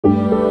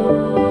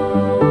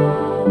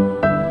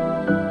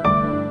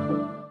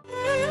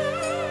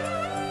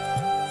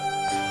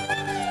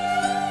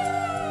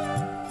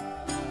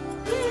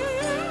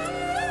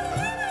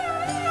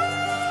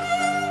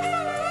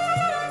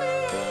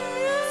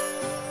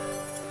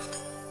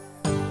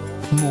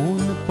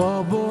মন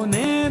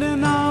পবনের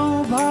নাও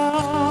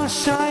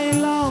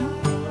ভাসাইলাম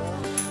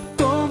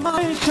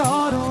তোমায়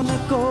স্মরণ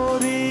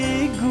করি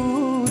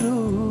গুরু,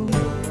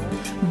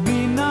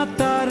 বিনা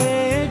তারে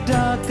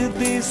ডাক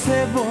দিছে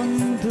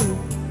বন্ধু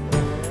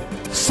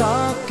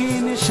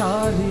শাকিন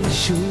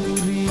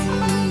শারিশুরি।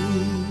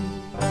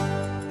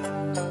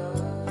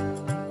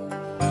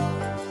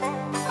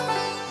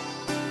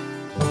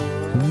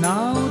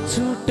 নাও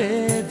ছুটে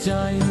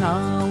যায়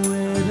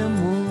নাওয়ের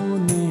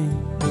মনে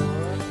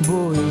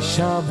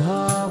বৈশা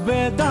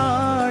ভাবে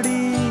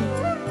দাড়ি,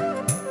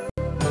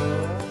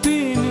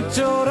 তিন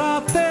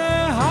চোরাতে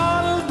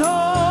হাল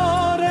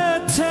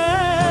ধরেছে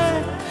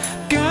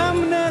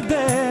কেমনে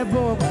দেব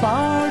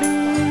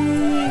পাড়ি,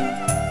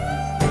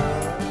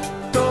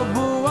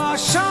 তবু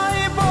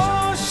আশায়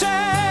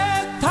বসে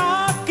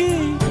থাকি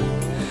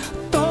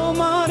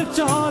তোমার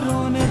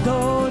চরণ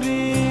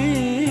ধরি,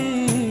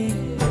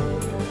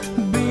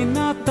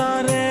 বিনা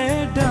তারে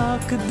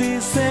ডাক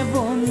দিছে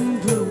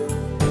বন্ধু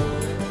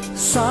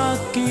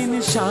শাকিন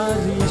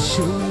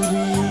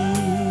শারিশুরি।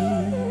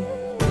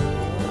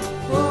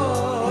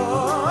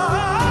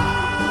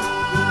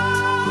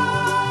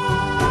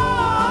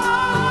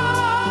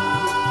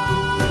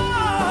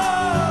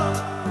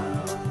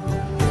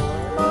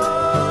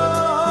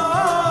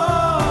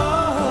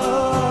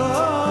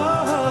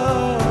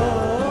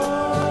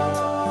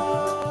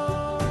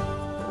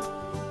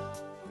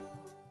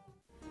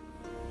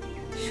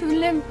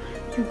 শুনলাম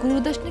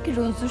গুরুদাস নাকি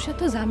রঞ্জুর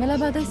সাথে ঝামেলা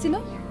বাঁধাইছিল।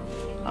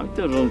 আমি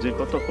তো রঞ্জুর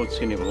কথা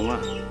করছি না বৌমা,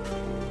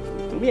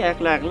 তুমি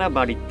একলা একলা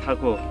বাড়ি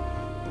থাকো,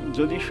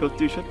 যদি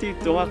সত্যি সত্যি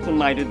তোমাকে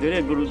মাইরে ধরে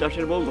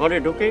গুরুদাসের বউ ঘরে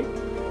ঢোকে।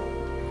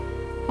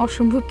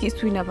 অসম্ভব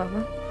কিছুই না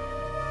বাবা।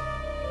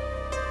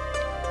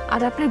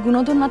 আর আপনার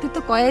গুণধন মাতি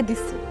তো কয়াই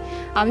দিচ্ছে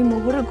আমি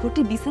মোহরের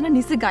ঘটি বিছানা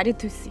নিচে গাড়ি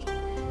ধুইছি।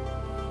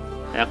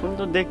 এখন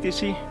তো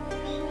দেখতেছি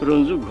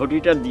রঞ্জু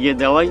ঘটিটা দিয়ে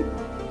দেওয়াই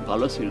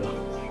ভালো ছিল।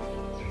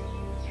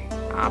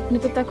 আপনি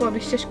তো তাকে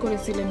অবিশ্বাস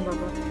করেছিলেন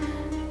বাবা,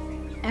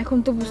 এখন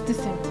তো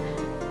বুঝতেছেন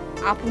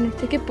আপনার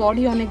থেকে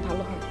পরই অনেক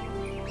ভালো হয়।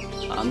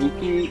 আমি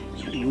কি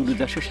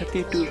গুরুদাসের সাথে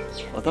একটু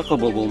কথা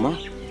কব বৌমা?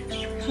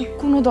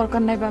 কোনো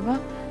দরকার নাই বাবা,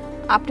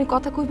 আপনি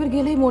কথা কইবার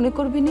গেলেই মনে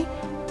করবেনই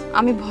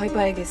আমি ভয়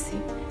পেয়ে গেছি,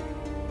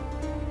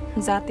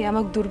 যাতে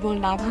আমাকে দুর্বল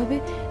না ভাবে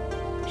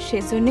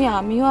সেজন্যই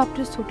আমিও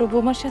আপনার ছোট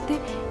বৌমার সাথে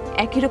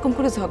একই রকম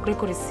করে ঝগড়া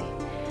করেছি,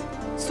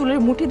 চুলের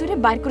মুঠি ধরে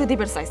বাইর করে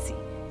দিবার চাইছি।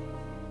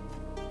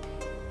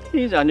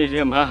 কি জানি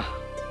রে মা,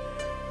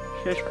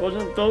 শেষ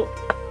পর্যন্ত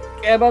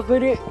এবার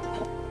করে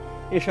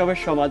এসবের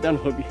সমাধান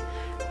হবি।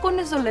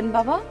 কোনে চললেন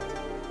বাবা?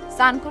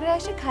 স্নান করে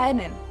এসে খায়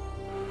নেন।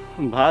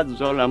 ভাত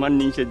জল আমার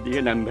নিচের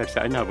দিকে নামবে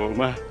চাই না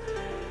বৌমা,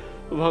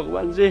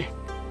 ভগবান যে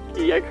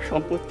কি এক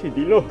সম্পত্তি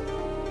দিল।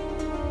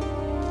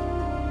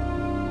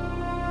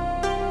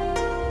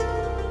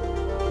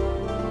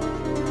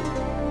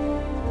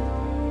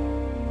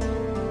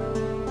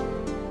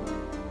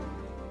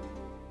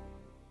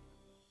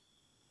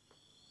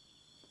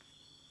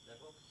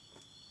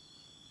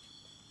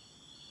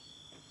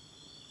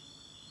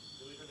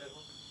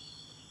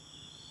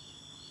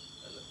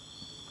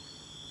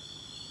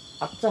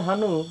 আচ্ছা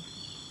হানু,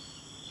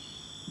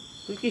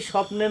 তুই কি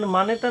স্বপ্নের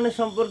মানে টানে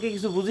সম্পর্কে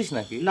কিছু বুঝিস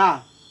নাকি? না,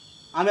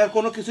 আমি আর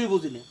কোনো কিছুই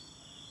বুঝি না,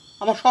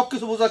 আমার সব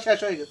কিছু বোঝা শেষ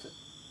হয়ে গেছে।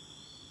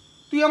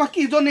 তুই আমার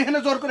কি জন্য এখানে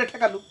জোর করে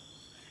ঠেকালু?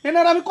 এনে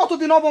আর আমি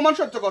কতদিন অপমান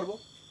সহ্য করবো?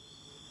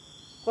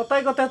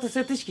 কথায় কথায় তো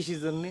চেতিস কিসের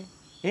জন্যে?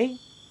 এই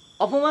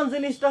অপমান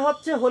জিনিসটা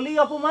হচ্ছে হলেই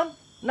অপমান,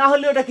 না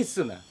হলে ওটা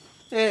কিচ্ছু না।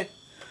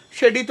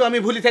 সেটি তো আমি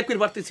ভুলি থাকতে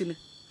পারতেছি না।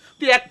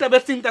 তুই একটা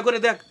বেশ চিন্তা করে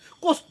দেখ,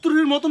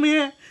 কস্তুরীর মতো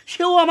মেয়ে,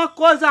 সেও আমাকে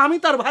কয় যে আমি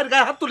তার ভাইয়ের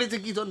গায়ে হাত তুলেছি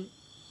কি জন্য।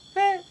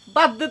 হ্যাঁ,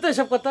 বাদ দে তো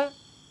এসব কথা।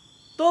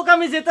 তোকে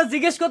আমি যেটা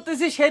জিজ্ঞেস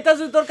করতেছি সেটা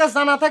যদি তোর কাছে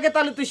জানা থাকে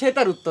তাহলে তুই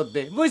সেটার উত্তর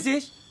দে,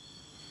 বুঝছিস?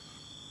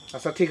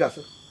 আচ্ছা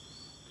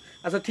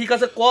ঠিক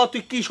আছে, ক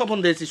তুই কি স্বপ্ন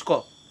দিয়েছিস ক।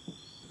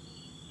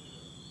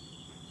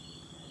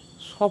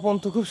 স্বপন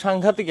তো খুব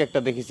সাংঘাতিক একটা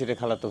দেখেছি রে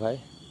খালাতো ভাই।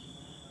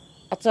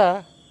 আচ্ছা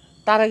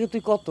তার আগে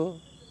তুই কত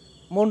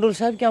মন্ডল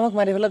সাহেব কি আমাকে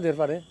মারি ফেলা দের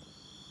পারে?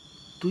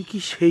 তুই কি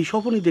সেই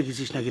স্বপ্নই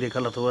দেখেছিস নাকি রে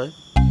খালাতো ভাই?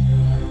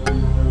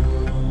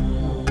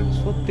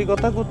 সত্যি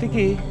কথা কতি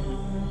কি,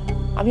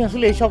 আমি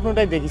আসলে এই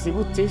স্বপ্নটাই দেখেছি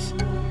বুঝছিস।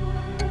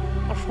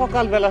 আর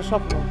সকালবেলার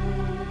স্বপ্ন,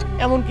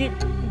 এমনকি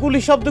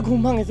গুলির শব্দ ঘুম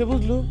ভাঙেছে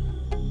বুঝলু।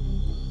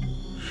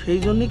 সেই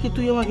জন্য কি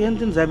তুই আমাকে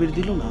হেনতেন জাবির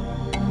দিল না?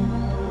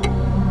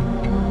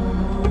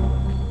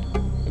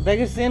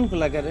 ব্যাগের চেন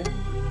খোলা কেরে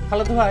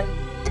খালাতো ভাই?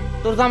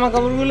 তোর জামা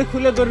কাপড়গুলি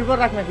খুলে দড়ির পর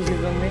রাখ না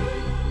কিসের জন্যে?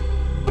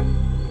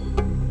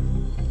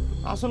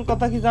 আসল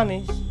কথা কি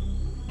জানিস,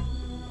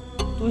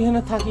 তুই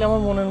এখানে থাকলে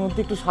আমার মনের মধ্যে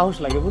একটু সাহস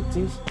লাগে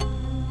বুঝছিস।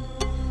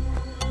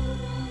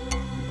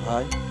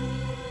 ভাই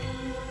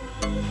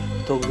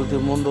তোকে যদি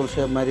মন্ডল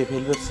সাহেব মারিয়ে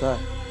ফেলবে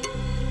চায়,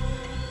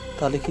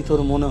 তাহলে কি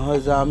তোর মনে হয়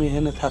যে আমি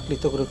এখানে থাকলে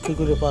তোকে রক্ষা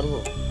করে পারবো?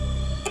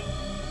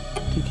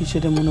 তুই কি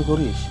সেটা মনে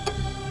করিস?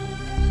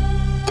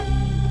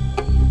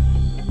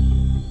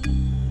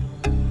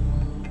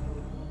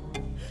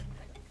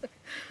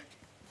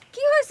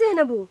 কি হয়েছে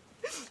হেনাবু?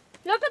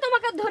 লোকটা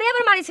তোমাকে ধরে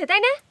আবার মারিছে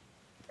তাই না?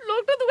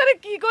 লোকটা তোমারে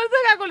কি করছে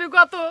কাকলি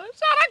কত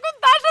সারাক্ষণ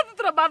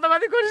তোরা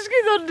বাদাবাদি করিস কি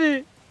জন্য?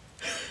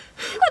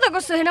 কথা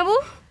করছো হেনাবু?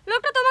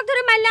 লোকটা তোমাকে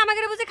ধরে মারলে আমাকে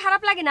বুঝে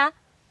খারাপ লাগে না?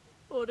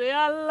 ওরে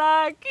আল্লাহ,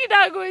 কি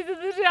না কইছে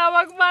তুই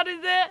আমাকে মারি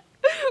যে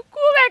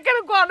খুব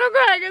একেবারে গণক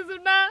হয়ে গেছো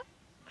না?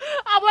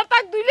 আবার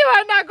তাক দুইলে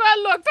ভাই না কয়ার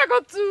লোকটা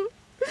করছু।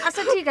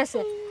 আচ্ছা ঠিক আছে,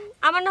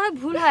 আমার না হয়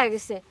ভুল হয়ে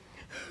গেছে,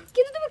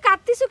 কিন্তু তুমি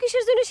কাঁদতেছো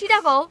কিসের জন্য সেটা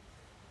কও।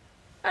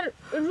 আর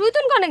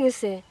রুইতন কনে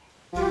গেছে?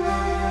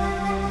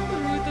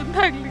 রুইতন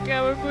থাকলে কি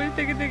আমার কই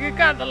থেকে থেকে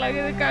কাঁদা লাগে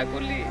রে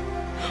কাকুলি।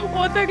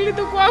 ও থাকলে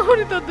তো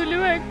কখনই তো দুলি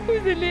ভাই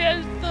খুঁজে নিয়ে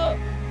আসতো।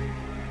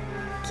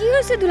 কি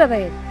হয়েছে দুলা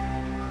ভাইয়ের?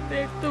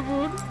 দেখতো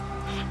বোন,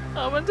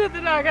 আমার সাথে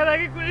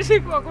রাগারাগি করে সে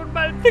কখন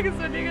বাড়ি থেকে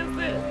চলে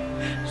গেছে।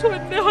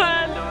 সন্ধ্যে হয়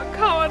এলো,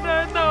 খাওয়া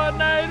নয় দাওয়া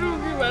নাই,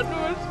 রুগী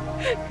মানুষ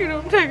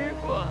কিরম থাকে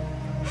কোয়া।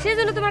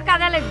 সেজন্য তোমার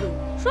কাদা লাগবে,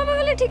 সময়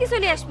হলে ঠিকই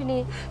চলে আসবি নি।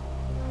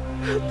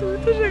 তুই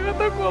তো সে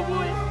কথা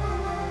কবই,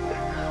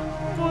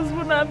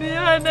 বুঝবো না বিয়ে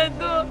হয় নাই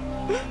তো।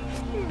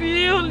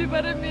 বিয়ে হলি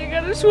পারে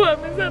মেয়েগারে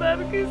স্বামী ছাড়া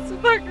আর কিছু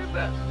থাকে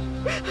না।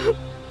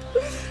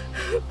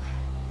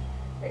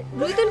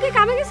 রুইতনকে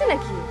কামে গেছে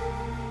নাকি?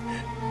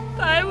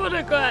 তাই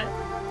মনে কয়,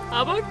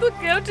 আমার তো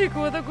কেউ ঠিক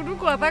মতো কোনো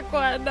কথা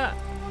কয় না।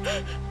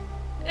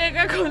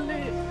 একা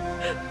করলি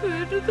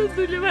তুই তো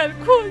দুলি ভাইয়ের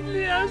খোঁজ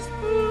নিয়ে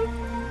আসতো।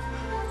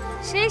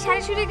 সেই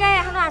শাড়ি গায়ে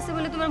এখনো আছে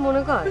বলে তোমার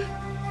মনে কর?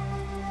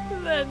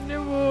 জানি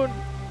বোন,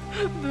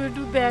 তুই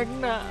একটু দেখ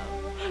না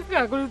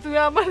কাকুলি, তুই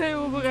আমার এই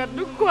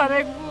উপকারটুক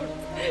করে বোন।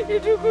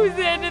 একটু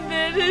খুঁজে এনে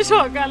দে রে।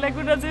 সকালে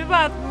কোনা যে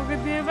ভাত মুখে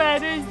দিয়ে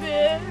বাইরে হয়েছে,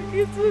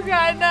 কিছু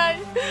খায় নাই,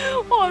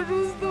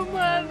 অসুস্থ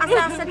মান।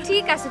 আচ্ছা আচ্ছা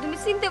ঠিক আছে, তুমি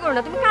চিন্তা করো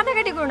না, তুমি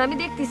কাটাকাটি করো না, আমি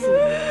দেখতেছি।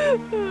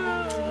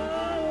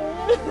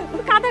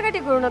 কাটাকাটি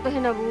করো না তো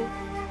হেনাবু।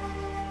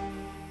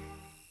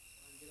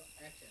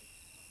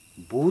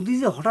 বৌদি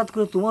যে হঠাৎ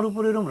করে তোমার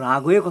উপর এরকম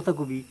রাগ হয়ে কথা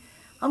কবি,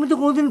 আমি তো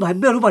কোনোদিন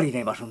ভাববে আরও পারি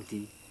নাই বাসন্তী।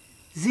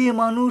 যে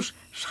মানুষ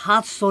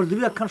 7 স্তর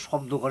দিলে একখান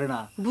শব্দ করে না।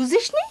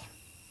 বুঝিস নি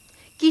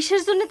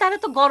কিসের জন্য তারা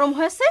তো গরম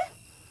হয়েছে?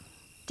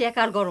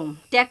 টেকার গরম,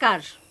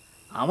 টেকার।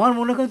 আমার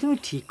মনে হয় তুমি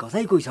ঠিক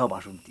কথাই কইছাও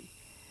বাসন্তী।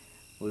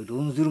 ওই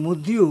রঞ্জুর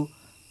মধ্যেও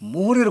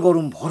মোহরের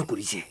গরম ভর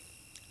করিছে।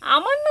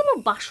 আমার নামও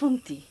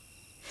বাসন্তী,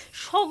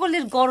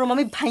 সকলের গরম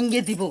আমি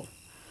ভাঙ্গে দিব।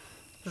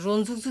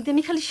 রঞ্জুক যদি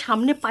আমি খালি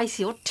সামনে পাইছি,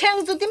 ওর ঠ্যাং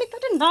যদি আমি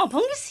তাদের না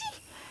ভাঙ্গেছি।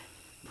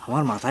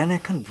 আমার মাথায় না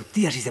একখান বুদ্ধি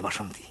আসিছে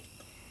বাসন্তী।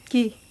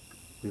 কি?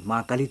 ওই মা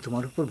কালী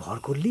তোমার উপর ভর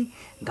করলি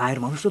গায়ের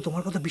মানুষ তো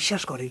তোমার কথা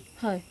বিশ্বাস করে,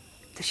 হয়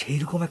তো সেই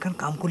রকম একখান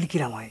কাম করলি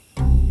কিরাম হয়?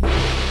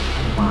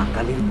 মা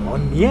কালীর ভর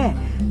নিয়ে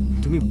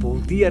তুমি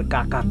বৌদি আর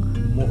কাকা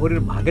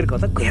মোহরের ভাগের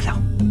কথা কয়ে দাও।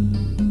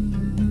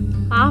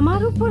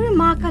 আমার উপরে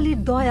মা কালীর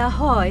দয়া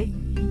হয়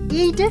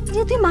এইটা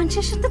নিয়ে তুই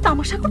মানুষের সাথে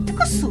তামাশা করতে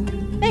করছু?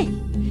 এই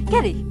কে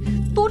রে,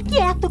 তোর কি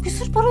এত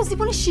কিছুর পরও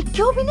জীবনে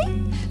শিক্ষা হবি না?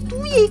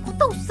 তুই এই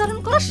কথা উচ্চারণ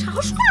করার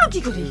সাহস করলো কি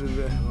করি?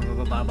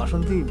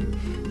 বাসন্তী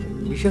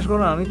বিশ্বাস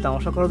করো, আমি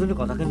তামাশা করার জন্য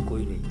কথাখান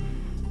কই নেই,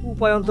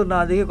 উপায়ন্তর না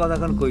দেখে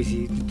কথাখান কইছি,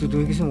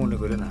 তুমি কিছু মনে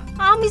করে না।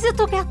 আমি যে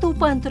তোকে এত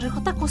উপায়ন্তরের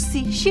কথা করছি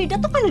সেটা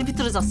তো কানের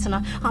ভিতরে যাচ্ছে না।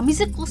 আমি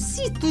যে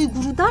করছি তুই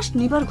গুরুদাস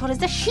নিবার ঘরে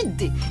যা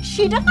সিদ্ধে,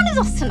 সেটা কানে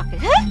যাচ্ছে না।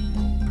 হ্যাঁ,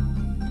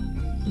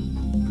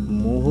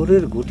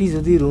 মোহরের গুটি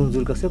যদি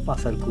রঞ্জুর কাছে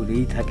পাচার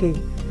করেই থাকে,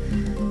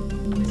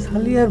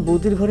 শালি আর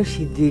বৌদির ঘরে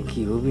সিদ্ধি কি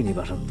রবিনি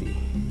বাসন্তী?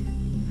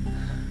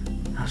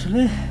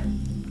 আসলে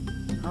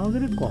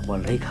আমাদের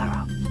কপালটাই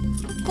খারাপ।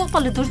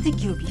 কপালে দোষ দিয়ে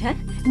কি হবি? হ্যাঁ,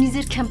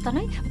 নিজের ক্ষমতা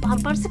নাই,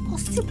 বারবার যে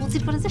কষছি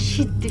বুঝির পরে যা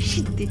সিদ্ধে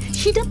সিদ্ধে,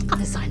 সেটা তো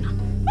কানে যায় না।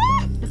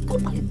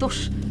 কপালে দোষ।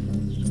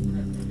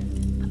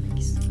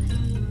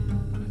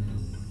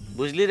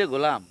 বুঝলি রে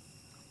গোলাম,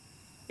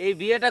 এই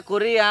বিয়েটা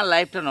করেই আর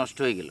লাইফটা নষ্ট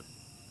হয়ে গেল।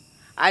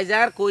 আজ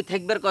আর কই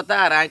থাকবার কথা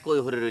আর আয় কই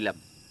হরে রইলাম,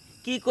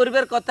 কি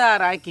করবার কথা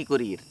আর আয় কি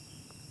করি।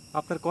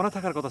 আপনার কোনা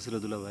থাকার কথা ছিল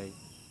দুলা ভাই।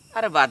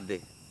 আরে বাদ দে,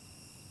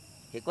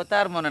 এ কথা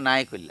আর মনে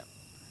নাই করলাম।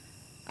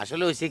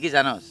 আসলে হয়েছে কি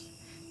জানস,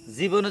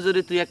 জীবনে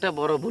যদি তুই একটা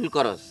বড় ভুল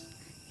করস,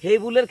 সেই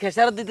ভুলের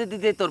খেসারত দিতে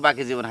দিতে তোর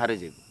বাকি জীবন হারে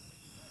যাবে।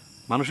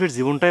 মানুষের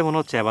জীবনটাই মনে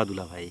হচ্ছে এবা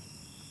দুলা ভাই।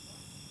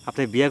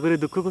 আপনি বিয়া করে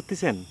দুঃখ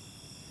করতেছেন,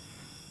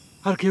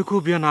 আর কেউ কেউ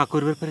বিয়া না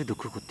করবার পারে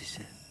দুঃখ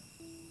করতেছে।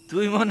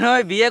 তুই মনে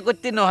হয় বিয়ে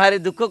করতে নহারে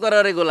দুঃখ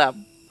করারে গোলাম।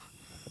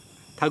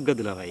 থাকবে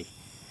দুলা ভাই,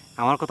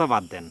 আমার কথা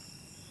বাদ দেন।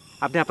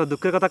 আপনি আপনার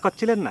দুঃখের কথা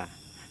করছিলেন না,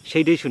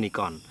 সেইটাই শুনি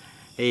কন।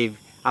 এই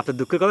আপনার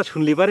দুঃখের কথা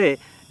শুনলি পারে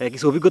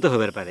কিছু অভিজ্ঞতা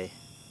হবার পারে।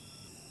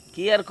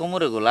 কি আর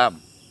কোমরে গোলাম,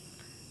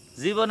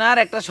 জীবনে আর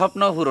একটা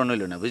স্বপ্ন পূরণ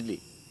হইল না, বুঝলি।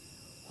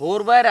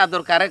 হোর ভাইয়ের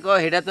আদর কারে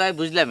কয় সেটা তো আমি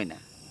বুঝলামই না।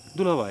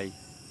 দুলা ভাই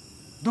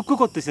দুঃখ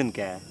করতেছেন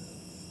কে?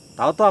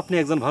 তাও তো আপনি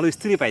একজন ভালো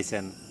স্ত্রী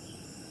পাইছেন।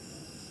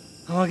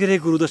 আমাদের এই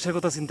গুরুদশের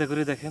কথা চিন্তা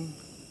করে দেখেন।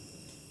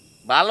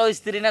 ভালো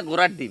স্ত্রী না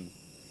গোড়ার ডিম।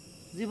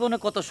 জীবনে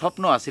কত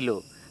স্বপ্ন আছিল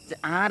যে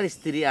আর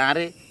স্ত্রী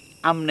আরে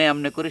আমনে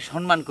আমনে করে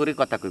সম্মান করে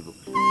কথা কইব,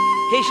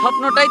 সেই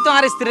স্বপ্নটাই তো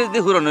আর স্ত্রী যদি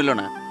পূরণ হইল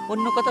না।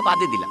 অন্য কথা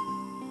বাদে দিলাম,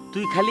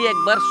 তুই খালি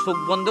একবার চোখ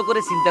বন্ধ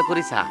করে চিন্তা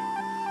করিস,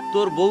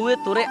 তোর বউয়ে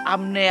তোরে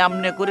আমনে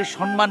আমনে করে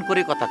সম্মান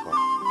করে কথা কর,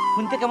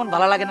 শুনতে কেমন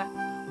ভালো লাগে না?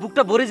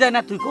 বুকটা ভরে যায়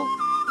না? তুই কো।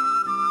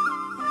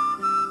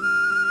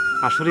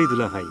 আসলেই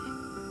দুলা ভাই,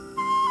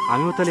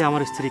 আমিও তাহলে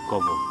আমার স্ত্রী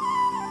কব,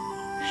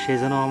 সে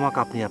যেন আমাকে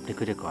আপনি আপনি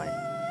করে কয়।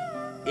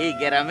 এই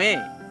গ্রামে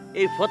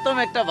এই প্রথম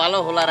একটা ভালো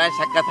হোলারায়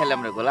সাক্ষাৎ হলাম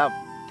রে গোলাম।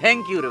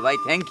 থ্যাংক ইউ রে ভাই,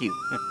 থ্যাংক ইউ।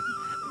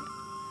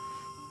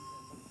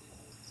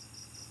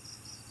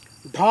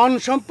 ধন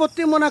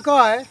সম্পত্তি মনে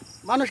কয়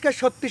মানুষকে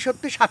সত্যি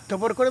সত্যি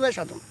স্বার্থপর করে দেয়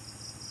সাধন।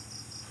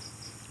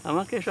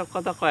 আমাকে সব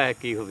কথা কয়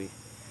কি হবে,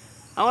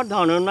 আমার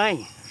ধনও নাই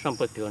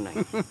সম্পত্তিও নাই।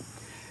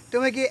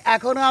 তুমি কি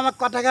এখনো আমার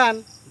কথা গান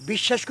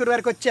বিশ্বাস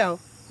করবার করছাও?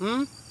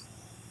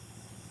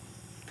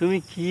 তুমি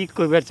কি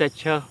করবার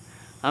চাচ্ছ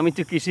আমি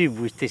তো কিছুই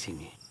বুঝতেছি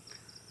না।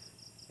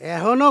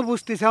 এখনো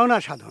বুঝতে চাও না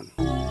সাধন?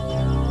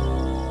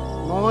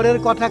 মোহরের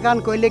কথা কান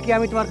কইলে কি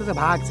আমি তোমার কাছে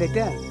ভাগ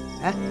সেটা?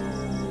 হ্যাঁ,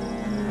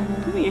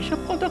 তুমি এসব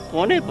কথা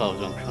কনে পাও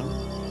জংশন?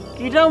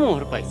 কিটা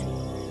মোহর পাইছি?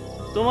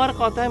 তোমার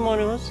কথায়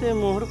মনে হচ্ছে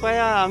মোহর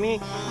পায়া আমি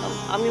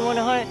আমি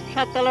মনে হয়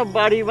 7 তলা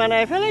বাড়ি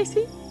বানায়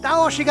ফেলাইছি। তাও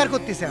অস্বীকার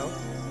করতে চাও?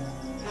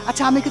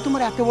 আচ্ছা, আমি কি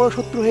তোমার এত বড়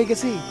শত্রু হয়ে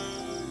গেছি?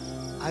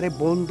 আরে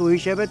বন্ধু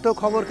হিসেবে তো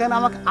খবর কেন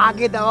আমাকে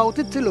আগে দেওয়া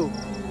উচিত ছিল।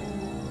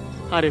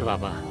 আরে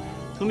বাবা,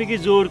 তুমি কি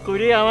জোর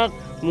করে আমার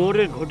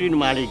মোহরের ঘটির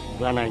মালিক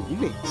বানাই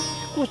দিবে?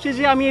 বলছে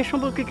যে আমি এ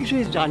সম্পর্কে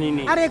কিছুই জানি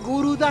না। আরে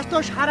গুরুদাস তো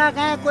সারা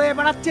গায়ে কয়ে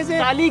বেড়াচ্ছে যে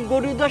তালি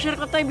গুরুদাসের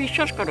কথাই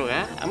বিশ্বাস করো।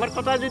 হ্যাঁ, আমার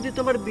কথা যদি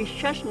তোমার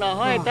বিশ্বাস না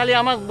হয় তাহলে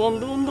আমার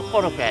বন্ধু বন্ধু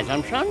করো কে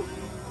জানশন?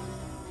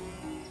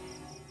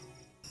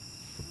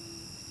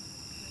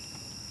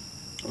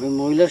 ওই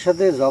মহিলার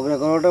সাথে ঝগড়া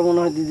করাটা মনে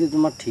হয় দিদি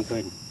তোমার ঠিক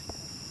হয়নি।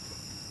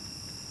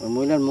 ওই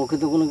মহিলার মুখে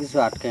তো কোনো কিছু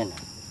আটকায় না,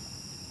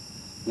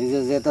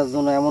 নিজের জেতার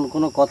জন্য এমন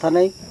কোনো কথা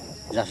নেই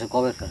যা সে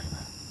কবে করে না।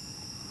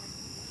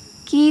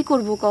 কি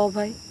করবো কও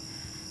ভাই,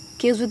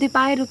 কেউ যদি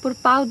পায়ের উপর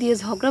পাও দিয়ে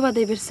ঝগড়া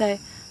বাঁধাইবার চায়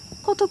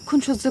কতক্ষণ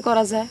সহ্য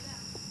করা যায়?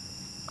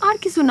 আর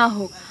কিছু না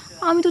হোক,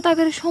 আমি তো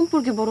তাদের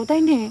সম্পর্কে বড়,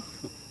 তাই নে?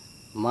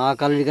 মা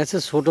কালীর কাছে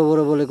ছোট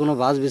বড় বলে কোনো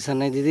বাস বিচার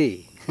নাই দিদি।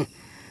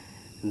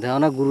 দেও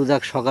না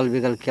গুরুদাক সকাল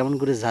বিকাল কেমন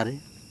করে জারে।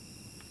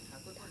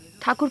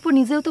 ঠাকুরপো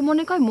নিজেও তো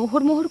মনে কয়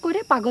মোহর মোহর করে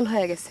পাগল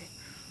হয়ে গেছে।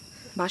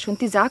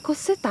 বাসন্তী যা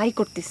করছে তাই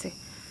করতেছে।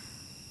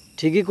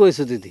 ঠিকই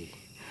কইছো দিদি।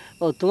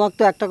 ও তোমাকে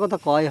তো একটা কথা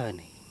কয়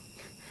হয়নি।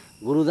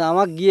 গুরুদা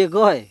আমাকে গিয়ে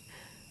কয়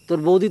তোর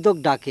বৌদি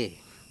তোকে ডাকে।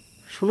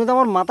 শুনে তো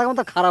আমার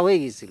মাথা খারাপ হয়ে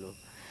গেছিল।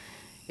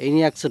 এই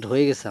নিয়ে একচোট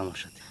হয়ে গেছে আমার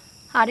সাথে।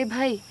 আরে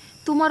ভাই,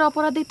 তোমার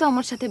অপরাধই তো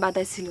আমার সাথে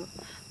বাদাইছিল।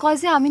 কয়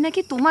যে আমি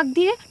নাকি তোমাক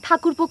দিয়ে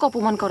ঠাকুরপোকে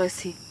অপমান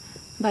করেছি।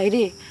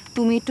 বাইরে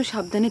তুমি একটু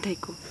সাবধানে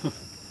থাকো।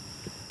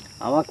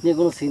 আমাকে নিয়ে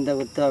কোনো চিন্তা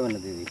করতে হবে না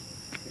দিদি,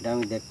 এটা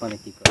আমি দেখবানে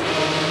কি করে।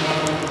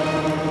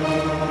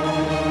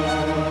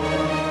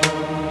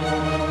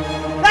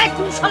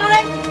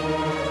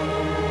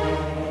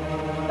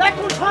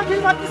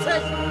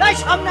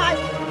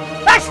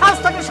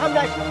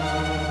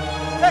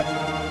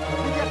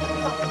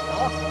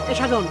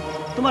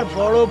 তোমার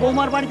বড়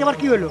বৌমার বাড়িতে আবার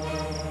কি হলো?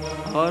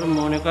 আর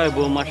মনে কয়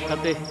বৌমার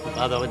সাথে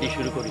বাদাবাদি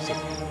শুরু করেছে।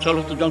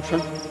 চলো তো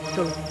জংশন,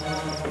 চলো।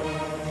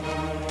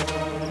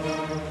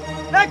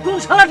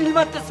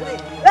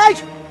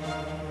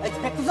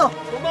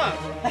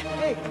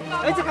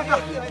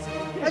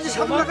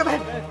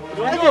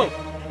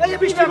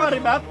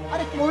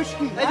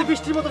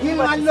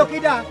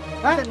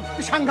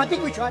 সাংঘাতিক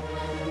বিষয়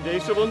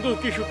বন্ধু,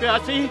 কি সুখে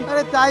আছি?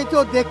 আরে তাই তো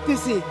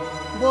দেখতেছি।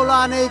 বলা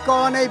নেই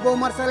কন এই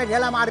বৌমার সালে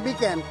ঢেলা মারবি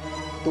কেন?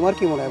 তোমার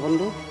কি মনে হয়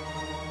বন্ধু?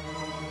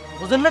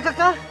 বুঝেন না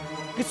কাকা,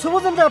 কিছু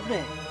বুঝেন না আপনি?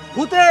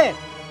 ভূতে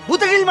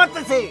ভূতে ঢিল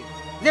মারতেছে।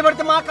 যে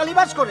বাড়িতে মা কালী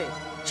বাস করে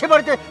সে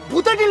বাড়িতে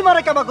ভূতে ঢিল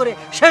মারে কেবা করে,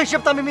 সেই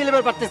হিসেব তো আমি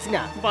মিলেবার পারতেছি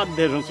না। বাদ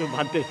দে রঞ্জু,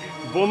 বাদ দে।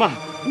 বোমা,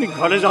 তুমি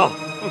ঘরে যাও।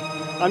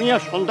 আমি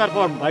আর সন্ধ্যার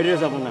পর বাইরে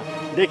যাব না।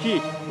 দেখি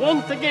কোন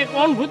থেকে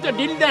কোন ভূতে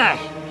ঢিল দেয়।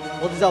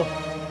 ওদের যাও,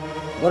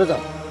 ঘরে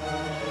যাও,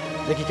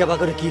 দেখি কেবা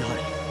করে কি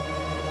হয়।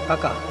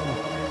 কাকা,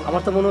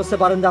 আমার তো মনে হচ্ছে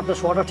বারান্দা আপনার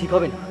শোয়াটা ঠিক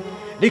হবে না,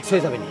 রিক্স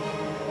হয়ে যাবে না।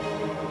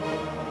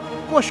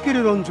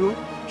 কোশকিরি রঞ্জু,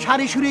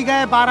 শারিশুরি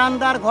গায়ে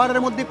বারান্দার ঘরের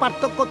মধ্যে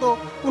পার্থক্য তো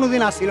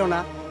কোনোদিন আসছিল না।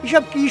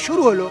 এসব কি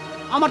শুরু হলো?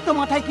 আমার তো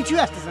মাথায়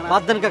কিছুই আসতেছে না।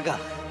 বাদ দেন কাকা,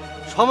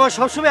 সময়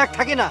সবসময় এক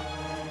থাকে না।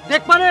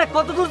 দেখ মানে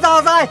কত দূর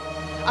যাওয়া যায়।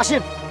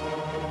 আসেন।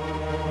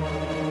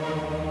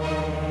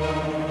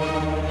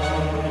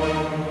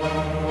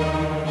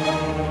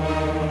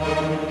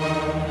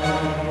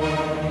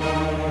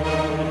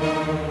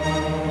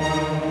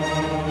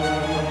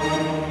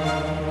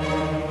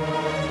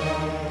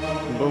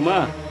 বৌমা,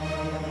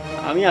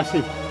 আমি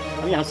আসি,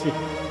 আমি আসি,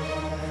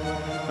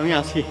 আমি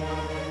আসি।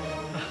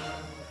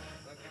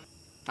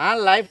 আর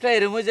লাইফটা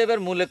এরম হয়ে যাবে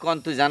মূলে কন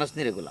তুই জানাস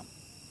নি রে গোলাম?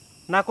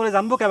 না করে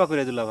জানবো কেবা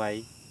করে দিলা ভাই?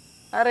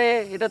 আরে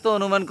এটা তো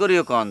অনুমান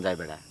করিও কন যায়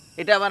বেড়া,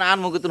 এটা আবার আন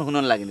মুখে তোর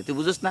হুনন লাগেনি, তুই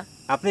বুঝস না?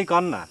 আপনি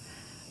কন না,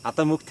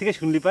 আপনার মুখ থেকে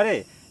শুনলি পারে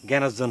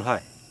জ্ঞান অর্জন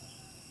হয়।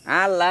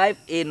 আর লাইফ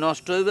এই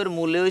নষ্ট হইবার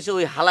মূলে হয়েছে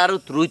ওই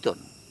হালারুত রুইতন।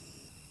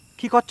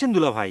 কি করছেন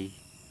দুলা ভাই?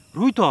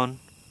 রুইতন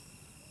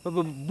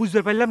বুঝতে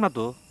পারলাম না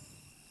তো।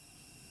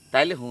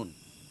 তাইলে হুন,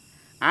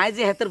 আয়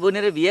যে হাতের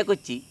বোনের বিয়ে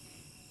করছি,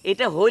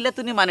 এটা হইলে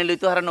তুমি মানে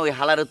লইতে হারানো ওই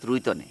হালারত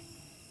রুইতনে।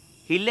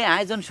 হিললে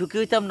আয়োজন সুখী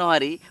হইতাম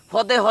নহারি,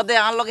 হদে হদে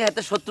আর লগে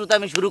হাতে শত্রুতা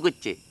আমি শুরু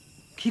করছে।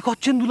 কি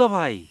করছেন দুলা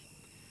ভাই?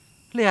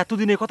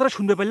 এতদিনে কথাটা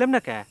শুনতে পারলাম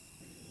না কে?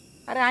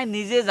 আরে আয়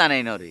নিজে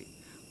জানাই না রে,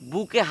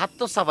 বুকে হাত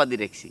তো চাপা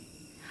দিয়ে রেখছি।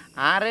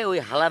 আরে ওই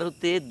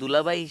হালারুতে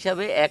দুলাভাই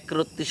হিসাবে এক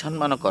রত্তি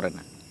সম্মানও করে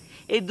না।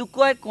 এই দুঃখ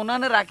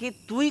কোনানে রাখি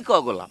তুই ক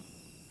গোলাম।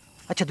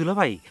 আচ্ছা দুলা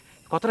ভাই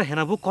কথাটা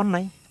হেনাবু কর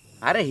নাই?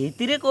 আরে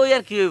হিতিরে কই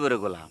আর কি হইব রে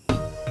গোলাম,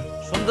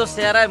 সুন্দর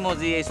চেহারায়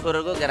মজি এই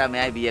স্বর্গ গ্রামে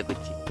আয় বিয়ে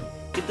করছি,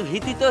 কিন্তু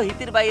হিতি তো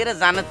হিতির বাইরে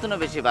জানের তো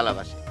বেশি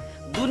ভালোবাসে।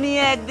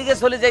 দুনিয়া একদিকে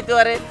চলে যাইতে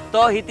পারে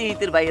তো হিতি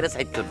হিতির বাইরে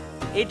চাইতো না।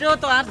 এটাও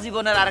তো আর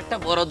জীবনের আরেকটা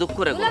বড় দুঃখ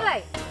রে গোলাম।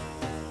 ভাই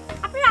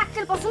আপনার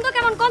আজকাল পছন্দ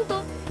কেমন কোন তো?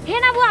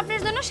 হেনাবু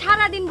আপনার জন্য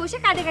সারা দিন বসে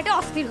কাটে কাটে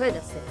অস্থির হয়ে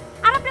যাচ্ছে,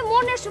 আর আপনি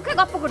মনের সুখে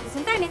গপ্প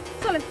করতেছেন, তাই না?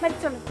 চলেন ভাই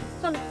চলেন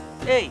চলেন।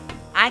 এই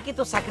আয় কি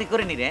তো চাকরি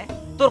করে নি রে,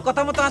 তোর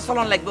কথা মতো আর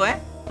চলন লাগবো। হ্যাঁ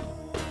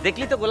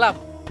দেখলি তো গোলাপ,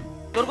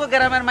 তোর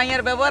গ্রামের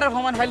মাইয়ার ব্যবহারের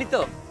প্রমাণ ফাইলি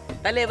তো।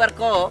 তাহলে এবার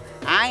ক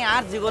আয়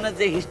আর জীবনের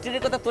যে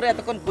হিস্ট্রির কথা তোরে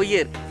এতক্ষণ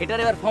কইয়ের,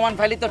 এটার এবার প্রমাণ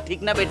ফাইলি তো ঠিক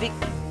না বেঠিক?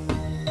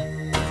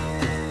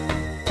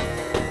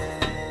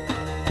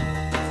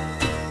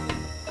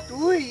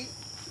 তুই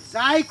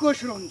যাই কোষ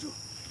রঞ্জু,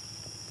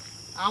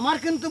 আমার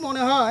কিন্তু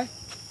মনে হয়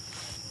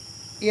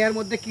এর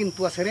মধ্যে কিন্তু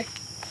আছে রে।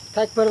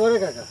 থাক পারবো রে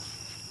কাকা।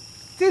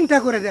 চিন্তা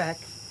করে দেখ,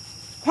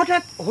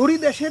 হঠাৎ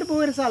হরিদাসের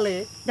বউয়ের চালে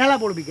ঢেলা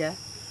পড়বি কে?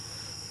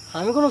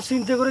 আমি কোনো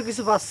চিন্তা করে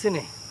কিছু পাচ্ছি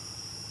না।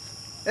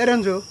 এ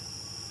রঞ্জু,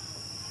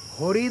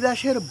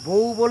 হরিদাসের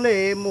বউ বলে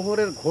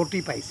মোহরের ঘটি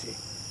পাইছে,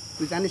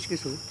 তুই জানিস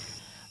কিছু?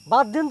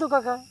 বাদ দেন তো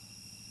কাকা,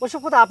 ওসব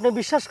কথা আপনি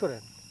বিশ্বাস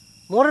করেন?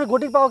 মোহরের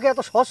গটি পাওয়া কি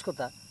এত সহজ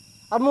কথা?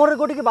 আর মোহরের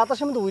গটি কি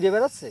বাতাসের মধ্যে উড়ে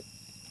বেড়াচ্ছে?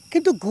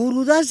 কিন্তু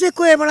গুরুদাস যে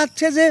কয়ে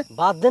বেড়াচ্ছে যে।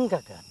 বাদ দেন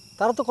কাকা,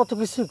 তারা তো কত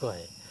কিছুই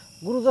কয়।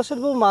 গুরুদাসের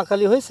বউ মা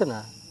কালী হয়েছে না?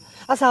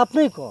 আচ্ছা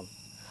আপনিই কোন,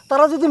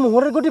 তারা যদি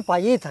মোহরের গটি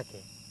পাইয়েই থাকে,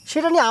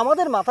 সেটা নিয়ে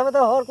আমাদের মাথা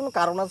ব্যথা হওয়ার কোনো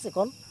কারণ আছে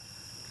কোন?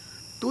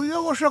 তুই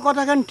অবশ্য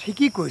কথা গান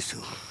ঠিকই কইছু।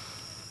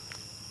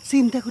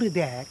 চিন্তা করে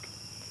দেখ,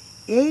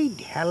 এই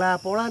ঢেলা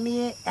পড়া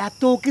নিয়ে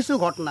এত কিছু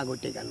ঘটনা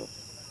ঘটে গেল,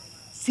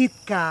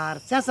 চিৎকার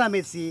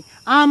চেঁচামেচি,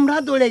 আমরা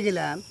দৌড়ে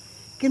গেলাম,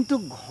 কিন্তু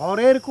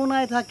ঘরের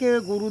কোনায় থাকে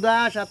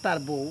গুরুদাস আর তার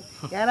বউ,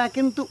 এরা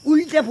কিন্তু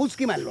উল্টে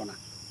ফুচকি মারলো না।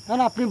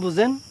 কারণ আপনি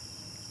বুঝেন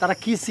তারা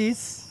কি চিজ।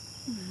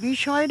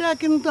 বিষয়টা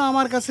কিন্তু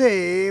আমার কাছে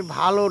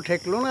ভালো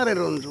ঠেকলো না রে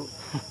রঞ্জু।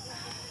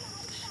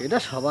 সেটা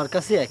সবার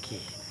কাছে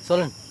একই।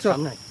 চলেন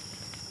সামনে।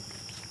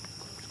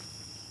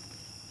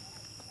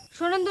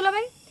 শোনেন দুলা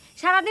ভাই,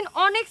 সারাদিন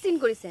অনেক সিন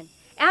করেছেন,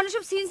 এখন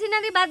সব সিন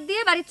সিনারি বাদ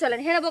দিয়ে বাড়ি চলেন,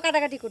 হেনাবো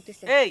কাটাকাটি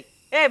করতেছে। এই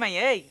এই মাই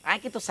এই আয়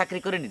কি তো চাকরি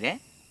করে নি রে,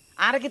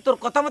 আর কি তোর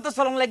কথা মতো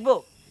চলন লাগবো?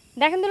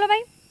 দেখেন দুলা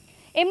ভাই,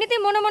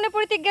 এমনিতেই মনে মনে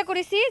প্রতিজ্ঞা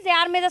করেছি যে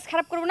আর মেজাজ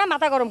খারাপ করবো না,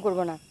 মাথা গরম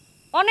করবো না।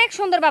 অনেক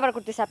সুন্দর ব্যবহার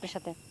করতেছে আপনার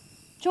সাথে,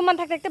 চুম্বান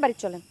থাকতে থাকতে বাড়ি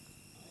চলেন।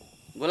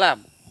 গোলাম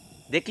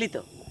দেখলি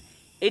তো,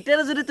 এটার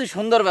যদি তুই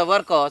সুন্দর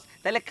ব্যবহার করস,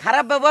 তাহলে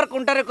খারাপ ব্যবহার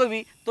কোনটারে কবি?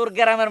 তোর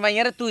গ্রামের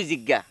মাইয়ারে তুই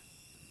জিজ্ঞা।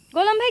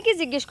 গোলাম ভাই কি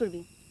জিজ্ঞেস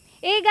করবি?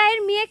 এই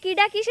গায়ের মেয়ে কি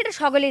ডাকি সেটা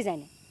সকলেই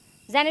জানে,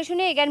 জানে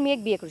শুনে এই গায়ের মেয়ে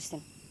বিয়ে করেছেন।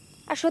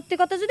 আর সত্যি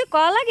কথা যদি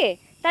কয়া লাগে,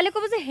 তাহলে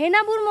কব যে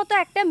হেনাবুর মতো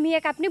একটা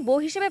মেয়েকে আপনি বউ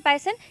হিসেবে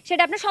পাইছেন,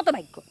 সেটা আপনার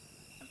শতভাগ্য।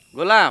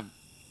 গোলাম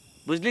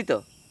বুঝলি তো,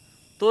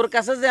 তোর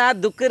কাছে যে আর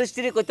দুঃখের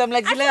স্ত্রী কইতাম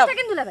লাগছিল।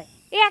 থাকেন দুলা ভাই,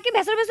 এই একই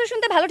ভেসর ভেসর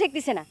শুনতে ভালো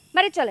ঠেকতেছে না,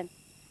 বাড়ি চলেন।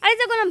 আরে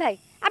যে গোলাম ভাই,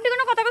 আপনি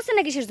কোনো কথা বলছেন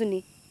না কিসের জন্য?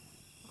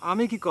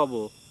 আমি কি কব,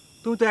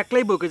 তুমি তো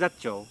একলাই বউকে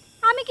যাচ্ছ।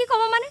 আমি কি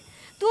কব মানে?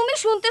 তুমি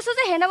শুনতেছো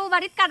যে হেনাবু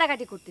বাড়িতে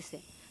কাটাকাটি করতেছে,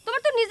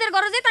 তোমার তো নিজের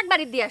গরজে তাক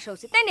বাড়ি দিয়ে আসা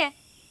উচিত, তাই না?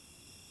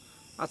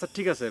 আচ্ছা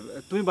ঠিক আছে,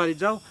 তুমি বাড়ি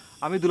যাও,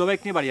 আমি দুলাভাই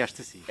নিয়ে বাড়ি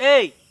আসতেছি।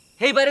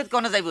 এই বাড়িতে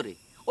কোনে যাইব রে?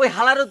 ওই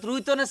হালারত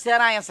রুইতনের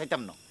চেহারা আয়া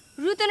চাইতাম না।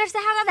 রুইতনের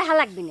চেহারা দেখা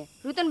লাগবি না,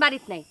 রুইতন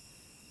বাড়িতে নাই।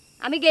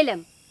 আমি গেলাম,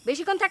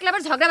 বেশিক্ষণ থাকলে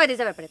আবার ঝগড়া বেঁধে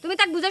যাবে পারে, তুমি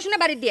তাক বুঝা শুনে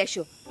বাড়ি দিয়ে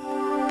আসো।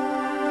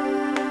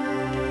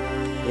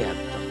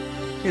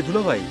 এ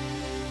দুলাভাই,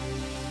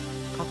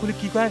 কাকুলি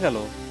কি কয়ে গেল?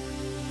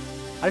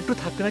 আর একটু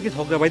থাকতে নাকি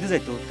ঝগড়া বাইতে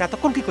যাইতো,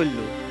 এতক্ষণ কি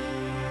করলো?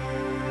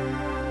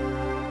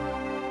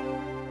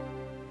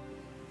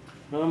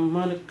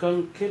 আমার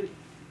কঙ্কের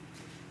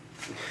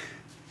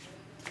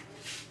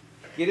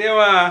কিরে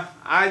মা,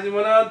 আজ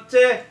মনে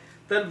হচ্ছে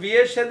তোর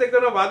বিয়ের সাথে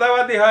কোনো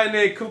বাধাবাধি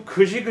হয়নি, খুব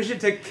খুশি খুশি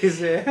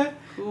ঠেকতেছে।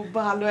 খুব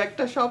ভালো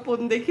একটা স্বপ্ন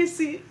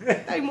দেখেছি,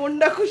 তাই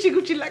মনটা খুশি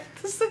খুশি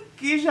লাগতেছে।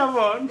 কি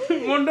স্বপন?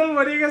 মন্ডল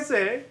মরে গেছে?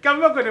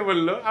 কেমন করে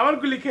বললো? আমার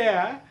গুলি খেয়া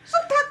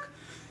চুপ থাক,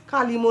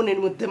 খালি মনের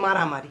মধ্যে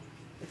মারামারি।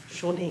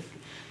 শোনে,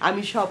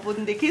 আমি স্বপ্ন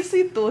দেখেছি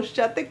তোর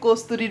সাথে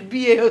কস্তুরীর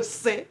বিয়ে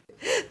হচ্ছে,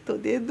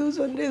 তোদের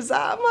দুজনে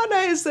যা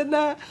মানাইছে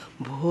না,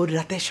 ভোর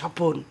রাতে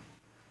স্বপন।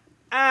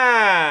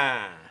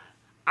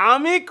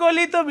 আমি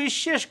কলি তো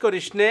বিশ্বাস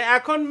করিস নে,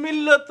 এখন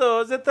মিলল তো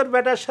যে তোর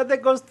বেটার সাথে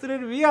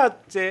কস্তুরীর বিয়ে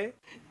হচ্ছে।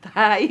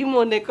 তাই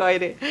মনে কয়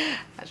রে,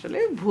 আসলে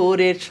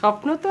ভোরের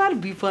স্বপ্ন তো আর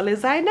বিফলে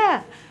যায় না।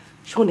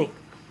 শোনে,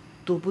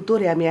 তবু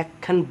তোরে আমি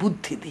একখান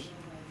বুদ্ধি দিই।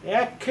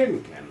 একখান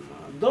কেন,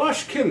 10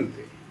 খান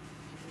দে।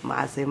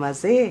 মাঝে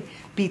মাঝে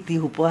প্রীতি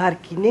উপহার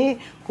কিনে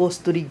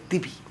কস্তুরী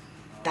দিবি,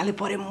 তাহলে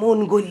পরে মন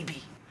গলবি।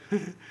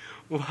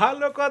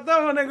 ভালো কথা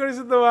মনে করিস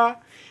তোমা।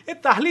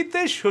 তাহলে তো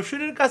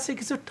শ্বশুরের কাছে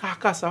কিছু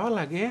টাকা চাওয়া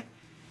লাগে।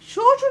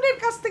 শ্বশুরের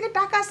কাছ থেকে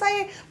টাকা চাই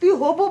তুই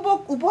হবু বক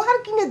উপহার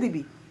কিনে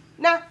দিবি?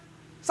 না,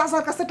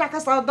 চাচার কাছে টাকা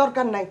চাওয়ার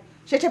দরকার নাই,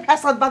 সেটা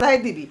ফ্যাসাদ বাধায়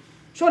দিবি।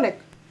 শোনে,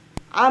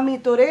 আমি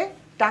তোরে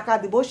টাকা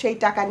দিব, সেই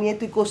টাকা নিয়ে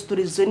তুই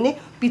কস্তুরীর জন্য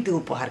প্রীতি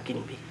উপহার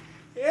কিনবি।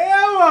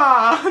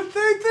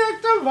 তুই তো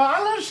একটা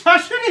ভালো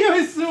শাশুড়ি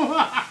হয়েছ।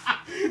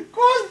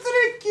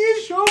 কস্তুরী কি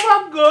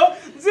সৌভাগ্য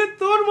যে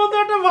তোর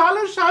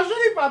ভালো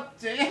শাশুড়ি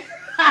পাচ্ছে।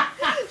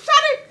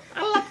 শাড়ি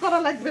আল্লাহ করা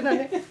লাগবে না,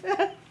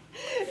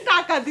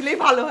 টাকা দিলেই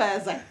ভালো হয়ে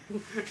যায়।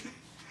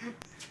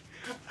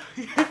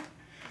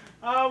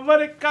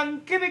 আমার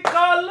কাঙ্কের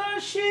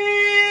কলসি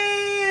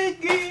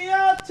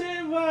গিয়াছে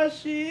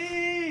বাসি।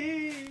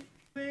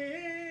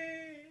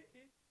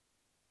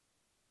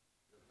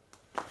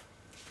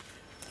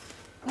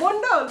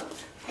 মন্ডল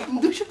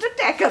 200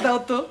 টাকা দাও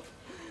তো।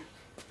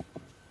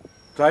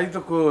 তাই তো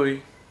কই,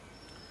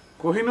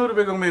 কোহিনূর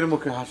বেগমের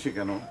মুখে হাসি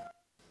কেন?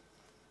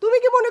 তুমি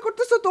কি মনে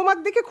করতেছো তোমাক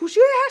দেখে খুশি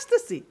হয়ে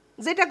হাসতেছি?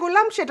 যেটা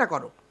করলাম সেটা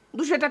করো,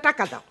 200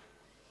 টাকা দাও।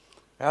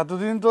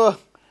 এতদিন তো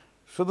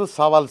শুধু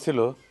সওয়াল ছিল,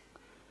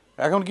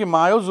 এখন কি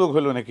মায়ও যোগ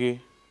হলো নাকি?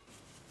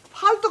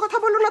 ফালতু কথা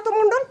বলো না তো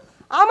মন্ডল।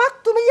 আমাক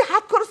তুমি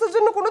হাত খরচের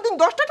জন্য কোনোদিন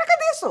 10 টাকা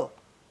দিয়েছো?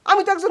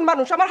 আমি তো একজন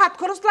মানুষ, আমার হাত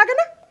খরচ লাগে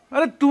না?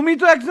 আরে তুমি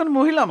তো একজন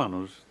মহিলা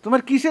মানুষ,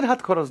 তোমার কিসের হাত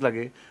খরচ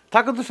লাগে?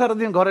 থাকো তো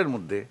সারাদিন ঘরের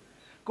মধ্যে,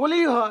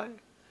 কলেই হয়।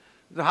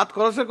 হাত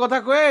খরচের কথা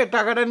কয়ে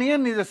টাকাটা নিয়ে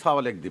নিজের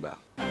সওয়ালেক দিবা।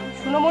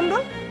 শুনো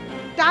মন্ডল,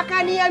 টাকা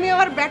নিয়ে আমি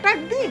আমার ব্যাটাক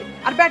দিই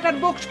আর ব্যাটার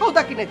বক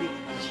সৌদা কিনে দিই,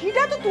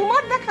 সেটা তো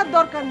তোমার দেখার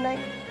দরকার নাই।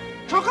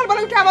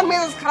 সকালবেলা উঠে আমার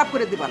মেজাজ খারাপ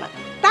করে দিবা না।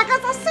 টাকা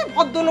চাচ্ছে,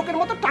 ভদ্রলোকের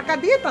মতো টাকা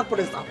দিয়ে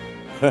তারপরে যাও।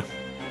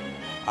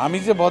 আমি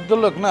যে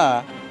ভদ্রলোক না,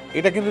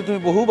 এটা কিন্তু তুমি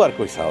বহুবার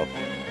কইছাও।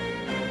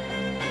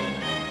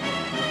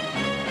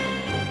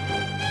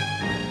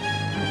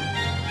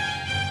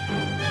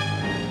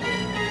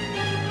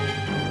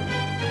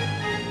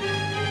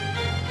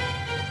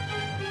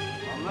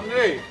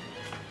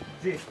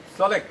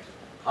 চলে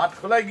হাত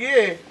খোলায় গিয়ে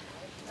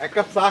এক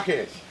কাপ চা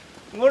খেয়ে আসি।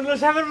 মন্ডল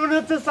সাহেবের মনে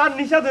হচ্ছে চা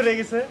নিশা ধরে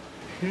গেছে।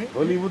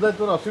 হলি বোধহয়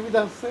তোর অসুবিধা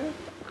হচ্ছে।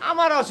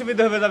 আমার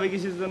অসুবিধা হবে যাবে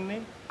কিসের জন্য?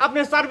 আপনি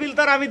চার বিল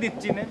তার আমি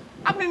দিচ্ছি না,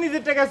 আপনি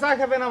নিজের টাকায় চা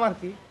খাবেন, আমার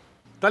কি?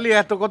 তাহলে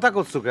এত কথা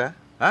করছো কে?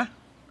 হ্যাঁ,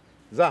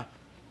 যা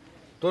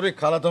তোর এই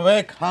খালাতো ভাই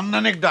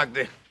খানদানিক ডাক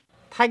দে।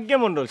 থাকবে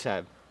মন্ডল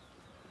সাহেব,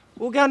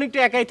 ওকে অনেকটা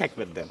একাই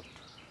থাকবেন দেন।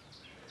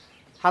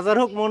 হাজার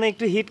হোক মনে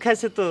একটু হিট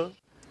খাইছে তো।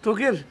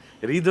 তোকে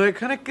হৃদয়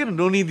খানেকের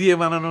ননি দিয়ে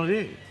বানানো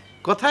রে,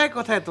 কথায়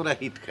কথায় তোরা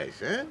হিট খাইস।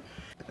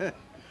 হ্যাঁ,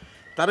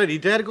 তারা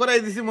রিটায়ার করাই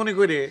দিছি মনে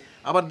করে,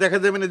 আবার দেখা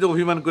যাবে না যে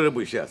অভিমান করে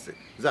বসে আছে।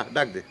 যা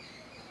ডাক দে।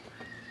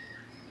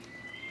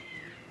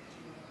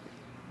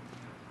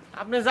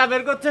 আপনি যা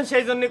বের করছেন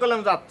সেই জন্যই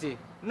কলাম যাচ্ছি,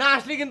 না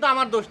আসলে কিন্তু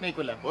আমার দোষ নেই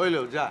কলাম।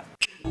 হইলো যা।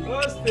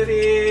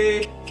 কস্তুরি,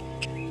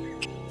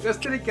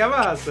 কস্তুরি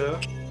কেমন আছো?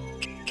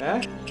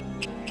 হ্যাঁ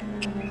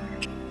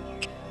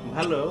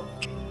ভালো?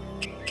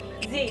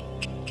 জি।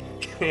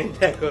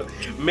 দেখো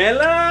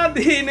মেলা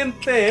দিন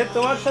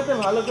তোমার সাথে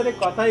ভালো করে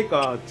কথাই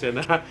কওয়া হচ্ছে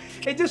না।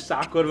 এই যে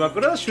চাকর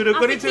বাকর শুরু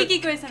করেছে। আপনি ঠিকই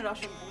কইছেন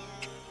রসন ভাই,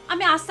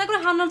 আমি আস্থা করে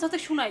হান্নার সাথে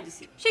শুনাই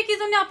দিছি, সে কি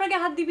জন্য আপনাকে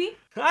হাত দিবি?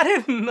 আরে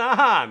না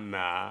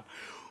না,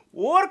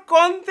 ওর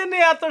কন্তেনে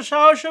এত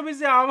সাহস হবে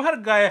যে আমার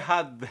গায়ে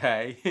হাত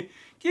দেয়?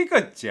 কি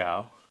করছাও?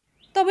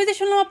 তবে যে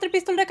শুনলাম আপনার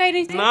পিস্তলটা কাই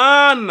রইছে। না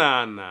না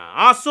না,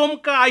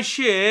 আসমকা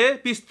আইসে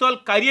পিস্তল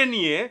কারিয়ে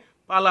নিয়ে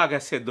পালা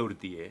গেছে দৌড়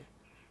দিয়ে।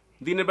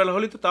 দিনের বেলা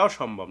হলে তো তাও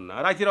সম্ভব না,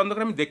 রাতের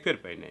অন্ধকারে আমি দেখতে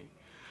পাই নাই।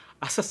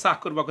 আচ্ছা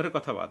চাকর বাকরের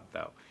কথা বাদ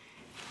দাও।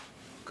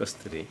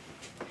 কস্তুরি,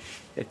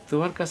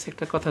 তোমার কাছে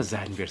একটা কথা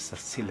জানবে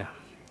চাচ্ছিলাম,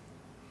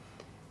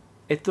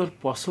 এ তোর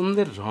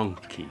পছন্দের রং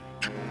কি?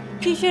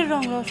 কিসের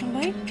রং রসন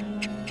ভাই?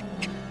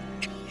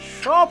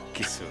 সব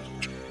কিছু।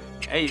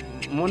 এই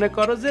মনে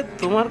করো যে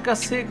তোমার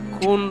কাছে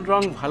কোন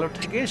রং ভালো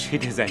থাকে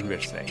সেটা জানবে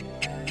চাই।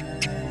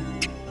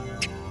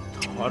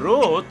 ধরো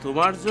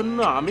তোমার জন্য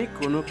আমি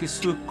কোনো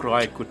কিছু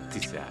ক্রয় করতে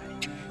চাই,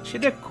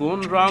 সেটা কোন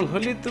রং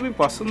হলে তুমি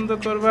পছন্দ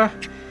করবা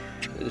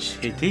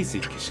সেটাই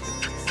জিজ্ঞেস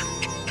করতে।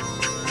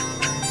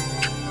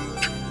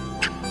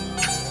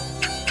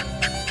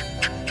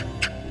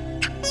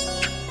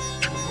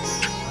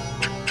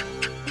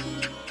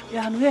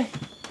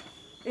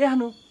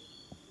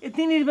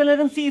 দিনের বেলা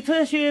এরকম চিত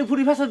হয়ে সে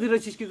ভুড়ি ভাষা দিয়ে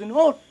রয়েছিস কি জন্য?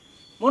 ওর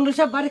মন্ডল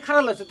সাহেব বাড়ি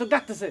খারাপ লাগছে, তো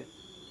ডাকতেছে।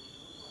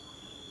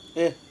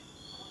 এ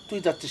তুই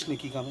যাচ্ছিস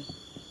নাকি কামে?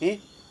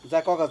 যা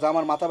কাকা যা,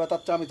 আমার মাথা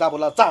ব্যথাচ্ছে, আমি যাবো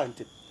না, চা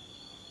আনতে।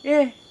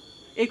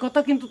 এই কথা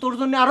কিন্তু তোর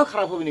জন্য আরো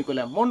খারাপ হবে নি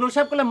কইলাম। মন্ডল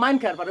সাহেব কইলাম মাইন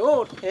খাওয়ার পারে।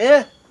 ওর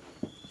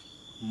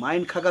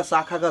মাইন খাগা চা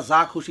খাগা যা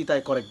খুশি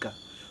তাই করে গা,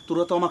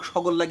 তোরা তো আমাকে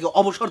সকল লাগিয়ে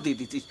অবসর দিয়ে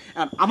দিচ্ছিস,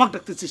 আমাকে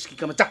ডাকতেছিস কি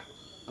কামে? চা,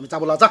 আমি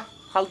যাবো না, যা।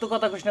 ফালতু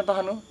কথা কইস না তো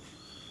হানু,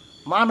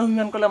 মান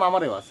অভিমান করলাম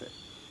আমারও আছে।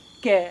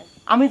 কে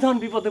আমি তখন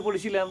বিপদে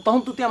পড়েছিলাম, তখন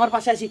তুই আমার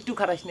পাশে আসি একটু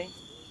খারাস নেই।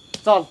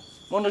 চল,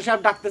 মন্ডল সাহেব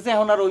ডাকতেছে,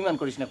 এখন আর অভিমান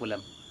করিস না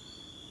কইলাম।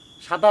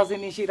 সাদা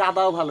জিনিস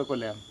রাদাও ভালো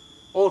করলাম।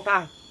 ও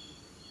টাই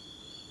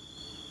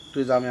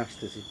তুই যা, আমি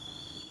আসতেছি।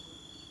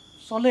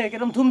 চলে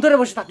কেরম ধুম ধরে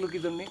বসে থাকলো কি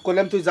জন্য?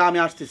 কইলাম তুই যা, আমি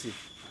আসতেছি।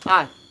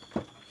 আয়।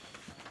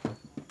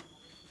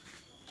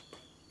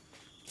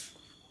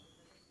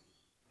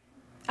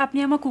 আপনি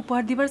আমাকে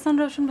উপহার দিবার চান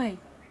রসন ভাই?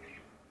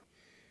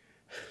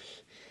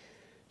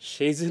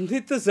 সেই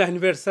জন্যই তো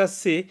জানবার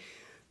চাচ্ছি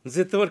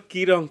যে তোমার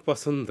কি রং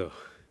পছন্দ।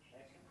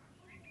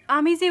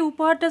 আমি যে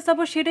উপহারটা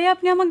চাবো সেটাই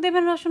আপনি আমাকে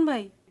দেবেন রসন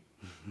ভাই?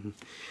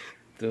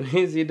 তুমি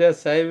যেটা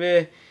চাইবে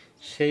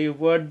সেই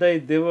উপহারটাই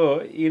দেব,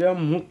 এরম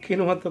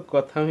মুখের মতো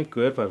কথা আমি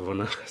কয়ে পারবো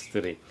না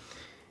কস্তুরি।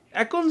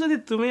 এখন যদি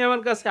তুমি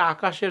আমার কাছে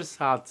আকাশের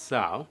ছাদ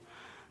চাও,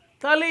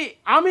 তাহলে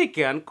আমি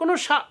কেন কোনো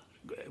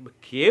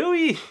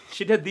কেউই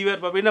সেটা দিবার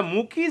পাবে না,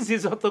 মুখই যে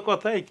যত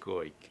কথাই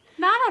কই।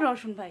 না না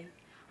রওশন ভাই,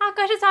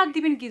 আকাশে চাঁদ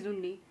দিবেন কি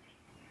জন্য?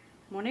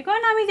 মনে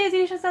করেন আমি যে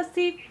জিনিসটা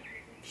চাচ্ছি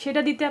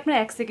সেটা দিতে আপনার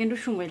 1 সেকেন্ডও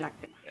সময়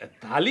লাগবে না।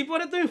 তালি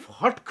পরে তুমি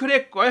ফট করে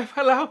কয়ে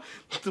ফেলাও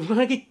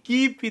তোমাকে কি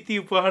প্রীতি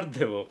উপহার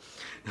দেব।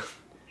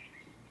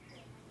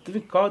 তুমি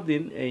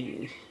কদিন এই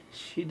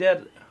সিডার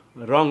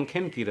রং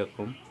খেন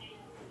কিরকম?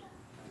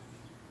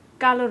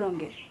 কালো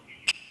রঙের।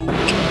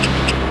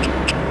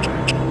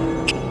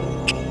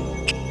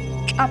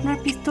 আপনার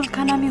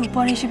পিস্তলখানা আমি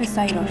উপহার হিসেবে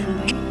চাই রওশন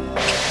ভাই।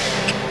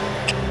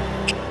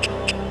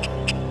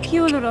 কি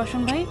হলো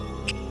রওশন ভাই,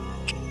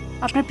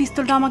 আপনার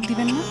পিস্তলটা আমাকে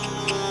দিবেন না?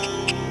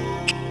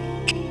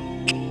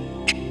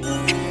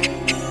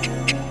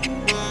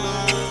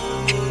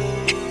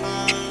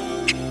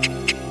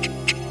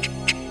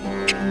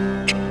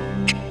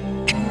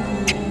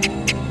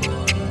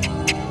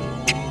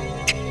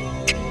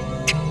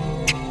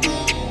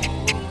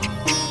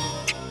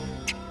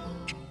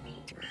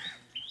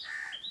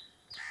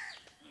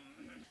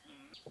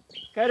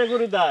 কেরে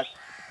গুরুদাস,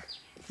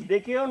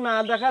 দেখিও না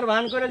দেখার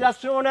ভান করে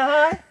যাচ্ছ মনে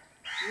হয়?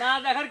 না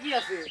দেখার কি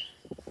আছে?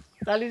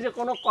 তাহলে যে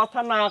কোনো কথা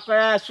না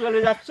কয়ে চলে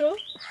যাচ্ছ?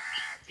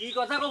 কি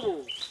কথা কব?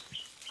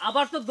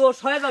 আবার তো দোষ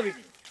হয়ে যাবে।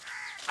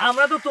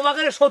 আমরা তো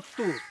তোমাকে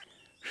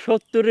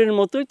 70-এর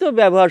মতোই তো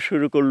ব্যবহার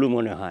শুরু করলু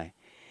মনে হয়।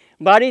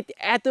 বাড়িতে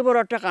এত বড়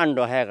একটা কাণ্ড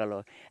হয়ে গেল,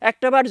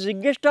 একটাবার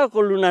জিজ্ঞেসটাও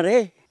করলু না রে।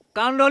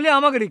 কাণ্ড হলে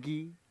আমাকে কি?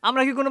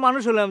 আমরা কি কোনো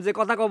মানুষ হলাম যে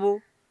কথা কব?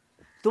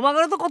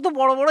 তোমাদের তো কত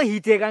বড় বড়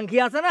হিতাকাঙ্ক্ষী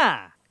আছে না?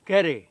 কে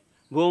রে,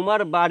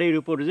 বৌমার বাড়ির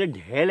উপর যে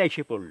ঢেল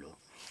এসে পড়লো,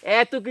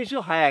 এত কিছু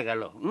হয়ে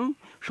গেল।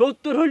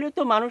 70 হইলে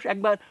তো মানুষ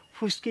একবার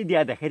ফুসকি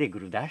দিয়া দেখে রে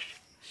গুরুদাস।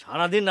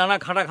 সারাদিন নানা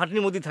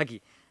খাটাখাটনির মধ্যে থাকি,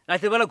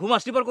 রাতের বেলা ঘুম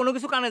আসলে পর কোনো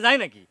কিছু কানে যায়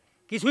নাকি?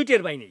 কিছুই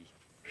টের পাই নেই।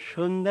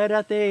 সন্ধ্যা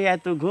রাতে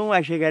এত ঘুম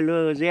এসে গেল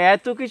যে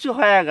এত কিছু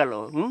হয়ে গেল,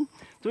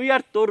 তুই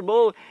আর তোর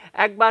বউ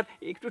একবার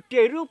একটু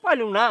টেরও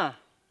পালু না?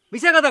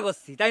 মিশা কথা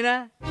করছি তাই না?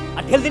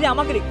 আর ঢেল দিলে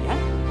আমাকে রেখি?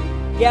 হ্যাঁ,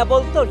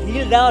 কেবল তো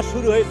ঢিল দেওয়া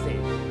শুরু হয়েছে।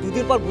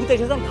 দুদিন পর ভূত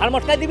এসে যখন ঘাড়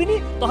মটকায় দিবিনি,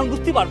 তখন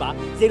বুঝতে পারবা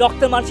যে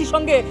রক্তের মানুষের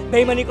সঙ্গে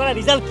বেইমানি করার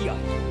রেজাল্ট কি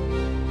হয়।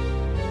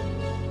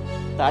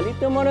 তালি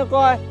তো মনে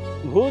কয়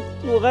ভূত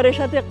ওগারের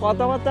সাথে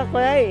কথাবার্তা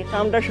কয়াই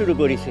কামটা শুরু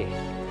করেছে।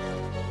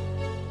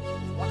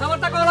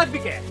 কথাবার্তা কওয়া লাগবে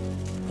কে?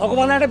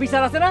 ভগবানের একটা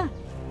বিচার আছে না?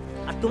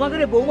 আর তোমাদের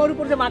বৌমার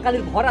উপর যে মা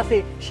কালীর ভর আছে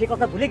সে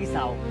কথা ভুলে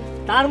গেছাও।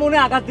 তার মনে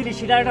আঘাত দিলে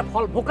সেটার একটা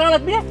ফল ভোগ করা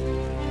লাগবে।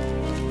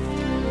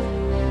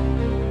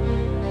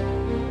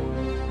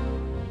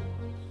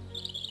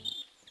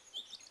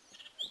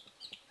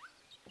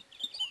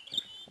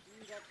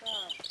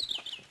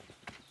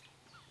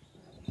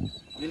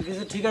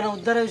 বিলকিসের ঠিকানা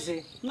উদ্ধার হয়েছে?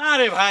 না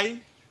রে ভাই,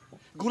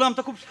 গোলাম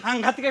তো খুব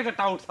সাংঘাতিক একটা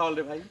টাউট সাওয়াল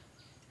রে ভাই।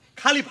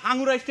 খালি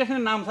ভাঙুরা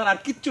স্টেশনের নাম ছাড়া আর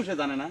কিচ্ছু সে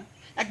জানে না।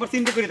 একবার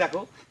চিন্তা করে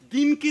দেখো,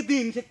 দিনকে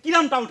দিন সে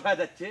কিরাম টাউট হয়ে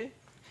যাচ্ছে।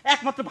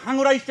 একমাত্র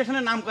ভাঙুরা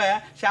স্টেশনের নাম কয়া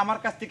সে আমার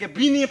কাছ থেকে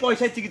বিনিয়ে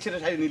পয়সায় চিকিৎসাটা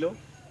সারিয়ে নিল।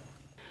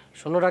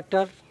 শোনো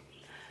ডাক্তার,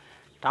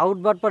 টাউট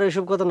বাটপার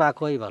এসব কথা না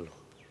কই ভালো।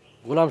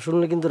 গোলাম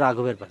শুনলে কিন্তু রাগ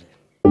হবার পারে।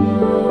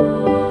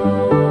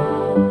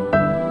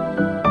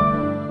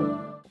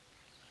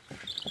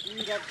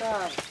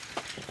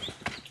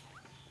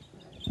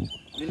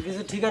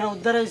 বিলকিসের ঠিকানা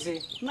উদ্ধার হয়েছে?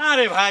 না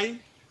রে ভাই,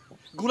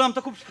 গোলাম তো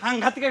খুব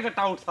সাংঘাতিক একটা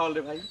টাউট সাওয়াল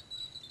রে ভাই।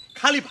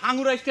 খালি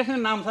ভাঙুরা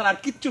স্টেশনের নাম ছাড়া আর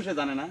কিচ্ছু সে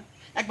জানে না।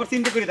 একবার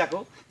চিন্তা করে দেখো,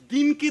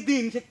 দিনকে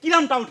দিন সে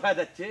কিরাম টাউট হয়ে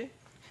যাচ্ছে।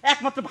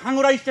 একমাত্র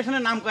ভাঙুরা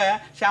স্টেশনের নাম কয়া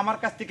সে আমার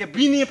কাছ থেকে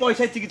বিনিয়ে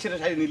পয়সায় চিকিৎসাটা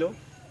সারিয়ে নিল।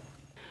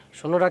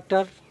 শোনো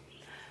ডাক্তার,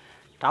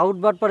 টাউট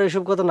বাটপার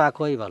এসব কথা না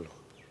কই ভালো।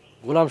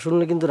 গোলাম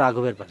শুনলে কিন্তু রাগ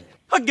হবার পারে।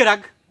 হজ্ঞে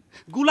রাগ,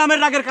 গোলামের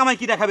রাগের কামাই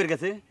কি দেখাবের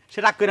গেছে? সে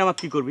রাগ করে আমার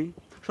কি করবি?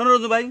 শোনো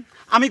রঞ্জু ভাই,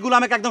 আমি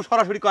গোলামেকে একদম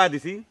সরাসরি কয়া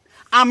দিছি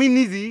আমি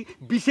নিজেই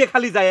বিষে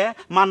খালি যায়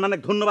মান্নানে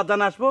ধন্যবাদ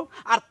জানা আসবো,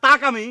 আর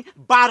তাকে আমি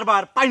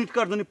বারবার পাইন্ট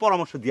করার জন্য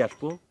পরামর্শ দিয়ে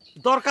আসবো।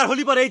 দরকার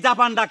হলি পরে এই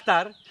জাপান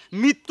ডাক্তার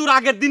মৃত্যুর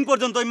আগের দিন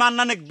পর্যন্ত ওই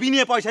মান্নানে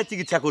বিনিয়ে পয়সায়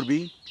চিকিৎসা করবি।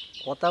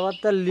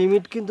 কথাবার্তার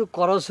লিমিট কিন্তু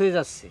করস হয়ে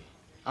যাচ্ছে।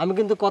 আমি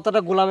কিন্তু কথাটা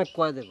গোলামে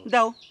কয়ে দেবো।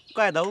 দাও,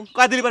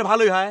 কয়ে দিলি পরে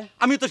ভালোই হয়।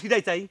 আমি তো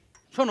সেটাই চাই।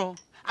 শোনো,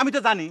 আমি তো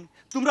জানি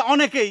তোমরা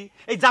অনেকেই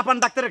এই জাপান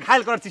ডাক্তারের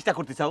ঘায়েল করার চেষ্টা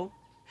করতে চাও,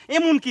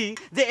 এমনকি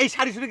যে এই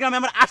শারিশুরি গ্রামে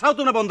আমার আশাও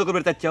তোমরা বন্ধ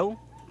করবে চাচ্ছাও,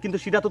 কিন্তু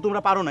সেটা তো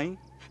তোমরা পারো নাই।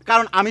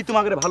 কারণ আমি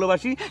তোমাকে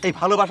ভালোবাসি, এই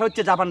ভালোবাসা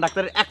হচ্ছে জাপান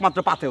ডাক্তারের একমাত্র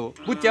পাথেও,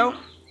 বুঝছো?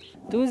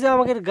 তুমি যে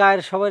আমাকে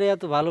গায়ের সবাই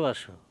এত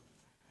ভালোবাসো,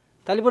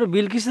 তাহলে পরে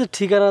বিলকিসের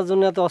ঠিকানার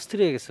জন্য এত অস্থির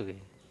হয়ে গেছো কে?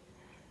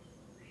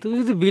 তুমি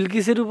যদি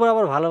বিলকিসের উপর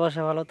আবার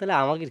ভালোবাসা ভালো, তাহলে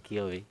আমাকে কি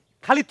হবে?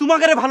 খালি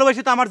তোমাকে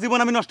ভালোবাসি তো আমার জীবন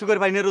আমি নষ্ট করে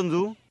পাই না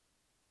রঞ্জু।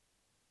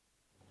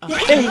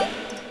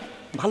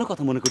 ভালো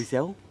কথা মনে করিস।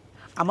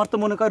 আমার তো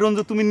মনে কর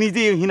রঞ্জু তুমি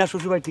নিজেই হিনা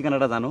শ্বশুরবাড়ির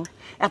ঠিকানাটা জানো।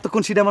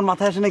 এতক্ষণ সেটা আমার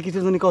মাথায় আসে না কিছু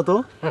জন্য কত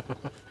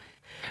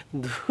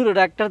দূর।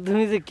 ডাক্তার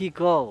তুমি যে কি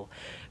কও,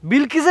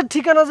 বিলকিসের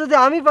ঠিকানা যদি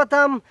আমি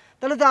পাতাম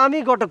তাহলে তো আমি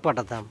ঘটক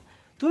পাঠাতাম,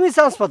 তুমি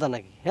চান্স পাতা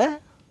নাকি? হ্যাঁ,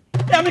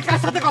 আমি কার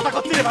সাথে কথা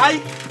করছি রে ভাই?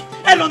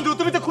 এই রঞ্জু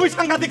তুমি তো খুবই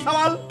সাংঘাতিক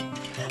সওয়াল।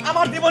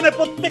 আমার জীবনের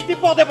প্রত্যেকটি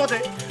পদে পদে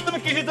তুমি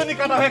কিসের জন্য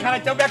কাটা হয়ে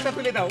খারাচ্ছাও? ব্যাগটা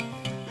তুলে দাও।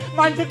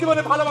 মানুষের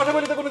জীবনে ভালোবাসা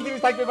বলে তো কোনো জিনিস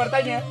থাকতে পারে,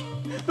 তাই না?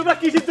 তোমরা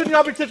কিসের জন্য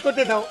অবিশ্বাস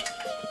করতে চাও?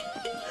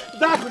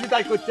 যা খুশি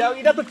তাই করছে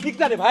এটা তো ঠিক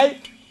না রে ভাই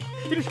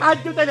একটু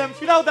সাহায্য চাইলাম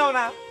সেটাও দাও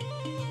না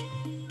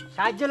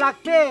সাহায্য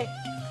লাগবে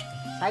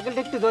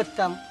সাইকেলটা একটু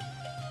ধরতাম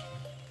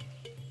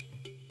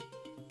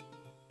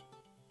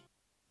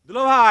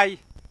দুলো ভাই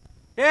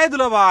এই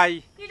দুলো ভাই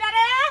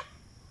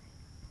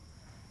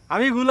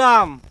আমি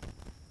গুলাম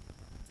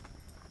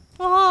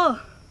ও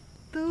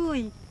তুই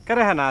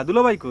কেরে হ্যাঁ না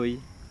দুলো ভাই কই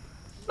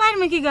বাইর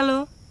মে কি গেল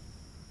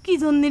কি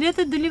জন্য রে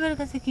তোর দুলিবার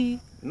কাছে কি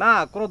না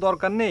কোনো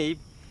দরকার নেই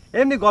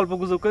এমনি গল্প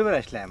গুজব করে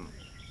আসলাম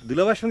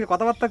দুলো ভাইয়ের সঙ্গে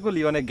কথাবার্তা করলি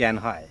অনেক জ্ঞান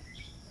হয়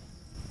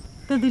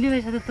তোর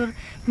দুলিবাইয়ের সাথে তোর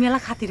মেলা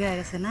খাতির হয়ে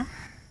গেছে না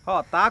হ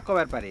তা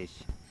কবার পারিস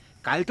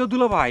কাল তো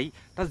দুলো ভাই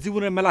তার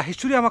জীবনের মেলা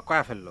হিস্টোরি আমাকে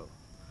কয়া ফেললো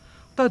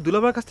তাই দুলো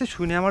ভাইয়ের কাছ থেকে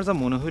শুনে আমার যা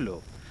মনে হইলো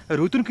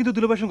রুতুন কিন্তু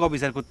দুলো ভাইয়ের সঙ্গে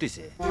অবিচার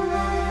করতেছে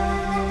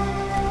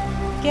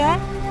কে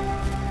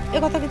এ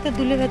কথা কি তোর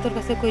দুলিবাই তোর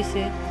কাছে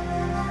কইছে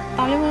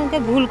তাহলে মনে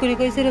ভুল করে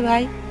কইছে রে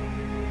ভাই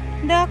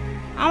দেখ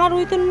আমার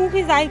রুতুন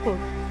মুখে যাই কর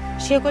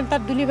সে কল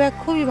তার দুলিভাই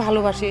খুবই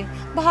ভালোবাসে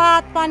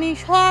ভাত পানি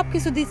সব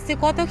কিছু দিচ্ছে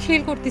কত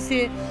খেল করতেছে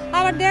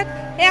আবার দেখ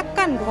এক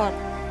কান ঘর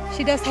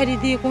সেটা ছাড়ি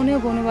দিয়ে কোনে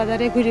বনে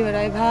বাজারে ঘুরে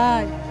বেড়ায়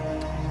ভাই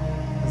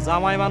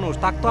জামাই মানুষ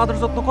তাকে তো আদর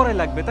যত্ন করাই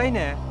লাগবে তাই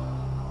না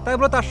তাই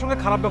বলে তার সঙ্গে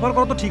খারাপ ব্যবহার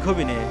করা তো ঠিক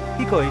হবে না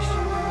কি কইস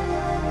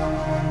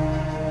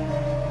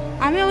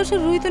আমি অবশ্য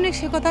রুইতনিক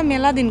সে কথা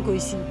মেলা দিন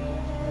কইছি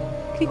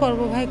কি করব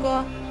ভাই ক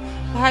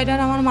ভাইটার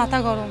আমার মাথা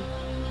গরম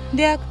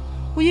দেখ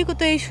উইকে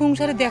তো এই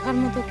সংসারে দেখার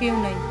মতো কেউ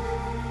নাই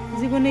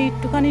জীবনে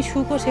একটুখানি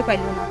সুখও সে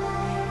পাইল না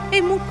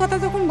এই মুখ কথা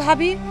যখন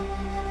ভাবি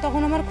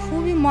তখন আমার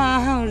খুবই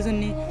মাহা ওর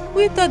জন্য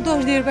উই তো দোষ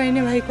দিয়ে পাই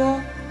না ভাই ক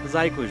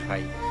যাই কইস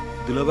ভাই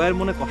দুলো ভাইয়ের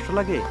মনে কষ্ট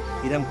লাগে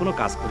এরকম কোনো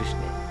কাজ করিস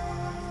না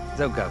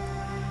যাও গাব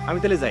আমি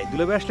তাহলে যাই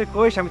দুলো ভাই আসলে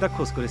কইস আমি তার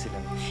খোঁজ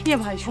করেছিলাম এ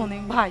ভাই শোনে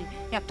ভাই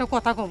একটা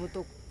কথা কব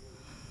তো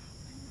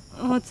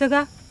হচ্ছে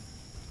গা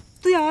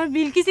তুই আমার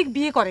বিলকিসিক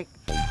বিয়ে করে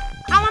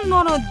আমার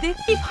ননদ দেখ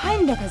কি ফাইন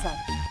দেখা যায়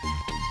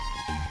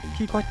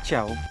কি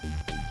করছাও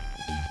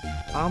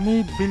আমি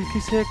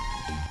বিলকিসে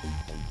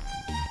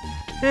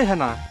এ হ্যাঁ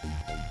না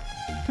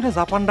তুই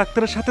জাপান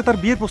ডাক্তারের সাথে তার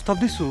বিয়ের প্রস্তাব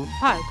দিছু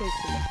হ্যাঁ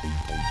কইছিল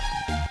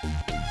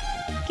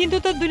কিন্তু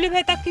তোর দুলি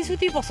ভাই তা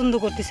কিছুতেই পছন্দ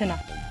করতেছে না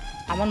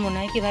আমার মনে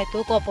হয় কি ভাই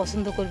তোকে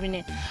অপছন্দ করবি না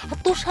আর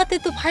তোর সাথে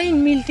তো ফাইন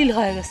মিলটিল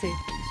হয়ে গেছে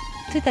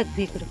তুই তাকে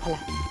বিয়ে করে ফেলা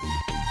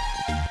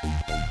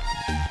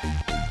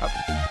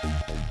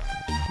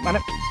মানে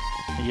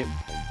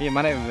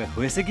মানে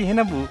হয়েছে কি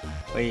হ্যাঁ বু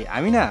ওই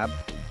আমি না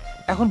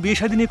এখন বিয়ে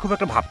শাদী নিয়ে খুব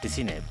একটা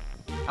ভাবতেছি না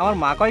আমার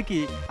মা কয় কি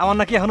আমার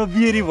নাকি এখনো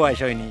বিয়েরই বয়স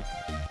হয়নি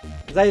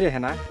যাই রে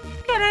হ্যাঁ না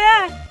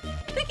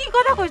তুই কি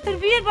কথা কইস তোর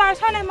বিয়ের বয়স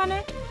হয় না মানে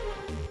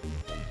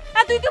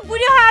আর তুই কি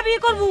বুড়ি হয়ে বিয়ে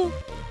করবু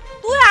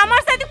তুই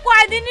আমার সাথে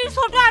কয়দিনের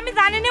ছোট আমি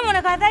জানি না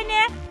মনে কর তাই না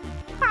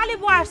খালি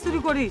বয়স শুরু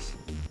করিস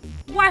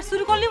বয়স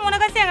শুরু করলি মনে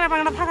কর চেংড়া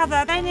পাংড়া থাকা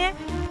যায় তাই না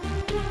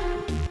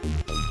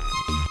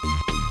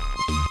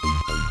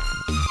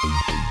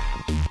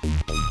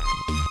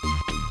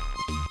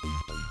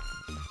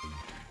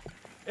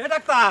এ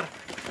ডাক্তার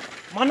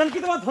মান্নান কি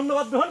তোমার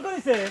ধন্যবাদ গ্রহণ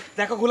করেছে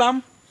দেখো গোলাম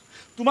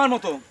তোমার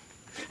মতো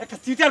একটা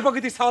চিটার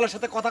প্রকৃতির ছাওয়ালের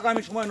সাথে কথা কয়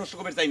আমি সময় নষ্ট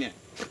করতে চাই না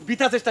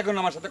বৃথা চেষ্টা করুন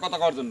আমার সাথে কথা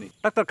কওয়ার জন্য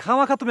ডাক্তার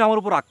খামাখা তুমি আমার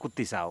উপর রাগ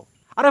করতে চাও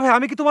আরে ভাই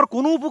আমি কি তোমার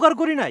কোনো উপকার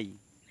করি নাই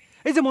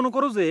এই যে মনে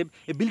করো যে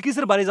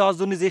বিলকিসের বাড়ি যাওয়ার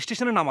জন্য যে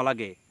স্টেশনে নামা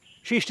লাগে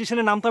সেই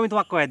স্টেশনের নাম তো আমি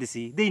তোমাকে কয়ে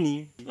দিছি দেইনি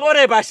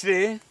ওরে বাসরে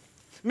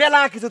মেলা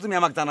কিছু তুমি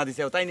আমাকে জানা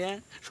দিছাও তাই না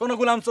শোনো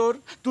গোলাম চোর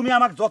তুমি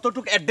আমাকে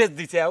যতটুকু অ্যাড্রেস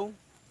দিছাও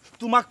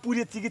তোমাক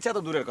পুরিয়ে চিকিৎসা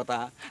তো দূরের কথা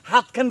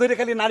হাতখান ধরে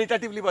খালি নারীটা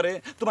টিপলি পরে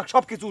তোমাকে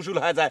সব কিছু উসুল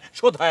হয়ে যায়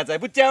শোধ হয়ে যায়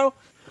বুঝছাও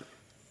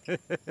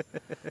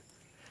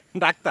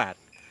ডাক্তার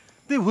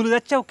তুই ভুলে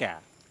যাচ্ছাও কে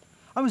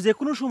আমি যে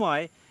কোনো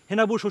সময়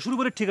হেনাবুর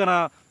শ্বশুরবাড়ির ঠিকানা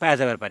পাওয়া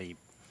যাবার পারি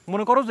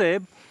মনে করো যে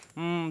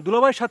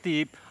দুলাভাইয়ের সাথে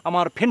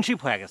আমার ফ্রেন্ডশিপ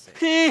হয়ে গেছে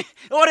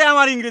ওরে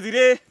আমার ইংরেজি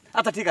রে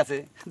আচ্ছা ঠিক আছে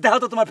দেখো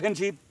তো তোমার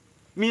ফ্রেন্ডশিপ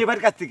মেয়ে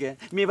বাড়ির কাছ থেকে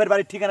মেয়ে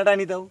বাড়ির ঠিকানাটা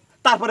নিয়ে দাও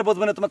তারপরে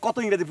বুঝবে না তোমার কত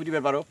ইংরেজি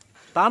ফুটিবার পারো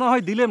তা না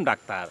হয় দিলেম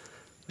ডাক্তার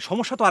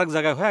সমস্যা তো আরেক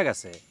জায়গায় হয়ে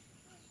গেছে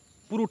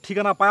পুরো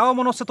ঠিকানা পাওয়া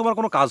মনে হচ্ছে তোমার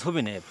কোনো কাজ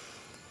হবে না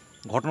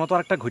ঘটনা তো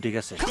আরেকটা ঘটে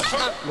গেছে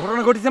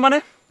ঘটনা ঘটেছে মানে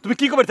তুমি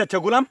কি করতে চাচ্ছ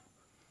গোলাম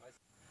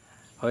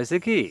হয়েছে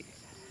কি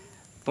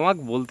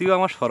তোমাকে বলতেও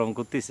আমার শরম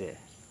করতেছে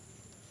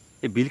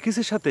এই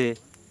বিলকিসের সাথে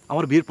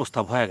আমার বিয়ের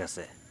প্রস্তাব হয়ে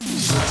গেছে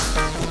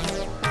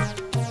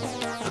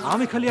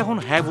আমি খালি এখন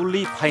হ্যাঁ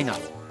বললেই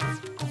ফাইনাল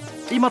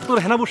এই মাত্র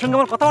হেনাবুর সঙ্গে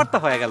আমার কথাবার্তা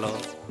হয়ে গেল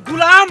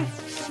গোলাম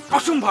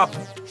অসম্ভব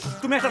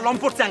তুমি একটা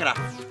লম্পট চ্যাংরা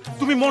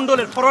তুমি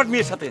মন্ডলের ফরওয়ার্ড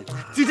মেয়ের সাথে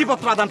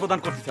চিঠিপত্র আদান প্রদান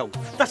করতে চাও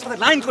তার সাথে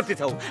লাইন করতে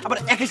চাও আবার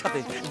একই সাথে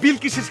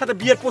বিলকিসের সাথে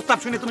বিয়ের প্রস্তাব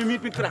শুনে তুমি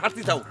মিটমিট করে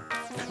হাঁটতে চাও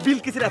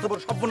বিলকিসের এত বড়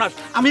সর্বনাশ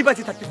আমি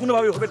বাঁচি থাকতে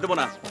কোনোভাবে হবে দেবো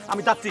না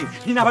আমি যাচ্ছি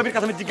হিনা ভাবির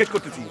কাছে আমি জিজ্ঞেস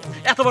করতেছি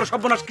এত বড়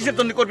সর্বনাশ কিসের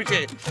জন্য করবি সে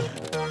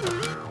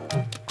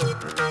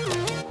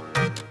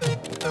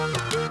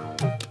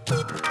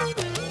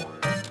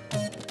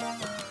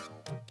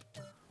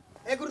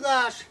এ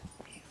গুরুদাস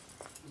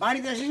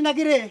বাড়িতে আসিস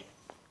নাকি রে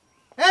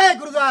এ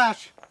গুরুদাস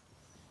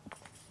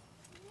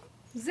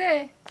যে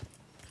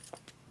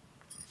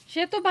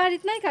সে তো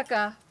বাড়িতে নাই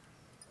কাকা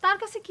তার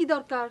কাছে কি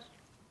দরকার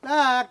না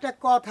একটা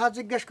কথা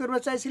জিজ্ঞেস করতে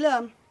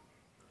চাইছিলাম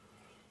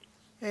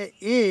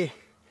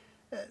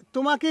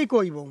তোমাকেই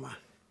কই বৌমা।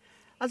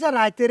 আচ্ছা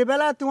রাতের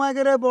বেলা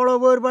তোমাদের বড়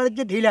বউর বাড়ির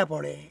যে ঢিলা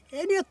পড়ে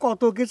এই নিয়ে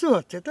কত কিছু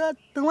হচ্ছে, তো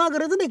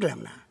তোমাদের তো দেখলাম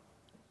না।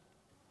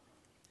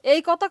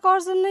 এই কথা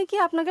করার জন্যই কি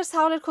আপনাদের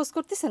ছাগলের খোঁজ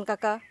করতেছেন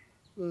কাকা?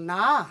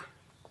 না,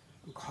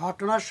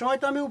 ঘটনার সময়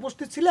তো আমি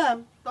উপস্থিত ছিলাম,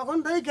 তখন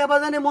তাই কেবা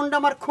জানে মনটা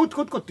আমার খুঁত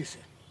খুঁত করতেছে।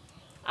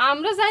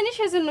 আমরা যাইনি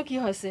সেজন্য কি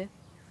হয়েছে,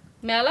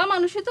 মেলা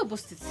মানুষই তো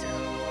উপস্থিত ছিল।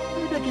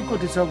 এটা কি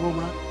করতেছ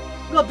বৌমা?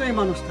 যতই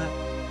মানুষ থাক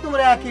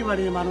তোমরা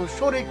একেবারে মানুষ,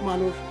 শরিক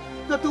মানুষ,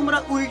 তো তোমরা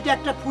উল্টে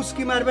একটা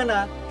ফুসকি মারবে না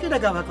সেটা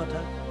গাভা কথা।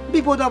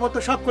 বিপদ আপদ তো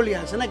সকলেই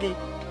আছে নাকি?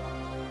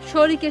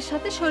 শরিকের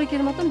সাথে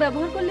শরিকের মতন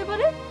ব্যবহার করলে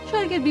পরে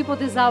শরিকের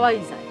বিপদে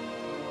যাওয়াই যায়।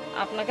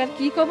 আপনাকে আর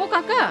কি কব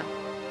কাকা,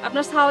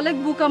 আপনার ছাওলেক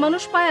বুকা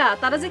মানুষ পায়া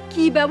তারা যে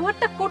কি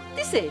ব্যবহারটা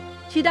করতেছে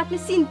সেটা আপনি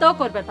চিন্তাও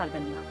করতে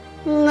পারবেন না।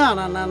 না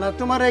না না না,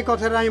 তোমার এই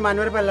কথাটা আমি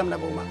মানতে পারলাম না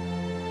বৌমা।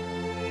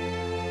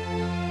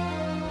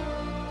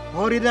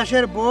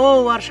 হরিদাসের বউ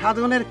আর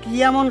সাধনের কি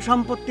এমন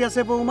সম্পত্তি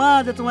আছে বৌমা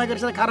যে তোমাদের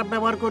সাথে খারাপ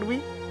ব্যবহার করবি?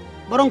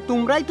 বরং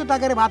তোমরাই তো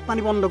তাকে ভাত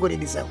পানি বন্ধ করে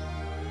দিছাও।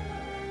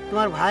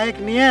 তোমার ভাইক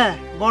নিয়ে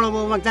বড়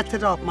বৌমাকে যাচ্ছে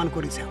অপমান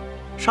করেছে,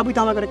 সবই তো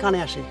আমাদের কানে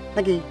আসে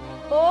নাকি?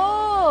 ও,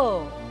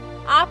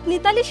 আপনি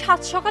তাহলে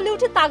সাত সকালে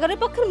উঠে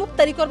তাগারের পক্ষের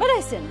মুক্তারি করবার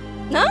আইছেন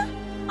না?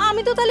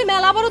 আমি তো তাহলে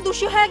মেলা বড়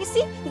দোষী হয়ে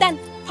গেছি। দেন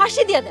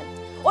ফাঁসি দিয়ে দেন।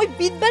 ওই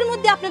বিদ্যার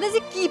মধ্যে আপনারা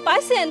যে কি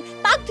পাইছেন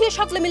তার ধুয়ে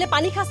সকলে মিলে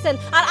পানি খাচ্ছেন,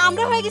 আর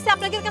আমরা হয়ে গেছি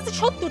আপনাদের কাছে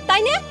 70,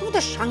 তাই না? তুমি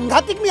তো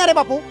সাংঘাতিক মিয়ারে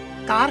বাপু,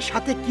 কার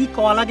সাথে কি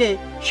কওয়া লাগে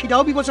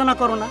সেটাও বিবেচনা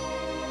করো না।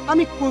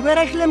 আমি কবে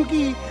আসলাম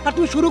কি আর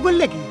তুমি শুরু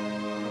করলে কি?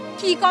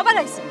 কি কবার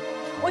আইছেন?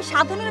 ওই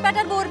সাধনের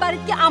বেটার বউর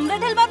বাড়িতে কি আমরা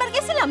ঢেলবার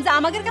গেছিলাম যে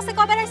আমাদের কাছে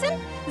কবার আইছেন?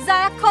 যা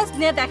এক খোঁজ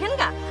নিয়ে দেখেন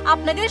গা,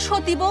 আপনাদের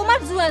সতী বৌমার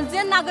জুয়ান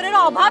জুয়ান নাগরের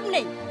অভাব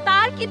নেই।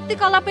 তার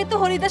কীর্তিকলাপে তো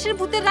হরিদাসের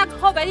ভূতের রাগ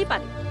হবারই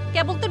পারে।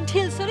 কেবল তো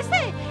ঢিল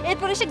সরিছে,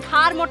 এরপরে সে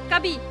ঘাড়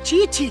মটকাবি। ছি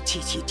ছি ছি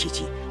ছি ছি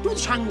ছি, তুমি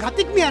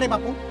সাংঘাতিক মিয়ারে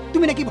বাপু।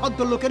 তুমি নাকি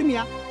ভদ্রলোকের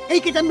মিয়া, এই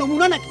কি তার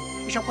নমুনা নাকি?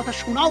 এসব কথা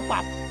শোনাও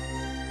পাপ।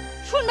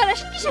 শুনবার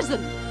আসেন কিসের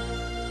জন্য?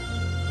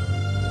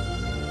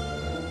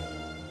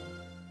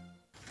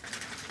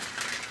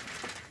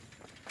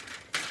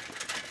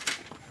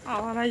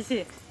 আবার আইছে।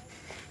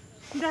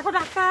 দেখো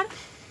ডাক্তার,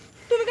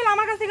 তুমি গেলে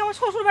আমার কাছ থেকে আমার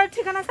শ্বশুর বাড়ির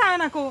ঠিকানা চায়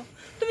না কো।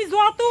 তুমি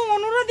যত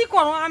অনুরোধই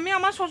করো আমি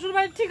আমার শ্বশুর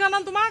বাড়ির ঠিকানা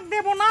তোমাকে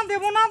দেবো না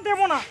দেবো না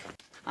দেবো না।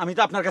 আমি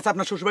তো আপনার কাছে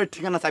আপনার শ্বশুরবাড়ির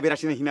ঠিকানা চাইবে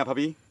আসি না হিনা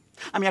ভাবি।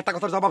 আমি একটা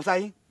কথার জবাব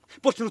চাই,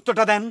 প্রশ্নের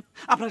উত্তরটা দেন।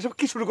 আপনারা সব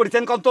কি শুরু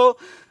করেছেন কত?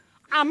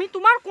 আমি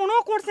তোমার কোনো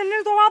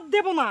কোশ্চেনের জবাব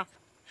দেব না।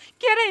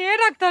 কে রে এ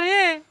ডাক্তার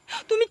রে,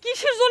 তুমি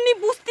কিসের জন্য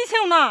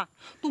বুঝতেছেও না?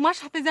 তোমার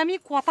সাথে যে আমি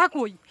কথা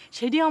কই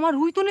সেটি আমার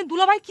রুইতনের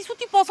দুলাভাই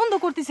কিছুতেই পছন্দ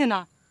করতেছে না।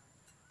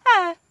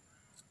 হ্যাঁ,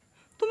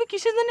 তুমি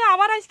কিসের জন্য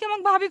আবার আজকে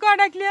আমাকে ভাবি করে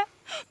ডাকলে?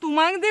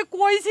 তোমাকে যে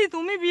কইছি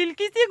তুমি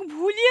বিলকিসে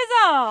ভুলিয়ে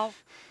যাও।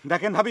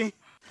 দেখেন ভাবি,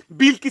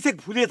 বিলকিসে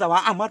ভুলিয়ে যাওয়া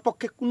আমার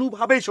পক্ষে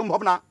কোনোভাবেই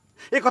সম্ভব না।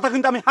 এই কথা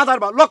কিন্তু আমি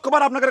হাজারবার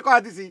লক্ষবার আপনাকে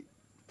কয়া দিছি।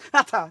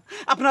 আচ্ছা,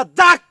 আপনারা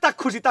যাক তাক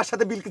খুশি তার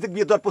সাথে বিলকিসে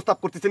বিয়ে দেওয়ার প্রস্তাব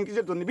করতেছেন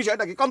কিসের জন্য?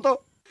 বিষয়টা কি কন্ত?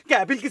 কে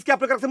বিলকিস কি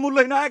আপনার কাছে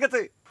মূল্যহীন হয়ে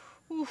গেছে?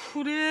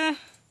 উফরে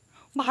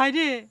ভাই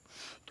রে,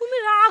 তুমি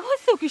রাগ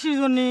হয়েছো কিসের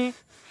জন্যে?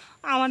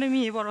 আমার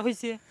মেয়ে বড়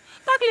হয়েছে,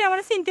 তাকলে আমার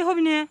চিনতে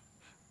হবে না।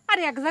 আর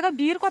এক জায়গায়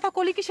বিয়ের কথা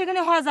কলি কি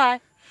সেখানে হওয়া যায়?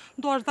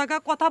 10 জায়গা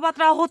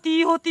কথাবার্তা হতি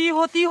হতি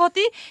হতি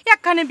হতি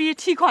একখানে বিয়ে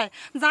ঠিক হয়।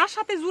 যার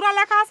সাথে জোড়া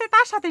লেখা আছে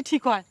তার সাথে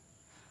ঠিক হয়।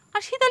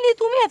 আর শীতালি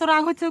তুমি এত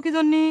রাগ হচ্ছে কি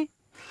জন্য?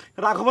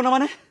 রাগ হবো না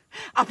মানে?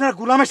 আপনারা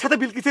গোলামের সাথে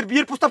বিলকিসের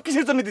বিয়ের প্রস্তাব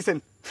কিসের জন্য দিচ্ছেন?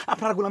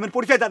 আপনারা গোলামের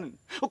পরিচয় জানেন?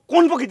 ও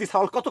কোন প্রকৃতি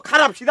ছাগল, কত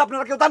খারাপ সেটা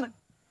আপনারা কেউ জানেন?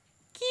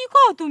 কি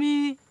কও তুমি?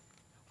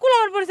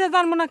 গোলামের পরিচয়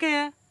জানবো না কে?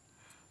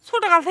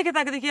 ছোটকাল থেকে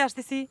তাকে দেখে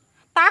আসতেছি,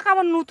 তাক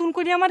আবার নতুন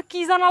করে আমার কি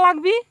জানা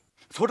লাগবে?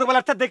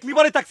 ছোটবেলাটা দেখলি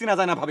পরে তাক চিনা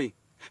যায় না ভাবি।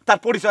 তার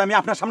পরিচয় আমি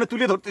আপনার সামনে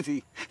তুলে ধরতেছি।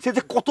 সে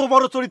যে কত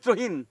বড়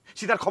চরিত্রহীন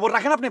সেটার খবর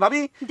রাখেন আপনি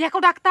ভাবি? দেখো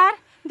ডাক্তার,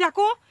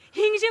 দেখো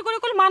হিংসে করে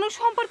করে মানুষ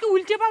সম্পর্কে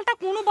উল্টে পাল্টা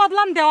কোনো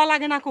বদলাম দেওয়া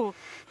লাগে না কো।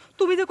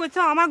 তুমি যে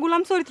কইছো আমার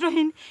গোলাম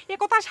চরিত্রহীন, এ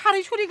কথা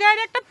সারিসুরি গায়ের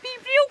একটা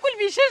পিঁপড়েও কুল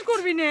বিশ্বাস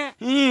করবি না।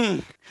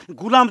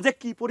 গোলাম যে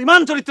কি পরিমাণ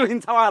চরিত্রহীন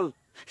ছাওয়াল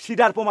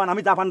সেটার প্রমাণ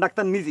আমি জাপান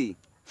ডাক্তার নিজেই।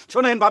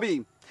 শোনেন ভাবি,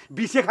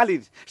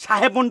 বিশেখালীর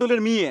সাহেব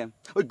মন্ডলের মেয়ে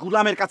ওই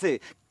গোলামের কাছে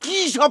কি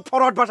সব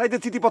ফরওয়ার্ড ভাষাইতে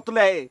চিঠিপত্র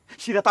লেয়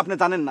সেটা তো আপনি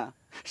জানেন না।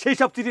 সেই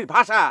সব চিঠির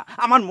ভাষা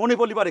আমার মনে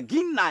বলিবারে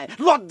ঘৃণায়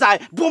লজ্জায়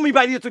বমি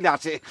বাইরে চলে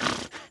আসে।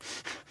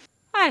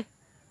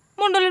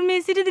 মন্ডলের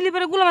মেয়ে চিঠি দিলি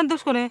পরে গোলামের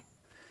দোষ করে?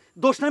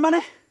 দোষ নাই মানে?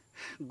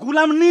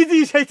 গোলাম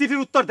নিজেই সেই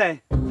চিঠির উত্তর দেয়।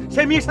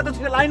 সেই মেয়ের সাথে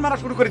সে লাইন মারা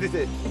শুরু করে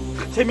দিছে।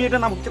 সেই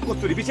মেয়েটার নাম হচ্ছে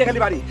কস্তুরী, বিশেখালী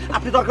বাড়ি।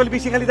 আপনি দরকার হলে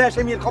বিশেখালী দেয়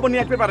সেই মেয়ের খবর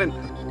নিয়ে আসতে পারেন।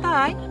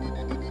 তাই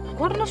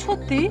ঘটনা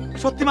সত্যি?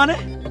 সত্যি মানে?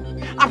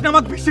 আপনি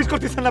আমাকে বিশ্বাস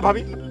করতেছেন না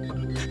ভাবি?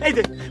 এই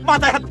যে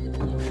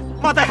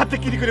মাথায় হাতে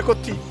কিরি করে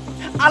করছি,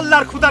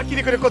 আল্লাহর খুদার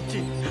কিরি করে করছি।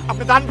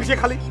 আপনি দান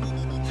বিশেখালী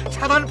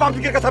সাধারণ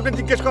পাবলিকের কাছে আপনি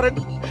জিজ্ঞেস করেন,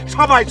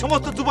 সবাই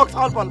সমস্ত যুবক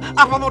সালপাল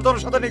আপামর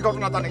জনসাধারণ এই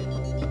ঘটনা জানে।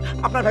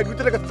 আপনার ভাই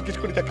ভিতরের কাছে জিজ্ঞেস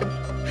করে দেখেন,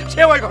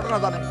 সেও ওই ঘটনা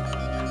জানে।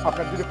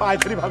 আপনার যদি পায়ে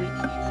ধরি ভাবি,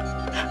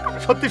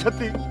 সত্যি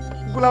সত্যি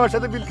গোলামের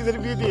সাথে বিলকিসের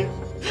বিয়ে দিয়ে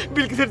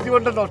বিলকিসের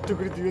জীবনটা নষ্ট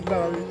করে দিবেন না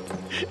ভাবি।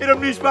 এরকম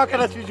নিষ্পাপ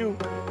একটা শিশু,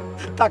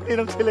 তাকে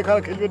এরকম ছেলে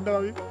খাওয়া খেলবেন না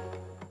ভাবি।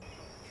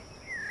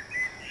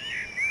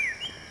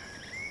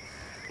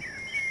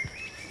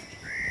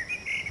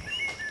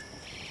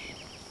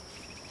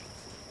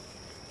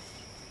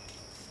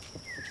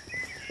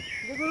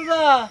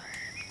 গুরুদা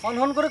হন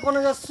হন করে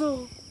কোনে যাচ্ছ?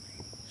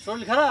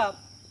 শরীর খারাপ?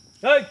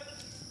 এই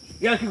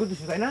ইয়ার কি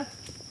করতেছিস তাই না?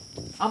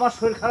 আমার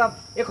শরীর খারাপ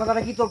এ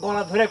কথাটা কি তোর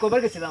গলা ধরে কবার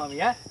গেছিলাম আমি?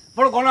 হ্যাঁ,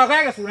 বড় গলা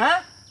হয়ে গেছো না?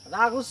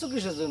 রাগ হচ্ছ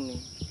কিসের জন্য?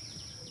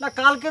 না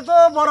কালকে তো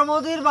বড়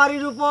বৌদির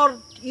বাড়ির উপর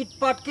ইট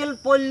পাটকেল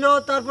পড়লো,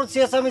 তারপর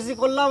চেঁচামেচি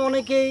করলাম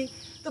অনেকেই,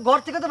 তো ঘর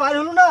থেকে তো বাইরে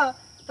হলো না,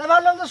 তাই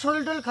ভাবলাম তো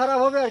শরীর টরীর খারাপ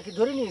হবে আর কি,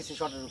 ধরে নিয়েছি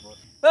শটের উপর।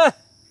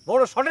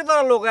 বড় শটে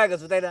তোরা লোক হয়ে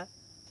গেছো তাই না?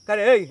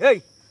 কারে এই এই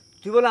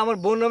তুই বলে আমার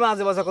বোন নামে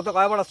আজে বাজে কথা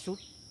কয়ে বেড়াচ্ছ?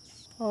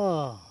 ও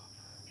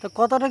তা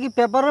কথাটা কি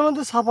পেপারের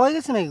মধ্যে ছাপা হয়ে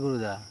গেছে নাকি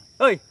গুরুদা?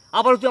 ওই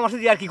আবার তুই আমার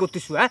সাথে আর কি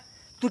করতেছ? হ্যাঁ,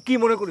 তুই কি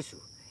মনে করিস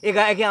এ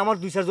গায়ে আমার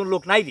 2-4 জন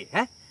লোক নাই রে?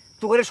 হ্যাঁ,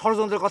 তোর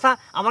ষড়যন্ত্রের কথা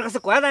আমার কাছে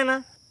কয়া দেয় না?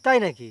 তাই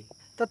নাকি?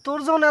 তা তোর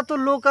যখন এত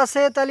লোক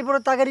আছে তাহলে পরে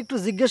তাকে একটু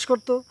জিজ্ঞেস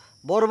করতো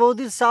বড়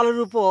বৌদির চালের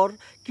উপর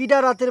কিটা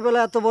রাতের বেলা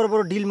এত বড়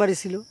বড় ডিল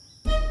মারিছিল।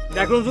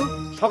 দেখ রঞ্জু,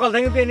 সকাল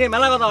থেকে তো এনে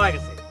মেলা কথা হয়ে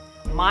গেছে,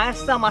 মায়ের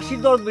চা মাসির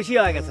দরদ বেশি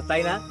হয়ে গেছে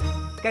তাই না?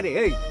 কেন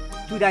এই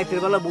তুই রাতের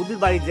বেলা বৌদির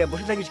বাড়ি যা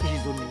বসে থাকিস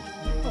কিসের জন্য?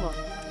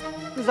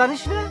 তুই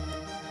জানিস না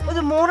ওই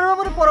যে মোহরের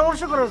ব্যাপারে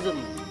পরামর্শ করার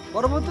জন্য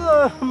বড় বৌদি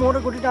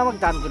মোহরের গটিটা আমাকে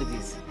দান করে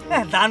দিয়েছে।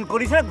 হ্যাঁ, দান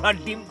করিস না, ঘর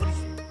ডিম করিস।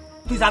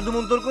 তুই জাদু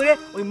মন্তর করে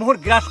ওই মোহর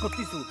গ্রাস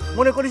করতিস,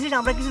 মনে করিস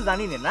আমরা কিছু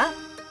জানি না?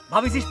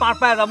 ভাবিছিস পার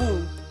পায়া যাবো?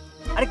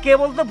 আরে কে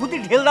বলতো ভূতি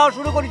ঢেল দেওয়া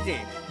শুরু করেছে,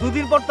 2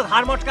 দিন পর তো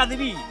হাড় মটকা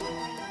দিবি।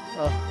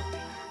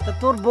 তা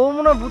তোর বউ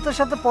মনে ভূতের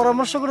সাথে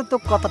পরামর্শ করে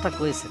তোর কথাটা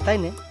কয়েছে তাই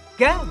না?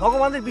 কে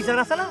ভগবানের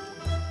বিচার আছে না?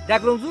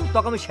 দেখ রঞ্জু,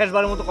 তোকে আমি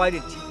শেষবারের মতো কয়ে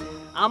দিচ্ছি,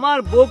 আমার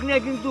বউক নিয়ে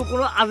কিন্তু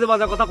কোনো আজে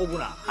বাজে কথা কব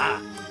না। হ্যাঁ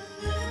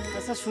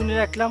আচ্ছা, শুনে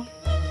রাখলাম।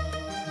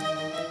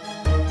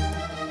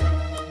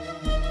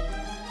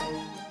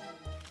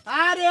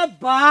 আরে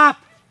বাপ,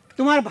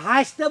 তোমার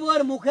ভাইস্তে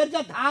বউয়ের মুখের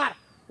যে ধার,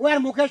 ও আর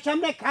মুখের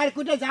সামনে খায়ের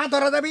কুটে যা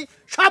ধরা যাবি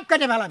সব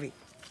কেটে ফেলাবি।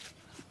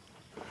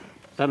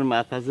 তার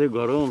মাথা যে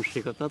গরম সে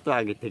কথা তো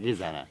আগে থেকে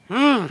জানা।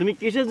 তুমি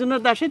কিসের জন্য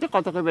তার সাথে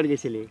কথা কবার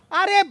গেছিলে?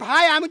 আরে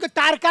ভাই, আমি তো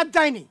তার কাজ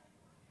যাইনি,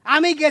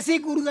 আমি গেছি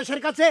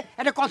গুরুদাসের কাছে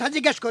একটা কথা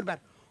জিজ্ঞেস করবার।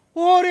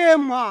 ওরে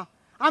মা,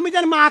 আমি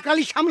তার মা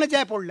কালীর সামনে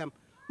যেয়ে পড়লাম,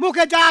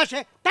 মুখে যা আসে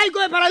তাই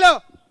করে ফেলালো।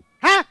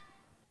 হ্যাঁ,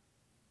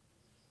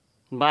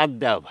 বাদ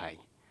দাও ভাই,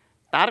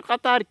 তার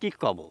কথা আর কি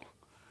কব।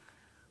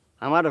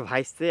 আমার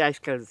ভাইস্তে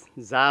আজকাল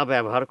যা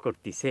ব্যবহার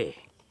করতেছে,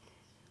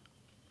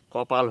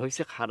 কপাল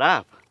হয়েছে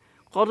খারাপ,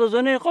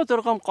 কতজনের কত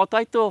রকম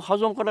কথাই তো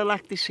হজম করা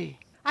লাগতেছে।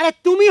 আরে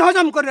তুমি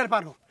হজম করবার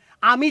পারো,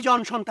 আমি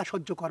জনসন তা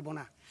সহ্য করব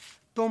না।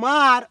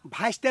 তোমার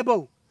ভাইস্তে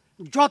বউ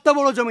যত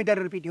বড়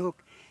জমিদারের পিঠে হোক,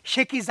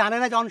 সে কি জানে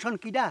না জনসন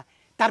কিডা,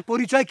 তার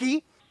পরিচয় কি?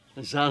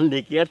 জানলে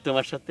কি আর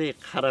তোমার সাথে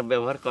খারাপ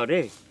ব্যবহার করে?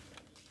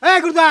 এই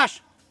গুরুদাস,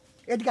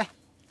 এদিকে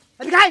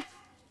এদিকে আয়,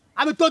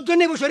 আমি তোর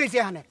জন্যই বসে রয়েছি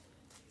এখানে।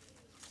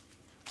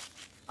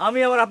 আমি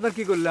আবার আপনার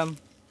কি করলাম?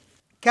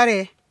 কে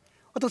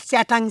অত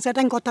চ্যাটাং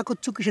চ্যাটাং কথা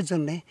করছো কিসের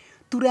জন্যে?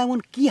 তোর এমন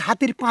কি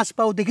হাতের 5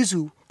 পাও দেখিছু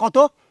কত?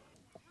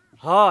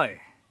 হয়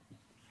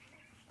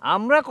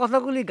আমরা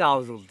কথাগুলি গাও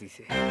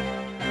জ্বলতেছে,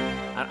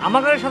 আর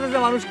আমাদের সাথে যে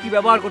মানুষ কি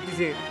ব্যবহার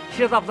করতেছে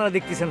সেটা তো আপনারা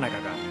দেখতেছেন না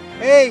কাকা।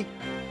 এই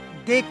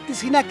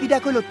দেখতেছি না কিডা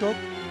কইলো তো?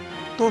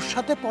 তোর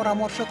সাথে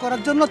পরামর্শ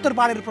করার জন্য তোর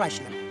বাড়ির উপর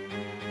আসলাম,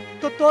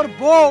 তো তোর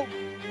বউ।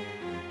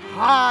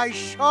 হায়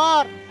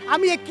ঈশ্বর,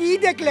 আমি এ কি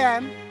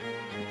দেখলাম?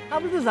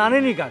 আপনি তো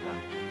জানেনই কাকা,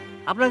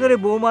 আপনাদের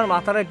বৌমার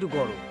মাথাটা একটু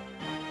গরম,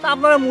 তা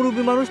আপনারা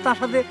মুরব্বী মানুষ, তার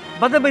সাথে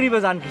বাধা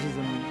বেরিয়ে যান কিসের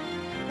জন্য?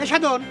 এ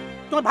সাধন,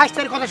 তোর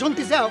ভাইস্তার কথা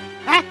শুনতে চাও?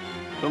 হ্যাঁ,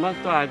 তোমার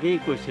তো আগেই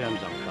কইছিলাম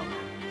জানতাম।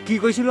 কি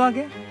কইছিল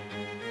আগে?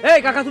 এই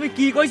কাকা, তুমি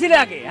কি কইছিলে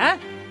আগে? হ্যাঁ,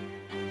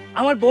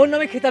 আমার বোন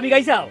নামে খেতাবি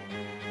গাইছাও,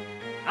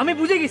 আমি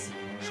বুঝে গেছি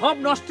সব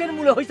নষ্টের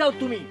মূলে হইছাও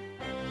তুমি।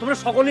 তোমরা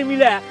সকলে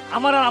মিলে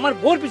আমার আর আমার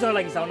বোর পিছনে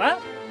লাগিছাও না,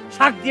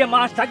 শাক দিয়ে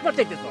মাছ ঢাকবার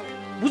চাইতেছ,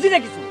 বুঝি না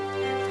কিছু।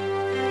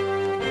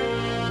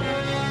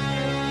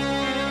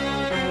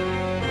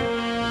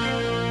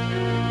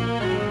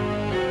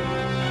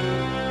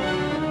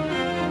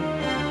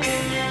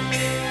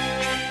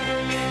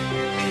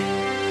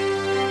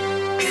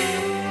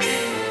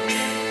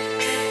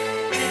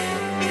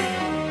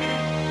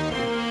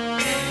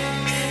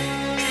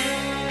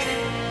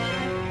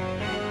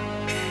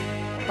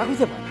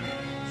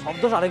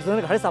 শব্দ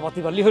আরেকজনের ঘাড়ে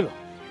চাপাতি পারলি হলো,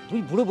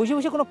 তুই বুড়ো বসে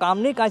বসে কোনো কাম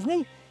নেই কাজ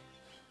নেই।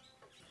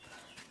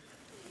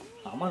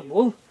 আমার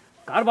বউ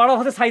কার বারো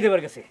হাতে ছাই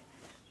দেবার গেছে,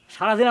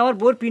 সারাদিন আমার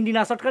বউর পিন্ডি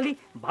না চটকালি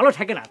ভালো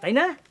থাকে না তাই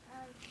না?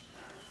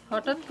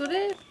 হঠাৎ করে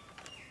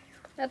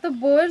এত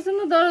বউয়ের জন্য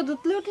দরদ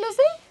উতলে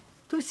উঠলেছে।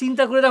 তুই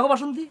চিন্তা করে দেখো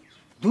বাসন্তী,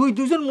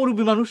 দুজন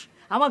মুরব্বী মানুষ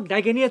আমার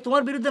ডাইকে নিয়ে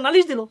তোমার বিরুদ্ধে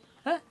নালিশ দিল।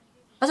 হ্যাঁ,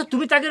 আচ্ছা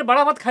তুমি তাকে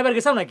বাড়া ভাত খাইবার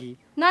গেছাও নাকি?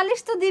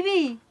 নালিশ তো দিবি,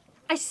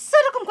 আইসা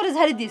এরকম করে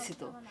ঝাড়ি দিয়েছি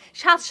তো।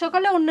 7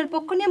 সকালে অন্যের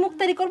পক্ষ নিয়ে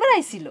মুক্তারি করবার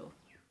আইছিল।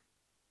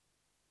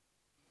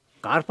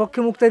 কার পক্ষে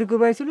মুক্তারি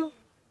করবার আইছিল?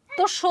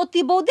 তোর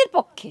সতী বৌদির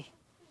পক্ষে।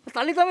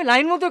 তাহলে তো আমি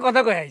লাইন মতো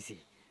কথা কয়ে আইছি,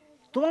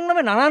 তোমার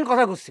নামে নানান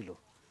কথা করছিল,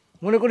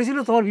 মনে করেছিল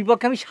তোমার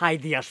বিপক্ষে আমি সাই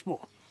দিয়ে আসবো।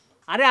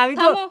 আরে আমি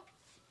তো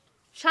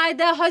সাই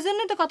দেওয়া হয়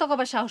জন্যই তো কথা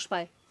কবার সাহস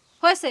পায়।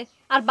 হয়েছে,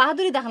 আর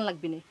বাহাদুরি দেখান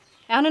লাগবি না,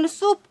 এখন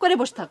চুপ করে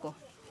বসে থাকো।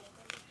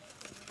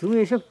 তুমি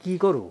এসব কি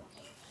করো?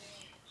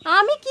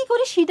 আমি কি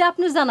করি সেটা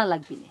আপনার জানা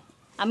লাগবে না,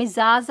 আমি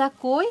যা যা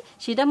কই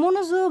সেটা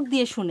মনোযোগ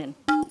দিয়ে শুনেন।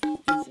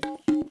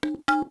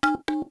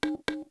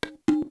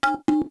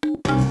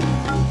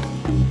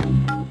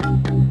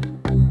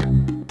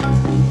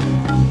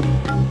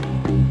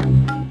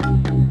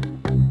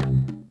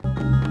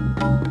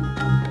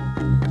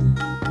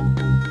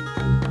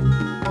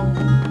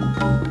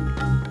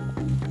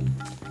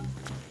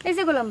 এই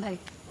যে গোলাম ভাই,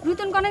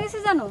 নতুন কোনে গেছে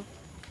জানো?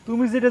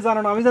 তুমি যেটা জানো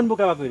না আমি জানবো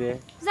কেবা কইরে?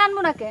 জানবো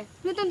না কে?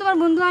 নতুন তোমার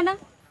বন্ধু হয় না?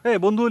 এই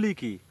বন্ধু হলি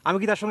কি? আমি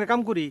কি তার সঙ্গে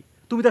কাম করি?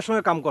 তুমি তার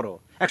সঙ্গে কাম করো,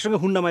 একসঙ্গে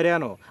হুন্ডা মাইরে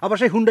আনো, আবার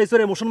সেই হুন্ডাই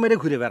চড়ে মোশন মাইরে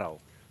ঘুরে বেড়াও।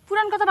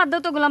 পুরান কথা বাদ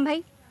দাও তো গোলাম ভাই।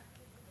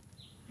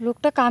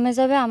 লোকটা কামে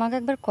যাবে আমাকে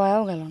একবার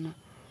কয়াও গেল না।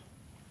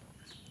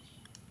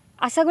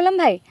 আচ্ছা গোলাম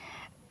ভাই,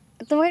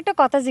 তোমাকে একটা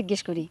কথা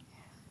জিজ্ঞেস করি,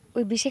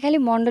 ওই বিশেখালী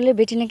মণ্ডলের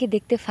বেটি নাকি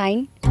দেখতে ফাইন?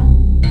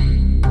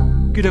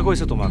 কিটা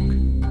কইছে তোমাক?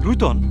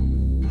 রুইতন?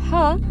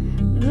 হ্যাঁ,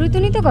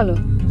 রুইতনই তো গেল।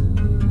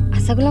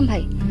 আচ্ছা গোলাম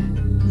ভাই,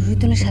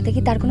 রুইতনের সাথে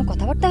কি তার কোনো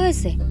কথাবার্তা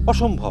হয়েছে?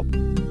 অসম্ভব,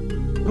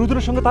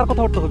 রুইতনের সঙ্গে তার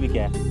কথাবার্তা হবি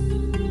কে?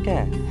 কে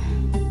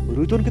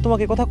রুইতন কি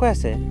তোমাকে কথা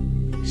কয়েছে?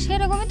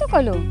 সেরকমই তো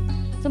কইলো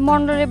যে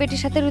মণ্ডলের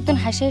বেটির সাথে রুইতন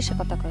হাসে হাসে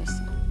কথা কয়েছে।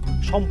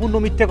 সম্পূর্ণ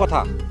মিথ্যে কথা,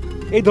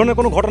 এই ধরনের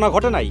কোনো ঘটনা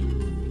ঘটে নাই।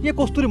 ইয়ে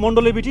কস্তুরী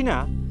মণ্ডলের বেটি না,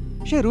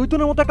 সে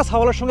রুইতনের মতো একটা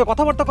সাওয়ালের সঙ্গে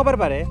কথাবার্তা কবার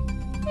পারে?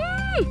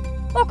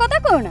 ও কথা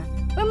কও না,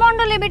 ওই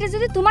মণ্ডলের বেটি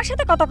যদি তোমার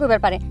সাথে কথা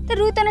কইবার পারে তো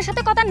রুইতনের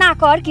সাথে কথা না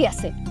কর কি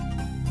আছে?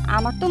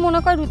 আমার তো মনে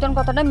হয় রুইতন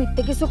কথাটা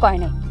মিথ্যে কিছু কয়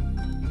নাই।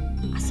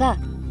 আচ্ছা,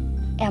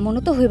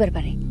 এমনও তো হইবার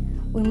পারে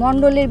ওই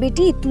মণ্ডলের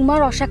বেটি তোমার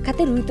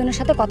অসাক্ষাতে রুইতনের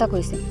সাথে কথা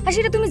কইছে, আর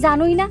সেটা তুমি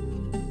জানোই না।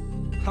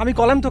 আমি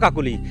কলাম তো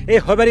কাকুলি, এ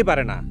হইবারই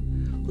পারে না।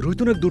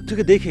 রুইতনের দূর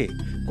থেকে দেখে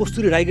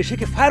কস্তুরী রাগে সে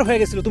ফায়ার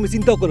হয়ে গেছিল, তুমি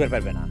চিন্তাও করবার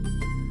পারবে না।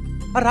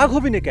 আর রাগ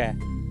হবি না কে?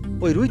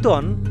 ওই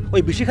রুইতন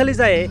ওই বিশিখালী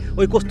যায়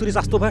ওই কস্তুরী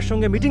স্বাস্থ্য ভাইয়ের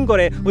সঙ্গে মিটিং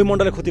করে ওই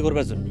মণ্ডলে ক্ষতি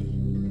করবার জন্য।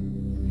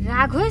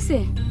 রাগ হয়েছে?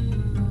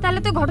 তাহলে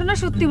তো ঘটনা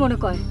সত্যি মনে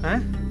কয়।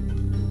 হ্যাঁ,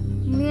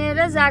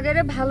 মেয়েরা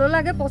জাগেরে ভালো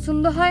লাগে,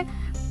 পছন্দ হয়,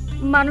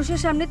 মানুষের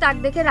সামনে তাক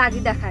দেখে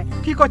রাগই দেখায়।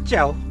 কি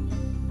করছাও?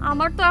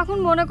 আমার তো এখন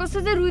মনে করছে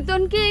যে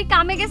রুইতন কি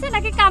কামে গেছে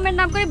নাকি কামের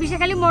নাম করে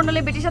বিশাখালী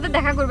মণ্ডলের বেটির সাথে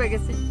দেখা করবে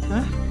গেছে।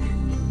 হ্যাঁ,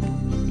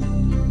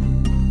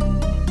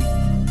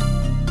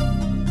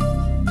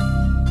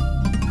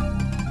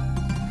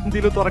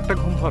 দিল তো আরেকটা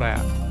ঘুম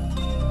ভরায়া।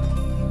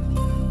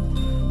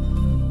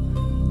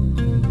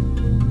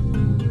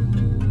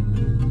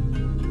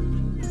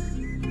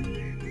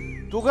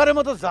 তোগারের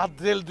মতো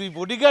জাদ্রেল দুই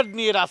বডিগার্ড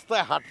নিয়ে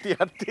রাস্তায় হাঁটতে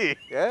হাঁটতে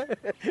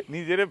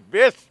নিজের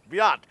বেশ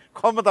বিরাট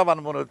ক্ষমতাবান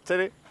মনে হচ্ছে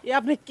রে।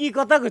 আপনি কি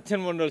কথা করছেন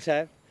মন্ডল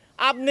সাহেব?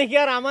 আপনি কি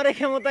আর আমার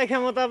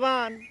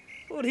ক্ষমতাবান?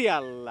 ওরে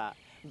আল্লাহ,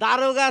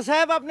 দারোগা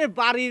সাহেব আপনি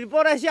বাড়ির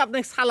পর এসে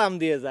আপনাকে সালাম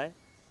দিয়ে যায়।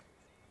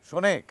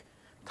 শোনেক,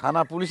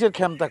 থানা পুলিশের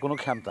ক্ষমতা কোনো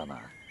ক্ষমতা না,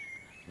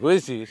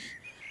 বুঝেছিস?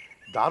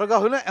 দারোগা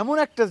হলো এমন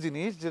একটা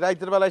জিনিস যে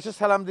রাইতের বেলা এসে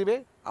সালাম দিবে,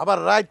 আবার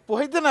রাত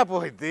পোহাইতে না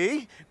পোহাইতেই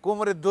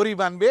কোমরে দড়ি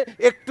বানবে,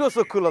 একটুও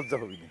চক্ষু লজ্জা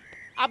হবি না।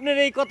 আপনার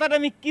এই কথাটা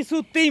আমি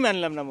কিছুতেই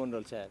মানলাম না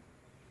মন্ডল সাহেব।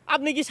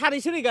 আপনি কি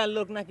সারিসুরি গায়ের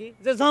লোক নাকি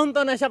যে যখন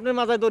তখন এসে আপনার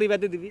মাথায় দড়ি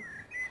বাঁধে দিবি?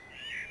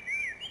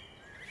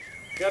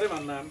 আরে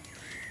মান্নান,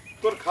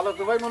 তোর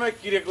খালাতো ভাই মনে হয়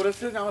কিরে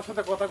করেছে যে আমার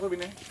সাথে কথা কবি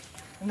না?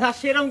 না,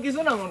 সেরকম কিছু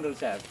না মন্ডল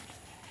সাহেব,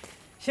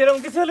 সেরকম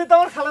কিছু হলে তো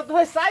আমার খালাতো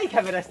ভাই চাই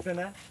খাবে আসছে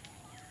না।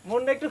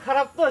 মনটা একটু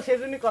খারাপ তো,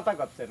 সেজন্যই কথা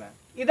করছে না।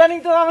 ইদানিং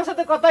তো আমার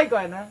সাথে কথাই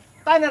কয় না,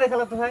 তাই না রে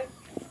খালাতো ভাই?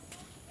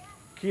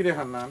 কি রে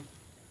হান্নান,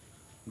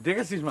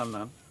 দেখেছিস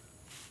মান্নান,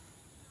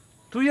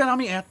 তুই আর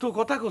আমি এত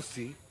কথা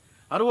করছি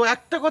আর ও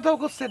একটা কথাও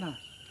করছে না।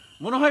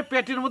 মনে হয়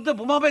পেটের মধ্যে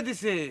বোমা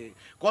বেঁধেছে,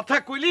 কথা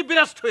কইলেই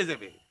বিরাস্ট হয়ে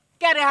যাবে।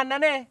 কে রে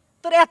হান্নানে,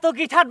 তোর এত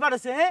কি ঠাট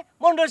বাড়েছে? হ্যাঁ,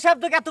 মন্ডল সাহেব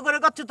তোকে এত করে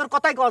করছে, তোর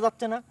কথাই কওয়া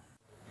যাচ্ছে না।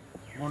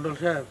 মন্ডল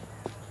সাহেব,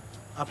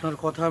 আপনার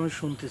কথা আমি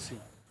শুনতেছি।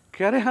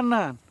 কে রে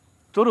হান্নান,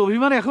 তোর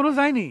অভিমান এখনো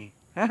যায়নি?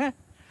 হ্যাঁ,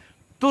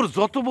 তোর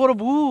যত বড়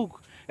বুক,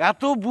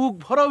 এত বুক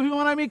ভরা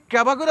অভিমান আমি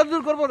কেবা করে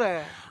দূর করবো রে?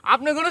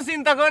 আপনি কোনো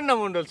চিন্তা করেন না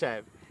মন্ডল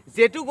সাহেব,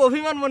 যেটুক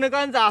অভিমান মনে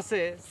করেন যে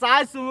আছে,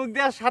 চায় চুমুক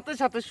দেওয়ার সাথে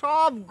সাথে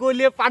সব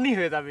গলিয়ে পানি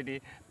হয়ে যাবে নি,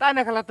 তাই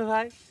না খালাতো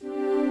ভাই?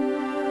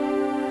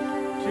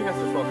 ঠিক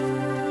আছে, চল।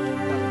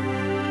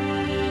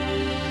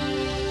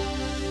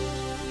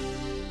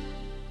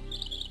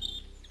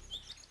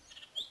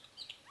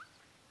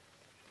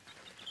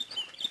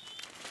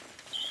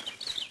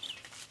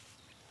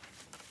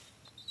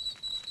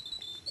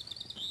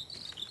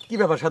 কি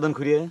ব্যাপার সাধন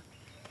খুঁড়িয়ে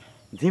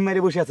ঝিম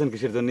মারে বসে আছেন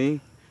কিসের জন্য?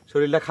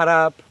 শরীরটা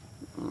খারাপ?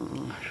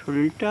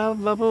 শরীরটা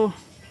বাবু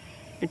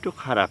একটু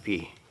খারাপই।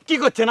 কি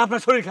করছেন?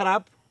 আপনার শরীর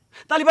খারাপ?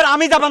 তাহলে এবার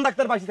আমি যাবান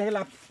ডাক্তার বাসি থেকে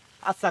লাভ।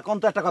 আচ্ছা কোন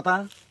তো একটা কথা,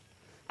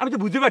 আমি তো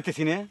বুঝতে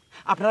পারতেছি না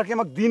আপনারা কি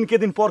আমাকে দিনকে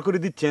দিন পর করে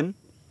দিচ্ছেন।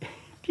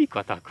 কি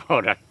কথা কও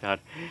ডাক্তার,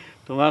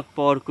 তোমাকে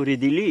পর করে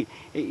দিলি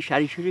এই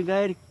সারিসুরি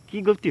গায়ের কি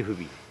গতি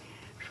হবি?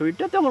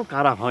 শরীরটা তেমন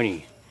খারাপ হয়নি,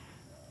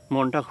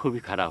 মনটা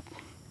খুবই খারাপ।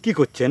 কি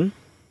করছেন?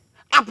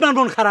 আপনার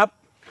মন খারাপ?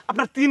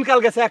 আপনার 3 কাল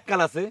গেছে, 1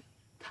 কাল আছে।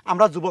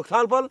 আমরা যুবক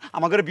সাল বল,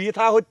 আমাদের বিয়ে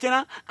থাকা হচ্ছে না,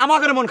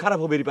 আমাদের মন খারাপ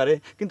হবেই পারে,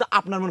 কিন্তু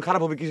আপনার মন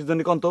খারাপ হবে কিসের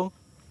জন্য কোন তো?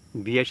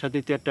 বিয়ের সাথে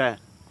তো একটা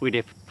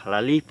কইরে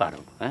ফেলালেই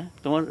পারো। হ্যাঁ,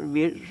 তোমার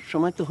বিয়ের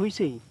সময় তো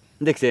হয়েছেই।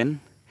 দেখছেন,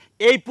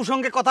 এই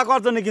প্রসঙ্গে কথা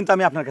করার জন্য কিন্তু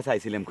আমি আপনার কাছে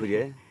আইছিলাম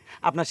খুঁড়িয়ে।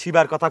 আপনার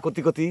শিবার কথা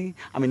করতে করতে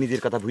আমি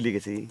নিজের কথা ভুলে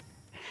গেছি।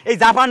 এই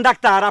জাপান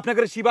ডাক্তার আপনাকে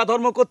শিবা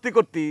ধর্ম করতে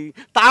করতে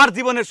তার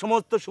জীবনের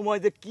সমস্ত সময়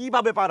যে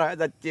কিভাবে পার হয়ে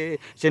যাচ্ছে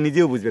সে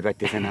নিজেও বুঝতে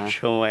পারতেছে না।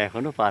 সময়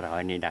এখনো পার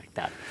হয়নি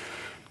ডাক্তার।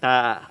 তা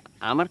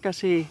আমার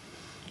কাছে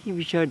কি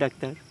বিষয়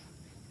ডাক্তার?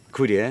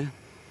 খুঁড়িয়ে,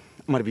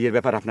 আমার বিয়ের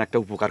ব্যাপার আপনার একটা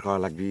উপকার করা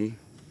লাগবে।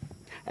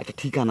 একটা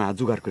ঠিকানা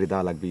জোগাড় করে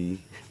দেওয়া লাগবে,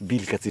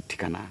 বিলকাচির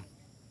ঠিকানা।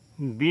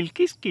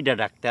 বিলকিস কিডা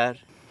ডাক্তার?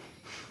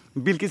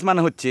 বিলকিস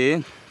মানে হচ্ছে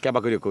কেবা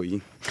করে কই,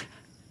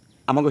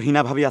 আমাকে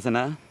হিনা ভাবি আছে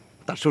না,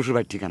 তার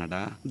শ্বশুরবাড়ির ঠিকানাটা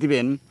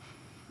দিবেন?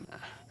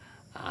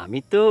 আমি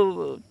তো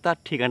তার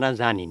ঠিকানা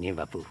জানি নে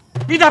বাপু।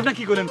 এটা আপনি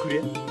কি করলেন খুঁড়ে?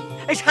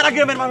 এই সারা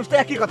গ্রামের মানুষ তো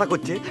একই কথা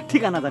করছে,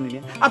 ঠিকানা জানি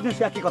না, আপনি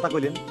সে একই কথা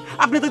কইলেন।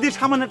 আপনি যদি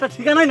সামান্য একটা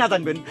ঠিকানাই না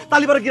জানবেন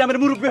তাহলে পরে গ্রামের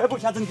মুরব্বী হয়ে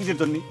বসে আছেন কিসের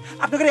জন্য?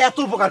 আপনাকে এত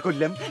উপকার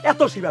করলাম,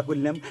 এত সেবা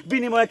করলাম,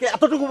 বিনিময়ে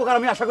এতটুকু উপকার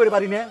আমি আশা করি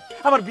পারি না।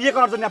 আবার বিয়ে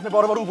করার জন্য আপনি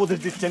বড় বড় উপদেশ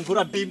দিচ্ছেন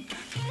পুরার টিম।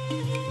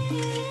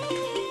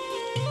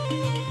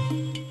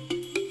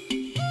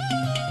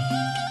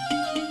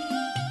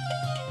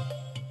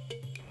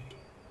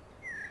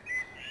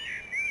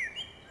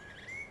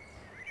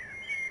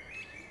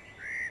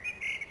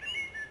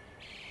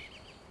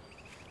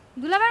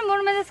 দুলাভাইয়ের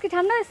মন মেজাজ কি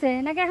ঠান্ডা হয়েছে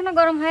নাকি এখনো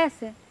গরম হয়ে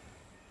আছে?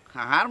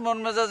 আর মন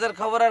মেজাজের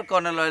খবর আর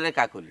কনে লইলে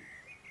কাকুলি।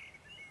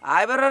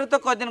 আইবার তো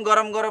কয়দিন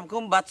গরম গরম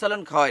খুব ভাত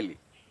চালন খাওয়াইলি,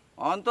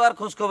 অন তো আর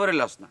খোঁজ খবরই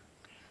লস না।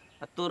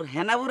 আর তোর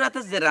হেনাবুরাতে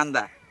যে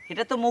রান্দা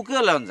এটা তো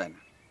মুখেও লন যায় না।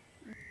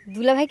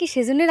 দুলাভাই কি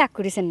সেজন্যই রাগ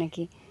করেছেন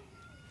নাকি?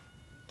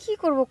 কি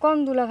করব কম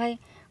দুলাভাই,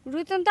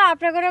 রুতন তো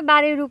আপনার ঘরে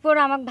বাড়ির উপর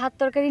আমাকে ভাত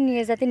তরকারি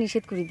নিয়ে যেতে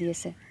নিষেধ করে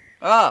দিয়েছে।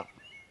 ও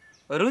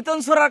রুতন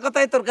সোরার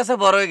কথাই তোর কাছে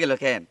বড় হয়ে গেল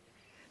কেন?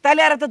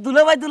 তাহলে আর তো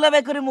দুলাভাই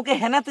দুলাভাই করে মুখে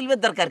হেনা তুলবে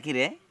দরকার কি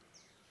রে?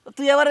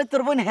 তুই আবার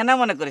তোর বোন হেনা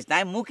মনে করিস না,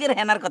 আমি মুখের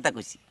হেনার কথা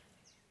কইছি।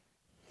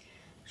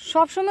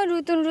 সবসময়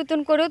রুতন রুতন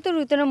করেও তো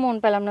রুতনের মন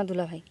পেলাম না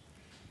দুলাভাই।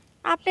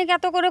 আপনাকে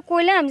এত করে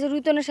কইলাম যে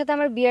রুতনের সাথে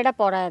আমার বিয়েটা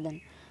পড়ায় দেন,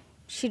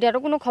 সেটারও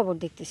কোনো খবর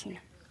দেখতেছি না।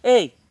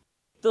 এই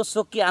তোর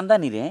চোখ কি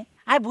আন্দানি রে?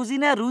 আই বুঝি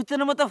না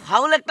রুতনের মতো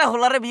ফাউল একটা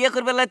হোলারে বিয়ে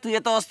করবে লাই তুই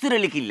এত অস্থির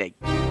হলি কিল্লাই।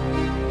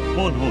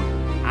 হুন হুন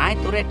আয়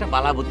তোরে একটা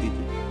বালা বুদ্ধি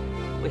দিই।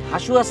 ওই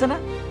হাসু আছে না,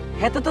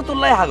 হেতে তো তোর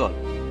লাই হাগল।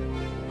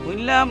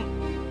 শুনলাম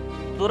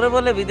তোরে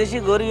বলে বিদেশি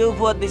গড়িয়ে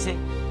উপহার দিছে।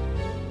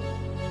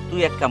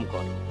 তুই এক কাম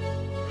কর,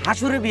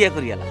 হাসুরে বিয়ে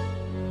করিয়ালা।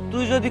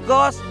 তুই যদি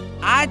কস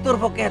আয় তোর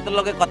পক্ষে হেতের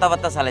লগে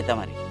কথাবার্তা চালাইতে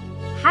মারি।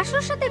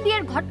 হাসুর সাথে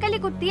বিয়ের ঘটকালি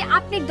করতে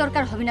আপনার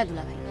দরকার হবে না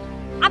দুলাভাই,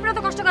 আপনার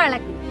তো কষ্ট করা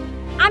লাগবে না।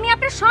 আমি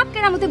আপনার সব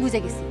কেরামতে বুঝে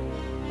গেছি।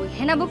 ওই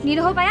হেনাবুক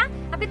নিরহ পায়া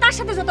আপনি তার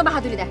সাথে যত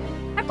বাহাদুরি দেখেন,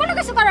 আর কোনো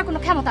কিছু করার কোনো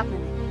ক্ষমতা আপনার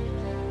নেই।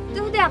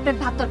 যদি আপনার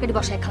ভাত তরকারি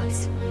বসায়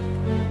খাওয়াইছে।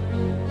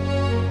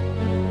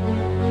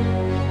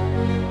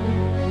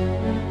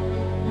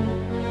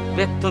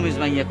 বেত্তমিজ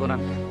মাইয়া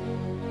কোরআন।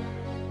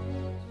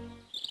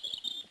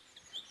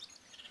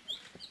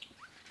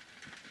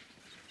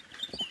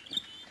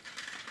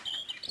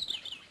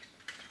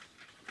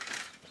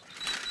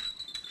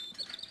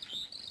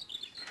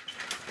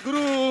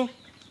 গুরু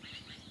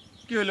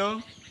কি হলো?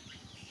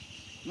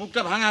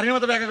 মুখটা ভাঙা হাড়ির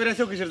মতো ব্যাখ্যা করে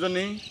আছো কিসের জন্য?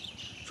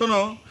 শোনো,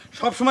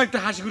 সবসময় একটু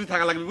হাসি খুশি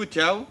থাকা লাগবে,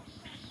 বুঝছাও?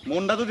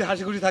 মনটা যদি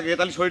হাসি খুশি থাকে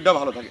তাহলে শরীরটা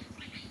ভালো থাকে।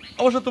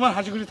 অবশ্য তোমার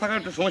হাসি খুশি থাকার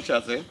একটু সমস্যা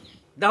আছে।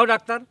 দেখো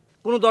ডাক্তার,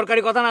 কোনো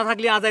দরকারি কথা না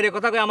থাকলে আজাইরের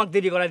কথা কয়ে আমাকে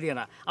দেরি করাই দিয়ে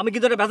না। আমি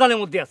কিন্তু একটা ভেজালের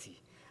মধ্যে আছি।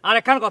 আর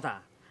একখান কথা,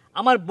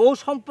 আমার বউ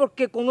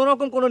সম্পর্কে কোনো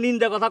রকম কোনো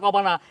নিন্দা কথা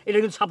কবা না, এটা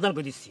কিন্তু সাবধান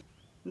করে দিচ্ছি।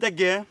 দেখ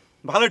গিয়ে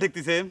ভালো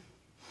ঠেকতেছে,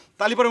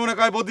 তালি পরে মনে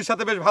হয় বৌদির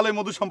সাথে বেশ ভালোই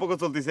মধুর সম্পর্ক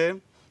চলতেছে,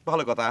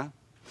 ভালো কথা।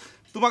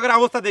 তোমাকে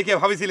অবস্থা দেখে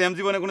ভাবিছিলাম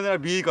জীবনে কোনোদিন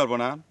আর বিয়ে করবো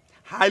না,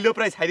 হাইলেও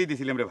প্রায় ছাড়িয়ে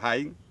দিয়েছিলাম রে ভাই।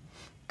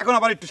 এখন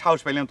আবার একটু সাহস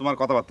পাইলাম তোমার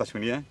কথাবার্তা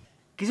শুনিয়ে।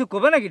 কিছু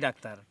কবে নাকি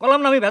ডাক্তার? কলাম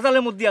না আমি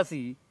ভেজালের মধ্যে আছি।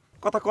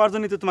 কথা করার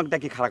জন্যই তো তোমাকে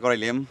ডাকি খাড়া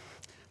করাইলাম।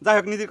 যাই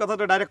হোক, নিজের কথা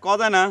তো ডাইরেক্ট কওয়া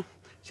যায় না,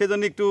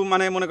 সেজন্য একটু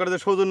মানে মনে করে যে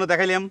সৌজন্য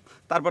দেখাইলাম।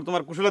 তারপর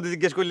তোমার কুশলাদি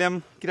জিজ্ঞেস করলাম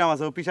কিরাম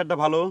আছো, পিসারটা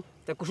ভালো?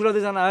 তা কুশলাদি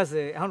জানা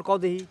আছে, এখন কও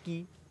দেখি কি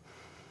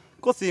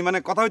করছি। মানে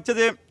কথা হচ্ছে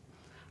যে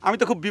আমি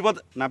তো খুব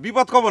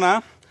বিপদ কব না,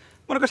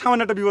 মনে করি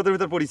সামান্য একটা বিপদের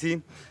ভিতর পড়েছি।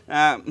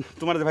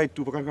 তোমার যে ভাই একটু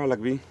উপকার করা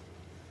লাগবে।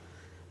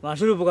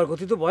 মানুষের উপকার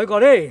করতে তো ভয়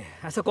করে।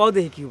 আচ্ছা কও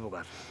দেখি কি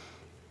উপকার।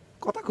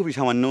 কথা খুবই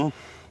সামান্য,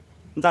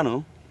 জানো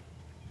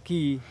কি?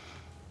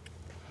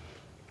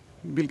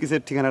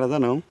 বিলকিসের ঠিকানাটা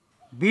জানো?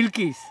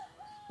 বিলকিস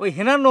ওই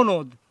হেনার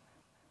ননদ,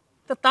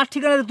 তা তার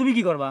ঠিকানাতে তুমি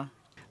কি করবা?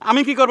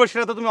 আমি কি করবো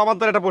সেটা তো তুমি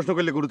অবান্তর একটা প্রশ্ন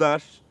করলে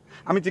গুরুদাস।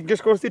 আমি জিজ্ঞেস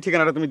করছি,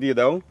 ঠিকানাটা তুমি দিয়ে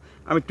দাও,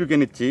 আমি টুকে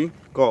নিচ্ছি।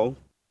 কও।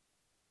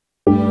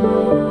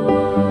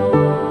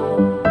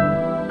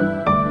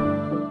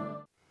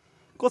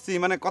 করছি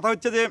মানে কথা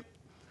হচ্ছে যে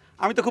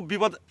আমি তো খুব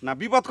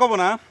বিপদ কব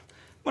না,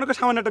 মনে করি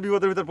সামান্য একটা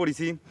বিপদের ভিতর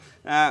পড়েছি।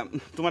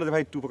 তোমার যে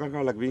ভাই একটু উপকার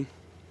করা লাগবে।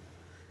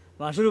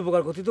 মানুষের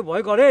উপকার করতে তো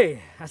ভয় করে।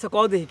 আচ্ছা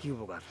কও দেখি কি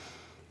উপকার।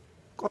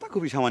 কথা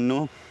খুবই সামান্য,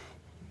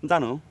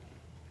 জানো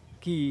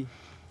কি?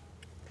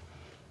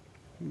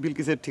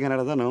 বিলকিসের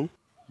ঠিকানাটা জানো?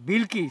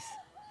 বিলকিস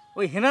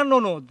ওই হেনার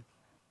ননদ,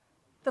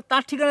 তা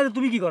তার ঠিকানাতে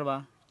তুমি কি করবা?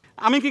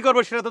 আমি কি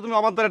করবো সেটা তো তুমি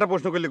অবান্তর একটা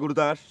প্রশ্ন করলে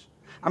গুরুদাস।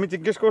 আমি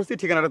জিজ্ঞেস করছি,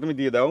 ঠিকানাটা তুমি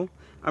দিয়ে দাও,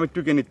 আমি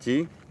টুকে নিচ্ছি।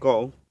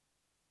 কও।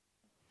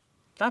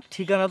 তার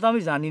ঠিকানা তো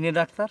আমি জানি না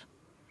ডাক্তার,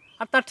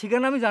 আর তার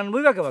ঠিকানা আমি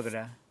জানবোই বা কেবা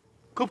করে?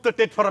 খুব তো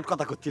টেট ফরওয়ার্ড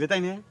কথা করছিলে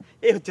তাই না?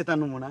 এই হচ্ছে তার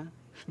নমুনা।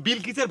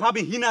 বিলকিসের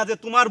ভাবি হিনা যে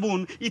তোমার বোন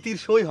ইতির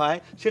সই হয়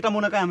সেটা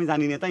মনে হয় আমি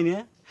জানি না তাই না?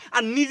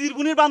 আর নিজের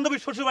বোনের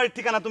বান্ধবীর শ্বশুরবাড়ির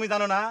ঠিকানা তুমি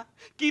জানো না?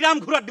 কিরাম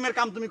ঘোড়ার ডিমের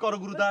কাম তুমি করো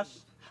গুরুদাস।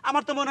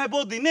 আমার তো মনে হয়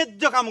বৌদি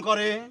ন্যায্য কাম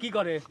করে। কি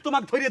করে?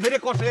 তোমাক ধরে ধরে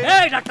কষে।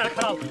 এই ডাক্তার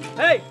খারাপ,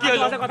 এই কি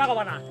হলো? কথা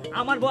কবা না।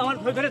 আমার বউ আমার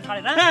ধরে ধরে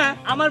ছাড়ে না।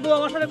 আমার বউ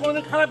আমার সাথে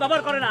কোনোদিন খারাপ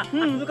ব্যবহার করে না।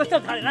 তুমি কষ্ট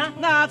ছাড়ে না?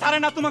 না ছাড়ে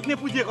না, তোমাকে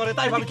নিয়ে পুজিয়ে করে।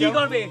 তাই ভাবি কি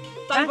করবে?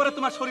 তারপরে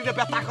তোমার শরীরে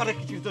ব্যথা করে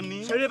কিছুর জন্য।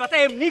 শরীরে ব্যথা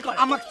এমনি করে।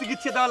 আমাকে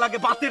চিকিৎসা দেওয়া লাগে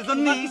বাতের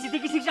জন্য।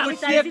 আমি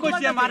চাই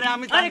কইছে মারে।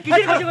 আমি আরে কি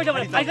কইছে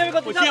মারে? ফাইজলামি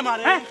করতে কইছে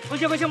মারে। হ্যাঁ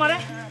কইছে মারে।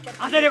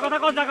 আজের কথা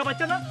কোন জায়গা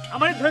পাচ্ছ না?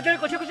 আমার ধরে ধরে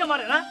কইছে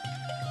মারে না।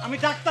 আমি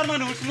ডাক্তার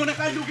মানুষ, মনে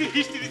করি রোগীর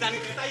হিস্ট্রি জানি,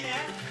 তাই না?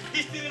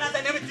 হিস্ট্রি না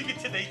জানি আমি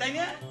চিকিৎসা দেই, তাই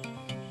না?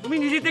 তুমি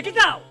নিজে দেখি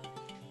যাও।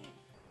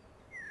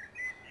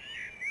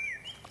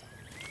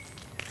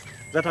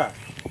 জ্যাঠা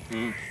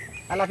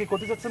আলা কি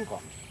করতে যাচ্ছেন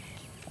কম?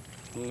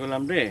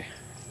 গোলাম রে,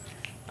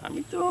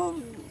 আমি তো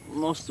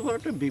মস্ত বড়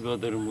একটা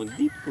বিপদের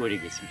মধ্যেই পড়ে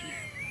গেছি।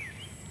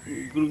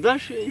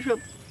 গুরুদাস এইসব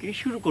কি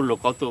শুরু করলো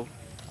কত?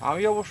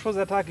 আমি অবশ্য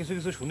জ্যাঠা কিছু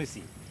কিছু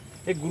শুনেছি।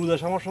 এই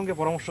গুরুদাস আমার সঙ্গে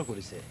পরামর্শ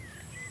করেছে।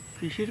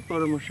 কিসের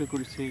পরামর্শ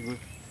করেছে?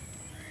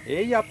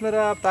 এই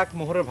আপনারা তাক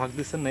মোহরের ভাগ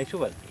দিচ্ছেন না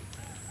এইসব আর কি।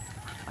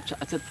 আচ্ছা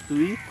আচ্ছা,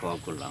 তুই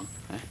করলাম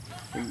হ্যাঁ,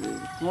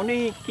 মনে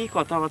কি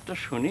কথাবার্তা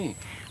শুনে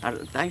আর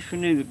তাই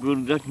শুনে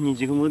গুরুদাস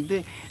নিজের মধ্যে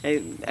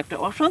একটা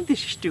অশান্তি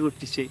সৃষ্টি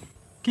করতেছে।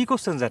 কি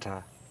করছেন জ্যাঠা?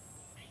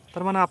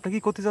 তার মানে আপনি কি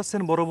করতে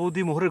যাচ্ছেন বড়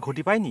বৌদি মোহরের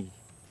ঘটি পায়নি?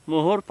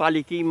 মোহর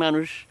পালি কি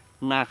মানুষ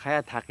না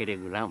খায়া থাকে রে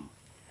গোলাম?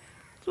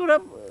 তোরা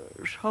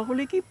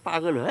সকলে কি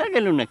পাগল হয়ে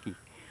গেল নাকি?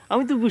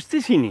 আমি তো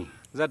বুঝতেছি নি।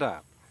 জ্যাঠা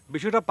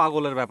বিষয়টা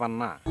পাগলের ব্যাপার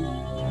না।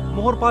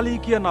 মোহর পালি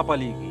কি আর না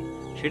পালি কি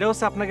সেটা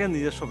হচ্ছে আপনাকে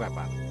নিজস্ব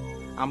ব্যাপার।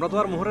 আমরা তো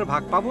আর মোহরের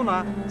ভাগ পাবো না,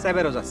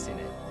 চাইবেরও যাচ্ছি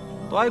না।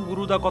 তাই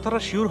গুরুদা কথাটা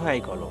শিওর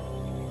হয়ে গেল।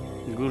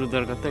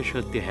 গুরুদার কথাই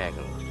সত্যি হয়ে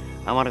গেল,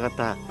 আমার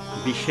কথা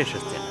বিশ্বাস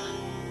হচ্ছে না।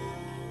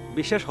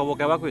 বিশ্বাস হবো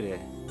কেবা কইরে?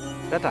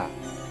 জ্যাঠা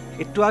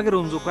একটু আগে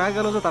রঞ্জু কয়া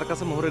গেল যে তার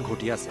কাছে মোহরের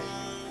ঘটি আছে,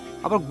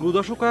 আবার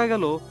গুরুদাসও কয়া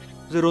গেল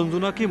যে রঞ্জু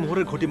নাকি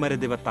মোহরের ঘটি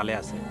মারে দেবার তালে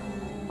আছে।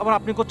 আবার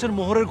আপনি করছেন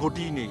মোহরের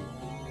ঘটিই নেই।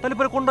 তাহলে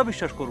পরে কোনটা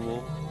বিশ্বাস করবো?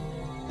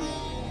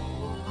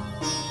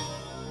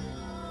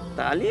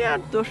 তাহলে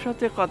আর তোর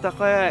সাথে কথা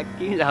কয়া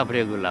কি লাভ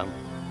রে গোলাম?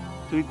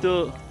 তুই তো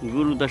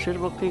গুরুদাসের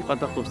পক্ষেই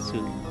কথা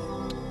করছিস।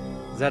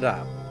 জ্যাঠা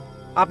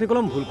আপনি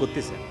কলম ভুল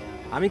করতেছেন।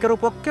 আমি কারো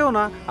পক্ষেও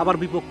না আবার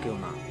বিপক্ষেও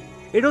না।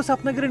 এটা হচ্ছে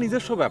আপনাদের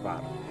নিজস্ব ব্যাপার।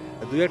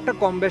 দুই একটা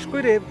কম বেশ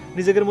করে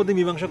নিজেদের মধ্যে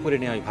মীমাংসা করে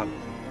নেওয়াই ভালো।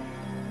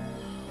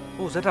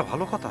 ও যেটা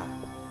ভালো কথা,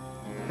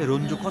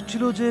 রঞ্জু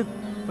করছিল যে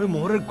ওই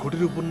মোহরের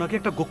ঘটির উপর নাকি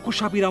একটা গক্কু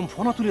সাপিরাম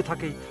ফোনা তুলে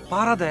থাকে,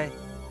 পাহারা দেয়।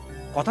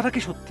 কথাটা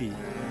কি সত্যি?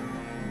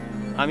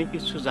 আমি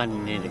কিছু জানি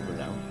না রে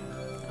গোলাম,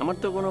 আমার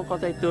তো কোনো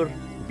কথাই তোর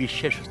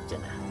বিশ্বাস হচ্ছে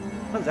না।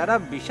 যারা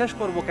বিশ্বাস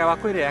করবো কেবা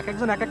করে এক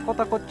একজন এক এক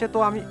কথা করছে। তো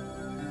আমি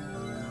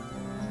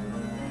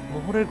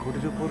মোহরের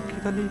ঘটির উপর কি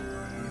তাহলে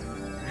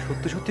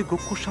সত্যি সত্যি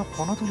গক্কুর সাপ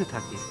ফোনা তুলে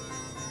থাকে?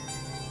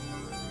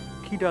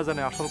 কিটা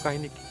জানে আসল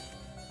কাহিনী কি?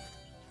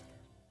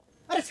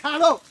 আরে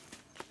ছাড়ো।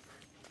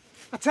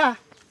 আচ্ছা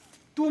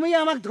তুমি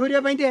আমাকে ধরে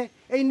বাইতে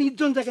এই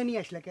নির্জন জায়গায়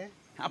নিয়ে আসলে কে?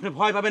 আপনি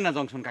ভয় পাবেন না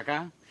জংশন কাকা,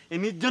 এই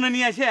নির্জনে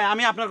নিয়ে এসে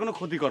আমি আপনার কোনো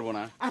ক্ষতি করব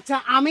না। আচ্ছা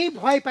আমি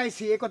ভয়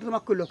পাইছি এ কথা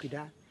তোমাকে কইলো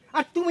কিটা?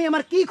 আর তুমি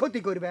আমার কি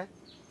ক্ষতি করবে?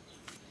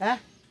 হ্যাঁ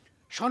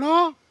শোনো,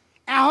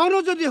 এখনো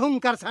যদি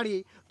হুঙ্কার ছাড়ি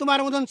তোমার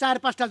মতন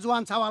 4-5টা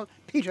জোয়ান ছাওয়াল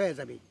ফিট হয়ে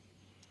যাবে।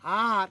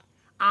 আর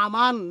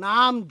আমার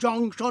নাম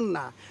জংশন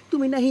না,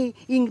 তুমি নাহি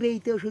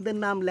ইংরেজিতে ওষুধের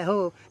নাম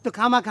লেখো, তো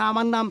খামাখা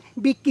আমার নাম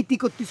বিকৃতি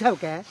করতে চাও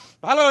কে?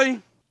 ভালোই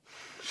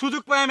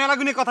সুযোগ পায়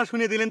মেলাগুনি কথা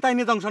শুনিয়ে দিলেন, তাই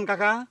নিয়ে জংশন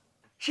কাকা।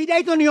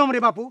 সেটাই তো নিয়ম রে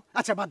বাপু।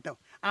 আচ্ছা বাদ দাও,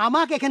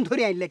 আমাকে এখান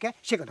ধরে আইলে কে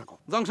সে কথা কও।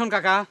 জংশন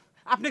কাকা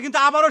আপনি কিন্তু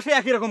আবারও সেই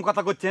একই রকম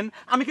কথা করছেন।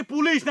 আমি কি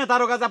পুলিশ না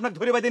তারও কাজ আপনাকে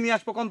ধরে বাইতে নিয়ে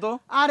আসবো কোন? তো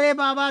আরে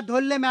বাবা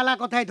ধরলে মেলা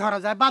কথাই ধরা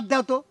যায়, বাদ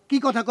দাও তো। কি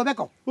কথা কবে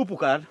কও?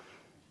 উপকার,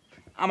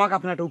 আমাকে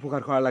আপনার একটা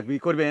উপকার করা লাগবে,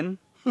 করবেন?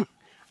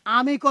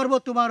 আমি করব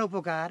তোমার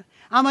উপকার?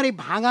 আমার এই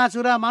ভাঙা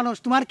চোরা মানুষ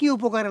তোমার কি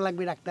উপকার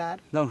লাগবে ডাক্তার?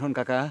 জংশন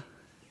কাকা,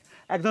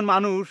 একজন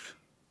মানুষ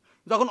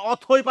যখন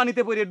অথই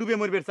পানিতে পড়ে ডুবে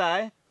মরবে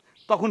চায়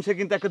তখন সে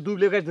কিন্তু একটা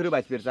ডুবলে গাছ ধরে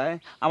বাঁচবে চায়।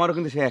 আমারও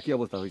কিন্তু সে একই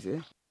অবস্থা হয়েছে।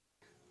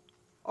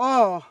 ও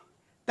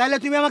তাহলে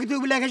তুমি আমাকে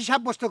ডুবলে গেছে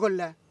সাব্যস্ত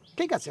করলে,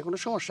 ঠিক আছে কোনো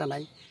সমস্যা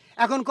নাই।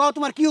 এখন কও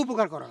তোমার কি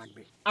উপকার করা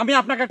লাগবে? আমি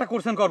আপনাকে একটা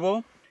কোশ্চেন করব,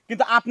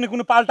 কিন্তু আপনি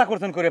কোনো পাল্টা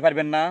কোশ্চেন করে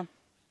পারবেন না।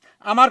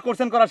 আমার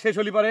কোশ্চেন করা শেষ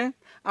হলি পরে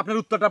আপনার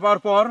উত্তরটা পাওয়ার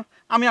পর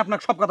আমি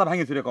আপনাকে সব কথা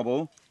ভাঙি চুরে কব।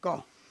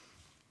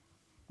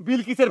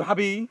 বিলকিসের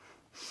ভাবি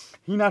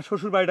হিনার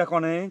শ্বশুর বাড়িটা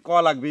কনে ক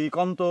লাগবি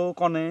কন্ত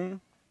কনে?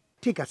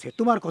 ঠিক আছে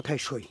তোমার কথাই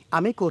সই,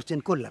 আমি কোশ্চেন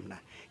করলাম না।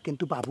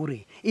 কিন্তু বাবুরে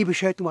এই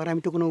বিষয়ে তোমার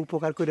আমি তো কোনো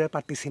উপকার করে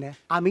পারতেছি না,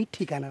 আমি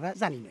ঠিকানাটা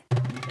জানি না।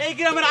 এই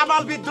গ্রামের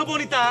আবাল বৃদ্ধ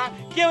বনিতা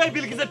কেউ এই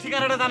বিলকিসের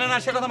ঠিকানাটা জানে না,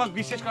 সে কথা আমাকে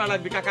বিশ্বাস করা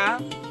লাগবে কাকা।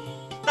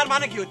 তার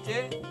মানে কি হচ্ছে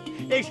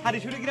এই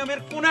শারিশুরি গ্রামের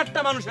কোন একটা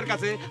মানুষের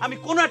কাছে আমি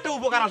কোন একটা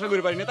উপকার আশা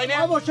করি পারি না, তাই না?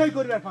 অবশ্যই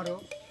করবে পারো।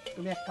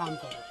 তুমি এক কাম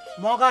করো,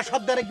 মগা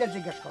সর্দারিকদের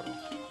জিজ্ঞেস করো।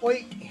 ওই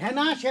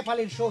হেনা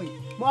শেফালির সই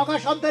মগা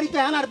সর্দারি তো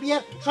হেনার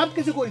বিয়ের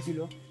সবকিছু করেছিল।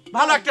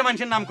 ভালো একটা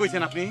মানুষের নাম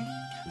কইছেন আপনি,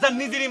 যার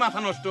নিজেরই মাথা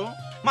নষ্ট,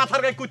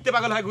 মাথার গায়ে কুত্তে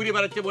পাগল হয় ঘুরে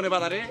বেড়াচ্ছে বনে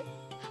বাজারে,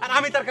 আর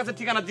আমি তার কাছে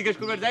ঠিকানা জিজ্ঞেস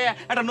করবে যাই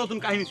একটা নতুন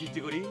কাহিনী সৃষ্টি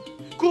করি।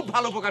 খুব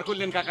ভালো উপকার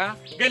করলেন কাকা,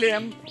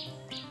 গেলেন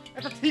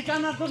একটা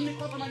ঠিকানার জন্য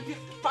কত মানুষ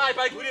পায়ে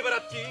পায়ে ঘুরে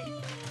বেড়াচ্ছি,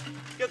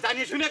 কেউ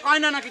জানিয়ে শুনে কয়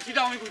না নাকি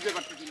সেটাও আমি বুঝতে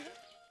পারতেছি না।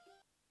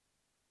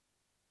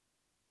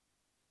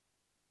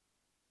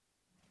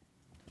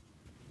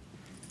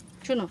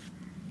 শোনো,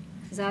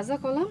 যা যা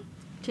কলাম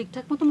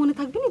ঠিকঠাক মতো মনে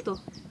থাকবে নি তো?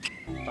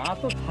 তা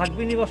তো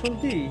থাকবেনি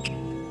বাসন্তী,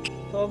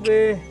 তবে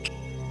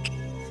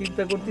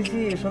চিন্তা করতেছি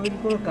এসবে কি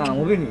কোনো কাম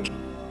হবে নি।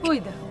 ওই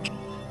দেখো,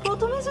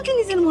 প্রথমে যদি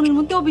নিজের মনের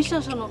মধ্যে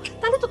অবিশ্বাস আনো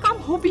তাহলে তো কাম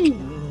হবেই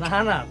না। না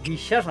না,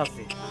 বিশ্বাস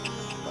আছে।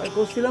 তাই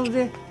করছিলাম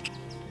যে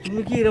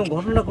তুমি কি এরকম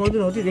ঘটনা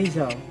কোনোদিন হতে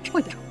দেখেছাও?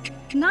 ওই দেখো,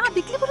 না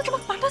দেখলে পরে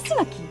তোমাকে পাঠাচ্ছি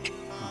নাকি?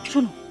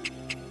 শোনো,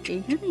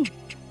 এইখানে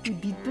এই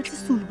বিদ্যুৎ যে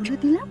চুলগুলো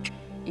দিলাম,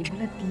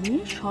 এগুলা দিয়ে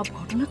সব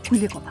ঘটনা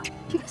খুলে কথা,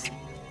 ঠিক আছে?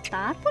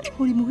 তারপরে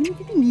হরিমোহিনী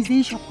দিদি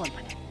নিজেই সব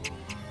করবে।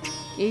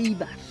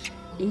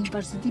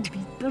 এইবার যদি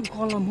বিদ্যুৎ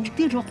গলা মুখ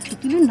দিয়ে রক্ত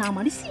তুলে না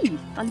মারিছি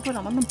তাহলে পর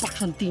আমার নাম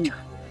বাসন্তী না।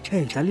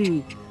 এই তাহলে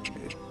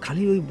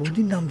খালি ওই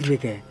বৌদির নাম দিলে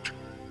কে?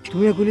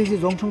 তুমি বলি যে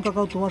জংশন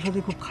কাকাও তোমার সাথে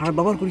খুব খারাপ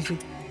ব্যবহার করেছে,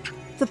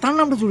 তো তার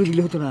নামটা জুড়ে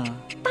দিলে হতো না?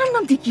 তার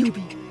নাম দিয়ে কি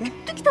হবে?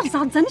 তুই কি তার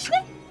জাত জানিস না?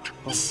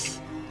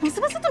 মাঝে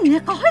মাঝে তো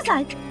নেকা হয়ে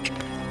যায়।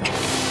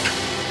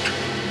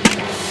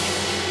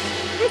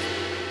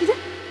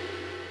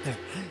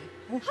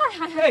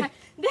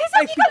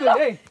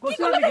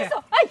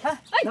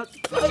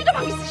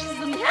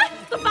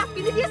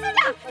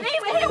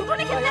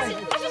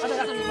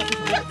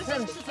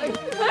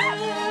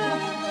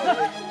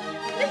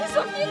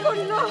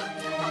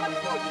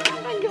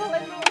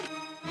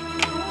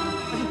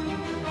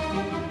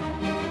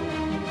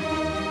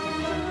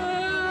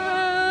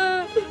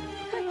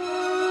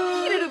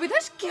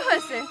 কি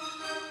হয়েছে?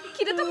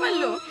 কিরে তো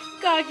পারলো?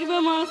 কাকিমা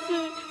মারছে।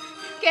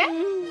 কে?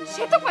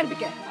 সে তো পারবি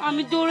কে?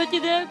 আমি দৌড়েছি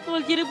দে,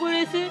 কলজিরে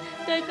পড়েছে,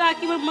 তাই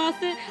কাকিমা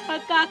মারছে আর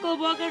কাকও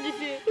বকা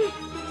দিছে।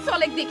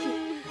 চলে দেখি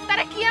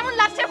তারা কি এমন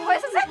লাচ্ছা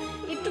হয়েছে যে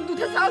একটু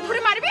দুধে চাল ধরে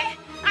মারবি।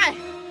 আয়,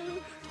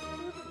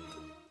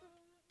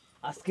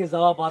 আজকে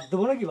যাওয়া বাদ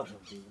দেবো নাকি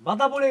বাসন্তী?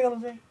 বাধা পড়ে গেল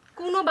যে?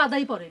 কোনো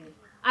বাধাই পড়েনি।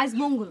 আজ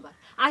মঙ্গলবার,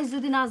 আজ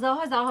যদি না যাওয়া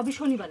হয় যাওয়া হবে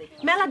শনিবারে,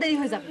 মেলা দেরি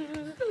হয়ে যাবে।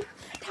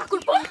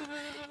 ঠাকুরপো,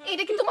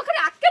 এটা কি তোমাকে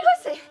আক্কেল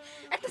হয়েছে?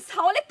 একটা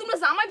ছাওয়ালে তোমরা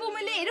জামাই বউ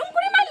মিলে এরকম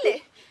করে মারলে?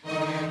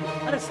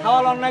 আরে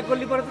ছাওয়াল অন্যায়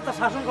করলি পরে তো তার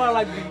শাসন করা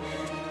লাগবে।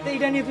 তো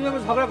এইটা নিয়ে তুমি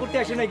আবার ঝগড়া করতে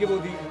আসি নাকি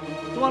বৌদি?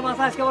 তোমার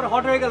মাথা আজকে আবার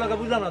হট হয়ে গেল,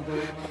 বুঝলাম না তো।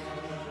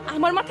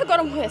 আমার মাথা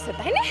গরম হয়েছে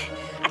তাই না?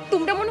 আর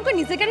তোমরা মনে করো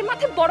নিজের গাড়ির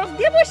মাথায় বরফ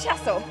দিয়ে বসে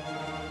আছো।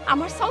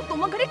 আমার সাও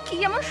তোমার ঘরে কি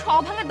এমন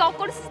সব ভাঙে দাও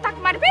করেছে তাক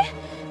মারবে?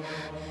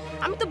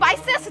 আমি তো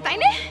বাইসে আছি তাই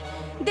না?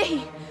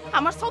 দেহি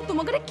আমার সাও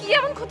তোমার ঘরে কি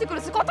এমন ক্ষতি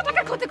করেছে, কত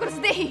টাকার ক্ষতি করেছে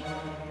দেহি।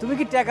 তুমি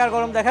কি টাকার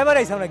গরম দেখাবার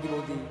আইছো নাকি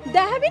বৌদি?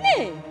 দেখাবি নে,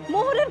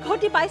 মোহরের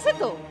ঘটি পাইছে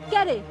তো।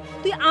 কে রে,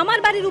 তুই আমার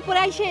বাড়ির উপরে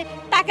আইসে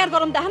টাকার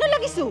গরম দেখানো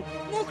লাগিসু?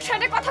 মুখ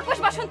সাইডে কথা কইস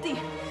বাসন্তী।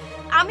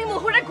 আমি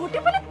মোহরের ঘটি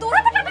পেলে তোরা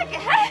বেটা ডাকে?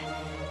 হ্যাঁ,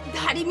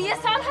 ধাড়ি নিয়ে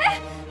সাল হ্যাঁ,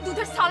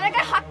 দুধের সালের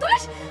গায়ে হাত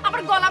তুলিস,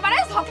 আমার গলা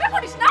বাড়ায় ঝগড়া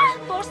করিস না।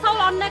 তোর সাল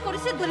অন্যায়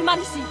করেছে, ধরে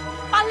মারিসি।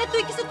 পারলে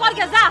তুই কিছু কর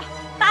গে, যা।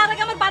 তার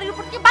আগে আমার বাড়ির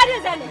উপর কি বাইরে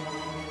যায়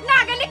না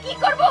গেলে কি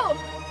করব?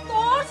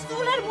 তোর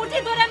চুলের মুঠি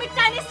ধরে আমি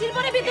টাইনে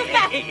সিলবরে বিদ্যুৎ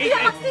পে। তুই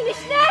আমাকে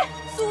চিনিস না?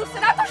 চুল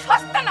সেরা তো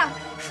সস্তা না।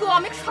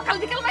 শ্রমিক সকাল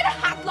বিকাল মেরে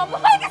হাত লম্বা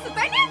হয়ে গেছে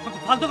তাই না?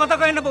 ফালতু কথা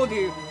কই না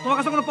বৌদি। তোমার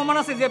কাছে কোনো প্রমাণ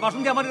আছে যে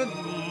বাসন্তী আমার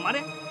মানে?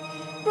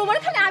 প্রমাণ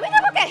খানে আমি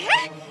দেবো কে?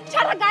 হ্যাঁ,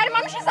 সারা গায়ের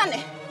মানুষই জানে।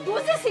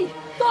 বুঝেছি,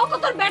 তোকে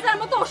তোর বেটার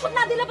মতো ওষুধ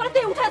না দিলে পরে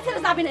তুই উঠে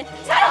ছেড়ে যাবি না।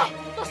 ছাড়ো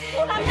তো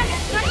চুল আমি না।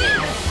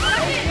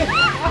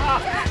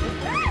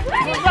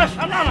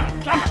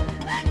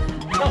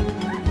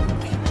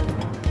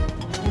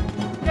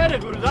 রে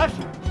গুরুদাস,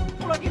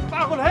 তোরা কি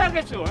পাগল হয়ে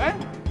গেছো? হ্যাঁ,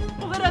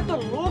 তোদের এত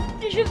লোভ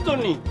কিসের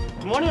জন্য?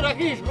 মনে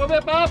রাখিস, লোভে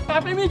পাপ,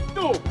 পাপে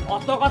মৃত্যু।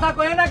 অত কথা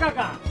কয়ে না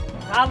কাকা,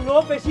 কার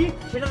লোভ বেশি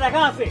সেটা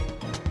দেখা আছে।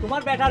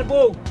 তোমার বেটার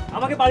বউ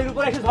আমাকে বাড়ির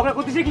উপরে এসে ঝগড়া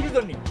করতেছে কিসের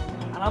জন্য?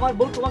 আর আমার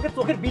বউ তোমাকে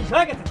চোখের বিষ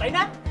হয়ে গেছে তাই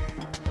না?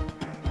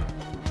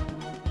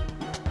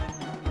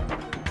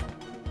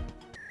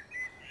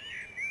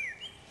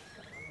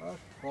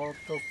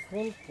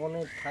 কতক্ষণ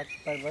ফোনে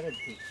থাকতে পারে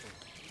দেখো,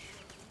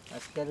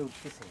 আজকে আর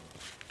উঠতেছে না।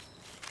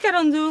 কে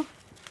রঞ্জু,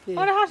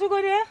 ওরে হাসু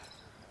করে?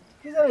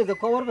 কি জানি তো,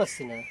 খবর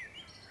পাচ্ছি না।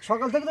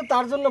 সকাল থেকে তো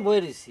তার জন্য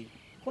বয়ে রয়েছি,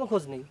 কোনো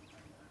খোঁজ নেই।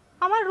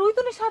 আমার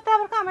রুইতনির সাথে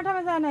আবার কামে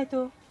টামে যায় নাই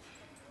তো।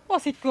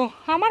 অসিক্য,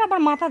 আমার আবার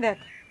মাথা দেখ,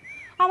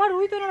 আমার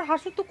রুইতনের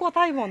হাসুর তো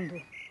কথাই বন্ধ।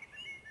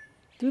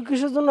 তুই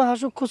কিসের জন্য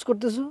হাসুর খোঁজ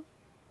করতেছো?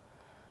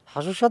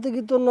 হাসুর সাথে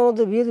কি তোর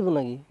ননদের বিয়ে দিব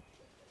নাকি?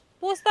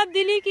 প্রস্তাব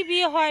দিলি কি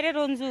বিয়ে হয় রে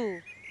রঞ্জু?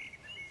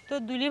 তো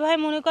দুলি ভাই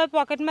মনে কর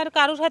পকেট মার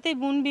কারোর সাথে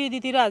বোন বিয়ে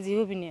দিতে রাজি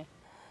হবি না।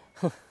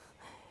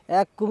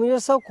 এক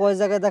কুমিরের সব কয়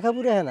জায়গায় দেখা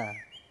পুরে হ্যাঁ না?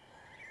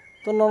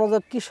 তোর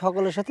ননদের কি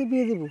সকলের সাথে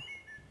বিয়ে দিব?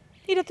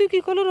 এটা তুই কি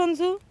করলো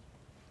রঞ্জু?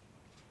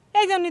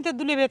 এই জন্যই তো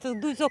দুলি ভাই তো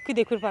দুই চক্ষু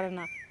দেখতে পারে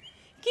না।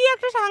 কি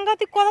একটা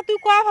সাংঘাতিক কথা তুই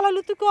কয়া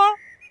ফেলালু। তুই ক,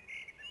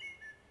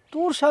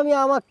 তোর স্বামী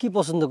আমাকে কি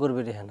পছন্দ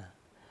করবে রে? হ্যাঁ না,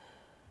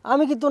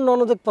 আমি কি তোর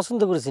ননদের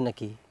পছন্দ করেছি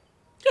নাকি?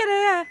 কে রে,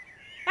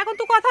 এখন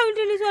তো কথা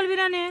উল্টেলি চলবি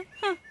না নে।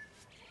 হ্যাঁ,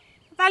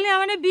 তাহলে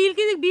মানে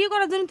বিয়ে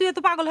করার জন্য তুই এত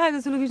পাগল হয়ে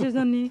গেছিল কিসের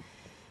জন্য?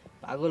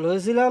 পাগল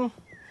হয়েছিলাম,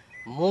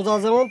 মোজা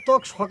যেমন তো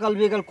সকাল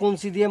বিকাল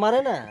কঞ্চি দিয়ে মারে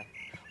না,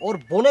 ওর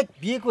বোনেক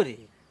বিয়ে করে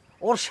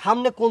ওর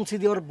সামনে কঞ্চি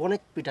দিয়ে ওর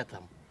বোনেক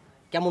পিটাতাম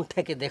কেমন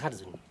ঠেকে দেখার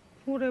জন্য।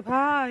 ওরে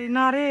ভাই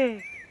না রে,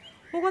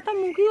 ও কথা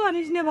মুখেও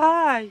আনিস নে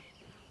ভাই,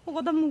 ও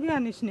কথা মুখে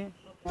আনিস নে।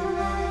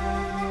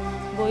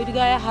 বইয়ের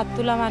গায়ে হাত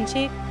তোলা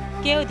মানসিক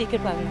কেউ দেখে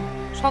পারে না।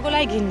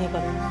 সকলাই ঘিন্নি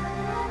করে।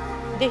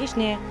 দেখিস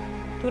নে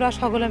তোরা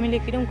সকলে মিলে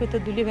কিরম করে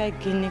তোর দুলি ভাই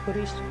ঘিন্নি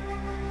করিস,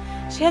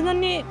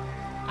 সেজন্য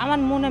আমার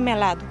মনে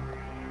মেলা দুঃখ।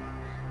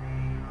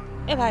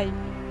 এ ভাই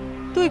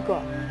তুই ক,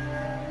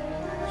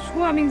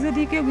 স্বামী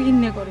যদি কেউ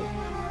ঘিন্নি করে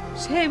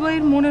সেই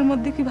বইয়ের মনের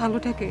মধ্যে কি ভালো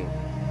থাকে?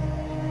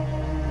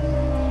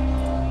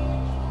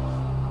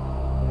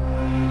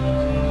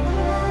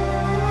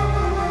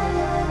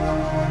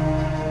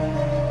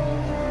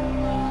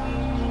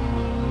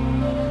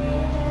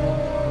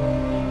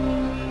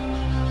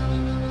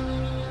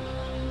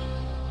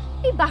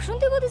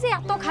 বাসন্তী বৌদি যে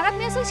এত খারাপ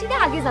মেয়ে আসলে সেটা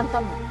আগে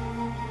জানতাম না।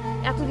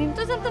 এতদিন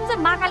তো জানতাম যে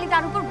মা কালী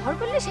তার উপর ভর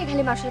করলে সে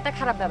খালি মার সাথে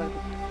খারাপ ব্যবহার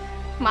করত।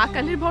 মা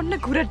কালীর বর না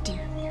ঘোরার ডিম,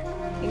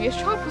 এ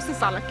সব হচ্ছে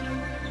চালাকি।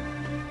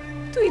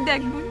 তুই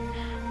দেখবি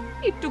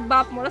একটু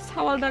বাপ মরা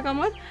সাওয়াল ডাক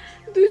আমার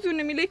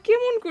দুইজনে মিলে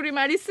কেমন করে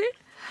মারিছে।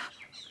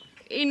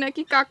 এই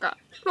নাকি কাকা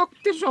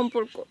রক্তের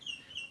সম্পর্ক।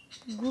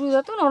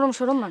 গুরুদা তো নরম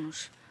সরম মানুষ,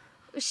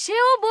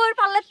 সেও বউয়ের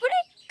পাল্লাত পড়ে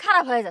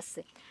খারাপ হয়ে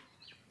যাচ্ছে।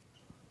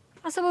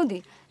 আচ্ছা বৌদি,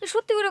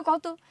 সত্যি করে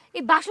কত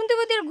এই বাসন্তী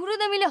বৌদি আর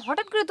গুরুদা মিলে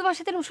হঠাৎ করে তোমার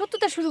সাথে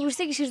শত্রুতা শুরু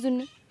করছে কিসের জন্য?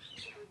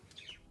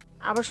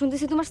 আবার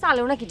শুনতেছি তোমার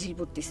চালেও নাকি ঢিল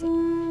পড়তেছে।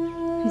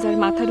 যার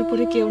মাথার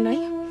উপরে কেউ নাই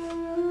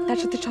তার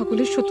সাথে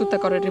সকলের শত্রুতা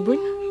করার রে বই।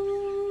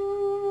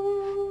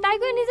 তাই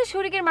করে নিজের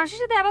শরীরের মানুষের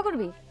সাথে আবা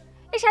করবি?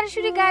 এই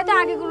শারীশ্বরী গায়ে তো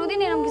আগে কোনোদিন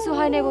এরকম কিছু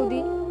হয় নাই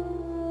বৌদি।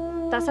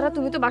 তাছাড়া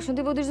তুমি তো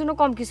বাসন্তী বৌদির জন্য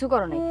কম কিছু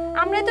করো নাই,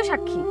 আমরাই তো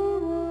সাক্ষী।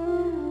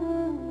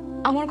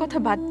 আমার কথা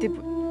বাদ দেব,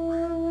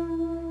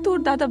 তোর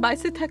দাদা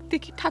বাইসে থাকতে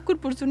কি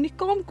ঠাকুরপুর জন্য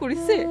কম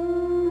করেছে?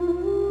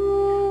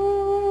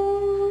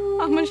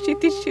 আমার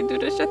স্মৃতির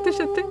সিঁদুরের সাথে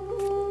সাথে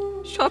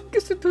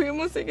সবকিছু ধুয়ে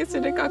মুছে গেছে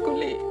রে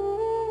কাকুলি।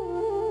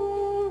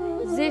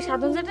 যে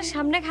সাধন জাটার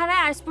সামনে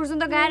খাড়ায় আজ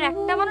পর্যন্ত গায়ের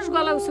একটা মানুষ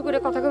গলা উঁচু করে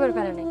কথা কবার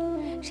পারে নাই,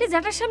 সে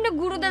জাটার সামনে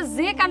গুরুদা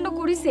যে কাণ্ড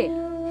করিছে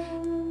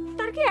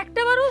তার কি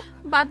একটা বারও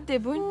বাদ দে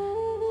বোন,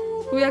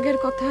 তুই আগের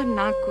কথা আর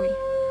না কই।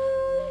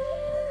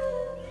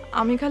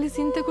 আমি খালি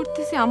চিন্তা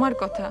করতেছি আমার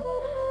কথা।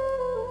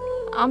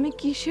 আমি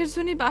কিসের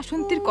জন্য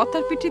বাসন্তীর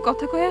কথার পিঠে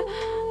কথা কয়া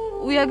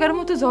ওই আগার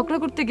মতো ঝগড়া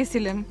করতে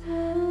গেছিলাম।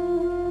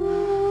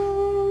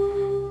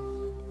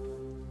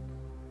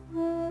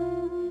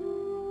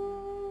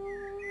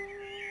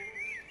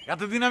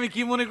 এতদিন আমি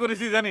কি মনে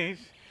করেছি জানিস,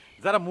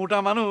 যারা মোটা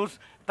মানুষ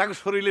তাকে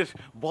শরীরে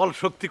বল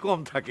শক্তি কম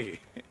থাকে,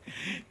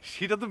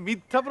 সেটা তো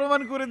মিথ্যা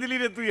প্রমাণ করে দিলি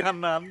রে তুই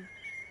হান্নান।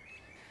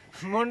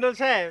 মন্ডল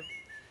সাহেব,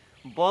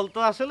 বল তো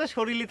আসলে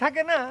শরীরই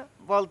থাকে না,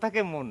 বল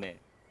থাকে মনে।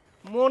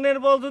 মনের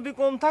বল যদি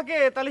কম থাকে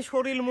তাহলে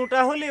শরীর মোটা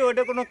হলে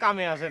ওটা কোনো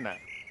কামে আসে না।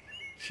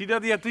 সেটা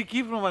দিয়া তুই কি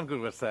প্রমাণ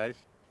করবার চাস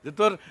যে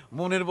তোর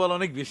মনের বল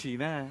অনেক বেশি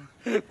না?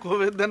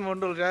 কবে দেন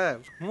মন্ডল সাহেব,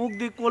 মুখ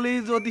দিয়ে কলেই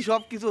যদি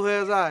সব কিছু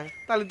হয়ে যায়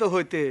তাহলে তো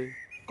হইতে।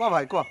 ক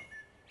ভাই ক,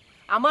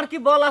 আমার কি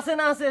বল আছে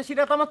না আছে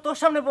সেটা তো আমার তোর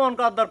সামনে প্রমাণ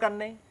করার দরকার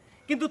নেই,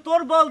 কিন্তু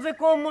তোর বল যে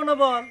কম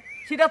মনোবল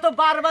সেটা তো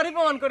বারবারই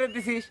প্রমাণ করে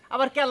দিছিস,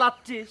 আবার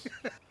কেলাচ্ছিস।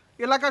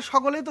 এলাকার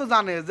সকলেই তো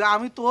জানে যে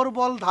আমি তোর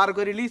বল ধার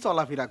করিলেই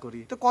চলাফেরা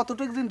করি, তো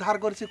কতটুকু দিন ধার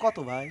করেছি কত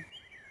ভাই?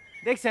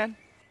 দেখছেন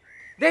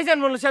দেখছেন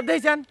মন্ডল সাহেব,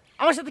 দেখছেন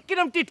আমার সাথে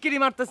কিরম টিটকিরি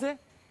মারতেছে।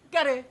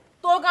 কে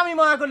তোকে আমি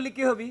মায়া করলি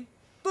কি হবি?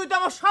 তুই তো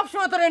আমার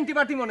সবসময় তোর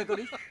অ্যান্টিপার্টি মনে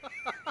করিস।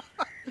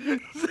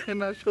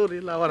 না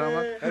শরীর আবার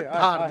আমার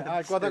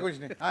কথা কইস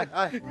না।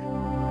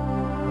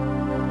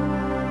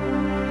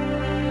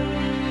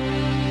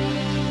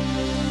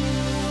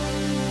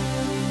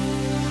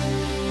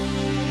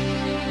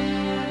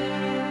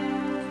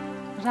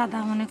 রাধা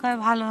মনে কয়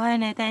ভালো হয়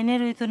নাই, তাই নে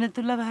রইতনে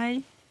তুলা ভাই?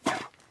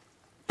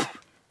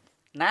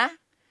 না,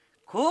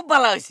 খুব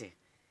ভালো হয়েছে।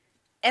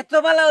 এত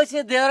ভালো হয়েছে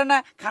দেওয়ার না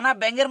খানা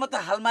ব্যাঙের মতো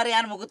হালমারি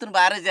আর মুকুতুন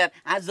বাইরে যার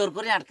আর জোর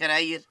করে আটকে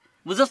আইয়ের,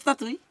 বুঝস না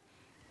তুই?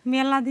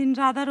 মেলা দিন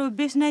রাধার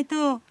অভ্যেস নাই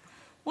তো,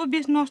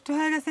 অভ্যেস নষ্ট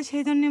হয়ে গেছে,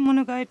 সেই জন্য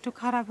মনে কর একটু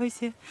খারাপ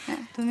হয়েছে।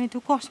 তুমি একটু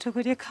কষ্ট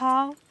করে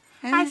খাও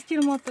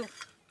আজকের মতো।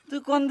 তুই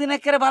কোন দিন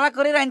একেবারে ভালো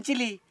করে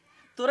রাঁধছিলি,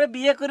 তোরে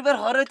বিয়ে করবার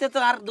হর হইতে তো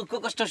আর দুঃখ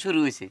কষ্ট শুরু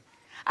হয়েছে।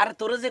 আর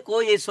তোর যে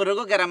কই এই সরগ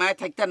গ্রামায়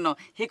থাকতেন না,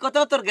 সেই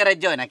কথাও তোর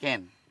গ্যারাজ্য হয় না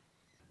কেন?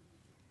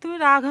 তুমি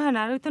রাগ হয়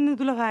না রইতনে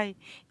দুলা ভাই,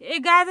 এই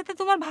গায়ে যাতে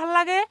তোমার ভাল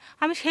লাগে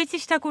আমি সেই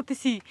চেষ্টা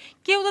করতেছি।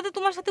 কেউ যাতে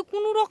তোমার সাথে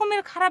কোনো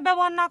রকমের খারাপ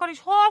ব্যবহার না করে,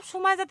 সব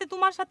সময় যাতে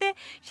তোমার সাথে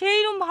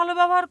সেইরকম ভালো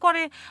ব্যবহার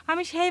করে,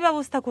 আমি সেই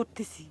ব্যবস্থা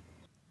করতেছি।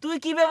 তুই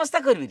কি ব্যবস্থা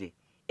করবি রে?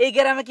 এই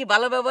গ্রামে কি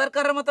ভালো ব্যবহার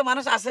করার মতো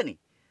মানুষ আসেনি?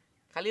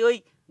 খালি ওই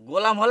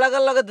গোলাম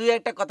হলাগার লগে দুই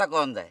একটা কথা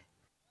কন যায়।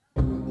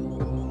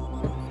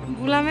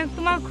 গোলামের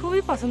তোমার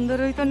খুবই পছন্দ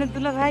রইতনে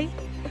দুলা ভাই,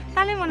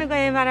 তাহলে মনে কর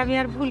এবার আমি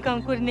আর ভুল কাম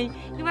করি নেই,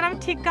 এবার আমি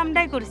ঠিক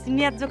কামটাই করেছি,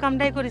 ন্যায্য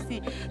কামটাই করেছি।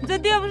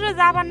 যদি অবশ্য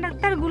যা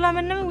ডাক্তার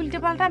গোলামের নামে উল্টে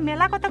পাল্টা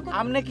মেলা কথা।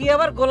 আপনি কি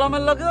আবার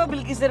গোলামের লগেও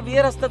বিলকিসের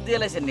বিয়ের রাস্তা দিয়ে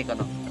লাইছেন নি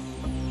কেন?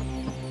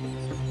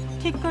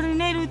 ঠিক করি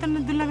নেই রইতনে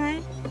দুলা ভাই।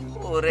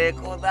 ওরে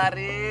খোদা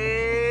রে,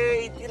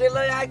 ইতিরে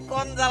লই আই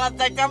কোন জ্বালাত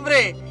যাইতাম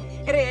রে।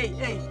 আরে এই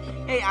এই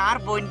এই আর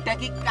বোনটা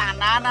কি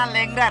কানা না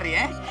লেংড়া রে?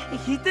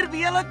 হিতের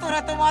বিয়ে লই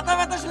তোরা তো মাথা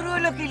ব্যথা শুরু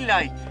হইলো কি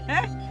লই?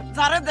 হ্যাঁ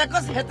যারে দেখো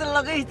হেতের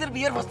লগে হিতের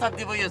বিয়ের প্রস্তাব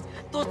দিব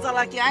তোর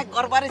জ্বালা কি আয়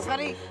ঘর বাড়ি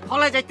সারি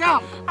ফলে যাইতাম।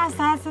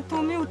 আচ্ছা আচ্ছা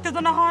তুমি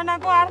উত্তেজনা হয় না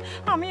গো, আর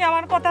আমি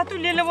আমার কথা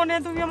তুলে নেবো না,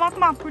 তুমি আমাকে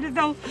মাফ করে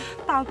দাও।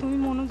 তাও তুমি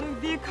মনোযোগ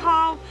দিয়ে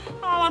খাও,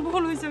 আমার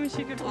ভুল হয়েছে আমি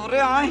শিখে। ওরে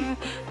আয়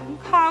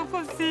খাও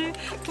করছি,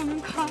 তুমি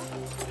খাও।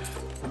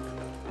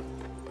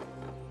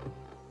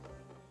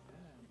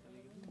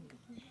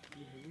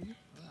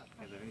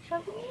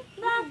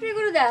 বাপরে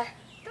গুরুদা,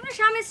 তোমরা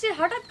স্বামী স্ত্রী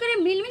হঠাৎ করে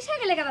মিলমিশে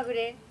গেলে কেমন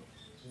করে?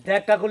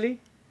 দেখ কাকলি,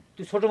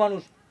 তুই ছোট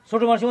মানুষ,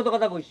 ছোট মানুষের মতো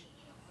কথা কইস।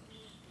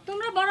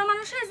 তোমরা বড়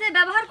মানুষের যে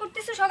ব্যবহার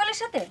করতেছো সকলের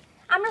সাথে,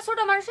 আমরা ছোট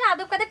মানুষের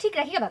আদব কায়দা ঠিক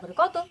রাখি কেমন করে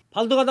কত?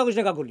 ফালতু কথা কইস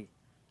না কাকলি,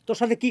 তোর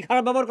সাথে কি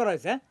খারাপ ব্যবহার করা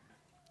হয়েছে?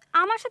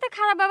 আমার সাথে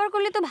খারাপ ব্যবহার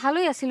করলে তো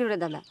ভালোই আছিল রে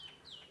দাদা।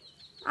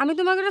 আমি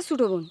তোমাকে একটা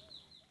ছোট বোন,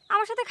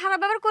 আমার সাথে খারাপ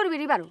ব্যবহার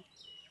করবেরই পারো,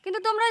 কিন্তু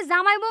তোমরা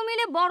জামাই বউ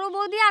মিলে বড়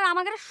বৌদি আর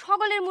আমাদের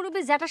সকলের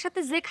মুরব্বী জ্যাঠার সাথে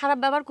যে খারাপ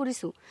ব্যবহার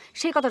করিছো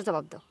সেই কথার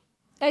জবাব দাও।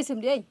 এই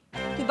সিমরি, এই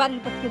তুই বাড়ির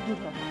উপর থেকে দূর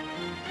হ।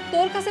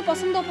 তোর কাছে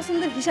পছন্দ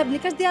অপছন্দের হিসাব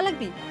নিকাশ দেওয়া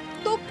লাগবি।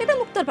 তোকে কেটে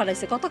মুক্তার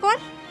পাঠাইছে কথা কর।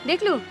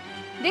 দেখলু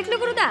দেখলু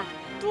গুরুদা,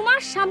 তোমার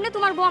সামনে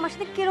তোমার বউ আমার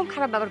সাথে কিরকম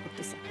খারাপ ব্যবহার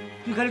করতেছে।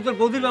 তুই খালি তোর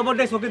বৌদির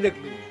ব্যবহারটাই চোখে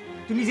দেখলি,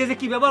 তুই নিজে যে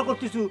কি ব্যবহার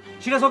করতেছ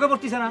সেটা চোখে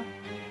পড়তিস না।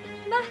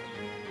 বাহ,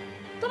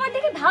 তোমার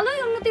দেখে ভালোই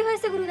উন্নতি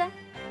হয়েছে গুরুদা,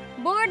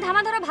 বউয়ের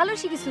ধামা ধরা ভালো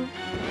শিখেছো।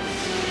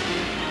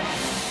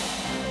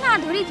 না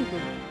ধরি কি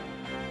করবো,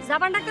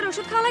 জাপান ডাক্তার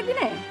ওষুধ খাওয়া লাগবি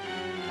না?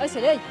 ওই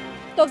ছেলে, এই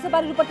তোকে যে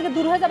বাড়ির উপর থেকে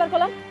দূর হয়ে যাবার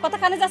কলাম, কথা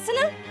কানে যাচ্ছে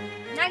না?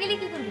 না গেলে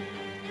কি করবি?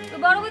 তো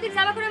বড় বৌদির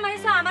জামা করে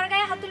মারিস, আমার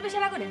গায়ে হাত তুলবে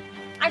সেবা করে?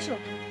 আসো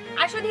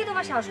আসো দিয়ে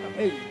তোমার সাহস পাবো।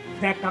 এই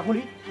দেখ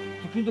কাকুলি,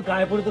 তুই কিন্তু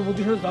গায়ে পড়ে তোর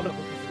বৌদির সাথে ঝগড়া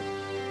করতেছিস,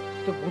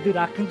 তোর বৌদির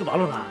রাগ কিন্তু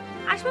ভালো না।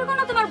 আসবে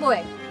কোনো তোমার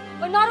বউয়ে,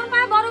 ওই নরম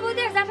পাড়া বড়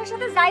বৌদি আর জ্যাঠার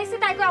সাথে যাইছে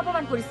তাইকে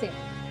অপমান করেছে।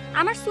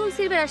 আমার চুল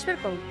সিরবে আসবার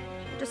কম,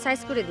 একটু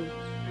সাইজ করে দিই।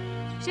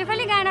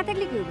 শেফালি গায়ে না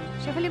থাকলে কি হবে?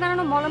 শেফালি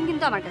বানানো মলম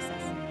কিন্তু আমার কাছে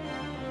আছে।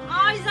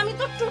 আজ আমি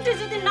তো টুটে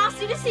যদি না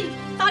সিরেছি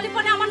তাহলে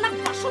পরে আমার নাম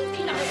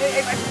বাসন্তী না।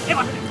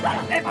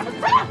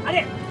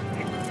 আরে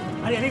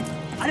আরে আরে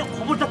আরে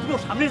খবরটা তুমি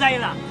সামনে যায়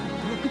না,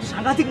 তুমি কিন্তু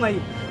সাংঘাতিক মাই।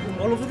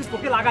 মলম যদি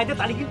তোকে লাগাই দে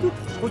তাহলে কিন্তু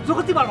সহ্য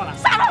করতে পারবা না।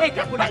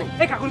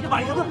 এই কাকুলি তো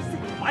বাড়ি যাবো,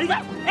 বাড়ি যা,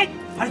 এই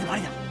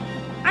বাড়ি যা।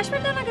 আসবে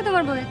তো নাকি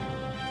তোমার বউয়ে?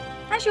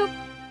 আসুক,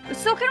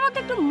 চোখের মধ্যে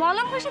একটু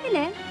মলম ঘষে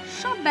দিলে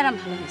সব ব্যারাম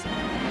ভালো হয়ে যাবে।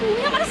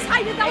 তুমি আমার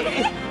সাইডে দাও।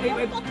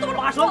 কত বড়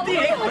বাসন্তী,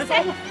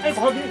 এই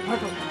ভৌদি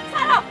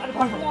সারা আরে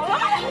বল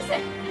হইছে।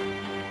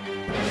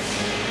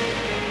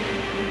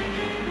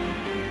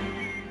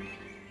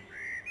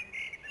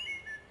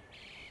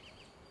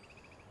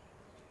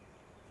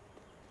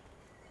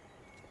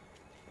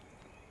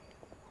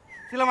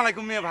 সালাম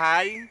আলাইকুম মেয়ে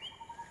ভাই।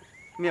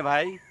 মেয়ে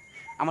ভাই,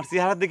 আমার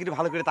চেহারার দিকে একটু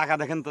ভালো করে তাকা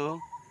দেখেন তো,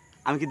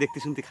 আমি কি দেখতে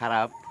শুনতে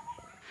খারাপ?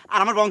 আর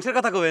আমার বংশের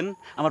কথা কবেন,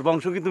 আমার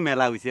বংশ কিন্তু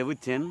মেলা হয়েছে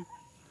বুঝছেন।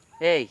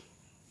 এই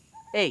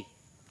এই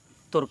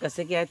তোর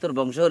কাছে কি আয় তোর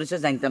বংশ হরিষে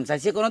জানতাম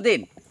চাইছে কোনোদিন?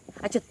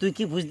 আচ্ছা তুই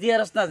কি বুঝতে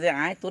পারস না যে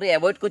আয় তোরে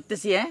অ্যাভয়েড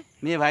করতেছি? হ্যাঁ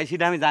মেয়ে ভাই,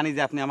 সেটা আমি জানি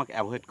যে আপনি আমাকে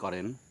অ্যাভয়েড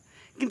করেন,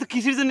 কিন্তু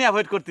কিসের জন্য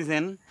অ্যাভয়েড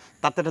করতেছেন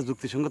তার তো একটা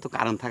যুক্তিসঙ্গত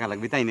কারণ থাকা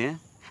লাগবে, তাই না?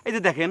 এই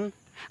যে দেখেন,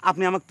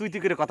 আপনি আমাকে তুই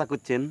তুই করে কথা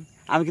করছেন,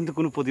 আমি কিন্তু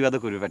কোনো প্রতিবাদও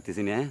করতে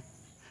পারতেছি না।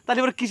 তাহলে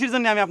এবার কিসের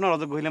জন্য আমি আপনার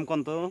অযোগ্য হইলাম কোন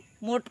তো?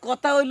 মোট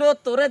কথা হইলো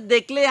তোরে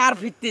দেখলে আর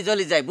ফিরতে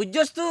জ্বলে যায়,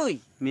 বুঝছস তুই?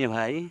 মেয়ে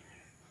ভাই,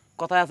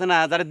 কথা আছে না,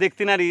 যারা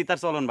দেখতে নারী তার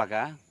চলন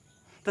বাঁকা।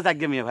 তা যাক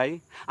মেয়ে ভাই,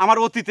 আমার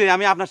অতীতে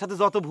আমি আপনার সাথে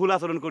যত ভুল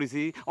আচরণ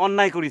করেছি,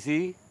 অন্যায় করেছি,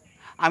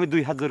 আমি 2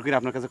 হাত জোর করে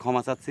আপনার কাছে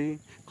ক্ষমা চাচ্ছি,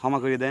 ক্ষমা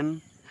করে দেন।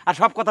 আর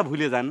সব কথা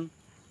ভুলে যান,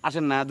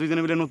 আসেন না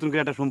দুইজনে মিলে নতুন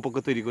করে একটা সম্পর্ক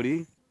তৈরি করি।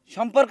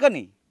 সম্পর্ক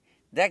নেই?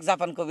 দেখ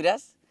জাপান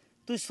কবিরাজ,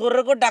 তুই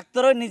সোরের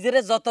ডাক্তার নিজের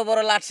যত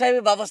বড় লাট সাহেব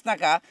বাবস না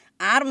কা,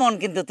 আর মন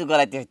কিন্তু তুই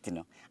গলাইতে হইতি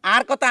না।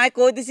 আর কথা আয়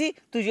কই দিছি,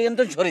 তুই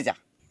কিন্তু সরে যা।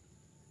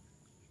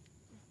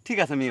 ঠিক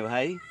আছে মেয়ে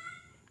ভাই,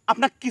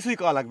 আপনার কিছুই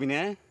কওয়া লাগবে না,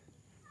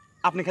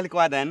 আপনি খালি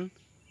কয়া দেন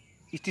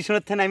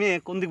স্টেশনের থেকে আমি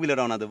কোন দিক বিলে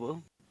রওনা দেবো।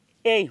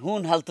 এই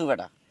হুন হালতু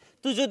বেটা,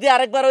 তুই যদি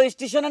আরেকবার ওই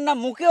স্টেশনের নাম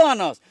মুখেও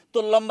আনস,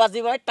 তোর লম্বা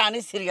জীবনে টানি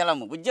ছিঁড়ে গেলাম,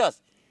 বুঝছস?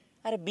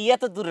 আরে বিয়া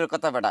তো দূরের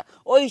কথা বেটা,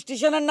 ওই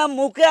স্টেশনের নাম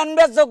মুখে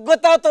আনবে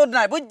যোগ্যতাও তোর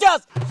নাই,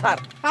 বুঝছস? স্যার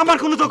আমার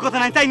কোনো যোগ্যতা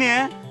নাই, তাই নিয়ে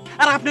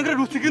আর আপনাদের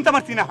রুচি কিন্তু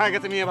আমার চিনা হয়ে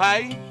গেছে মেয়ে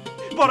ভাই।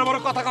 বড় বড়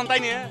কথা কন,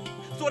 তাই নিয়ে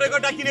চোরে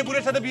গোটা কিনে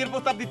বুড়ের সাথে বিয়ের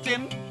প্রস্তাব দিচ্ছেন,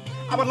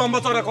 আবার লম্বা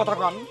চড়া কথা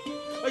কন।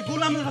 ওই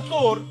গুলাম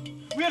চোর,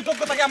 বিয়ের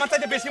যোগ্যতাকে আমার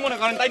চাইতে বেশি মনে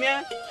করেন, তাই না?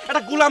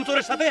 একটা গুলাম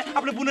চোরের সাথে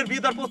আপনি বোনের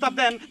বিয়ে দেওয়ার প্রস্তাব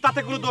দেন, তাতে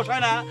কোনো দোষ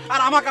হয় না। আর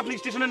আমাকে আপনি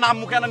স্টেশনের নাম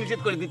মুখে আনা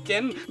নিষেধ করে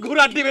দিচ্ছেন।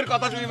 ঘোড়ার ডিমের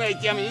কথা শুনে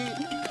পাইছি আমি।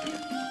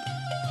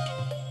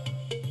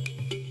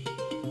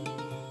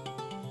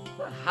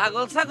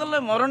 হাগল ছাগল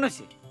মরণ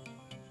হয়েছে।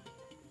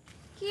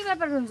 কি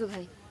ব্যাপার রঞ্জু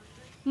ভাই,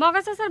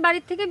 মগা চাচার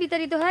বাড়ির থেকে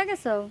বিতাড়িত হয়ে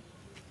গেছো?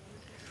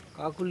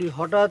 কাকুলি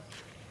হঠাৎ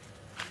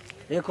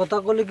এ কথা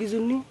কলে কি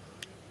জন্য?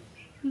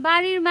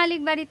 বাড়ির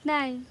মালিক বাড়িতে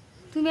নাই,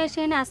 তুমি এসে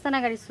এনে আস্তানা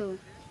গাড়িছো,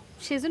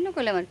 সেজন্য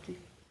কইলাম আর কি।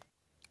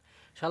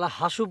 শালা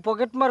হাসু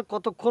পকেট মার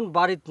কতক্ষণ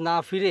বাড়িতে না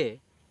ফিরে,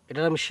 এটা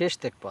আমি শেষ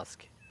দেখবো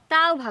আজকে।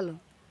 তাও ভালো,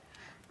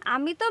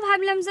 আমি তো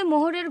ভাবলাম যে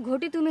মোহরের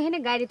ঘটি তুমি এখানে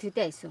গাড়ি ধুইতে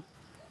আইছো।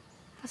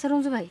 আচ্ছা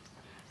রঞ্জু ভাই,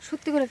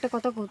 সত্যি করে একটা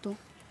কথা কত,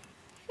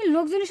 এই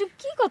লোকজন এসব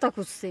কি কথা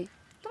খুঁজছে?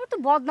 তোমার তো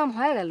বদনাম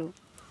হয়ে গেল।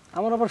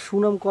 আমার আবার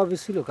সুনাম কবে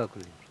ছিল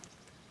কাকুলি?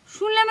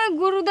 শুনলাম ওই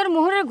গরুদার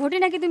মোহরের ঘটি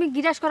নাকি তুমি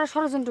গিরাস করার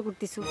ষড়যন্ত্র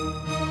করতেছো।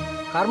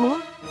 কার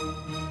মোহর?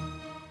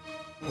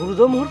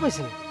 গরুদার মোহর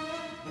পাইছে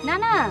না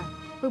না,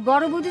 ওই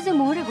বড় বৌদি যে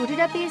মোহরের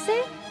ঘটিটা পেয়েছে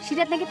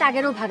সেটা নাকি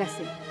তাগেরও ভাগ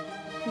আছে।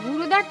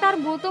 গুরুদার তার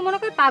বউ তো মনে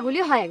করে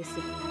পাগলই হয়ে গেছে।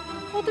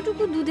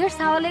 কতটুকু দুধের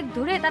ছাওয়ালেক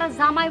ধরে তারা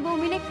জামাই বউ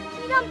মিলে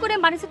কিরাম করে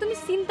মারিছে তুমি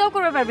চিন্তাও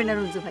করতে পারবে না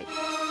রঞ্জু ভাই।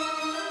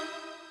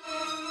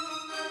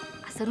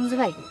 আচ্ছা রঞ্জু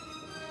ভাই,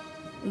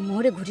 ওই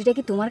মোহরের ঘটিটা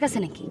কি তোমার কাছে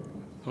নাকি?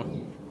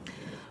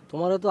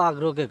 তোমারও তো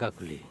আগ্রহকে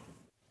কাকুলি,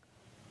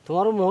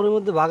 তোমারও মোহরের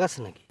মধ্যে ভাগ আছে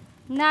নাকি?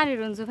 না রে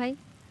রঞ্জু ভাই,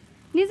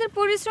 নিজের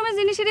পরিশ্রমের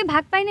জিনিসেরই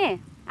ভাগ পাই না,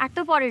 আর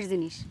তো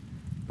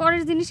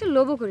পরের জিনিসের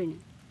লোভও করি না।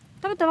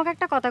 তবে তোমাকে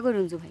একটা কথা কই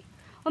রঞ্জু ভাই,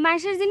 ও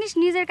মানুষের জিনিস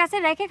নিজের কাছে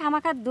রেখে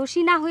খামাখা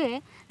দোষী না হয়ে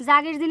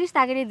জাগের জিনিস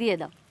তাগেরে দিয়ে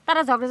দাও,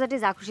 তারা ঝগড়াঝাটি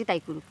যা খুশি তাই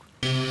করুক।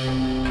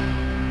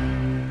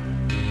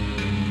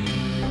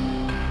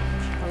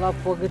 শালা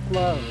পকেট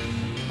মার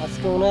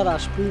আজকে মনে আর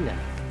আসবেই না।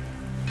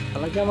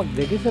 শালা কি আমাকে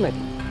দেখেছে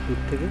নাকি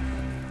দূর থেকে?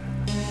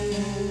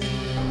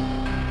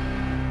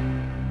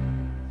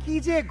 কি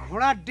যে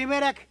ঘোড়ার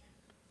ডিমের এক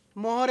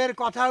মোহরের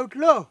কথা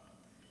উঠলো,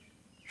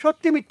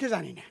 সত্যি মিথ্যে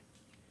জানি না,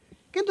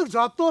 কিন্তু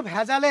যত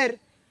ভেজালের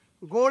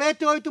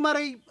গোড়েতে ওই তোমার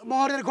ওই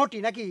মোহরের ঘটি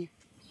নাকি?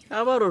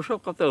 আবার ওসব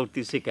কথা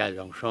উঠতেছে কে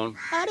জংশন?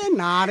 আরে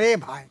না রে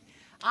ভাই,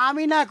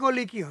 আমি না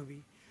করলে কি হবি?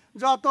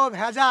 যত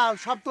ভেজাল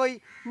সব তো ওই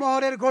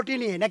মোহরের ঘটি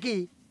নিয়ে নাকি?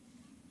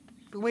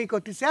 তুমি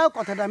করতে চাও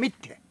কথাটা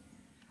মিথ্যে।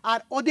 আর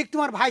ওদিক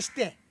তোমার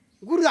ভাইস্তে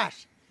গুরুদাস,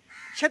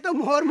 সে তো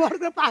মোহর মোহর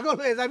করে পাগল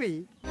হয়ে যাবি।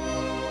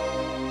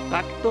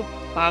 তাক তো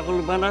পাগল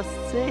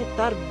বানাচ্ছে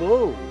তার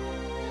বউ।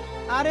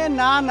 আরে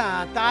না না,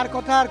 তার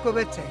কথা আর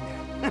কবে চাই না।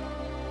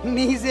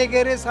 নিজে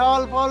গেরে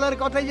সল ফলের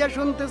কথাই যা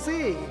শুনতেছি,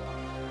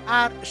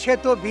 আর সে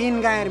তো ভিন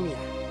গায়ের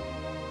মিয়া।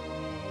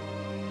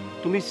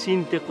 তুমি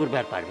চিন্তা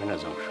করবার পারবে না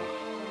জংশন,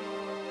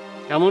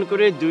 কেমন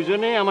করে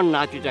দুজনে আমার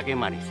নাতিটাকে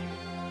মারিছে,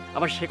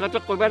 আবার সে কথা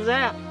কইবার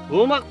যায়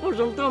হোমাক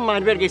পর্যন্ত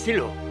মারবার গেছিল।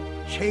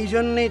 সেই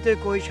জন্যই তো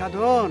কই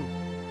সাধন,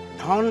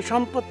 ধন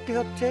সম্পত্তি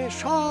হচ্ছে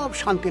সব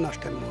শান্তি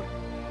নষ্টের মূল।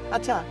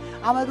 আচ্ছা,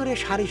 আমাদের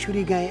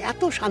সারিসুরি গায়ে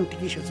এত শান্তি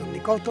কিসের জন্য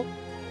কত?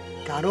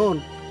 কারণ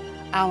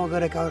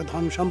আমাদের কারোর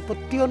ধন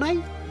সম্পত্তিও নাই,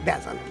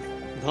 বেজাল নেই।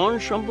 ধন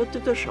সম্পত্তি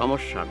তো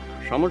সমস্যা না,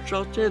 সমস্যা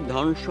হচ্ছে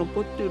ধন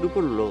সম্পত্তির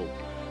উপর লোভ।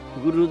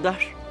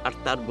 গুরুদাস আর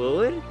তার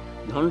বউয়ের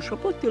ধন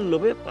সম্পত্তির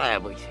লোভে পায়া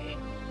বইছে।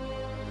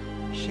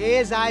 সে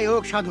যাই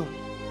হোক সাধন,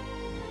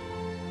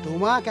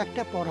 তোমাকে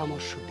একটা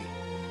পরামর্শ দিই।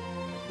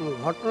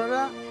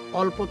 ঘটনাটা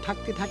অল্প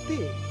থাকতে থাকতে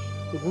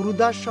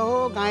গুরুদাস সহ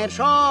গায়ের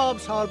সব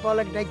সওয়াল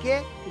পালক ডেকে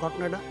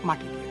ঘটনাটা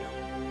মাটি দিয়ে দাও।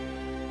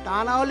 তা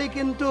না হলে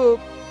কিন্তু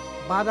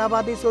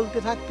বাদাবাদি চলতে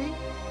থাকতে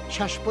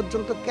শেষ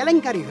পর্যন্ত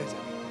কেলেঙ্কারি হয়ে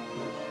যাবে।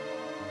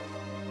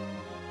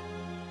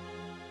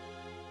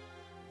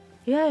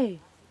 এই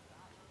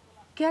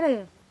কে রে?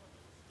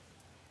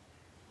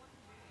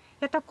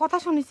 একটা কথা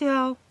শুনিছি।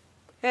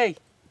 এই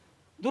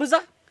দূর যা,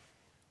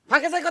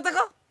 ফাঁকে যাই কথা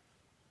কো।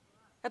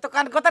 এত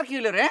কান কথার কি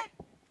হইল রে?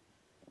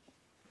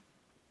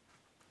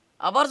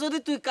 আবার যদি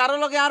তুই কারো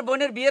লগে আর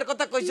বোনের বিয়ের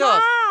কথা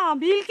কইছস? না,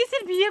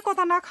 বিলকিসের বিয়ের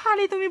কথা না,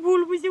 খালি তুমি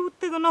ভুল বুঝে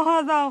উত্তেজনা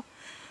হয়ে যাও।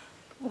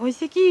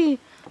 হয়েছে কি,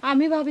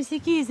 আমি ভাবিছি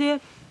কি যে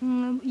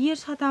ইয়ের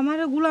সাথে আমার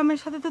গোলামের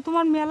সাথে তো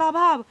তোমার মেলা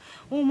ভাব,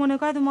 ও মনে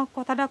করে তোমার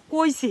কথাটা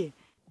কইছে।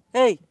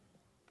 এই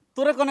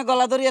তোরে কোনে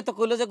গলা ধরি এত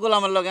কইলো যে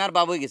গোলামের লগে আর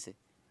বাবুই গেছে?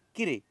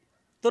 কি রে,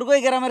 তোর কই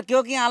গ্রামের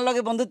কেউ কি আর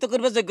লগে বন্ধুত্ব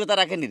করবে যোগ্যতা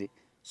রাখেনি রে?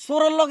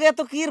 সোরের লগে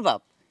এত কির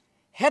বাপ?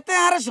 হেতে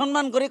আরে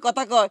সম্মান করি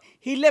কথা কয়,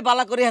 হিলে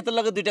বালা করে হেতের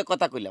লগে দুইটা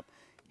কথা কইলাম,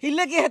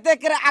 হিলে কি হেতে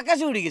একেবারে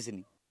আকাশে উড়ি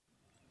গেছিনি?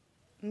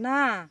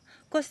 না,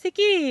 কইছে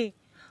কি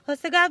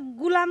হচ্ছে গা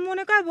গোলাম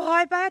মনে কয়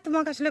ভয় পায়,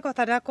 তোমাকে আসলে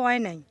কথাটা কয়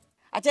নাই।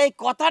 আচ্ছা এই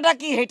কথাটা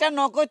কি হেটা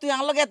ন কই তুই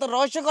আমার লগে এত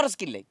রহস্য করস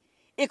কিলে?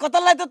 এই কথা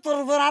লাই তো তোর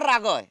উপর আর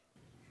রাগ হয়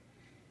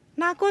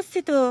না? করছি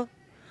তো,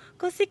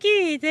 করছি কি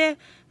যে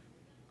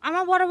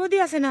আমার বড় বৌদি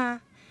আছে না,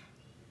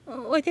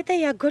 ওইতে তাই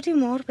এক ঘটি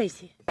মোহর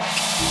পাইছে।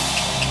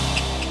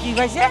 কি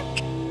পাইছে?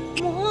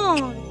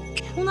 মোহর,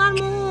 সোনার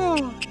মোহর।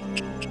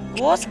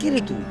 কস কি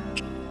রে তুই?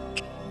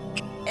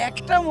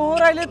 একটা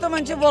মোহর আইলে তো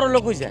মানুষ বড়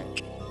লোক হয়ে যায়,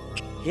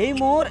 এই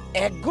মোহর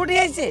এক ঘটি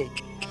আইছে?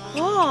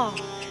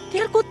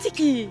 তের করছি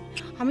কি,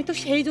 আমি তো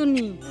সেই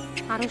জন্যই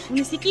আরো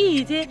শুনেছি কি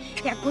যে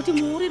এক ঘটি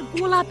মোহরের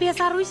গোলা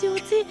পেঁচা রয়েছে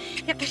হচ্ছে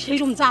একটা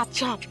সেইরকম জাত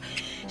সাপ।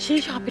 সেই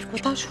সাপের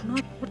কথা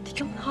শোনার পর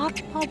থেকে আমার হাত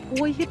পা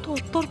বইয়ে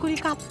তরতর করে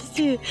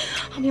কাঁপতেছে।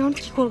 আমি এখন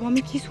কি করবো,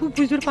 আমি কিছু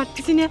বুঝতে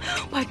পারতেছি না।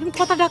 ভাবলাম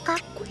কথাটা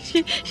কাক কইছে,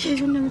 সেই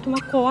জন্য আমি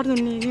তোমার খাওয়ার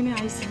জন্য এখানে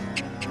আইছি।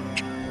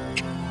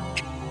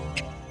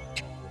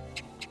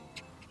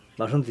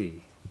 বাসন্তী,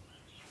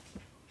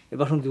 এ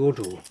বাসন্তী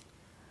ওঠো,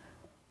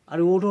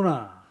 আরে ওঠো না।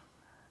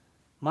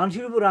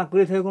 মানুষের উপর রাগ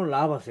করে থাকে কোনো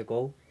লাভ আছে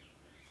কও?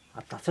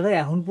 আর তাছাড়া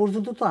এখন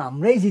পর্যন্ত তো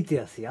আমরাই জিতে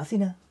আসি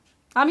না।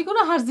 আমি কোনো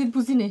হার জিত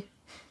বুঝি নে।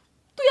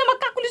 তুই আমার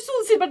কাকুলি চুল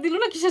ছিবার দিল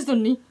না কিসের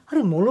জন্য?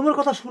 আরে মলমের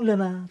কথা শুনলে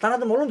না? তারা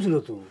তো মলম ছিল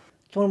তো,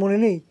 তোমার মনে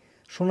নেই?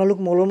 সোনালুক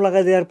মলম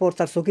লাগাই দেওয়ার পর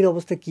তার চোখের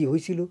অবস্থা কি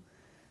হয়েছিল?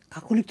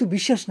 কাকুলির তো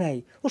বিশ্বাস নাই,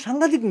 ও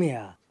সাংঘাতিক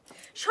মেয়া।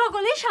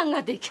 সকলেই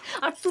সাংঘাতিক,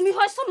 আর তুমি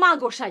হয়তো মা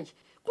গোসাই,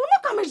 কোনো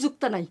কামের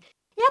যুক্ত নাই।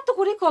 এত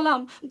করে কলাম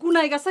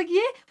গুনাই গাছা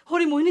গিয়ে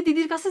হরিমোহিনী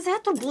দিদির কাছে যায়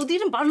তোর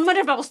বৌদির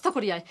বানমারের ব্যবস্থা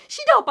করি আয়,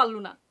 সেটাও পারলো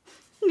না।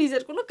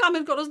 নিজের কোনো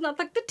কামের খরচ না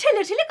থাকতে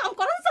ঠেলে ঠেলে কাম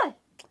করা যায়?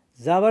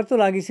 যাবার তো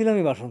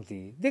লাগিয়েছিলামই বাসন্তী,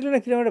 দেখলে না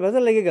কিরকম একটা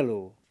ভেজাল লেগে গেল।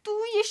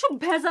 তুই এসব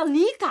ভেজাল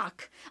নিয়ে থাক,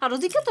 আর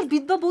ওদিকে তোর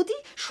বিধবা বৌদি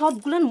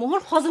সবগুলান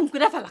মোহর হজম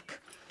করে ফেলাক।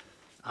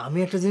 আমি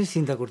একটা জিনিস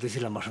চিন্তা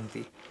করতেছিলাম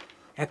বাসন্তী,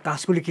 এক কাজ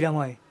করলে কিরাম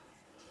হয়,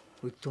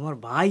 ওই তোমার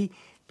ভাই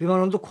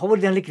প্রেমানন্দ খবর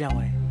জানলে কিরাম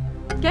হয়?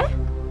 কে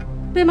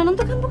প্রেমানন্দ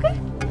কানবো? কে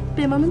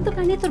প্রেমানন্দ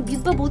কানিয়ে তোর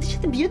বিধবা বৌদির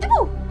সাথে বিয়ে দেবো?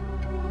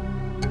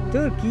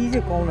 তোর কি যে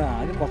কও না,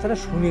 আগে কথাটা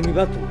শুনে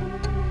নিবা তো।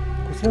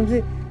 বুঝলাম যে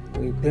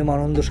ওই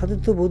প্রেমানন্দর সাথে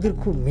তো বৌদির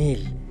খুব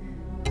মিল,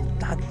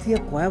 তাক দিয়ে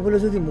কয়া বলে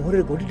যদি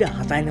মোহরের গটিটা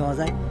হাতায় নেওয়া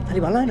যায়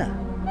তাহলে ভালো হয় না?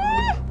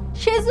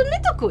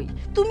 সেজন্যই তো কই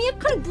তুমি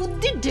এখন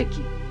বুদ্ধির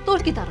ডেকি। তোর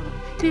কি ধারণা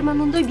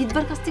প্রেমানন্দ ওই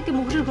বিধবার কাছ থেকে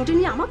মোহরের গটি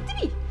নিয়ে আমাকে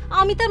দিবি?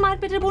 আমি তার মায়ের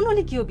পেটের বোন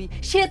হলে কি হবি?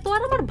 সে তো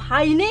আর আমার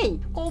ভাই নেই,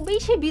 কবেই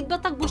সে বিধবা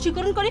তাকে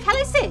বশীকরণ করে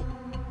ফেলাইছে।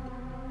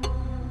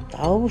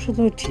 তা অবশ্য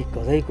তুমি ঠিক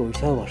কথাই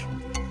কইছাও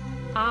বাসন্তী।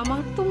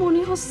 আমার তো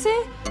মনে হচ্ছে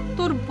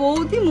তোর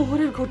বৌদি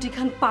মোহরের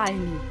ঘটিখান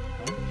পায়নি,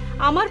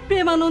 আমার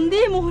প্রেমানন্দে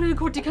মোহরের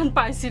ঘটিখান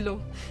পাইছিল,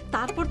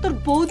 তারপর তোর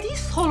বৌদি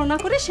ছলনা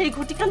করে সেই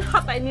ঘটিখান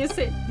হাতায়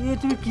নিয়েছে।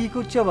 তুমি কি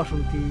করছো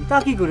বাসন্তী? তা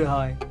কি করে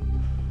হয়?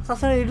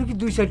 তাছাড়া এটু কি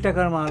 2-4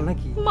 টাকার মাল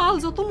নাকি? মাল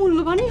যত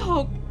মূল্যবানই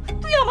হোক,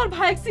 তুই আমার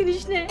ভাইকে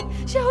চিনিস নে,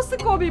 সে হচ্ছে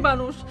কবি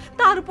মানুষ,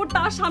 তার উপর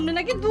তার সামনে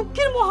নাকি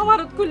দুঃখের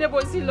মহাভারত খুলে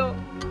বসছিল।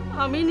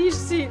 আমি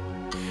নিশ্চিত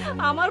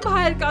আমার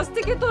ভাইয়ের কাছ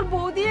থেকে তোর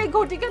বৌদি এই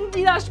ঘটিখান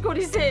বিরাস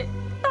করিছে।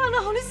 তা না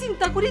হলে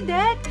চিন্তা করি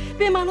দেখ,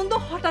 প্রেমানন্দ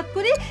হঠাৎ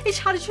করে এই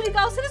শারিশুরি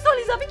গাঁও ছেড়ে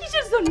চলে যাবে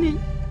কিসের জন্য?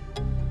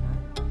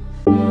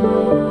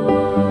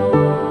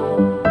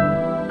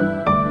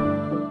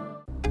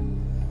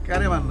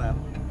 কারে মান্নান,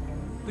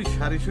 তুই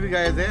শারিশুরি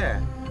গায়ে দে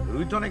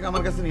রুইটনেক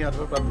আমার কাছে নিয়ে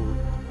আসবার পারবো?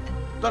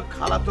 তোর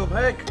খালা তো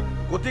ভাই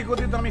গতি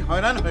গতি তো আমি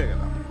হয়রান হয়ে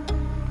গেলাম।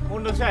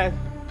 মন্ডল সাহেব,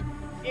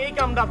 এই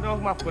কামটা আপনি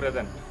আমাকে মাফ করে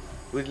দেন।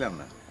 বুঝলাম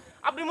না।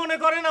 আপনি মনে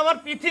করেন আমার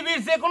পৃথিবীর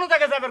যে কোনো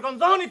জায়গায় যাবেন কোন,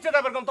 যখন ইচ্ছে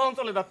যাবেন কোন তখন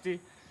চলে যাচ্ছি,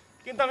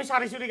 কিন্তু আমি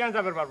শারিশুরি গায়ে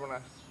যাবে পারবো না।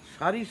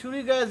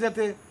 শারিশুরি গায়ে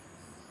যেতে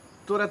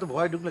তোর এত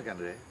ভয় ঢুকলে কেন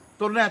রে?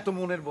 তোর না এত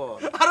মনের বল?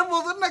 আরে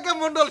বোঝেন না কে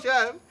মন্ডল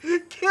সাহেব,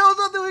 কেউ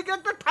যদি ওইকে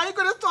একটা ঠাই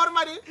করে চর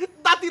মারি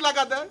দাঁতি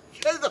লাগা দেয়,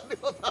 সেই জন্য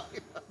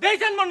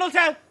দেখছেন মন্ডল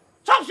সাহেব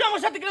সবসময়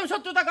আমার সাথে কিরকম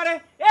শত্রুতা করে।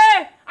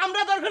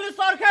 আমরা দরকার হলে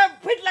চর খেয়ে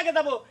ফিট লাগে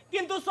যাবো,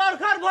 কিন্তু চর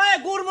খার ভয়ে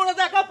গুড় মনে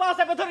দেখা পা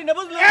চেপে ধরি না,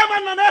 বুঝলে?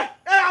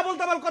 আবল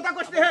তাবল কথা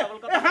কইছিস হে?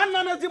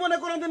 হান্নানের জীবনে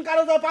কোনোদিন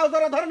কারো পাও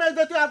ধরা ধরে নাই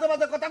যে তুই এত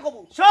বাজে কথা কবু?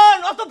 শোন,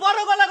 অত বড়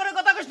গলা করে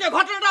কথা কইছিস,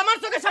 ঘটনাটা আমার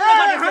চোখের সামনে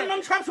ঘটেছে।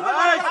 হান্নান সব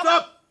সময়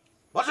চুপ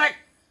বসে,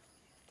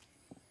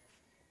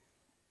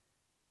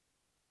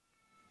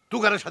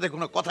 তুগারের সাথে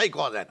কোনো কথাই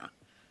কওয়া যায় না,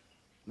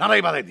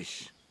 নারাই বাধাই দিস।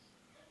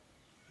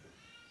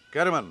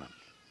 কেন মান্নান,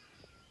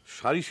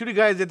 শারিশুরি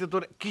গায়ে যেতে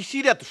তোর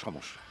কিসির এত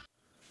সমস্যা?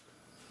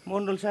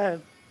 মন্ডল সাহেব,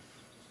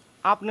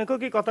 আপনাকেও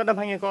কি কথাটা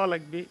ভাঙে কওয়া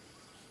লাগবে?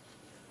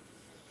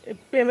 এই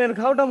প্রেমের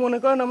ঘাওটা মনে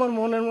করেন আমার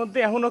মনের মধ্যে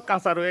এখনো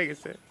কাঁচা রয়ে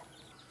গেছে।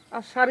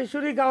 আর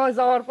শারিশুরি গাঁয়ে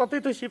যাওয়ার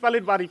পথেই তো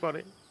শিপালির বাড়ি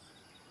পড়ে,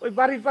 ওই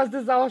বাড়ির পাশ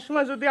দিয়ে যাওয়ার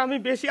সময় যদি আমি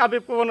বেশি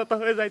আবেগপ্রবণতা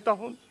হয়ে যাই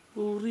তখন।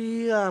 ওরে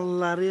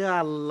আল্লাহ রে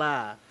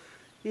আল্লাহ,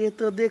 এ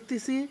তো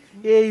দেখতেছি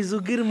এই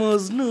যুগের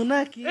মজনু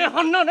নাকি?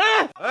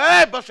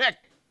 বসে,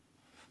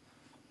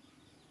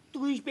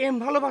 তুই প্রেম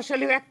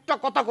ভালোবাসালে একটা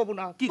কথা কব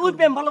না। তুই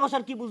প্রেম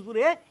ভালোবাসার কি বুঝবো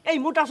রে? এই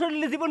মোটা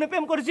শরীরে জীবনে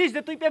প্রেম করেছিস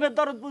যে তুই প্রেমের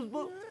দরদ বুঝবো?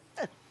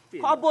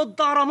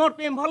 খবরদার, আমার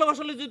প্রেম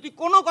ভালোবাসালে যদি তুই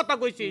কোনো কথা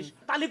কইছিস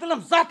তাহলে পেলাম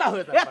জাতা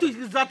হয়ে যাবে। তুই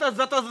জাতা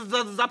জাতা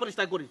যা পারিস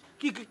তাই করিস।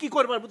 কি কি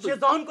করবার সে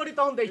যখন করি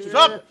তখন দেখছি।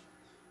 সব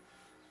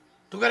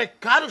তুগারে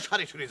কারো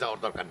শারিশুরি যাওয়ার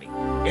দরকার নেই,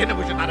 এখানে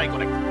বসে নারাই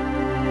করে।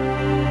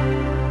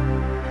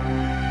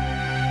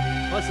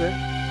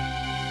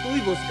 তুই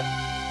বসকা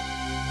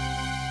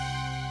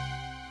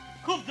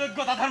খুব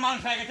যোগ্যতার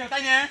মানুষ হয়ে গেছে,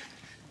 তাই না?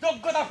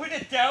 যোগ্যতা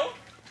ফুটেছেও।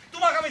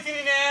 তোমাকে আমি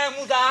চিনি নে,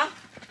 মুজা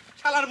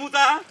শালার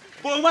মুজা।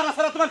 বৌমারা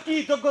ছাড়া তোমার কি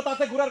যোগ্যতা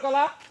আছে ঘুরার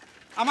কলা?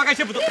 আমাকে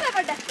এসে বুঝো।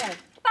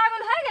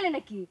 পাগল হয়ে গেলে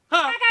নাকি?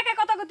 একা একা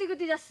কথা গতি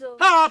গতি যাচ্ছ।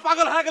 হ্যাঁ,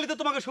 পাগল হয়ে গেলে তো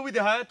তোমাকে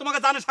সুবিধা হয়, তোমাকে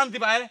জানে শান্তি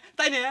পায়,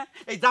 তাই না?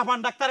 এই জাপান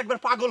ডাক্তার একবার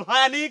পাগল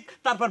হয় আনিক,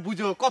 তারপর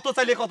বুঝো কত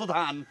চাইলে কত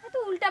ধান। তো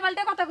উল্টা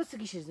পাল্টা কথা করছো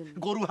কিসের জন্য?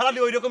 গরু হারালে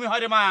ওই রকমই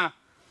হয় রে মা।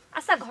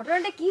 আচ্ছা,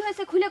 ঘটনাটা কি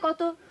হয়েছে খুলে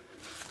কত?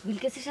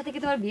 বিলকেসের সাথে কি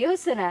তোমার বিয়ে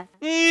হচ্ছে না?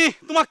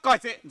 তোমাক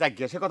কইছে যাক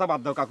গিয়া, সে কথা বাদ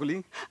দাও কাকুলি।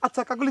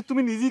 আচ্ছা কাকুলি,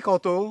 তুমি নিজেই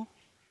কত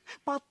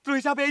পাত্র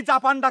হিসাবে এই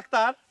জাপান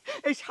ডাক্তার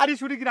এই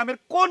শারিশুরি গ্রামের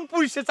কোন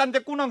পুরুষের চান্দে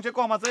কোন অংশে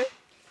কম আছে?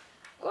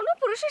 কোন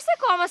পুরুষের চেয়ে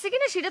কম আছে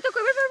কিনা সেটা তো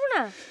কইতে পারবো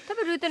না,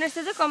 তবে রুইতনের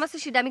চেয়ে যে কম আছে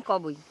সেটা আমি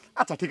কবই।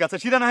 আচ্ছা ঠিক আছে,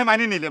 সেটা না হয়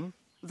মানিয়ে নিলাম,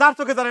 যার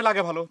চোখে যারে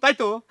লাগে ভালো, তাই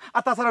তো?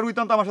 আর তাছাড়া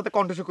রুইতন তো আমার সাথে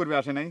কণ্ঠস্বর করবে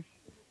আসে নাই।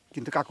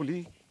 কিন্তু কাকুলি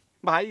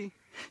ভাই,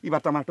 এবার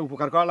তো আমার একটা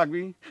উপকার করা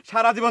লাগবে।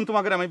 সারা জীবন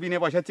তোমাকে আমি বিনা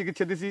পয়সায়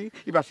চিকিৎসা দিছি,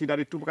 এবার সেটার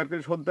একটু উপকার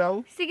করে শোধ দাও।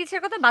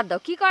 চিকিৎসার কথা বাদ দাও,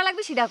 কি করা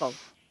লাগবে সেটা কও।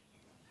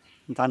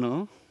 জানো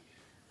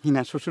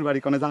হিনা শ্বশুর বাড়ি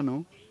কোনে জানো?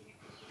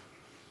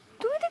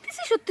 তুমি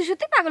দেখতেছি সত্যি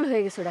সত্যি পাগল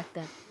হয়ে গেছো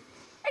ডাক্তার।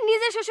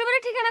 নিজের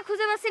শ্বশুরবাড়ির ঠিকানা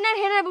খুঁজে পাচ্ছি না,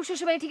 হেনার বউ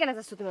শ্বশুরবাড়ির ঠিকানা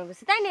চাচ্ছ তোমার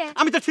কাছে, তাই না?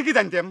 আমি তো ঠিকই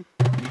জানতাম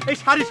এই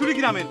শারিশুরি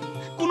গ্রামের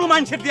কোনো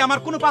মানুষের দিয়ে আমার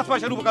কোনো 5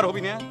 পয়সার উপকার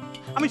হবি না।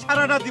 আমি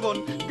সারাটা জীবন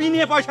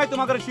বিনা পয়সায়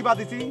তোমাকে সেবা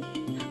দিছি,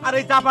 আর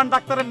এই জাপান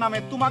ডাক্তারের নামে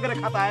তোমাদের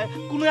খাতায়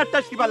কোনো একটা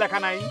শিবা লেখা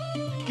নাই।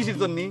 কিসের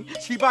জন্য?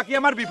 শিবা কি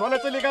আমার বিফলে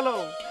চলে গেল?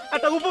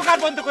 একটা উপকার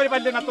বন্ধ করে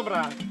পারলে না তোমরা?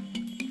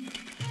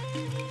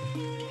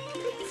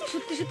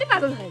 সত্যি সত্যি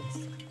পাগল হয়ে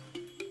গেছে।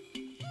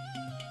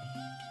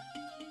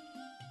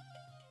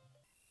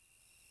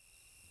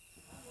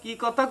 কি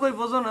কথা কই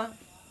বোঝো না,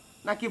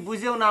 নাকি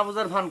বুঝেও না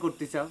বোঝার ভান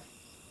করতে চাও?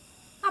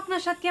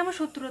 আপনার সাথে কি আমার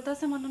শত্রুতা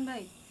আছে মানন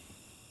ভাই?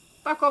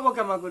 তা কব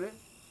কেমা করে?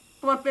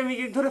 তোমার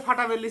প্রেমিকে ধরে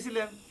ফাটা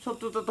বেলিয়েছিলাম,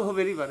 শত্রুতা তো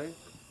হবেরই পারে।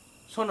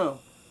 শোনো,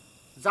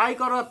 যাই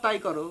করো আর তাই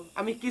করো,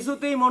 আমি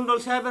কিছুতেই মন্ডল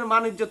সাহেবের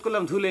মান ইজ্জত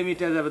করলাম ধুলে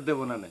মিটে যাবে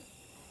দেবো না।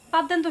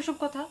 বাদ দেন তো সব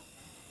কথা,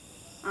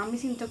 আমি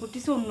চিন্তা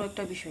করতেছি অন্য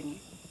একটা বিষয়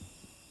নিয়ে।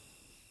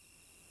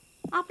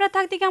 আপনার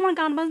থাকতে কি আমার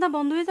গান বাজনা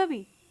বন্ধ হয়ে যাবি?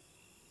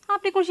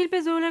 আপনি কোন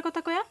শিল্পের জরুরের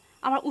কথা কয়া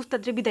আমার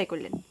উস্তাদরে বিদায়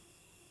করলেন।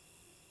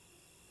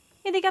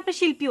 এদিকে আপনার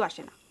শিল্পীও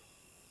আসে না।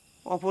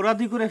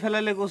 অপরাধী করে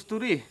ফেলালে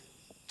কস্তুরি।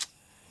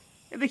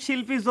 এদিক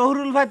শিল্পী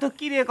জহুরুল ভাই তো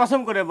কিরে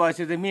কসম করে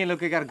বয়সে যে মেয়ে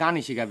লোকে আর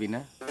গানই শিখাবি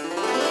না।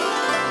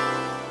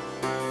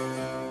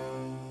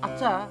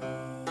 আচ্ছা,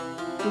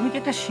 তুমি কি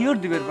একটা শিওর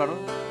দিবে পারো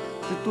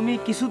যে তুমি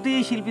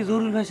কিছুতেই শিল্পী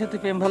জহুরুল ভাইয়ের সাথে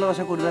প্রেম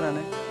ভালোবাসা করবে না?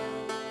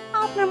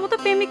 আপনার মতো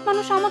প্রেমিক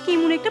মানুষ আমাকে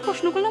এমন একটা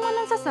প্রশ্ন করলে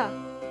মানান চাচা?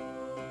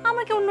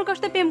 আমার কি অন্য কার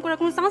সাথে প্রেম করার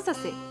কোনো চান্স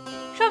আছে?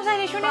 সব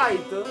জানি শুনে তাই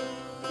তো।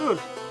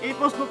 এই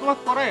প্রশ্ন তোমার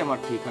করাই আমার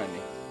ঠিক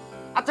হয়নি।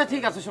 আচ্ছা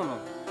ঠিক আছে, শোনো,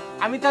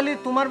 আমি তাহলে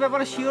তোমার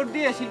ব্যাপারে শিওর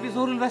দিয়ে শিল্পী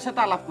জহুরুল ভাইয়ের সাথে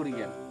আলাপ করি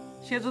গেল।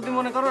 সে যদি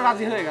মনে করো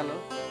রাজি হয়ে গেল,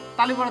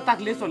 তাহলে পরে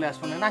তাকলে চলে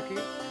আসবো না নাকি?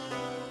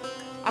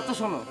 আচ্ছা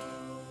শোনো,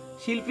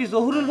 শিল্পী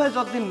জহুরুল ভাই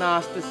যতদিন না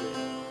আসতেছে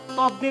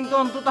ততদিন তো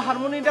অন্তত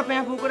হারমোনিয়ামটা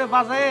প্যাঁপু করে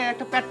বাজায়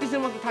একটা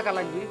প্র্যাকটিসের মধ্যে থাকা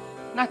লাগবে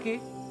নাকি?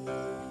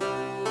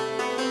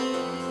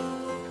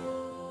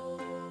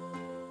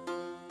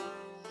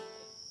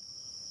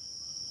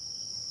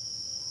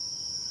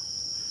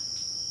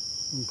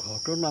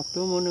 ঘটনা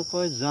তো মনে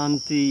কয়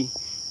জানতি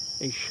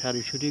এই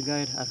সারিসুরি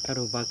গায়ের আর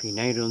কারো বাকি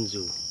নাই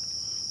রঞ্জু।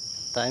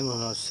 তাই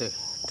মনে হচ্ছে,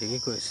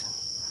 ঠিকই কয়েছেন।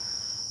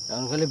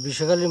 এখন খালি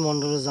বিষয়কালী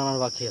মণ্ডলে জানার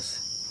বাকি আছে।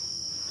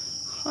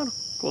 আর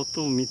কত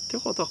মিথ্যে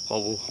কথা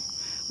কব,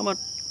 আমার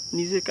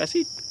নিজের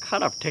কাছেই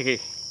খারাপ ঠেকে।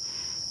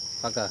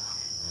 কাকা,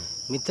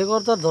 মিথ্যে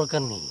করার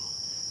দরকার নেই,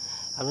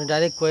 আপনি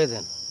ডাইরেক্ট কয়ে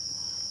দেন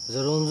যে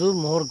রঞ্জু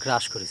মোহর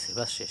গ্রাস করেছে,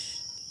 ব্যাস শেষ।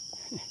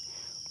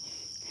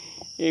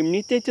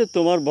 এমনিতেই তো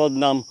তোমার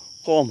বদনাম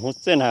কম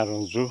হচ্ছে না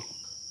রঞ্জু।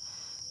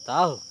 তা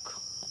হোক।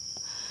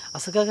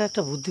 আচ্ছা কাকা,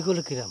 একটা বুদ্ধি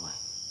করলে কিরাম হয়?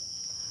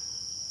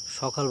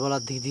 সকালবেলা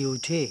দিদি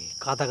উঠে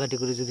কাটাকাটি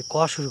করে যদি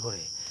কওয়া শুরু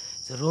করে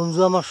যে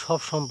রঞ্জু আমার সব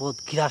সম্পদ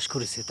গ্রাস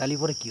করেছে, তাহলে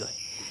পরে কি হয়?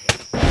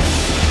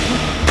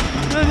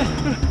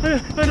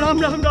 রাম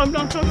রাম রাম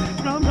রাম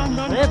রাম রাম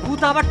রাম।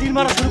 ভূত আবার তীর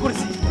মারা শুরু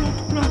করেছি,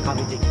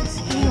 আমি দেখতেছি।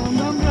 রাম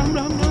রাম রাম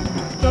রাম রাম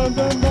রাম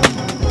রাম রাম।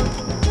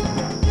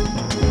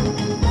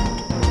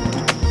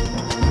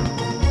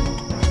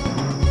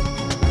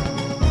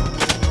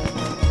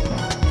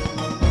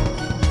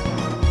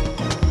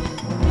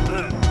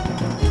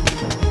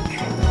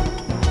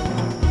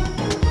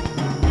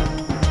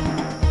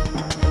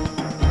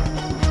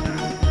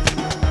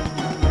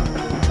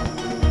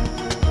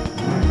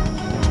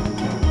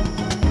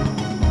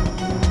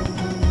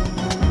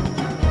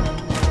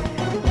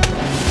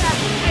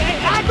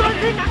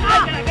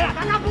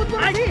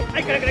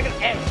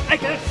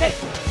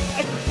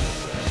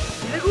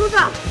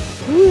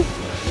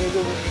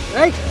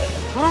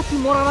 তুই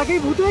মরার আগেই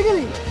ভূত হয়ে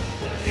গেলি?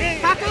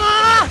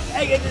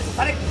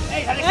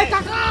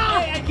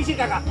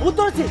 ভূত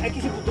ধরেছে।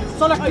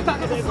 চলে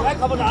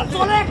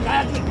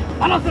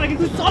ভালো আছে নাকি?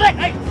 তুই চলে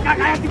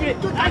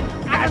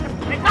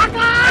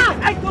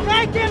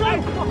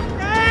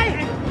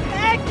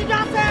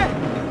আছে।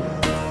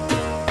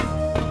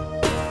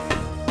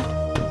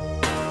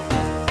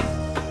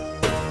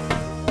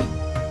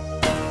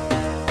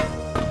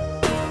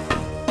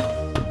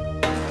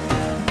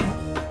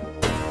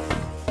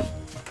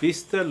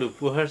 পিস্তল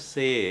উপহার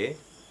চেয়ে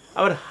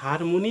আবার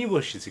হারমোনি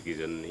বসেছে কি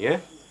জন্য?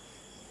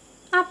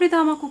 আপনি তো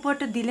আমাকে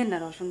উপহারটা দিলেন না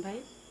রোশন ভাই।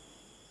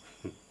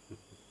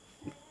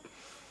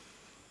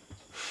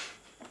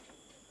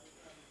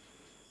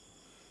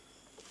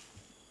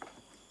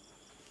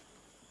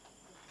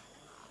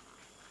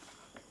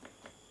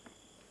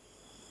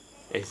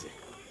 এই যে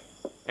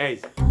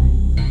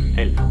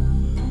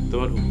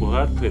তোমার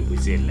উপহার তুমি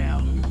বুঝে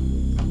নাও।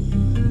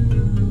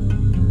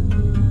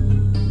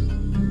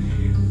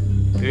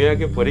 তুমি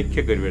আগে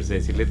পরীক্ষা করবে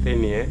চাইছিলে, তাই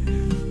নিয়ে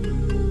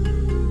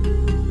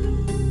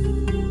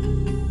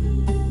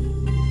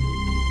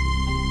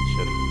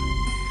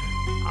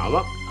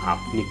আমার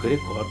আপনি করে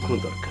করার কোনো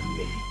দরকার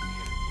নেই,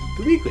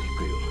 তুমি করে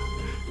করো।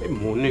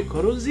 মনে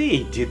করো যে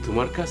এই যে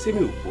তোমার কাছে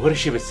আমি উপহার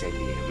হিসেবে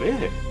চাইলি।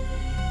 হ্যাঁ,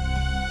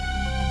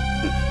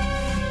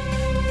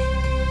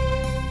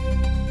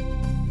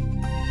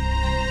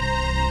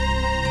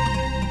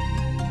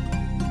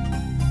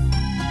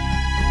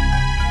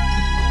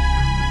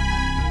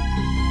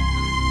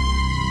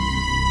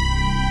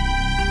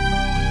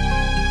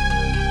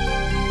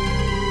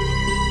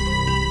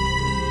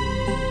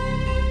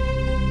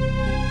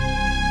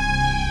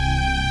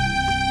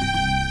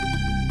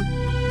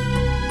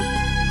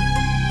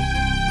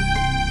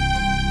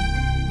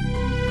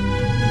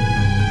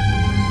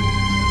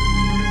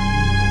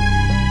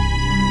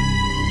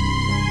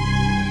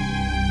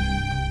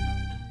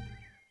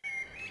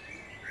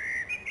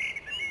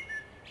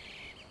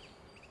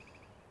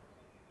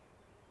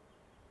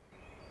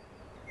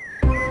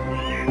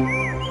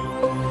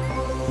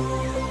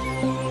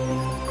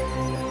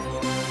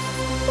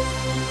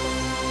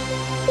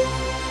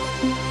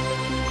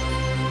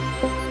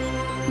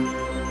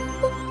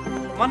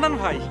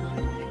 মান্নান ভাই,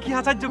 কি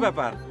আশ্চর্য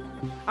ব্যাপার,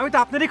 আমি তো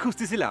আপনারই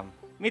খুঁজতেছিলাম।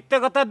 মিথ্যে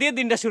কথা দিয়ে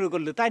দিনটা শুরু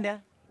করলো তাই না?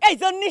 এই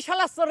জন্যই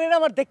শালা চোরের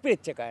আমার দেখতে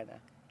ইচ্ছে করে না।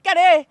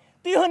 কে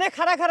তুই হনে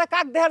খাড়া খাড়া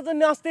কাক দেখার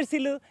জন্য অস্থির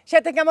ছিল, সে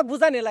থেকে আমাকে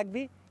বুঝানে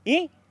লাগবি।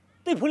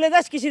 তুই ভুলে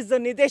যাস কিসের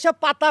জন্য যে এসব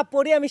পাতা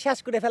পড়ে আমি শেষ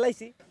করে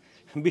ফেলাইছি?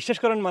 বিশ্বাস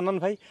করেন মান্নান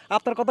ভাই,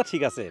 আপনার কথা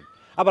ঠিক আছে,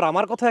 আবার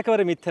আমার কথা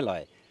একেবারে মিথ্যে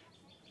লয়।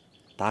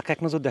 তাকে এক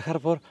নজর দেখার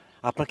পর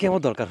আপনাকে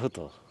আমার দরকার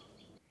হতো।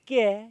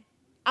 কে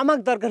আমাক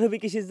দরকার হবে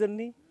কিসের জন্য?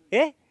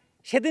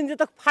 সেদিন যে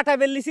তোকে ফাটা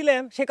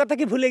বেললিছিলাম সে কথা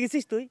কি ভুলে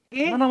গেছিস তুই?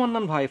 না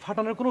মান্নান ভাই,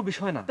 ফাটানোর কোনো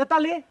বিষয় না।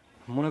 তাহলে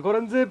মনে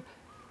করেন যে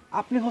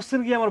আপনি হচ্ছেন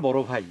কি আমার বড়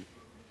ভাই,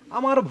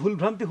 আমার ভুল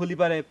ভ্রান্তি হলি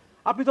পারে,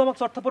 আপনি তো আমাকে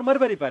চট্টাপড়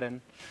মারবারই পারেন,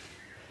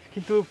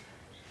 কিন্তু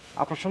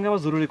আপনার সঙ্গে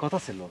আমার জরুরি কথা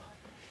ছিল।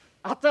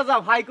 আচ্ছা যা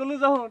ভাই কলু,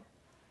 যখন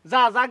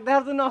যা যাক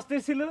দেখার জন্য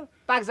অস্থির ছিল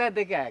তাক যায়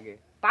দেখে আগে,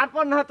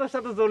 তারপর না হয় তোর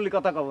সাথে জরুরি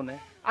কথা কব না।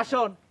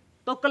 আসুন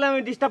তোর কলে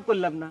আমি ডিস্টার্ব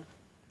করলাম না,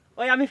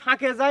 ওই আমি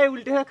ফাঁকে যাই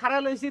উল্টে হয়ে খাড়া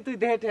লইছি, তুই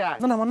দেহেটে আয়।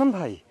 না মান্নান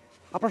ভাই,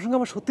 আপনার সঙ্গে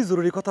আমার সত্যি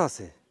জরুরি কথা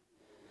আছে।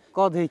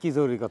 কদে কি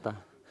জরুরি কথা?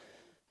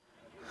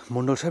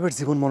 মন্ডল সাহেবের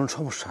জীবন মরণ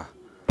সমস্যা।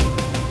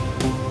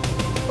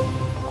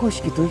 কইস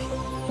কি তুই?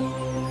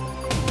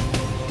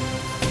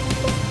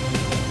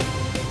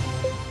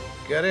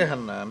 কে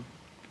হান্নান,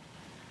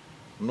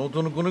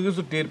 নতুন কোনো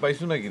কিছু টের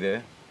পাইছো নাকি রে?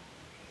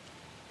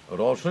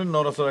 রওশনের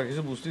নড়াচড়া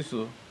কিছু বুঝতেছো?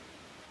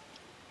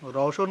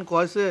 রওশন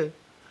কয়েছে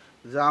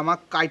যে আমাক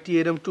কাইটি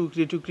এরম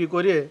টুকরি টুকরি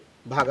করে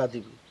ভাগা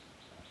দিবি,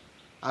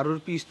 আর ওর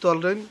পিস্তল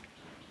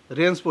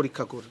রেঞ্জ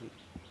পরীক্ষা করবি।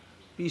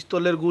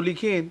 পিস্তলের গুলি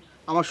খেন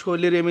আমার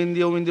শরীরের এমেন্দি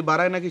ওমেন্দি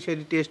বাড়ায় নাকি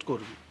সেটি টেস্ট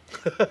করবি।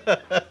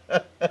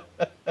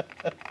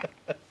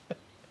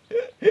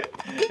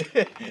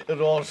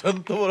 রওশন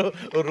তো বড়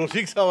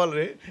রসিক সাওয়াল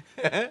রে,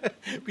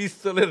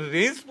 পিস্তলের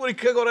রেঞ্জ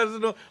পরীক্ষা করার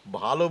জন্য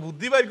ভালো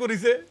বুদ্ধি বাইর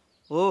করেছে।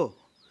 ও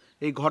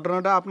এই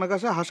ঘটনাটা আপনার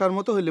কাছে হাসার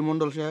মতো হইলে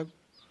মন্ডল সাহেব,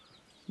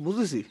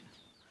 বুঝেছি।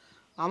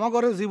 আমার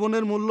ঘরে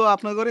জীবনের মূল্য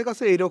আপনার ঘরের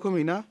কাছে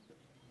এইরকমই না?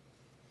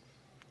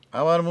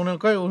 আমার মনে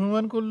হয়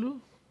অভিমান করলু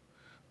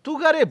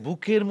তুগারে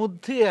বুকের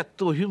মধ্যে এত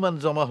অভিমান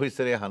জমা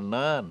হয়েছে রে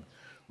হান্নান,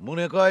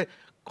 মনে কয়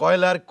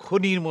কয়লার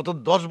খনির মতো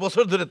 10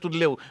 বছর ধরে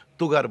তুললেও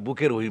তুগার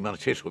বুকের অভিমান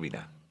শেষ হবি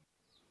না।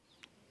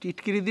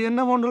 টিটকিরি দিয়েন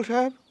না মন্ডল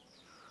সাহেব,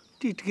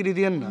 টিটকিরি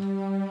দিয়েন না।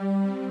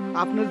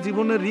 আপনার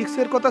জীবনের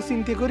রিস্কের কথা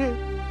চিন্তা করে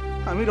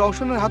আমি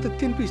রওশনের হাতের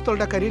 3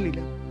 পিস্তলটা কাড়িয়ে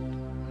নিলাম।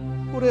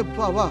 ওরে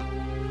বাবা,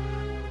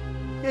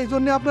 এই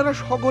জন্য আপনারা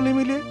সকলে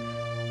মিলে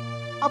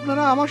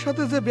আপনারা আমার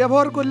সাথে যে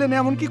ব্যবহার করলেন,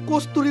 এমনকি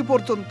কস্তুরি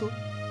পর্যন্ত,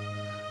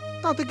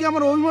 তাতে কি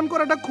আমার অভিমান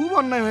করাটা খুব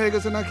অন্যায় হয়ে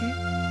গেছে নাকি?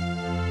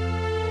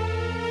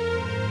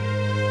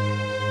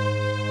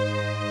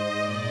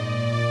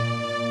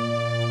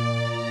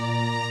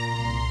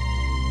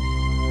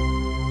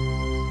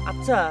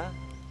 আচ্ছা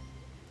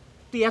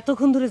তুই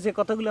এতক্ষণ ধরে যে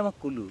কথাগুলো আমাকে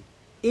কলু,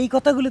 এই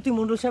কথাগুলো তুই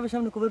মন্ডল সাহেবের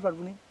সামনে কবে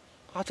পারবো না?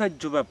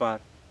 আশ্চর্য ব্যাপার,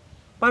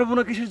 পারবো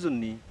না কিসের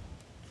জন্য?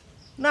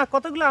 না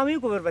কথাগুলো আমিও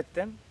কবে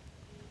পারতাম,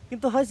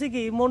 কিন্তু হয়েছে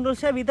কি মন্ডল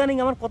সাহেব ইদানিং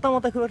আমার কথা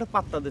মতো খুব একটা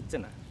পাত্তা দিচ্ছে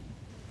না।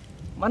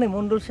 মানে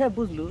মন্ডল সাহেব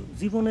বুঝলো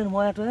জীবনের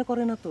মায়া টয়া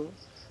করে না তো।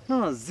 না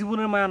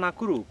জীবনের মায়া না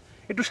করুক,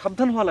 একটু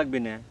সাবধান হওয়া লাগবে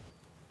না।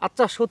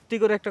 আচ্ছা সত্যি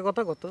করে একটা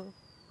কথা কত,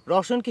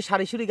 রওশন কি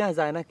শারিশুরি গায়ে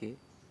যায় নাকি?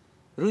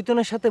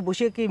 রুইতনের সাথে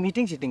বসে কি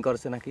মিটিং শিটিং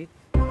করছে নাকি?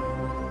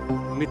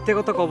 মিথ্যে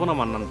কথা কব না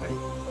মান্নান ভাই,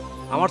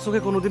 আমার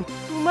চোখে কোনোদিন।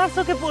 তোমার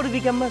চোখে পড়বি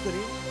কেমন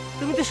করে?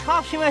 তুমি তো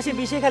সব সময় এসে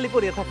বিষে খালি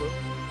পড়িয়ে থাকো।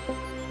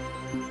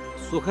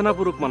 চোখে না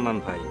পড়ুক মান্নান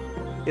ভাই,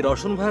 এই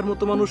রওশন ভাইয়ের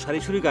মতো মানুষ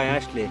শারিশুরি গায়ে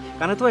আসলে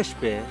কানে তো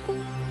আসবে।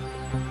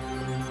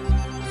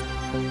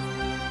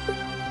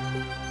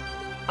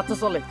 আচ্ছা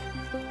চলে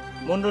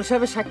মন্ডল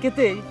সাহেবের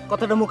সাক্ষাতেই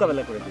কথাটা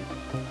মোকাবেলা করে দিই।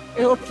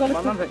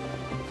 মান্নান ভাই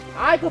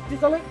আয় করতে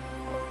চলে।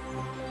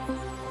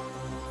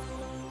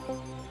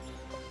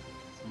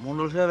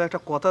 মন্ডল সাহেব একটা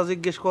কথা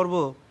জিজ্ঞেস করব,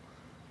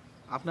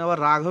 আপনি আবার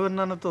রাগ হবেন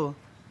না? না তো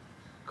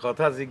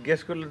কথা জিজ্ঞেস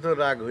করলে তো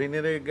রাগ হইনি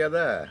রে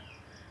গাদা,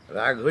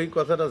 রাগ হই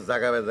কথাটা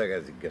জায়গায়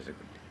জায়গায় জিজ্ঞাসা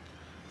করলি।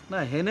 না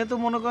হেনে তো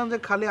মনে করেন যে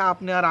খালি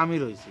আপনি আর আমি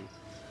রয়েছি,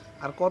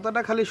 আর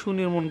কথাটা খালি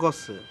শুনির মন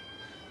করছে।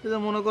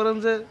 মনে করেন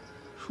যে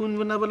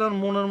শুনবে না বলে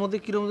মনের মধ্যে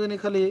কিরম জানি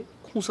খালি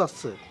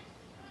খুঁচাচ্ছে।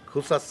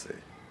 খুঁচাচ্ছে?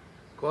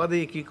 কদি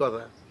কি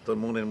কথা তোর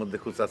মনের মধ্যে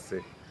খুঁচাচ্ছে?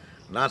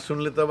 না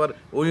শুনলে তো আবার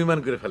অভিমান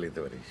করে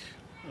ফেলিতে পারিস।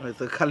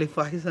 হয়তো খালি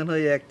পাইছেন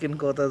ওই একদিন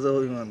কথা যে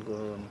অভিমান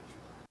করবেন।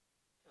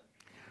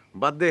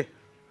 বাদ দে,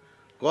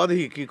 কদি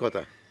কি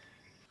কথা?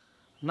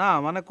 না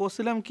মানে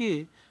করছিলাম কি,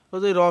 ওই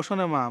যে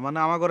রওশনের মা মানে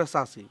আমার ঘরে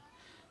চাচি,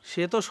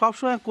 সে তো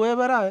সবসময় কয়ে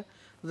বেড়ায়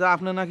যে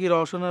আপনি নাকি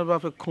রওশনের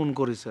বাপে খুন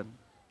করেছেন।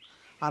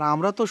 আর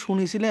আমরা তো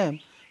শুনেছিলাম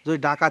যে ওই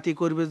ডাকাতি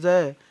করবে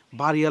যায়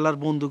বাড়িওয়ালার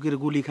বন্দুকের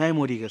গুলি খায়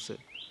মরি গেছে।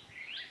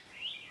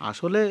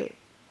 আসলে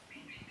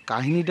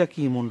কাহিনীটা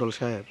কি মন্ডল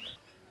সাহেব?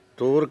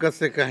 তোর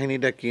কাছে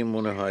কাহিনীটা কি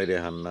মনে হয় রে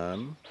হান্নান?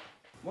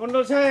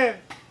 মন্ডল সাহেব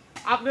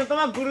আপনি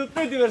তোমার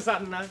গুরুত্বই দিবেন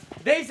চান না,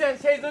 দেখছেন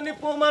সেই জন্য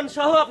প্রমাণ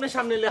সহ আপনার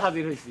সামনে এলে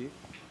হাজির হয়েছি।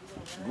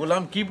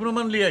 গোলাম কি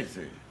প্রমাণ লিয়ে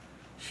আসছে?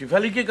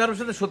 শিফালি কি কারোর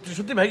সাথে সত্যি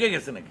সত্যি ভেগে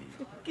গেছে নাকি?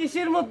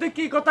 কিসের মধ্যে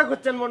কি কথা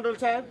করছেন মন্ডল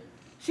সাহেব?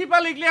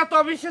 শিফালি গলি এত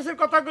অবিশ্বাসের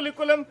কথাগুলি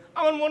করলাম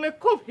আমার মনে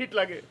খুব হিট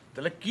লাগে।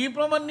 তাহলে কি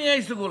প্রমাণ নিয়ে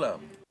আইছো গোলাম?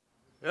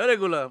 আরে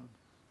গোলাম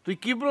তুই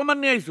কি প্রমাণ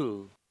নিয়ে আইছো?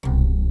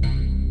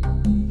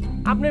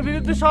 আপনার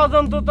বিরুদ্ধে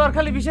ষড়যন্ত্র তো আর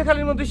খালি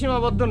বিশেখালীর মধ্যে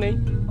সীমাবদ্ধ নেই,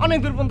 অনেক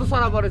দূর পর্যন্ত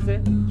ছড়া পড়েছে।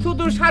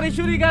 শুধু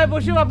শারিশুরি গায়ে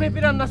বসেও আপনি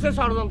পিরান নাচের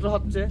ষড়যন্ত্র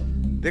হচ্ছে।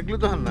 দেখলো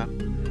তো হান্না,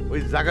 ওই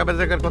জায়গা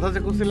বেজাগার কথা যে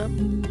করছিলাম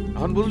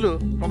এখন বুঝলো,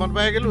 প্রমাণ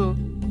পাওয়া গেল।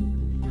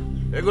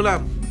 এগুলাম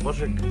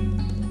বসে।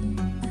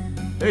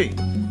 এই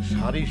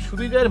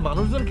শারিশুরি গায়ের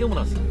মানুষজন কেমন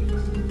আছে?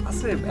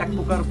 আছে এক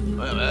প্রকার।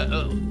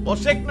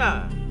 অশেক না,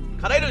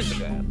 খারাই রয়েছে।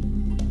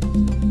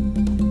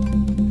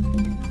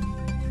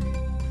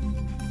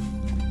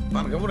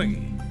 পান খাবো নাকি?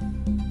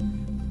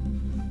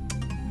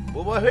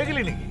 বোবা হয়ে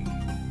গেলি নাকি?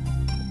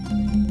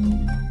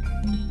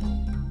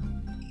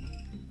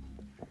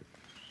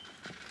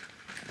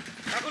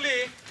 কাকুলি,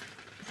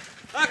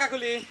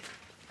 কাকুলি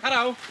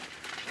খারাও,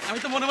 আমি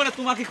তো মনে মনে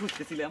তোমাকে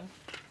খুঁজতেছিলাম।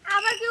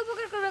 আবার কি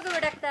উপকার করবে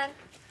ডাক্তার?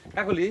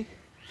 কাকুলি,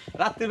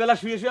 রাত্রির বেলা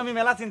শুয়ে শুয়ে আমি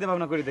মেলা চিন্তা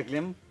ভাবনা করে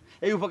দেখলাম,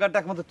 এই উপকারটা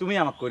একমাত্র তুমি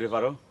আমাকে করে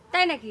পারো।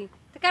 তাই নাকি?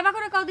 তো কেবা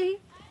করে কাউ দেখি।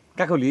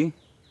 কাকুলি,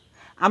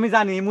 আমি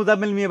জানি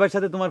মুজাম্মেল মেয়েবার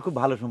সাথে তোমার খুব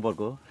ভালো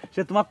সম্পর্ক,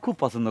 সে তোমাকে খুব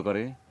পছন্দ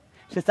করে,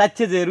 সে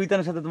চাচ্ছে যে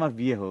রুইতানের সাথে তোমার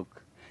বিয়ে হোক।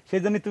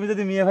 সেই জন্য তুমি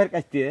যদি মেয়ে ভাইয়ের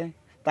কাছ দিয়ে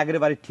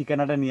তাদের বাড়ির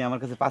ঠিকানাটা নিয়ে আমার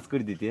কাছে পাস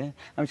করে দিতে,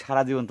 আমি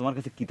সারা জীবন তোমার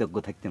কাছে কৃতজ্ঞ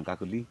থাকতাম।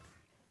 কাকুলি,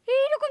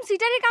 এইরকম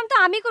সিটারের কাম তো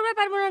আমি করতে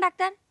পারবো না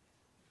ডাক্তার।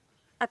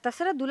 আর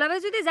তাছাড়া দুলাভাই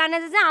যদি জানে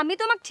যে আমি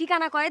তোমাকে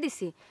ঠিকানা কয়ে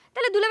দিছি,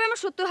 তাহলে দুলাভাই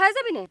আমার সত্য হয়ে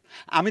যাবি না।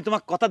 আমি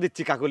তোমাকে কথা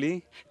দিচ্ছি কাকুলি,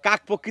 কাক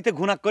প্রকৃতি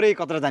ঘুণাক করে এই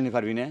কথাটা জানি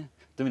পারবি না।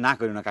 তুমি না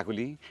করো না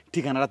কাকুলি,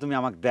 ঠিকানাটা তুমি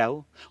আমাকে দাও।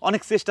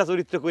 অনেক চেষ্টা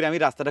চরিত্র করে আমি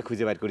রাস্তাটা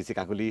খুঁজে বের করেছি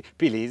কাকুলি,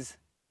 প্লিজ।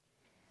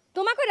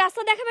 তোমাকে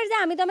রাস্তা দেখাবার যে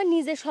আমি তো আমার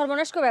নিজের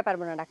সর্বনাশ করতে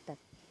পারবো না ডাক্তার।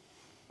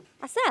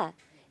 আচ্ছা,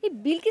 এই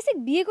বিলকিসে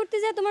বিয়ে করতে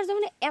যায় তোমার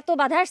যখন এত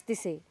বাধা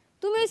আসতেছে,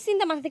 তুমি ওই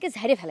চিন্তা মাথা থেকে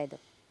ঝাড়ে ফেলাই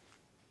দাও।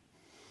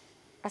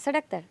 আচ্ছা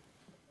ডাক্তার,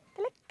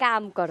 তাহলে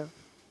কাম করো,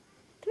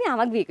 তুমি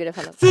আমাকে বিয়ে করে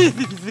ফেলো।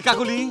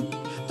 কাকুলি,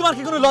 তোমার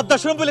কি কোনো লজ্জা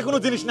শরম বলে কোনো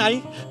জিনিস নাই?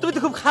 তুমি তো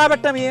খুব খারাপ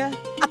একটা মেয়ে।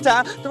 আচ্ছা,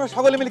 তোমরা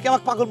সকলে মিলে কি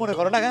আমাকে পাগল মনে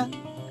করো না?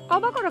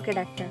 অবাক করো কে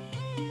ডাক্তার?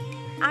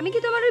 আমি কি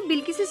তোমার ওই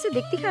বিলকিসের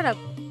দেখতে খারাপ?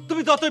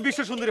 তুমি যতই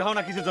বিশ্ব সুন্দরী হও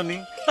না কিছু জন্য,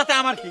 তাতে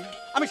আমার কি?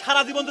 আমি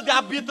সারা জীবন যদি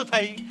আবিয়ে তো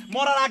থাই,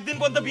 মরার একদিন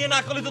পর্যন্ত বিয়ে না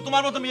করলে তো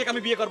তোমার মতো মেয়েকে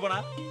আমি বিয়ে করবো না।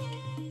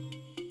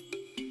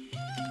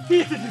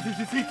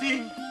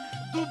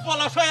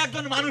 দুপলাশ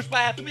একজন মানুষ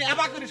পায় তুমি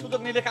এবা করে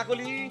সুযোগ নিলে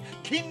কাকলি,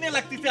 ঘিন্নে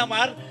লাগতেছে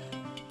আমার।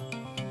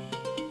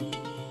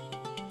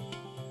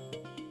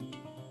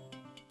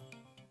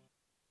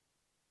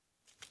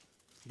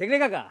 দেখলে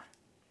কাকা,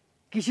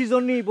 কৃষির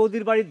জন্যই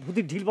বৌদির বাড়ির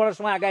ভূতির ঢিল পড়ার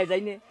সময় আগায়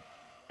যাইনে,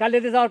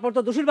 কালিয়াতে যাওয়ার পর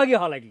তো দোষীর বাগিয়ে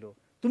হওয়া লাগলো।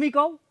 তুমি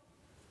কও।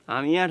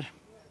 আমি আর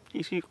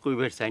কিছুই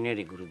কইবার চাই না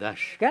রে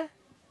গুরুদাস। কে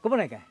কবে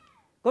না কে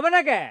কবে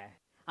না কে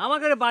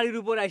আমাকে বাড়ির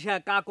উপর আইসা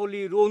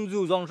কাকলি, রঞ্জু,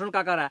 জংশন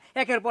কাকারা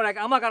একের পর এক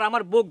আমাকে আর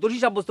আমার বোক দোষী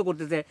সাব্যস্ত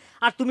করতেছে,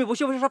 আর তুমি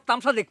বসে বসে সব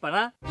তামসা দেখবা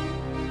না?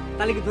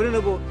 তাহলে কি ধরে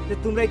নেবো যে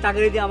তোমরাই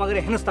তাগড়ে দিয়ে আমাকে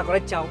হেনস্থা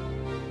করার চাও?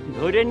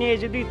 ধরে নিয়ে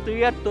যদি তুই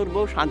আর তোর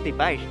বউ শান্তি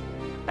পাইস,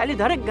 তাহলে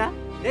ধরে গা।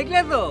 দেখলে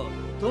তো,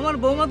 তোমার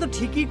বৌমা তো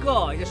ঠিকই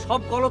কয় যে সব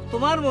গলত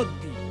তোমার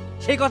মধ্যে।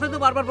 সেই কথা তো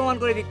বারবার প্রমাণ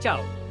করে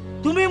দিচ্ছাও।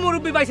 তুমি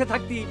মুরব্বী বাইসে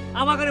থাকতি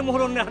আমাকে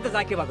মোহর অন্যের হাতে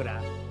যাকে বাগরা।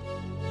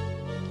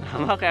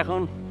 আমাকে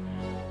এখন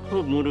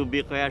খুব মুরব্বী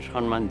কয়া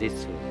সম্মান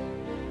দিচ্ছ,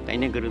 তাই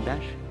না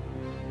গুরুদাস?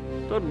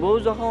 তোর বউ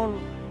যখন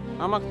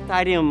আমাকে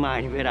তারে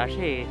মারবের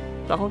আসে,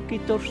 তখন কি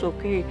তোর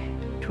চোখে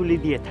ঠুলি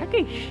দিয়ে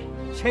থাকিস?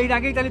 সেই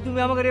আগেই তাহলে তুমি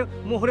আমাকে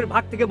মোহরের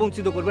ভাগ থেকে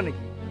বঞ্চিত করবে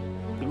নাকি?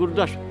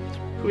 গুরুদাস,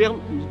 তুই এখন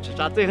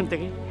যাতে এখান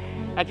থেকে,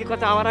 একই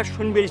কথা আমার আর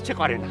শুনবে ইচ্ছে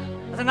করে না।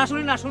 আচ্ছা, না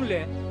শুনলে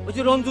ওই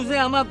যে রঞ্জু যে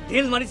আমার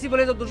ঢেল মারিছি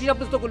বলে দোষী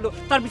সাব্যস্ত করলো,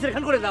 তার বিচার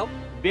খান করে দাও।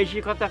 বেশি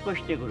কথা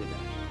কষ্টে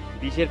গুরুদাস,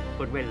 বিচার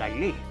করবে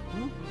লাগলি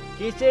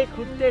কিসে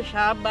খুঁজতে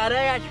সাপ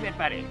বাড়ায় আসবে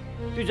পারে।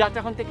 তুই যা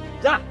তখন থেকে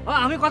যা।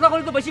 আমি কথা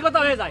বলি তো বেশি কথা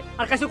হয়ে যায়,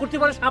 আর কাছে করতে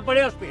পারে সাপ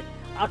বাড়ে আসবে,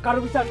 আর কারো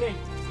বিচার নেই।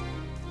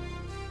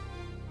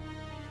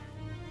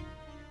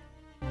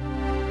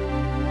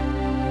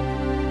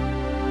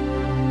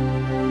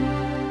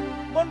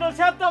 মন্ডল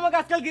সাহেব তো আমাকে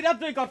আজকাল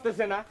গিরাতই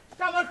করতেছে না,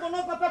 আমার কোনো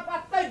কথা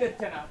পাত্তাই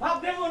দিচ্ছে না।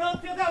 ভাবতে মনে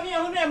হচ্ছে যে আমি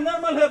এখন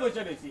নরমাল হয়ে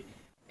বসে রয়েছি।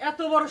 এত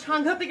বড়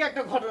সাংঘাতিক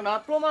একটা ঘটনা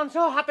প্রমাণ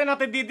সহ হাতে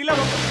নাতে দিয়ে দিলাম।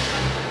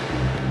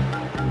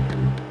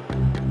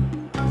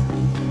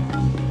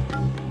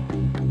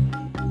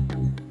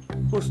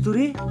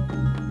 কস্তুরী,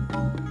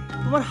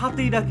 তোমার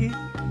হাতেই ডাকি।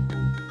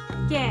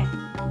 কে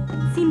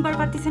চিনবার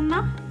পারতেছেন না?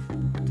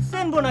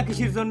 চেনবো না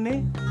কিসের জন্যে?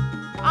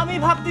 আমি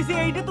ভাবতেছি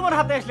এইটা তোমার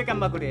হাতে আসলে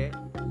কেমবা করে।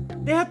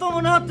 দেখে তো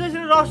মনে হচ্ছে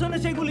রসনে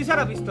সেই গুলি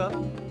সারা পিস্তল।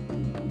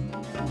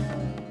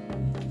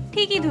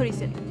 ঠিকই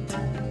ধরেছেন,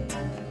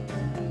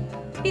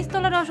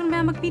 পিস্তলের রসন ভাই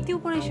আমাকে পিতি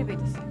উপরে এসে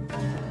পেতেছে।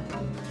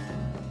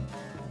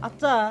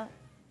 আচ্ছা,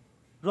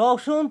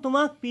 রসন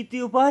তোমাকে পিতি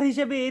উপহার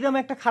হিসেবে এরকম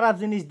একটা খারাপ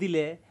জিনিস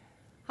দিলে,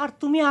 আর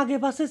তুমি আগে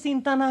পাশে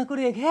চিন্তা না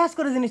করে ঘ্যাস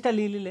করে জিনিসটা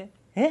নিয়ে নিলে।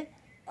 হ্যাঁ,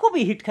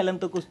 খুবই হিট খেলেন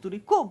তো কস্তুরী,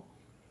 খুব।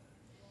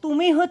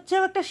 তুমি হচ্ছে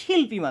একটা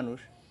শিল্পী মানুষ।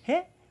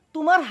 হ্যাঁ,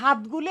 তোমার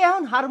হাতগুলি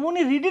এখন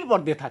হারমোনি রিডির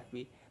পর্দে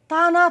থাকবে,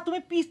 তা না তুমি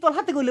পিস্তল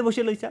হাতে গলে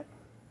বসে লইছা।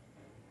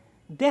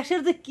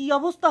 দেশের যে কি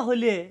অবস্থা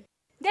হলে।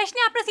 দেশ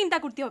নিয়ে আপনার চিন্তা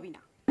করতে হবে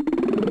না।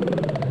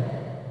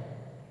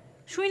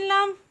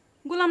 শুনলাম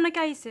গোলাম নাকি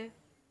আইছে।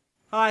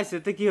 আইছে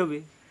তো কি হবে?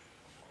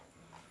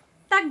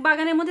 তাক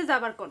বাগানের মধ্যে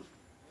যাবার কোন,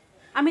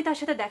 আমি তার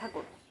সাথে দেখা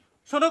করব।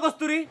 শোনো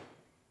কস্তুরী,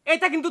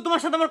 এটা কিন্তু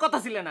তোমার সাথে আমার কথা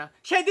ছিল না।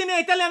 সেই দিনে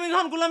এই তালে আমি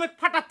যখন গোলামে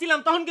ফাটাচ্ছিলাম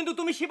তখন কিন্তু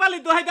তুমি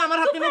শিবালির দোহাই দিয়ে আমার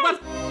হাতে মোবাইল।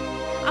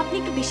 আপনি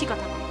একটু বেশি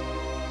কথা বলেন।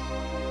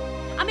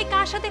 আমি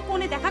কার সাথে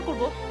ফোনে দেখা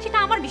করব সেটা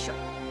আমার বিষয়।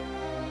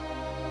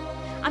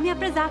 আমি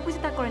আপনার যা খুশি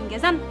তা করেন গে,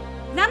 যান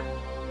যান।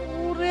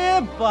 ওরে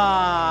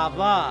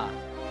বাবা,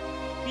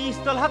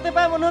 পিস্তল হাতে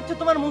পায় মনে হচ্ছে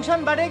তোমার মুশান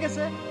বাড়িয়ে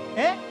গেছে।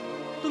 হ্যাঁ,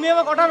 তুমি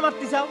আমাকে অর্ডার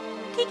মারতে চাও?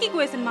 ঠিকই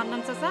কইছেন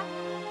মান্নান চাচা,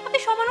 আপনি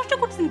সময় নষ্ট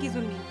করছেন কি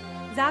জন্য?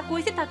 যা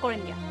কইছে তা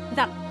করেন গে,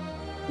 যান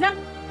যান।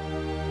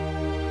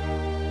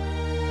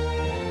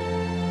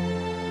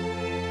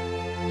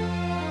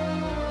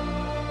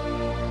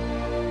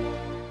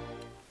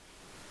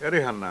 আরে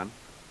হান্নান,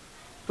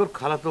 তোর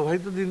খালাতো ভাই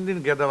তো দিন দিন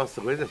গেদা বাচ্চা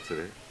হয়ে যাচ্ছে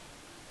রে।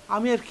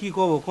 আমি আর কি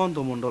কব কোন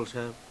তো মন্ডল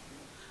সাহেব,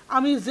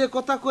 আমি যে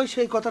কথা কই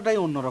সেই কথাটাই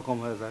অন্যরকম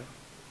হয়ে যায়।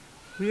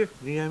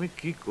 নিয়ে আমি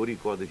কি করি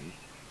ক দেখি,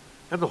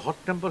 এত হট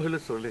টেম্পার হলে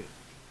চলে?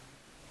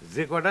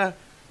 যে কটা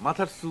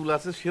মাথার চুল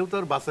আছে সেও তো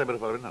আর বাঁচাইবার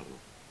পারবে না।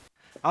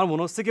 আমার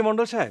মনে হচ্ছে কি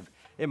মন্ডল সাহেব,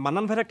 এই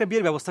মান্নান ভাইয়ের একটা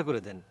বিয়ের ব্যবস্থা করে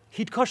দেন।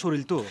 হিট খাওয়া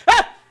শরীর তো।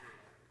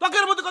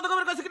 তোকের মধ্যে কত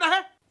কমের কাছে কিনা?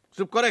 হ্যাঁ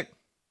চুপ করে।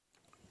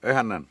 এই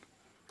হান্নান,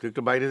 তুই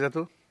একটু বাইরে যা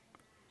তো,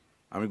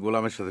 আমি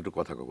গোলামের সাথে একটু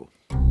কথা কব।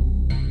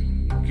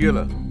 কি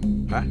হলো?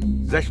 হ্যাঁ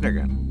যাস না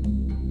কেন?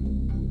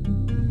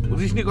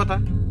 বুঝিস নি কথা?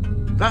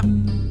 যা।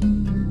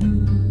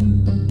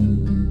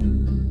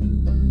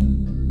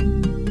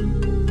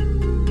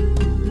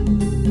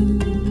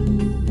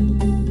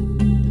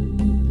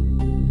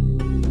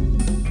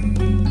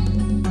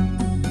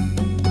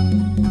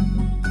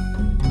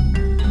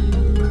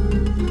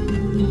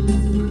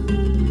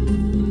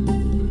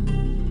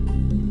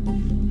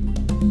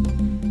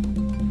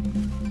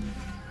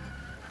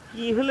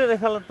 কি হলে রে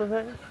খালাতো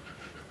ভাই?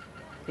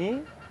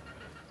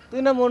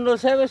 তুই না মন্ডল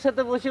সাহেবের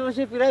সাথে বসে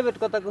বসে প্রাইভেট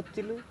কথা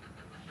করছিল,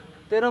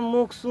 তেরা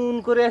মুখ চুন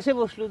করে এসে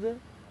বসলু যে?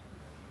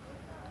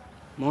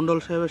 মন্ডল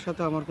সাহেবের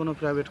সাথে আমার কোনো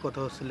প্রাইভেট কথা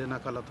হচ্ছিল না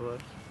খালাতো ভাই,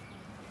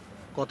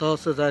 কথা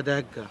হচ্ছে যায়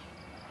দেখ গা,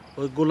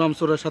 ওই গোলাম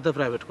চোরের সাথে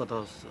প্রাইভেট কথা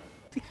হচ্ছে।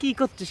 তুই কি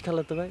করছিস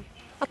খালাতো ভাই?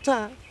 আচ্ছা,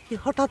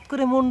 হঠাৎ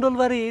করে মন্ডল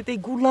বাড়িতে এই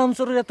গোলাম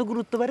চোরের এত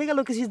গুরুত্ব বেড়ে গেল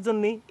কিসের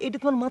জন্য? এটা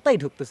তোমার মাথায়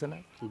ঢুকতেছে না।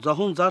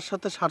 যখন যার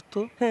সাথে স্বার্থ,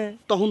 হ্যাঁ,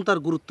 তখন তার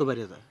গুরুত্ব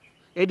বেড়ে যায়।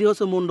 এটি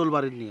হচ্ছে মন্ডল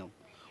বাড়ির নিয়ম।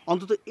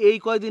 অন্তত এই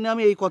কয়দিনে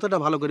আমি এই কথাটা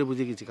ভালো করে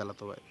বুঝে গেছি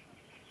খালাতো ভাই।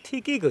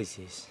 ঠিকই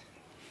কইছিস।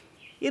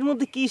 এর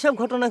মধ্যে কি সব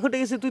ঘটনা ঘটে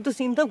গেছে তুই তো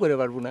চিন্তাও করে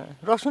পারবো না।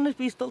 রসনের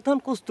পিস্তল তখন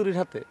কস্তুরীর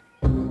হাতে।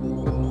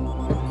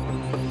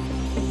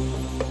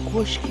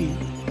 কি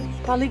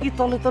তাহলে কি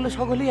তলে তলে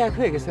সকলেই এক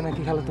হয়ে গেছে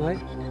নাকি খালাতো ভাই?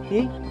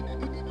 এই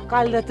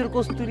কাল রাতের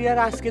কস্তুরি আর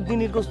আজকের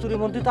দিনের কস্তুরির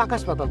মধ্যে তো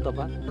আকাশ পাতাল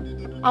তফাৎ।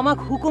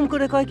 আমাকে হুকুম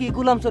করে কয় কি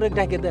গোলাম চোরের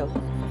ডাকে দেও।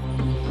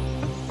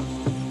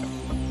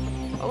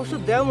 অবশ্য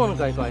দেও মন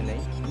কয় নাই,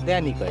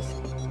 দেয়নি কয়েছে।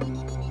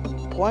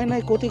 কয়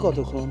নাই কতি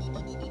কতক্ষণ?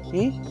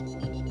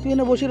 তুই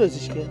এনে বসে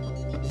রয়েছিস কে?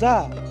 যা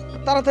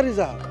তাড়াতাড়ি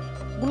যা,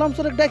 গোলাম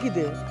চোরের ডাকি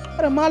দে।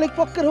 আরে মালিক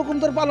পক্ষের হুকুম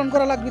তোর পালন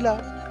করা লাগবিলা।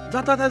 যা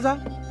তাতে যা।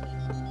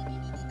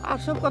 আর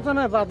সব কথা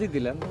নয় বাদই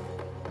দিলাম।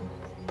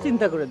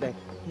 চিন্তা করে দেখ,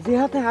 যে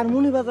হাতে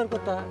হারমোনি বাজার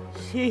কথা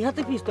সেই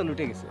হাতে পিস্তল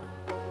উঠে গেছে।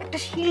 একটা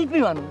শিল্পী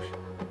মানুষ,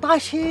 তা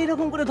সেই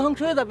রকম করে ধ্বংস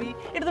হয়ে যাবি,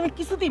 এটা তো আমি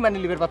কিছুতেই মানে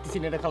লিবার পারতেছি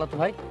না। এটা খালাতো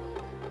ভাই।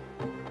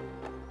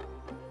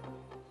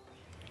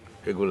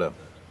 হে গোলাম,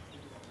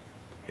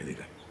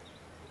 এদিকে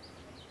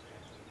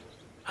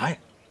হায়।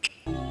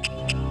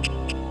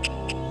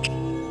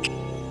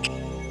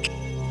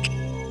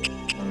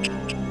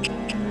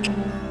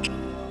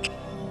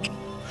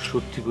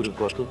 সত্যি করে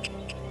কত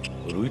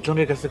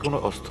রুইতনের কাছে কোনো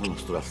অস্ত্র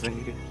মস্ত্র আছে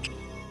নাকি?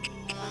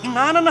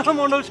 না না না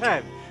মন্ডল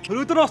সাহেব,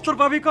 রুইতন অস্ত্র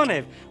পাবি কনে?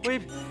 ওই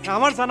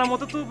আমার জানা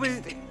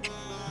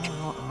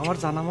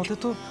মতে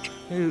তো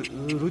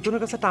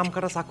রুইতনের কাছে টাম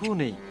কাটা চাকুও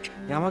নেই।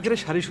 আমাদের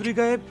শারিশুরি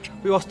গায়ে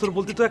ওই অস্ত্র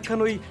বলতে তো একখান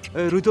ওই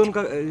রুইতন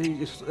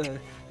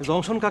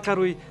জংশন কাকার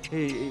ওই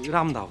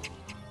রামদাও।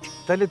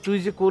 তাইলে তুই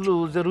যে কলু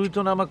যে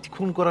রুইতন আমাকে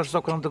খুন করার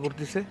চক্রান্ত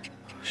করতেছে,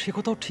 সে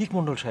কথাও ঠিক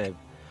মন্ডল সাহেব।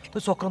 তো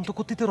চক্রান্ত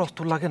করতে তোর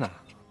অস্ত্র লাগে না।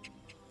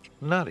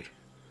 না রে,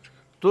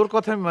 তোর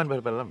কথা আমি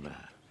মানবার পারলাম না।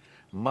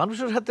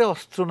 মানুষের হাতে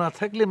অস্ত্র না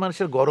থাকলে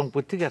মানুষের গরম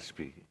কোত্থেকে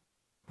আসবি?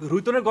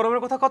 রুইতনের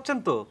গরমের কথা করছেন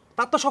তো,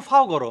 তার তো সব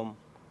ফাও গরম।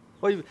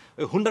 ওই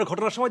হুন্ডার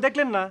ঘটনার সময়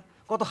দেখলেন না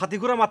কত হাতি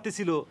ঘোড়া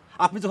মারতেছিল?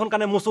 আপনি যখন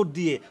কানে মোচড়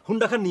দিয়ে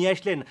হুন্ডা খান নিয়ে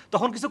আসলেন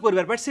তখন কিছু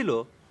করবার পারছিল?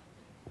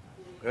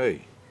 এই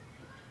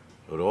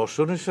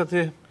রসনের সাথে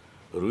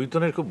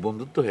রুইতনের খুব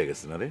বন্ধুত্ব হয়ে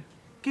গেছে না রে?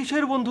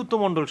 কিসের বন্ধুত্ব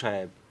মন্ডল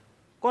সাহেব?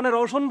 কনে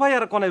রসন ভাই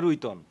আর কনে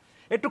রুইতন,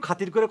 একটু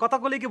খাতির করে কথা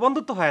বলে কি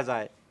বন্ধুত্ব হয়ে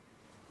যায়?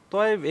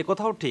 তবে এ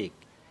কথাও ঠিক,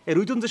 এই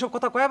রুইতন যেসব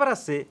কথা কয়াবার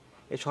আসছে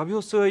এ সবই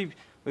হচ্ছে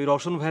ওই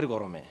রসন ভাইয়ের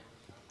গরমে।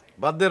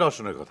 বাদ দে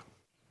রসনের কথা।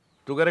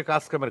 তোগারে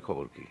কাজ কামের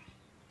খবর কি?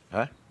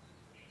 হ্যাঁ,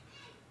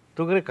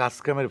 তোগারে কাজ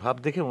কামের ভাব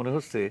দেখে মনে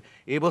হচ্ছে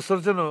এবছর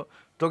যেন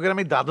তোকে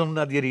আমি দাদন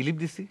না দিয়ে রিলিফ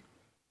দিছি।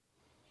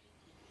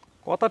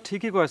 কথা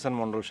ঠিকই কয়েছেন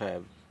মন্ডল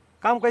সাহেব,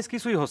 কাম কাজ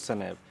কিছুই হচ্ছে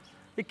না।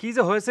 এই কি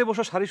যে হয়েছে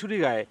বসে শারিশুরি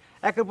গায়ে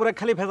একের পর এক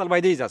খালি ভেজাল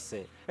বাইদেই যাচ্ছে।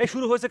 এই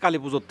শুরু হয়েছে কালী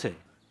পুজোর থেকে।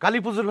 কালী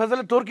পুজোর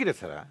ভেজালে তোর কি রে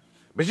ছাড়া?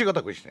 বেশি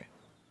কথা কইস না।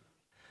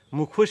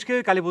 মুখ ফুসকে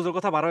কালী পুজোর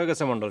কথা বার হয়ে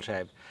গেছে মন্ডল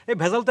সাহেব। এই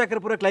ভেজাল তো একের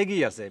পর এক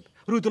লাগিয়েই আছে।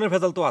 রুইতনের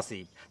ভেজাল তো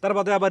আছেই, তার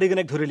বাদে আবার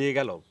রিগেনেক ধরে নিয়ে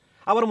গেল।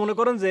 আবার মনে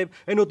করেন যে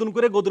এই নতুন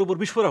করে গোদের উপর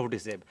বিস্ফোরা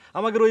উঠেছে,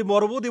 আমাদের ওই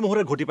মরবদি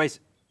মোহরের ঘটি পাইছে।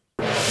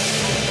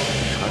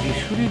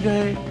 শারীশ্বরী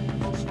গায়ে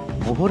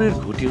মোহরের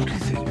ঘটি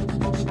উঠেছে?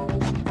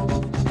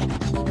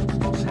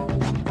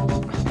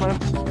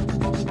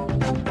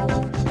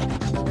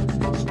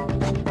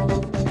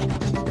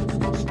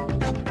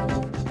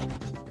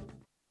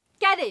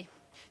 ক্যারে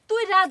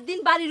তুই রাত দিন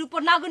বাড়ির উপর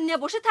নাগর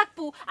নিয়ে বসে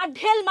থাকবো আর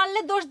ঢেল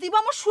মারলে দোষ দিব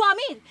আমার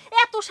স্বামীর?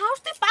 এত সাহস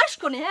তুই পাস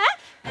কোনে? হ্যাঁ,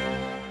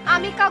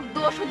 আমি কাউকে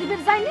দোষও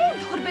দিবের যাইনি,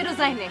 ধরবেরও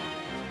যাইনি।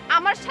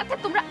 আমার সাথে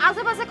তোমরা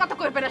আজে বাজে কথা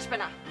কইবে আসবে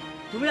না।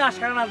 তুমি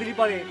আশকারা না দিলি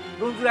পরে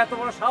রঞ্জুর এত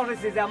বড় সাহস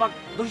হয়েছে যে আমাকে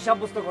দোষী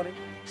সাব্যস্ত করে।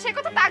 সে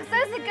কথা তাক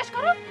যায় জিজ্ঞেস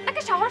করো,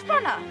 তাকে সাহস পাও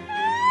না?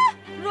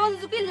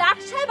 রঞ্জু কি লাট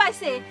সাহেব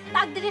আইছে,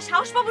 তার দিকে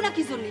সাহস পাবো না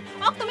কি জন্য?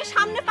 তুমি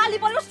সামনে পালি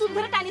পড়ো, চুল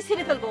ধরে টানি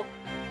ছিঁড়ে ফেলবো।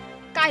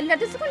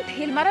 কাইলাতে যখন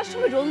ঢেল মারার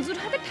সময় রঞ্জুর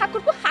হাতে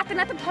ঠাকুরপো হাতে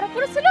নাতে ধরা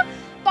পড়েছিল,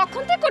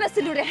 তখন তুই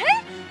করেছিল রে? হ্যাঁ,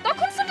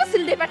 তখন সেটা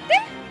সিলডে পারতে।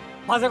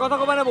 বাজে কথা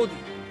কবে না বৌদি,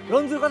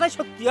 রঞ্জুর কথাই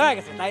সত্যি হয়ে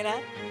গেছে, তাই না?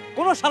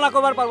 কোনো শালা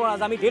কবার পারবো না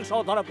যে আমি ঢেল সহ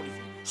ধরা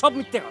পড়েছি, সব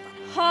মিথ্যে কথা।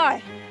 হয়,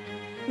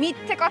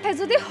 মিথ্যে কথায়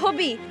যদি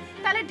হবি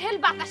তাহলে ঢেল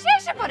বাতাসে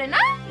এসে পড়ে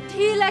না?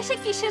 ঢিল এসে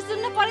কিসের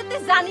জন্য পড়ে তুই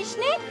জানিস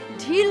নে?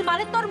 ঢিল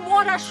মানে তোর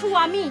মরা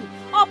স্বামী,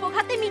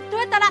 অপঘাতে মৃত্যু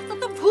হয়ে তার আত্মা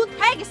তো ভূত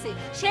হয়ে গেছে।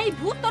 সেই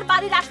ভূত তোর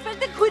বাড়ির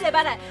আশপাশে ঘুরে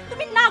বেড়ায়,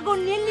 তুমি নাগর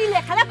নিয়ে লীলে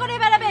খেলা করে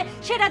বেড়াবে,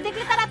 সেটা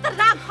দেখলে তার আত্মার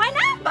রাগ হয়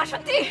না?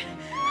 বাসন্তী,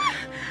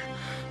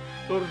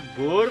 তোর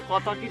বোর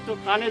কথা কি তো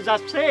কানে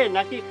যাচ্ছে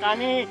নাকি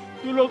কানে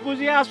তুলো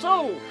গুজিয়ে আসো?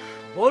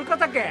 বোর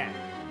কথা কে?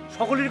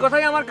 সকলের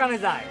কথাই আমার কানে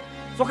যায়,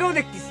 চোখেও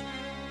দেখতেছি।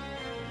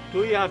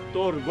 তুই আর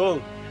তোর বউ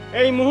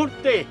এই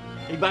মুহূর্তে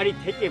এই বাড়ি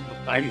থেকে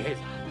বাইরে হয়ে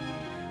যা।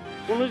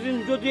 কোনোদিন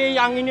যদি এই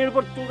আঙ্গিনের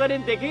উপর তুগারে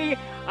দেখি,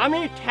 আমি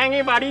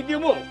ঠ্যাঙে বাড়ি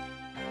দেব।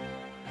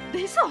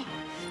 দেখিছো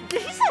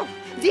দেখিছো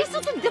দেখিছো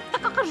তুমি দেবতা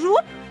কাকার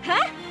রূপ?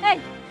 হ্যাঁ, এই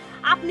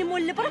আপনি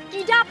মরলে পরে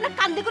কিডা আপনার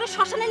কান্দে করে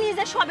শ্মশানে নিয়ে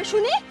যায় সবে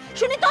শুনি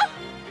শুনি তো?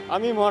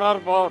 আমি মরার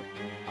পর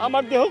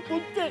আমার দেহ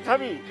কুঁদতে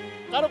খাবি,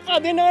 কারো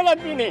কাঁধে নেওয়া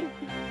লাগবি নেই।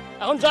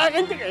 এখন যা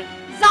এখান থেকে।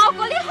 যাও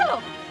বলে হলো,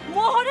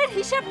 মোহরের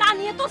হিসাব না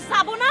নিয়ে তো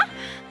যাবো না।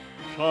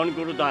 শোন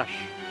গুরুদাস,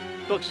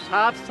 তোকে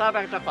সাফ সাফ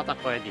একটা কথা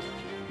কয়ে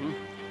দিচ্ছি।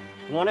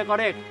 মনে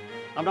করে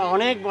আমরা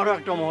অনেক বড়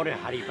একটা মোহরের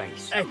হাড়ি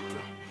পাইছি।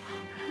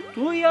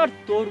 তুই আর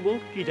তোর বউ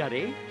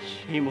কিটারে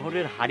সেই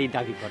মোহরের হাড়ি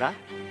দাবি করা?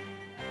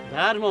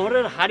 যার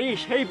মোহরের হাড়ি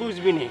সেই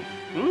বুঝবি নি।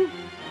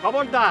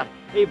 খবরদার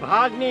এই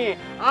ভাগ নিয়ে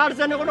আর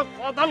যেন কোনো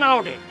কথা না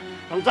ওঠে।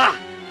 যা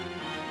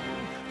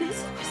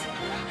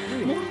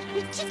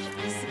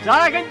যা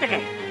এখান থেকে।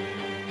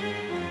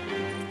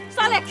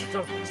 চলে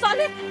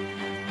চলে।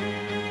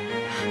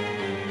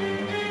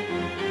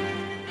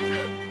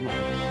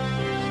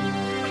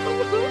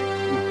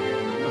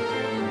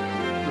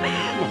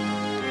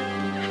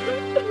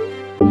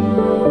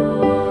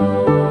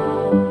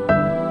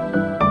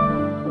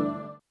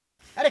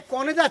 আরে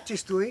কোনে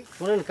যাচ্ছিস তুই?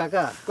 শোনেন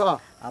কাকা,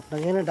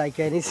 আপনাকে এখানে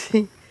ডাইকে এনেছি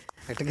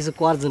একটা কিছু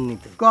করার জন্য।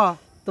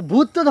 তো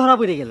ভূত তো ধরা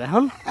পড়ে গেল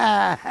এখন।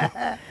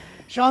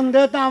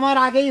 সন্দেহ তো আমার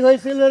আগেই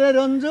হয়েছিল রে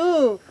রঞ্জু,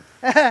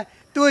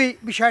 তুই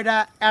বিষয়টা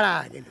এড়া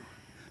গেল।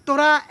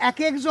 তোরা এক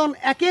একজন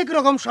এক এক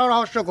রকম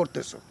রহস্য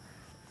করতেছ।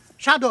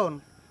 সাধন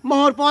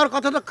মোহর পাওয়ার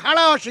কথা তো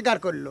খাড়া অস্বীকার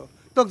করলো,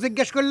 তোকে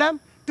জিজ্ঞেস করলাম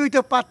তুই তো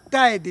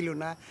পাত্তাই দিল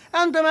না।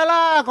 এখন তো মেলা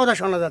কথা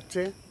শোনা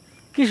যাচ্ছে।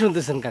 কি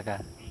শুনতেছেন কাকা?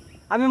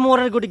 আমি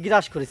মোহরের গটি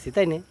গ্রাস করেছি,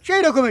 তাই না?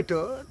 সেই রকমই তো।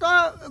 তো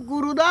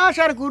গুরুদাস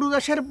আর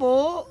গুরুদাসের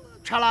বউ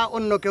ছাড়া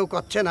অন্য কেউ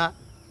করছে না।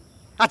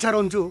 আচ্ছা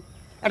রঞ্জু,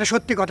 একটা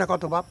সত্যি কথা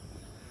কত বাপ,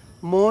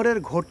 মোহরের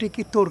ঘটি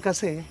কি তোর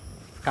কাছে?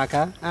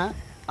 কাকা,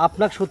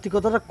 আপনার সত্যি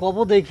কথাটা কব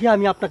দেখি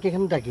আমি আপনাকে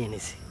এখানে ডাকিয়ে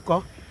এনেছি।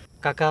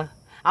 কাকা,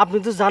 আপনি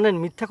তো জানেন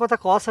মিথ্যা কথা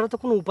কওয়া ছাড়া তো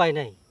কোনো উপায়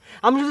নাই।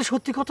 আমি যদি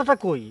সত্যি কথাটা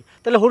কই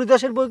তাহলে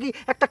হরিদাসের বউ কি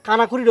একটা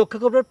কানাকড়ি রক্ষা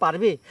করতে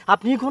পারবে?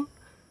 আপনি এখন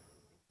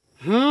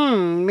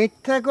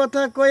মিথ্যা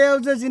কথা কয়েও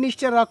যে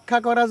জিনিসটা রক্ষা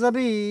করা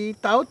যাবে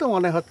তাও তো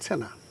মনে হচ্ছে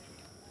না।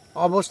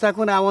 অবস্থা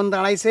এখন এমন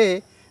দাঁড়াইছে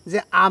যে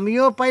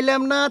আমিও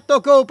পাইলাম না,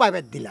 তোকেও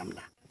পাইবার দিলাম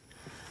না।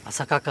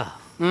 আচ্ছা কাকা,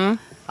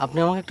 আপনি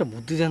আমাকে একটা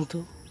বুদ্ধি দেন তো।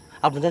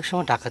 আপনি তো এক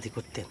সময় ডাকাতি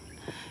করতেন,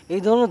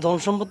 এই ধরনের ধন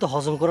সম্পদ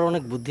হজম করার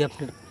অনেক বুদ্ধি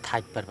আপনার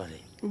থাকতে পারে।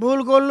 ভুল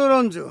করলো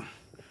রঞ্জু,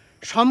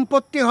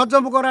 সম্পত্তি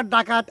হজম করার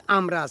ডাকাত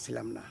আমরা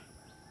আছিলাম না,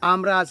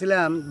 আমরা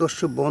আছিলাম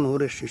দস্যু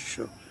বনহুরের শিষ্য।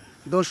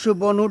 দস্যু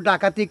বনহুর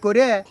ডাকাতি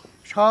করে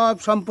সব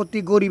সম্পত্তি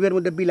গরিবের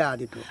মধ্যে বিলা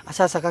দিত।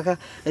 আচ্ছা আচ্ছা কাকা,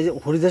 এই যে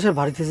হরিদাসের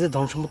বাড়িতে যে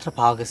ধন সম্পদটা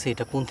পাওয়া গেছে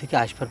এটা কোন থেকে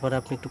আসবার পরে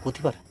আপনি একটু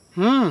করতে পারেন?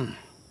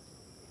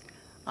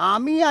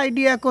 আমি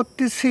আইডিয়া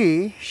করতেছি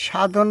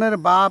সাধনের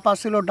বাপ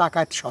আছিল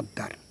ডাকাত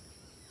সর্দার।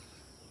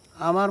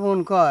 আমার মন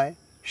কয়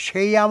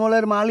সেই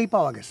আমলের মালই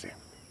পাওয়া গেছে।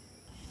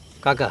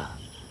 কাকা,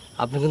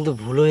 আপনি কিন্তু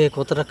ভুল হয়ে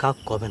কতটা কাক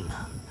কবেন না,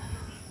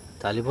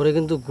 তাহলে পরে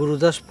কিন্তু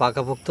গুরুদাস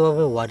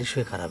পাকাপোক্তভাবে ওয়ারিশ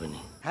হয়ে খারাপেনি।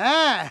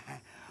 হ্যাঁ,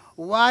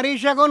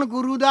 ওয়ারিশ এখন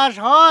গুরুদাস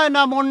হয়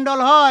না মণ্ডল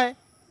হয়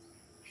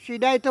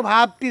সেটাই তো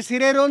ভাবতেছি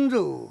রে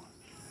রঞ্জু।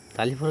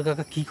 তাহলে পরে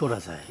কাকা কি করা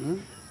যায়?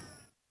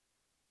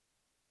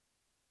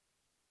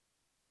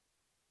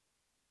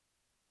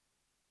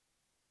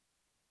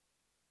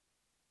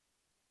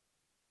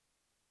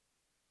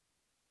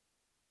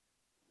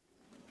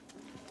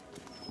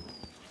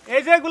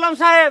 এই যে গোলাম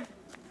সাহেব,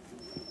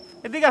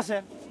 এদিকে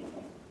আসেন।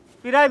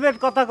 প্রাইভেট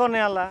কথা কনে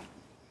আলা,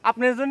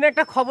 আপনার জন্য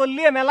একটা খবর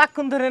নিয়ে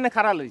মেলাক্ষণ ধরে এনে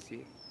খাড়া লইছি।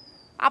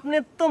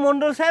 আপনার তো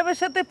মন্ডল সাহেবের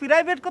সাথে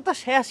প্রাইভেট কথা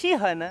শেষই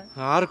হয় না।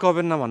 আর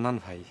কবেন না মান্নান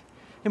ভাই,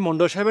 এই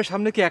মন্ডল সাহেবের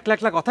সামনে কি একলা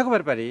একলা কথা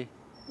কবার পারি?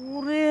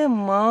 ওরে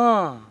মা,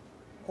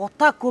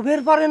 কথা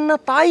কবের পারেন না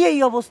তাই এই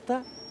অবস্থা।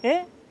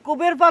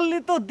 কবের পারলি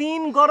তো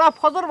দিন গড়া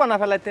ফজর বানা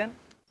ফেলাইতেন।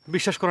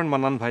 বিশ্বাস করেন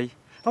মান্নান ভাই,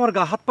 আমার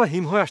গা হাত পা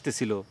হিম হয়ে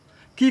আসতেছিল।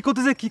 কি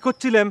করতে যে কি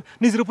করছিলাম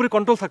নিজের উপরে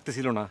কন্ট্রোল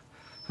থাকতেছিল না।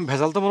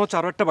 ভেজাল তো মনে হচ্ছে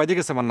আরো একটা বাইরে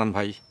গেছে মান্নান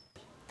ভাই।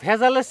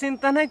 ভেজালের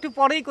চিন্তা না একটু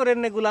পরেই করেন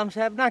না গোলাম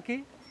সাহেব, নাকি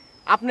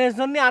আপনার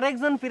জন্য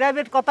আরেকজন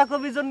প্রাইভেট কথা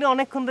কবির জন্য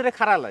অনেকক্ষণ ধরে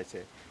খাড়া লয়েছে।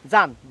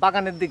 যান,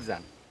 বাগানের দিক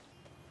যান।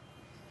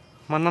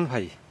 মান্নান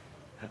ভাই,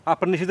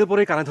 আপনার নিষেধের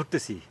পরেই কানে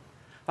ধরতেছি,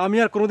 আমি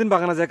আর কোনোদিন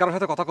বাগানে যাই কারোর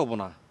সাথে কথা কব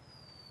না।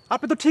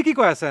 আপনি তো ঠিকই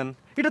কয়েছেন,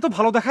 এটা তো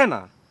ভালো দেখায়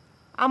না।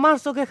 আমার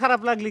চোখে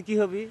খারাপ লাগলে কি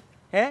হবি?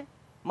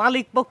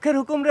 মালিক পক্ষের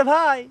হুকুম রে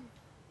ভাই।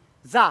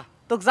 যা,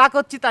 তোকে যা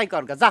করছি তাই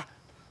করগা, যা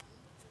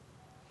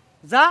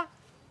যা।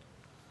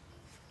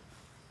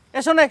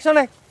 শোনে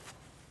শোনে,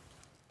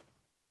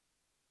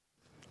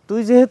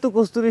 তুই যেহেতু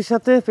কস্তুরীর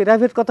সাথে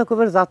প্রাইভেট কথা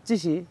কবে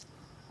যাচ্ছিসই,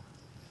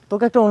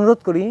 তোকে একটা অনুরোধ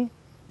করি।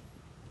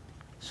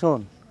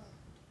 শোন,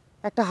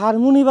 একটা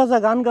হারমোনি বাজা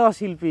গান গাওয়া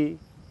শিল্পী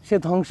সে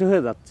ধ্বংস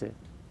হয়ে যাচ্ছে,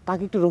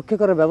 তাকে একটু রক্ষা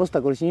করার ব্যবস্থা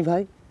করিস নি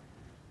ভাই।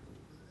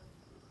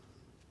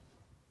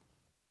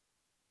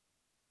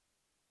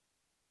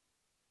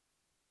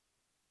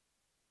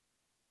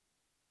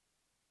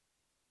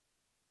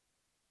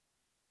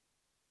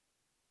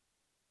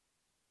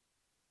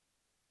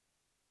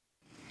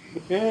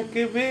 এক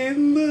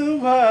বিন্দু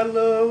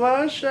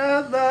ভালোবাসা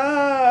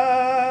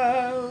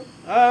দাও,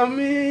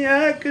 আমি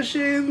এক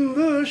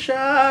সিন্ধু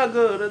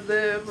সাগর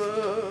দেব।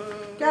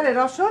 কেন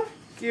রসন?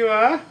 কি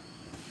মা?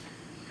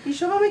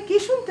 এসব আমি কি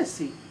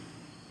শুনতেছি?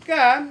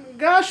 কেন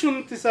গা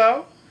শুনতে চাও?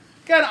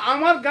 কেন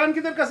আমার গান কি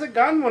তোর কাছে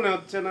গান মনে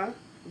হচ্ছে না?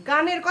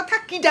 গানের কথা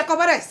কি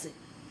ডাকবার আছে?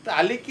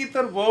 তাহলে কি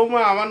তোর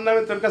বৌমা আমার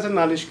নামে তোর কাছে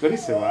নালিশ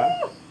করিছে? মা,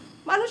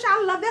 মানুষ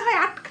আল্লাহ দে হয়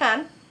 8 খান,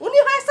 উনি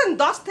হয়েছেন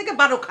 10 থেকে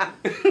 12 খান।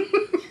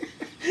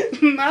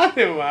 না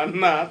রে মা,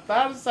 না,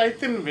 তার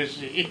চাইতেন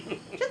বেশি।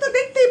 সে তো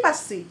দেখতেই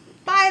পাচ্ছি,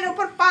 পায়ের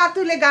ওপর পা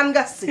তুলে গান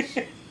গাচ্ছিস।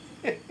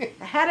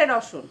 হ্যাঁ রে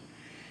রসন,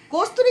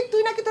 কস্তুরী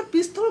তুই নাকি তোর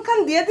পিস্তল খান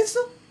দিয়ে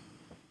দিছু?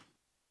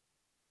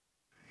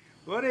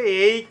 ওরে,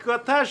 এই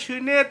কথা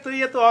শুনে তুই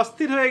এত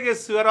অস্থির হয়ে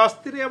গেছু, আর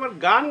অস্থিরে আমার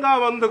গান গাওয়া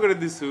বন্ধ করে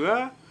দিছু?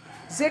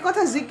 যে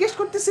কথা জিজ্ঞেস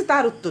করতেছি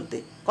তার উত্তর দে।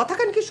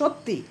 কথাখান কি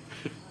সত্যি?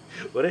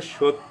 ওরে,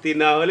 সত্যি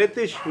না হলে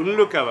তুই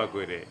শুনলু কেবা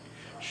করে?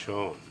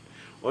 শোন,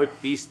 ওই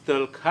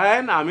পিস্তল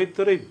খান আমি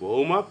তোর এই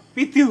বৌমা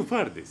পিতি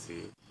উপহার দিছি।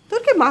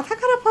 তোর কি মাথা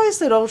খারাপ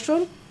হয়েছে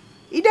রওশন?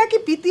 এটা কি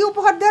পিতি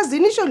উপহার দেওয়ার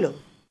জিনিস হলো?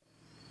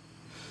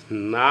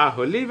 না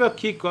হলেই বা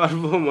কি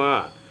করবো মা,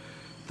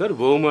 তোর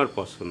বৌমার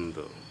পছন্দ।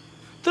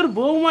 তোর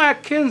বৌমা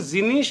একখান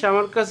জিনিস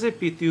আমার কাছে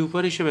পিতি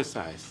উপহার হিসেবে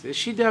চাইছে,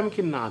 সেটা আমি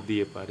কি না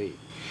দিয়ে পারি?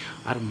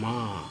 আর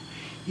মা,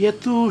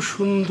 এত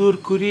সুন্দর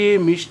করে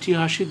মিষ্টি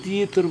হাসি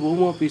দিয়ে তোর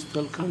বৌমা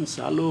পিস্তল খান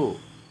চালো।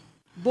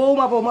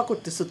 বৌমা বৌমা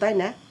করতেছো তাই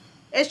না?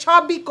 এ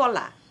সবই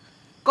কলা।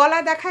 কলা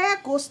দেখায়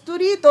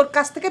কস্তুরী তোর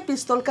কাছ থেকে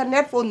পিস্তল খান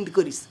নেয়ার ফোন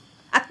করিস,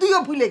 আর তুইও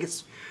ভুলে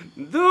গেছিস।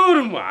 দূর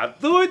মা,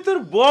 তুই তোর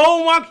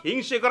বৌমা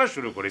হিংসে করা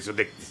শুরু করেছো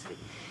দেখতেছি।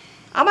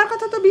 আমার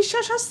কথা তো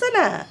বিশ্বাস হচ্ছে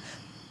না।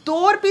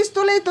 তোর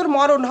পিস্তলেই তোর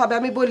মরণ হবে,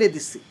 আমি বলে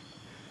দিছি।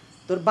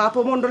 তোর বাপ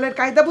মণ্ডলের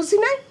কায়দা বুঝি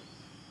নাই,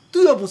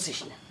 তুইও বুঝিস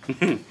না।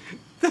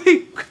 তুই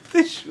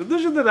শুধু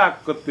শুধু রাগ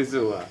করতেছ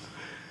মা।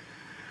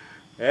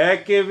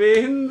 এক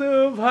বিন্দু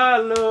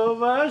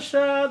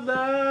ভালোবাসা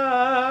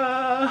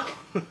দাও।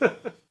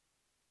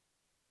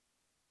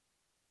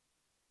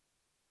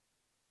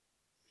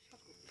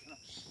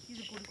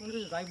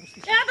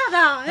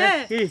 দাদা,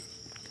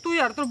 তুই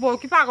আর তোর বউ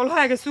কি পাগল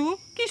হয়ে গেছু?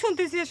 কি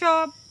শুনতেছি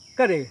এসব?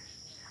 কারে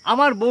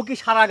আমার বউ কি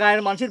সারা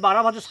গায়ের মানুষের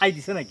বাড়া ভাতে ছাই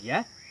দিছে নাকি?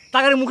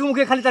 তাকারে মুখে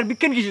মুখে খালি তার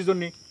বিজ্ঞান কিসের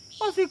জন্য?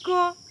 অসিক্ষ,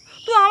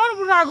 তুই আমার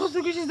উপর রাগ হচ্ছ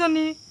কিসের জন্য?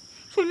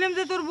 শুনলাম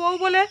যে তোর বউ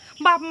বলে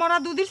বাপ মরা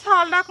দুধের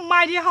ছালটা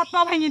মারিয়ে হাত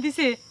পা ভেঙে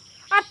দিছে,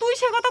 আর তুই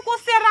সে কথা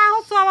করছিস আর রাগ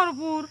হচ্ছ আমার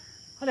উপর।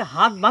 আরে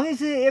হাত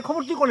ভাঙিছে এ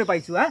খবর তুই কোনে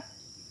পাইছু?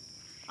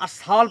 আর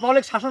ছাল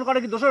পাওয়ালে শাসন করে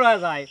কি দোষর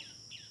হয়ে যায়?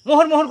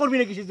 মোহর মোহর করবি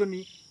না কিসের জন্য?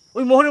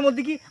 ওই মোহরের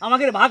মধ্যে কি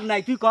আমাদের ভাগ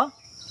নাই? তুই ক।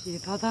 এ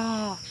দাদা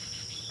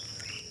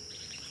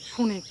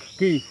শুনে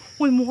কি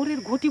ওই মোহরের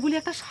ঘটি বলে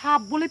একটা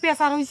সাপ বলে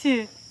পেঁচার হয়েছে।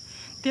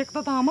 দেখ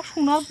দাদা, আমার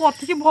শোনার পর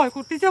থেকে ভয়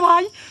করতেছে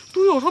ভাই।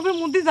 তুই ওসবের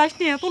মধ্যে যাস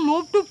নি, এত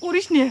লোভ টোভ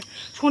করিস নে।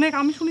 শোনেক,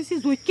 আমি শুনেছি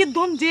জৈক্যের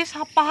ধন যে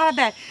সাপ পাহারা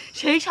দেয়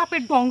সেই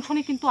সাপের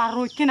দংশনে কিন্তু আর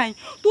রৈক্যে নাই।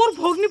 তোর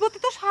ভগ্নিপতি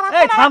তো সারা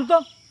থাম তো,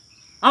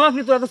 আমাকে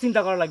তো এত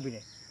চিন্তা করা লাগবে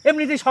না।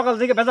 এমনিতেই সকাল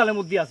থেকে বেজালের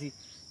মধ্যে আছি,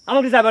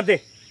 আমাকে যাবার দে।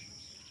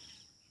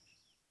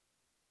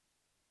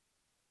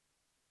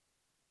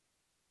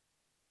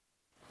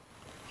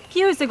 কি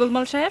হয়েছে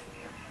গোলমাল সাহেব?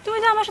 তুমি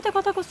যে আমার সাথে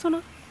কথা করছো না?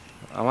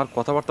 আমার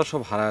কথাবার্তা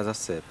সব হারায়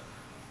যাচ্ছে।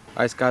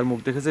 আজ কার মুখ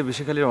দেখে যে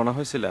বেশি খালি রওনা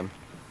হয়েছিলাম।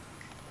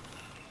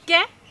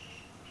 কে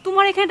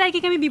তোমার এখানে ডাইকে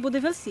কি আমি বিপদে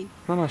ফেলছি?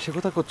 না না, সে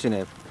কথা করছি না।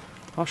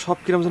 আমার সব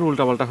কিরম যেন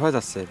উল্টাপাল্টা হয়ে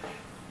যাচ্ছে।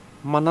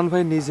 মান্নান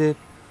ভাই নিজে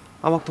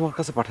আমাকে তোমার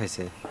কাছে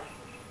পাঠাইছে।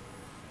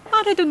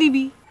 পাঠাই তো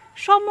দিবি,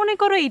 সব মনে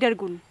করো এইটার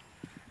গুণ।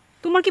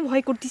 তোমার কি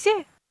ভয় করতেছে?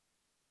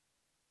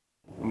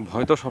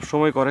 ভয় তো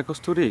সবসময় করে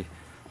কস্তুরি,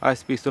 আজ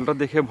পিস্তলটা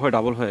দেখে ভয়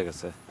ডাবল হয়ে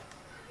গেছে।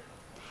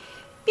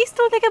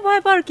 পিস্তল থেকে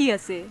ভয় পাওয়ার কি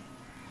আছে?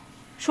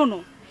 শোনো,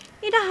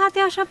 এটা হাতে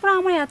আসার পর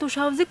আমার এত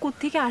সহজে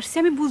কোত্থেকে আসছে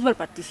আমি বুঝবার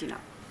পারতেছি না।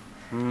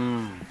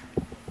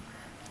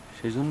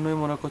 সেই জন্যই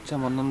মনে করছে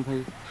মান্নান ভাই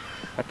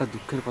একটা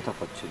দুঃখের কথা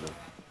করছিল।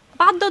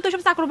 বাদ দাও তো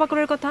সব চাকর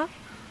বাকরের কথা,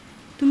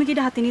 তুমি কি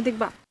এটা হাতে নিয়ে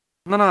দেখবা?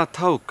 না না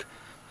থাক,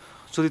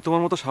 যদি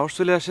তোমার মতো সাহস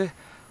চলে আসে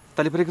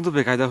তাহলে পরে কিন্তু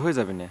বেকায়দা হয়ে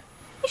যাবে না।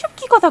 এসব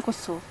কি কথা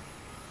করছো?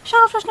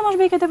 সাহস আসলে মাস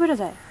বেকায়দা বেড়ে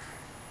যায়।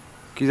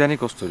 কি জানি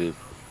কস্তুরি,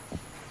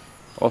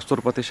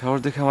 অস্ত্রপাতি সাহস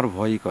দেখে আমার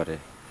ভয়ই করে।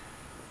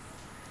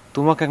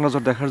 তোমাকে এক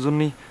নজর দেখার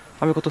জন্যই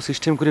আমি কত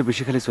সিস্টেম করে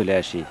বেশি খালি চলে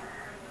আসি।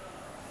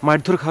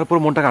 মারধর খাওয়ার পর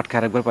মনটাকে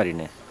আটকায় রাখবার পারি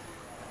না।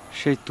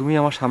 সেই তুমি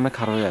আমার সামনে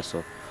খাড়া হয়ে আসো,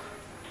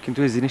 কিন্তু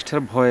এই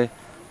জিনিসটার ভয়ে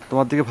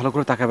তোমার দিকে ভালো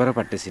করে তাকাবারও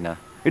পারতেছি না।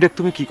 এটা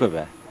তুমি কি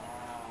করবে?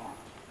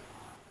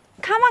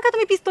 খামাকা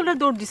তুমি পিস্তলটা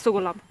দৌড় দিচ্ছ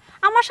গোলাম,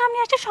 আমার সামনে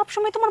আসছে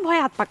সবসময় তোমার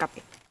ভয়ে হাত পা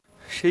কাঁপে।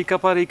 সেই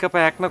কাপার এই কাপা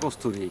এক না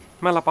কস্তুরি,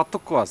 মেলা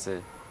পার্থক্য আছে।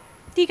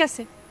 ঠিক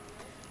আছে,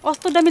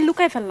 অস্ত্রটা আমি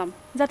লুকাই ফেললাম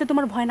যাতে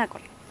তোমার ভয় না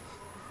করে।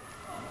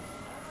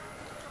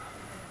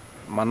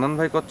 মান্নান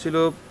ভাই করছিল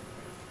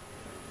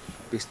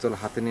পিস্তল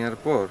হাতে নেওয়ার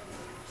পর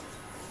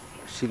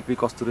শিল্পী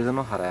কস্তুরি যেন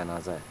হারায় না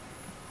যায়।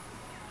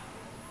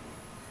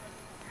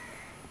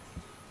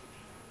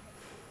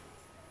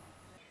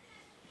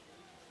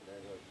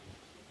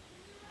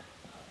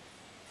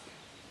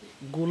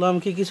 গোলাম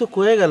কি কিছু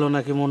কয়ে গেল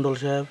নাকি মন্ডল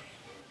সাহেব?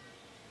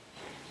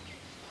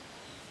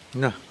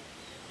 না,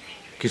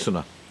 কিছু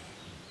না।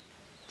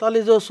 তাহলে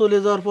যে চলে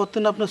যাওয়ার পর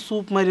থেকে আপনি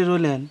চুপ মারি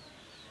রইলেন,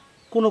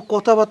 কোনো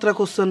কথাবার্তা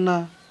করছেন না?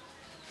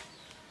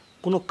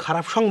 কোনো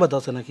খারাপ সংবাদ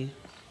আছে নাকি?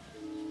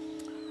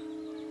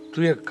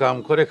 তুই এক কাম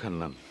করে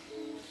খান্নান,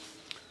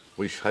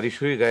 ওই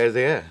শারিশুরি গায়ে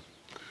যায়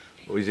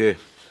ওই যে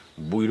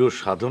বুইরোর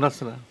সাধন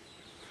আছে না,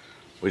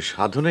 ওই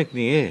সাধনে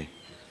নিয়ে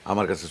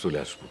আমার কাছে চলে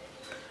আসবো।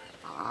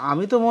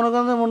 আমি তো মনে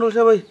করেন মন্ডল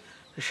সাহেব ওই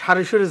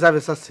সারিসরে যাবে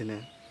চাচ্ছি না।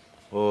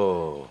 ও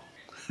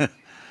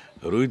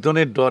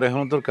রুইতনের ডর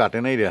এখন তোর কাটে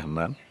নাই রে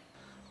হান্নান?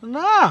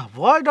 না,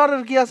 ভয়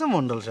ডরের কি আছে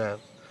মন্ডল সাহেব।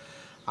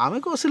 আমি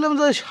কছিলাম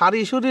যে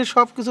সারিসুরির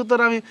সব কিছু তো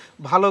আমি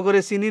ভালো করে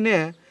চিনি নে,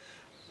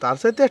 তার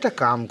সাথে একটা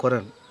কাম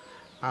করেন,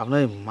 আপনি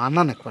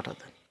মান্নান এক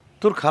পাঠাতেন।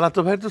 তোর খালাতো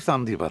ভাই তো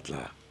চান্দি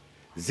পাতলা,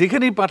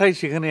 যেখানেই পাঠাই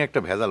সেখানে একটা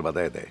ভেজাল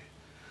বাঁধায় দেয়।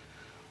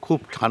 খুব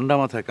ঠান্ডা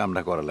মাথায়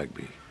কামটা করা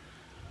লাগবে।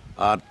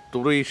 আর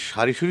তোর এই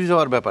সারিসুরি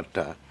যাওয়ার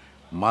ব্যাপারটা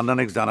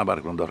মান্নানেক জানাবার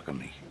কোনো দরকার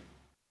নেই।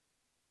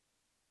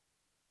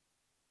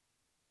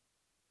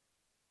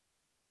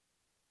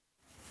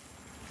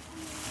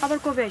 আবার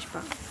কবে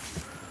আসবা?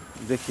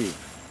 দেখি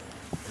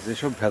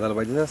যেসব ভেজাল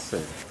বাজে যাচ্ছে।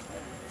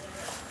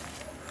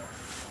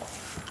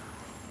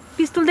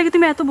 পিস্তল দেখে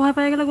তুমি এত ভয়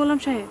পেয়ে গেলে গোলাম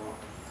সাহেব?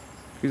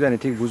 কি জানি,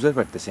 ঠিক বুঝতে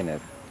পারতেছি না।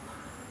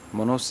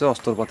 মনে হচ্ছে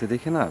অস্ত্রপাতি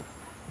দেখে না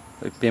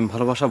ওই প্রেম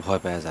ভালোবাসা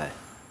ভয় পেয়ে যায়।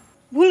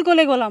 ভুল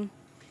করলে গোলাম,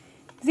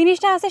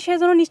 জিনিসটা আছে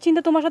সেজন্য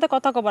নিশ্চিন্তে তোমার সাথে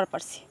কথা কবার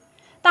পারছি,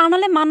 তা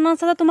নাহলে মান্নান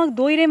সাথে তোমাকে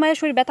দইরে মায়ের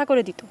শরীর ব্যথা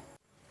করে দিত।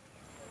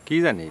 কি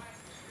জানি,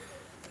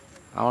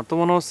 আমার তো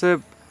মনে হচ্ছে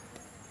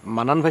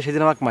মান্নান ভাই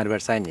সেদিন আমাকে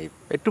মারবার চাইনি,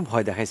 একটু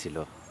ভয় দেখাইছিল।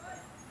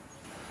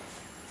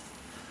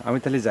 আমি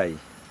তাহলে যাই।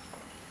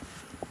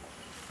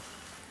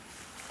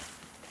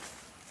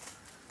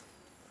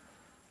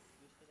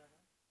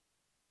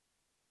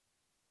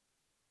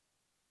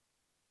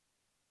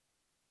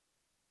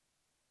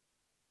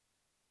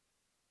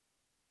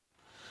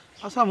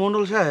 আচ্ছা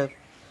মন্ডল সাহেব,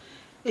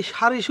 এই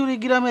সারিসুরি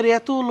গ্রামের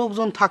এত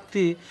লোকজন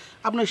থাকতে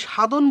আপনি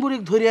সাধন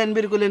বুড়িক ধরে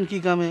আনবের করলেন কি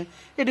কামে?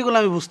 এটিগুলো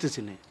আমি বুঝতেছি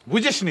না।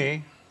 বুঝিস নি,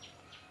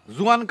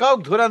 জুয়ান কাউক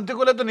ধরে আনতে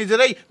গেলে তো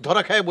নিজেরাই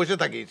ধরা খায় বসে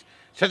থাকিস,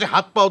 শেষে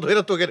হাত পাও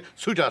ধরে তোকে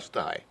ছুটে আসতে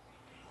হয়।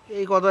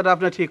 এই কথাটা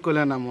আপনি ঠিক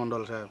করলেন না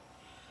মন্ডল সাহেব।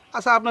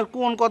 আচ্ছা আপনার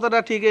কোন কথাটা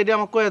ঠিক এটা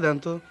আমাকে কয়ে দেন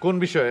তো। কোন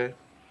বিষয়ে?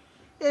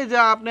 এই যে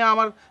আপনি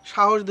আমার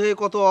সাহস দেখে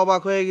কত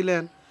অবাক হয়ে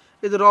গেলেন,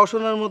 এই যে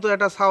রওশনের মতো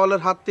একটা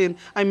ছাওয়ালের হাত তিন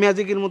আমি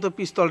ম্যাজিকের মতো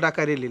পিস্তলটা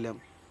কারিয়ে নিলাম,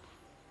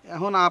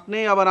 এখন আপনি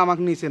আবার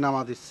আমাকে নিচে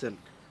নামা দিচ্ছেন।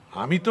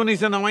 আমি তো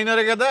নিচে নামাই না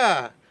রে গাদা,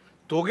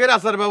 তোকের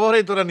আচার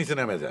ব্যবহারেই তোরা নিচে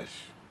নেমে যাস।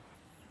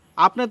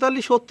 আপনি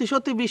তাহলে সত্যি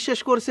সত্যি বিশ্বাস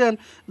করছেন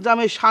যে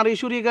আমি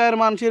সারিসুরি গায়ের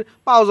মানুষের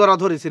পাও জড়া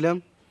ধরেছিলাম?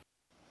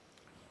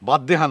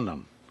 বাদ দে হান্নান,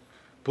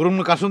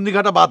 পুরনো কাসুন্দি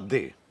ঘাটা বাদ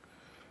দে।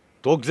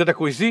 তোকে যেটা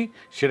কইছি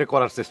সেটা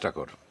করার চেষ্টা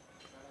কর।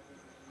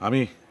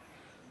 আমি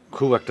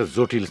খুব একটা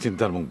জটিল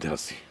চিন্তার মধ্যে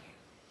আছি।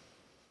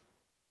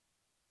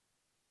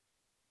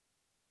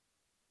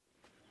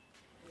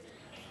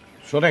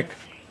 শোনেক,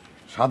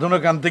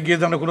 সাধনকে আনতে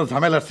গিয়ে যেন কোনো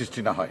ঝামেলার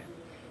সৃষ্টি না হয়।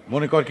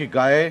 মনে কর কি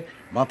গায়ে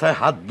মাথায়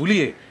হাত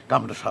বুলিয়ে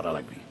কামটা সারা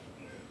লাগবে।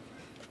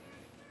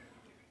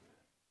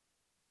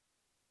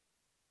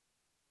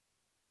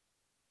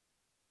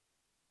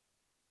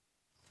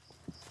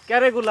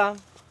 ক্যারে গুলাম,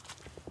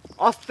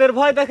 অস্ত্রের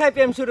ভয় দেখায়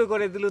প্রেম শুরু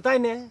করে দিল তাই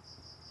না?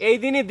 এই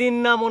দিনই দিন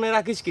না মনে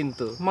রাখিস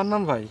কিন্তু।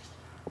 মান্নান ভাই,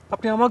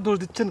 আপনি আমাকে দোষ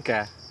দিচ্ছেন কে?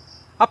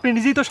 আপনি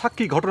নিজেই তো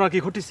সাক্ষী ঘটনা কি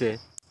ঘটিছে।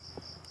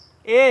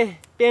 এ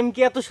প্রেম কি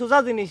এত সোজা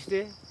জিনিস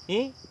রে?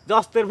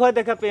 অস্ত্রের ভয়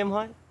দেখা প্রেম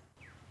হয়?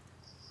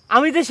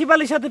 আমি যে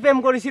শিপালির সাথে প্রেম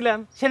করেছিলাম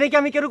সেটা কি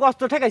আমি কেউ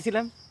অস্ত্র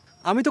ঠেকাইছিলাম?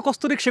 আমি তো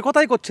কস্তুরীক সে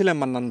কথাই করছিলাম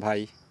মান্নান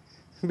ভাই।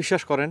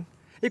 বিশ্বাস করেন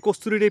এই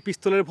কস্তুরীর এই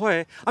পিস্তলের ভয়ে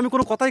আমি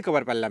কোনো কথাই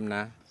কবার পারলাম না।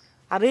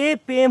 আরে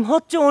প্রেম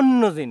হচ্ছে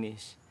অন্য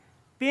জিনিস।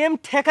 প্রেম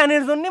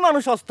ঠেকানোর জন্য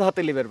মানুষ অস্ত্র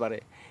হাতে লিবের পারে,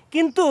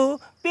 কিন্তু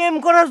প্রেম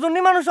করার জন্য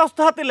মানুষ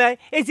অস্ত্র হাতে নেয়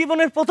এই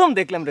জীবনের প্রথম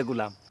দেখলাম রে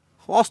গোলাম।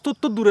 অস্ত্র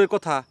তো দূরের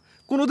কথা,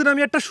 কোনোদিন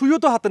আমি একটা সুইও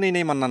তো হাতে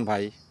নেই মান্নান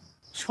ভাই।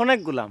 শোনেক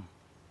গোলাম,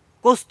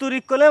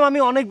 কস্তুরীক কলেম আমি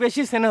অনেক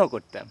বেশি স্নেহ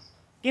করতাম,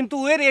 কিন্তু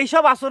এর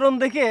এইসব আচরণ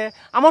দেখে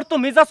আমার তো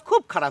মেজাজ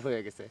খুব খারাপ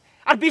হয়ে গেছে।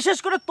 আর বিশেষ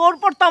করে তোর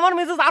পর তো আমার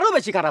মেজাজ আরও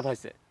বেশি খারাপ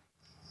হয়েছে।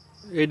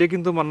 এইটা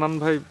কিন্তু মান্নান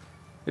ভাই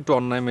একটু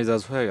অন্যায়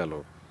মেজাজ হয়ে গেল।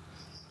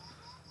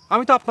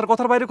 আমি তো আপনার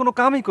কথার বাইরে কোনো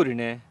কামই করি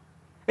না।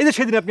 এই যে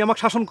সেদিন আপনি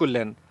আমাকে শাসন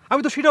করলেন,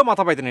 আমি তো সেটাও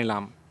মাথা পাইতে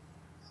নিলাম।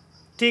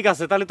 ঠিক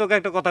আছে, তাহলে তোকে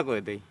একটা কথা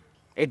কয়ে দেই,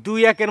 এই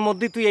 2-1-এর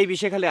মধ্যে তুই এই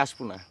বিষে খালি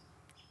আসবো না।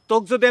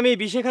 তোকে যদি আমি এই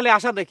বিষে খালি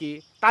আসা দেখি,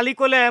 তালি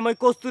করলে ওই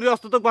কস্তুরি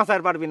অস্ত্র তোকে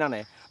বাঁচার পারবি না।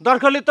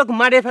 দরকার হলে তোকে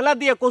মারে ফেলা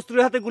দিয়ে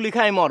কস্তুরির হাতে গুলি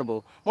খাই মরবো,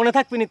 মনে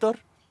থাকবি নি তোর?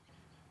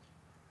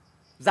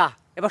 যা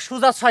এবার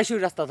সোজা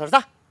শাশুড়ির রাস্তা ধর,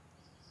 যা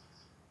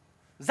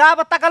যা,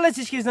 আবার তাকালে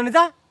চিসকিস না,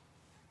 যা।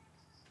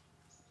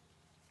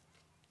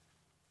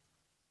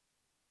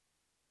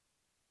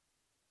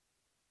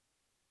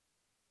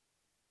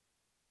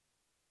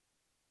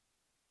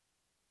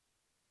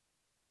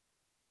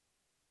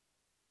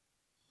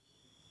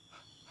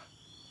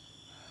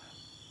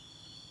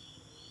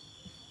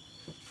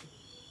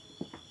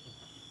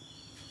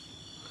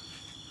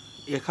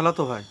 এ খালা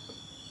তো ভাই,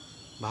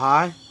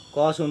 ভাই ক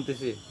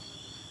শুনতেছি।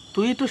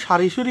 তুই তো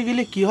শারিশুরি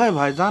গেলে কি হয়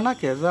ভাই, যা না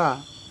কে যা।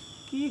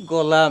 কি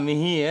গলা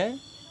মিহি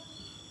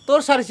তোর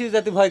শারিশুরি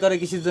জাতি ভয় করে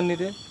কিসের জন্য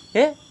রে?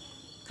 হে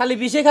খালি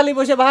বিষে খালি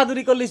বসে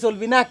বাহাদুরি করলেই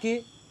চলবি নাকি?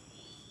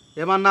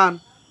 এবার নান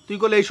তুই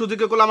করলে এই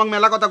সুযোগে করলে আমাকে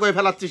মেলা কথা কয়ে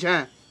ফেলাচ্ছিস।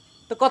 হ্যাঁ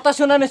তো কথা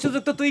শোনানোর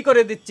সুযোগ তো তুই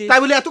করে দিচ্ছিস, তাই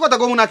বলে এত কথা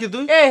কমু নাকি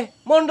তুই?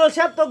 মন্ডল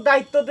সাহেব তোর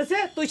দায়িত্ব দিয়েছে,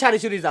 তুই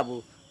শারিশুরি যাবো।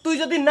 তুই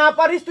যদি না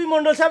পারিস তুই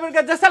মন্ডল সাহেবের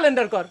কাছে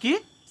স্যালেন্ডার কর। কি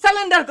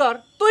স্যালেন্ডার কর?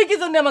 তুই কি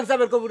জন্য আমাকে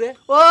যাবের কবুরে?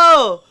 ও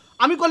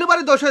আমি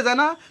কলিবারে দোষ হয়ে যায়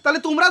না? তাহলে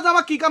তোমরা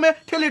যাবা কি কামে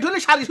ঠেলে ঠেলে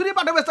শারিশুরি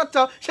পাঠাবে চাচ্ছ,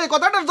 সেই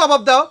কথাটার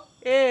জবাব দাও।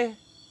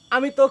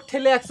 আমি তো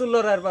ঠেলে এক চুল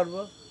লড়ার পারবো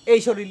এই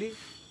শরীরে?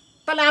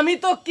 তাহলে আমি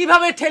তো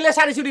কিভাবে ঠেলে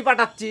শারিশুরি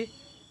পাঠাচ্ছি?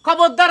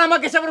 খবরদার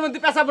আমাকে সবের মধ্যে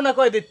পেঁচাবো না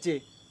কয়ে দিচ্ছি।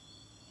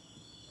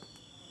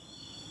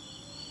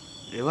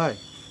 এ ভাই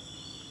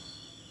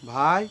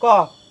ভাই ক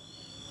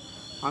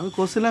আমি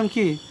করছিলাম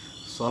কি,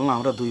 চল না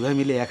আমরা দুই ভাই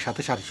মিলে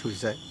একসাথে শারিশুরি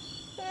যাই।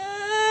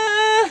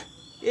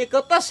 এ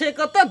কথা সে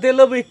কথা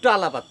দেলবো একটু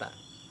আলাপাতা।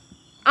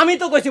 আমি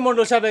তো কইছি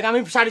মন্ডল সাহেব আমি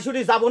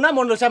শারিশুরি যাবো না,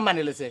 মন্ডল সাহেব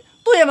মানে লেছে,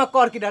 তুই আমাকে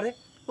কর কিনারে?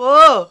 ও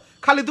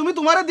খালি তুমি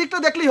তোমার দিকটা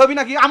দেখলেই হবি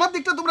নাকি? আমার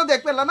দিকটা তোমরা দেখ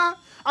পেলা না?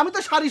 আমি তো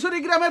শারিশুরি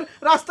গ্রামের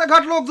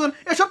রাস্তাঘাট লোকজন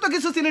এসব তো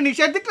কিছু চিনি নি,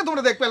 সেই দিকটা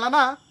তোমরা দেখ পেলা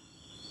না?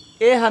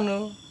 হানু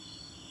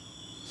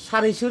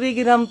শারিশুরি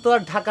গ্রাম তো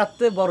আর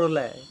ঢাকাতে বড়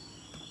লাই,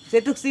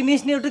 সেটুক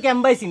চিনিস নি, ওটুক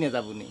এমবাই চিনে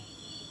যাবনি,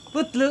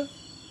 বুঝলু?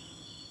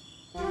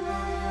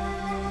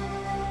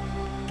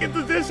 কিন্তু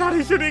যে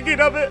শারিশুরি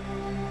গ্রামে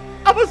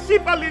আমার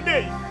শিপালি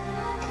নেই,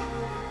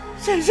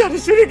 সেই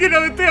শারিশুরি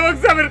গ্রামে তুই আমাকে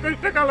জামের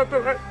কষ্ট কালাতে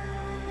হয়,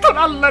 তোর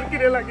আল্লাহর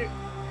কিরে লাগে।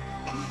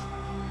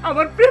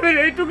 আমার প্রেমের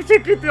এইটুকু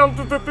স্বীকৃতি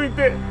অন্তত তুই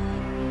দে।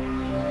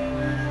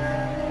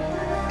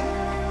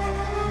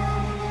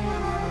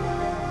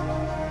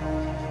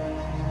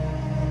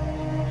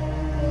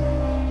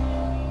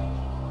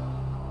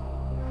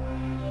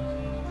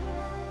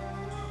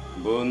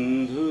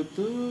 বন্ধু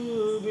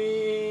তুমি,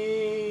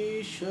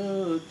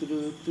 শত্রু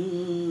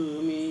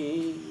তুমি,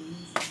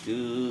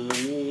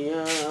 তুমি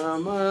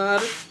আমার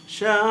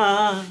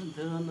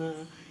সাধনা।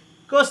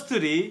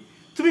 কস্তুরী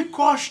তুমি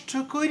কষ্ট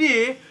করে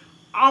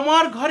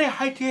আমার ঘরে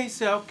হাইটে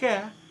আইছে ওকে?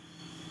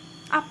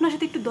 আপনার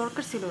সাথে একটু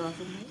দরকার ছিল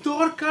রাজু ভাই।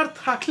 দরকার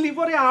থাকলে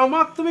পরে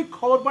আমাকে তুমি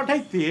খবর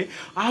পাঠাইতে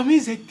আমি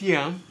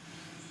যেতাম।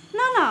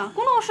 না না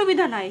কোনো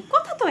অসুবিধা নাই,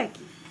 কথা তো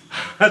একই।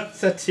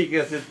 আচ্ছা ঠিক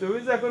আছে, তুমি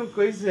যখন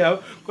কইছাও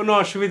কোনো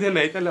অসুবিধা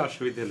নাই তাহলে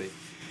অসুবিধা নেই।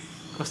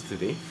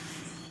 কস্তুরী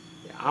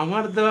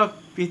আমার দেওয়া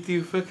প্রীতি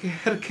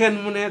উপকার কেন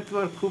মনে হয়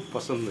তোমার খুব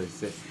পছন্দ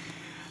হয়েছে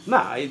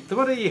না?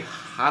 তোমার এই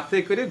হাতে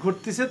করে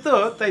ঘুরতেছে তো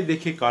তাই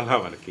দেখে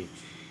কলাম আর কি।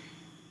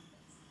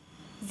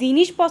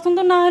 জিনিস পছন্দ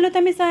না হলে তো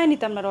আমি চাই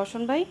নিতাম না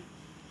রওশন ভাই।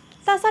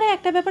 তাছাড়া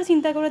একটা ব্যাপার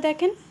চিন্তা করে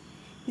দেখেন,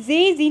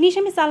 যেই জিনিস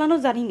আমি চালানো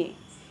জানি না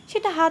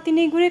সেটা হাতে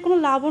নিয়ে ঘুরে কোনো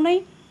লাভও নাই,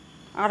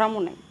 আরামও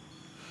নাই।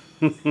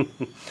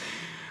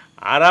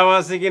 আরাম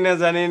আছে কিনা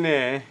জানি না,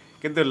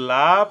 কিন্তু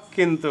লাভ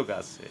কিন্তু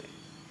আছে।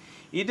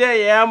 এটা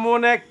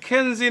এমন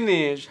একখান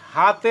জিনিস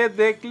হাতে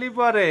দেখলি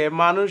পরে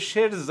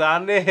মানুষের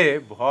জানে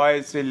ভয়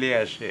চলে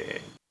আসে।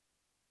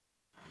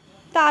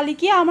 তাহলে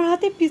কি আমার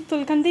হাতে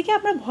পিস্তল খান দেখে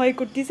আপনার ভয়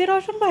করতেছে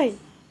রওশন ভাই?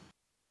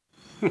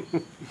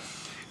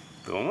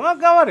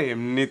 তোমাকে আবার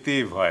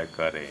এমনিতেই ভয়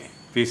করে,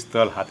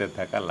 পিস্তল হাতে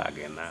থাকা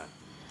লাগে না।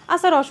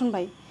 আচ্ছা রওশন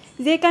ভাই,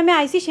 যে কামে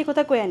আইসি সে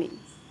কথা কয়ে আনি,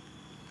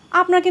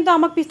 আপনার কিন্তু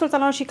আমাকে পিস্তল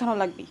চালানো শেখানো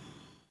লাগবে।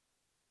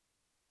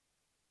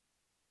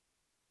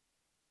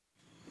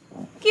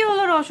 কি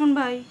হলো রওশন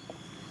ভাই,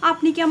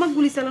 আপনি কি আমাকে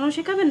গুলি চালানো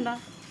শেখাবেন না?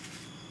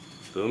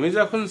 তুমি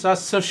যখন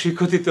চাচ্ছ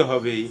শিখো দিতে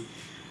হবেই।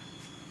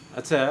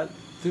 আচ্ছা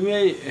তুমি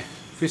এই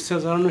পিস্তল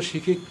চালানো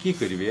শিখে কি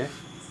করবে?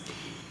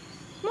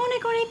 মনে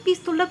করে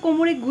পিস্তলটা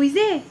কোমরে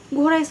গুইজে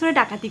ঘোড়ায় চড়ে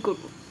ডাকাতি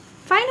করব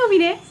ফাইন হবি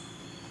রে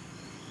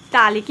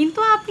তাহলে কিন্তু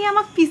আপনি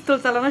আমাকে পিস্তল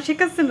চালানো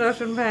শেখাচ্ছেন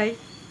রওশন ভাই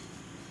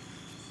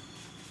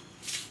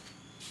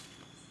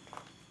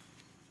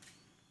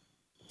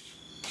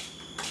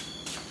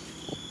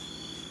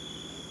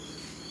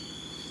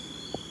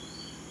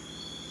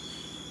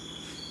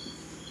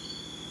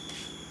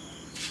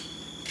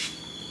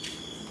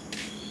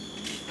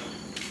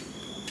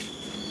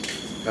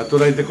এত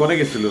রাইতে কোনে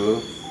গেছিল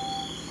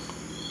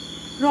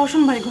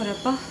রওশন ভাই ঘরে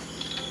আপা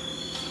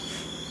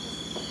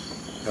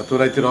এত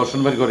রাইতে রওশন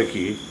ভাই ঘরে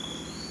কি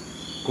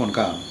কোন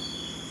কাম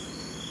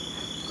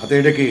হাতে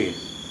এটা কি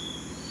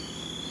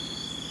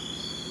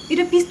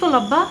এটা পিস্তল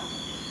আব্বা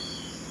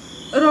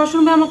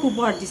রওশন ভাই আমাকে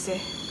উপহার দিছে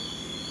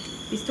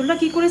পিস্তলটা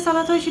কি করে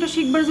চালাতে হয় সেটা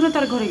শিখবার জন্য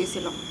তার ঘরে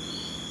গেছিলাম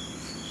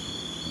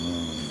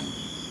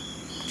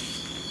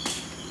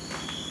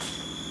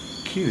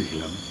কি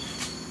দেখলাম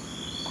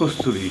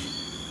কস্তুরী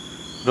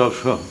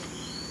রওশন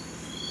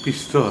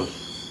পিস্তল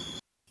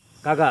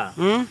কাকা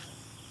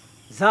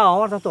যা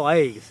আমার তা তো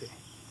হয়ে গেছে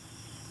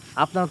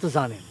আপনারা তো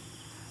জানেন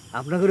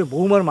আপনার ঘরে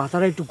বৌমার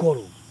মাথাটা একটু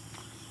গরম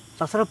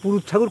তাছাড়া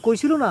পুরুষ ঠাকুর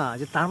কইছিল না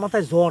যে তার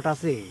মাথায় জট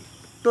আছে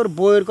তোর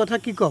বউয়ের কথা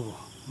কি কব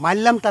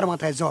মানলাম তার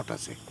মাথায় জট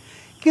আছে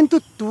কিন্তু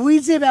তুই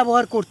যে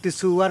ব্যবহার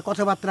করতেছু আর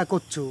কথাবার্তা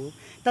করছু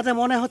তাতে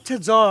মনে হচ্ছে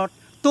জট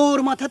তোর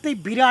মাথাতেই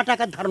বিরাট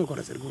আকার ধারণ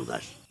করেছে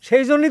গুরুদাস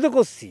সেই জন্যই তো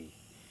করছি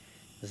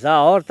যা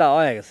হওয়ার তা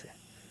হয়ে গেছে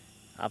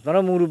আপনারা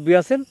মুরব্বী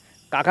আছেন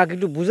কাকাকে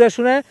একটু বুঝে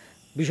শুনে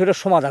বিষয়টা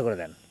সমাধান করে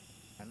দেন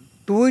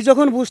তুই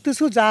যখন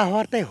বুঝতেছু যা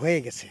হওয়ার তাই হয়ে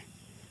গেছে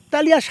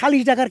তাহলে আর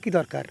শালিশ ডাকার কি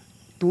দরকার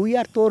তুই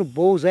আর তোর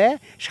বউ যায়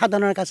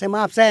সাধারণের কাছে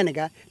মাপ চায়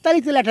নাকা তাহলে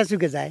তো লেঠা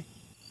চুকে যায়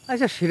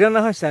আচ্ছা সেটা না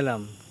হয়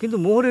চাইলাম কিন্তু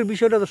মোহরের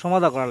বিষয়টা তো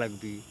সমাধান করা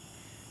লাগবে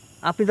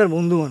আপনি তার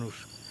বন্ধু মানুষ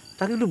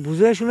তাকে একটু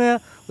বুঝে শুনে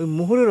ওই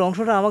মোহরের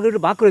অংশটা আমাকে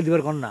একটু ভাগ করে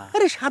দিবার কন্যা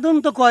আরে সাধারণ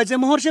তো কয় যে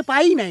মোহর সে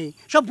পাই নাই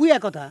সব ভুয়া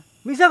কথা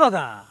মিশা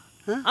কথা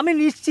আমি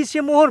নিশ্চিত সে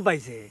মোহর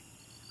পাইছে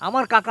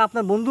আমার কাকা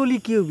আপনার বন্ধু হলি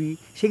কি হবি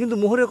সে কিন্তু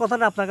মোহরের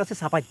কথাটা আপনার কাছে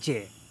ছাপাচ্ছে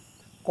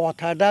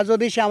কথাটা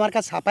যদি সে আমার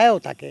কাছে ছাপায়ও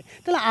থাকে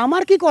তাহলে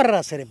আমার কি করার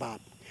আছে রে বাপ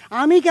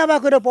আমি কেবা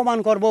করে প্রমাণ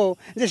করব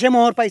যে সে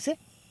মোহর পাইছে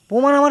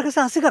প্রমাণ আমার কাছে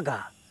আছে কাকা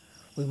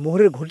ওই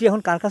মোহরের ঘটি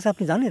এখন কার কাছে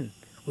আপনি জানেন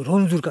ওই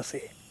রঞ্জুর কাছে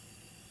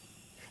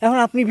এখন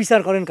আপনি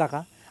বিচার করেন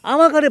কাকা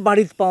আমার কারে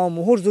বাড়িতে পাওয়া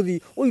মোহর যদি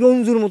ওই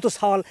রঞ্জুর মতো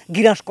সওয়াল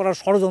গিরাস করার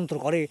ষড়যন্ত্র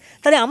করে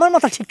তাহলে আমার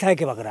মাথা ঠিক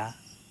থাকে বাকরা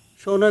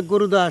শোনক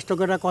গুরুদাস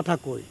তোকে একটা কথা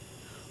কই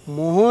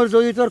মোহর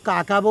যদি তোর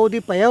কাকা বৌদি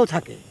পেয়েও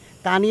থাকে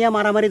তা নিয়ে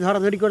মারামারি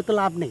ধরাধরি করতে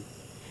লাভ নেই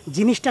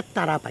জিনিসটা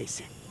তারা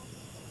পাইছে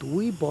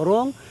তুই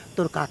বরং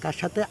তোর কাকার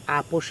সাথে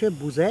আপোষে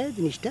বুঝায়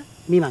জিনিসটা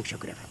মীমাংসা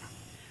করে ফেলা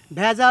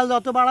ভেজাল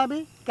যত বাড়াবে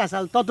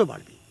ক্যাসাল তত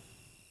বাড়বে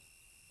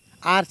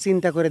আর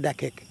চিন্তা করে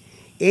দেখে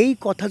এই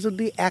কথা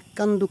যদি এক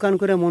কান দুকান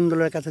করে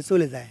মণ্ডলের কাছে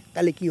চলে যায়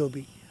তাহলে কি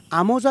হবি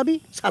আমও যাবি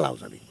ছালাও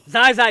যাবি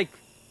যাই যাই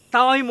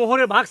তাও আমি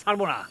মোহরের ভাগ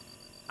ছাড়বো না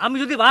আমি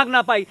যদি ভাগ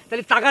না পাই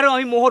তাহলে টাকারও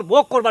আমি মোহর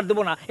ভোগ করবার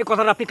দেবো না এই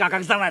কথাটা আপনি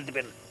কাকাকে জানাই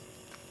দেবেন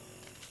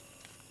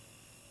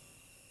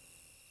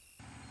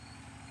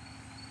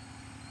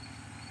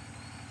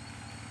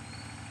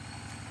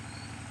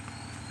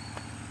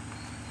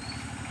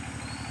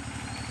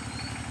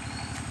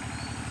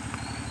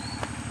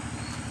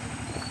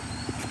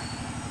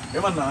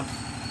Hanan,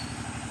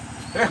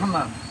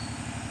 Hanan,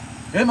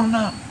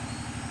 Hanan,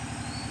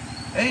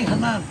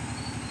 Hanan,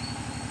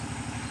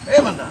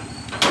 Hanan.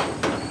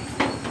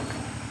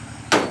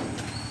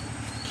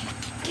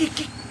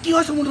 কি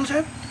হয়েছে মন্ডল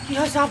সাহেব কি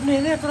হয়েছে আপনি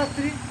এনে এত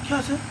রাত্রি কি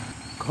হয়েছে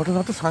ঘটনা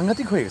তো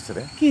সাংঘাতিক হয়ে গেছে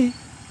রে কি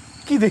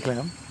কি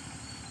দেখলাম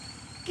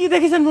কি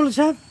দেখেছেন মন্ডল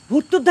সাহেব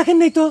ভূত তো দেখেন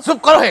নাই তো চুপ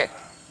করো হে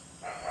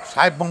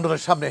সাহেব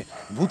মন্ডলের সামনে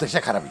ভূত এসে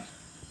খারাপই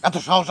এত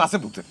সাহস আছে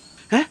ভূতের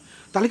হ্যাঁ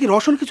তাহলে কি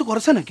রওশন কিছু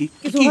করেছে নাকি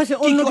কিছু হয়েছে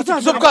অন্য কিছু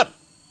চুপ কর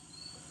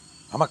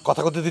আমার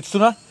কথা কথা দিচ্ছ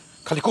না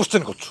খালি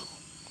কোশ্চেন করছো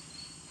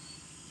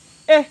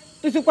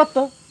তুই চুপ কর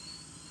তো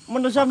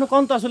মন্ডল সাহেব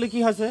কোন তো আসলে কি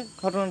হয়েছে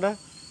ঘটনাটা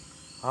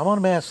আমার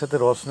মেয়ের সাথে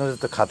রওশনের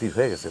তো খাতির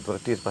হয়ে গেছে তোরা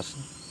টের পাস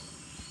না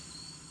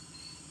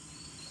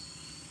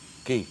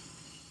কি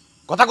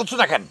কথা করছো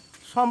না কেন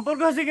সম্পর্ক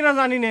আছে কিনা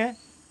জানি না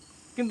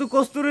কিন্তু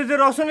কস্তুরী যে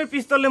রওশনের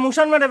পিস্তলে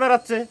মুশান মেরে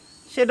বেড়াচ্ছে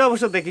সেটা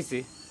অবশ্য দেখেছি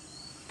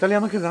তাহলে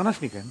আমাকে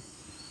জানাসনি কেন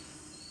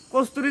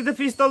কস্তুরীতে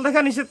পিস্তল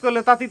দেখা নিষেধ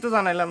করলে তাতেই তো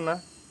জানাইলাম না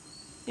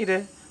ইরে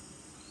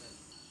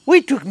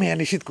ওইটুক মেয়া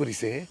নিষেধ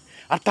করিছে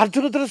আর তার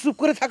জন্য তোরা চুপ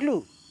করে থাকলো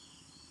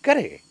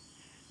কারে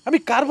আমি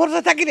কার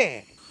ভরসা থাকি রে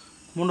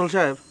মন্ডল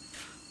সাহেব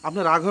আপনি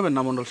রাগ হবেন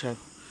না মন্ডল সাহেব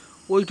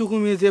ওইটুকু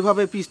মেয়ে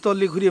যেভাবে পিস্তল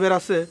নিয়ে ঘুরিয়ে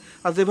বেড়াচ্ছে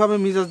আর যেভাবে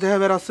মিজাজ দেহে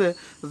বেড়াচ্ছে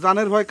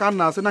জানের ভয় কার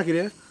না আছে নাকি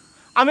রে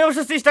আমি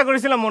অবশ্য চেষ্টা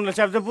করেছিলাম মন্ডল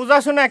সাহেব যে বোঝা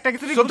শোনা একটা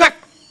কিছু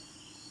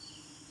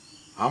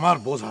আমার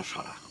বোঝা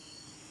সারা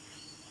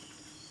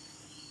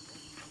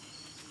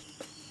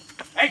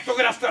এই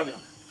তোকে রাস্তা হবে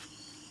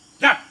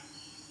যা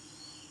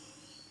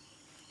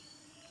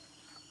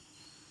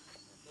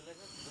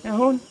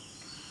এখন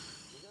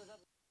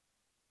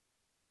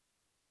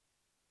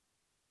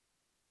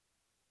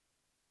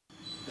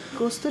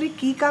কস্তুরী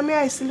কি কামে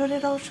আইছিল রে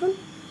রওশন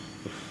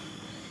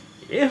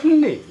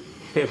এমনি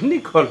এমনি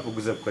গল্প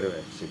গুজব করে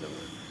আসছিল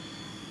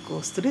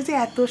কস্তুরি যে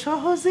এত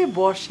সহজে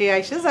বসে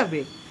আইসে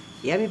যাবে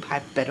এ আমি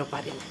ভাবতেও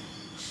পারি না।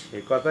 সে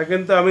কথা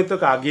কিন্তু আমি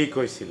তোকে আগেই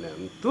কইছিলাম,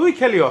 তুই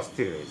খালি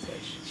অস্থির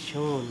হয়েছিস।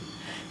 শোন,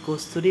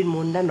 কস্তুরীর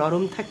মনটা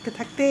নরম থাকতে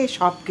থাকতে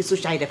সব কিছু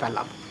চাইরে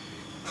ফেলাম।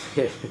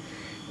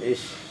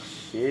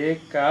 সে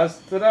কাজ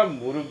তোরা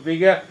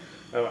মুরব্বীরা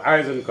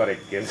আয়োজন করে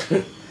কেন?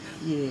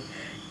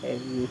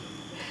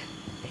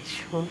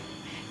 শোন,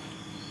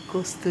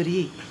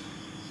 কস্তুরী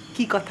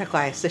কি কথা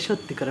কয়েছে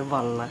সত্যি করে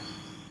বল না।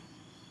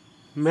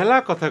 মেলা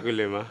কথা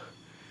কইলে মা,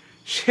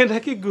 সে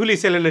নাকি গুলি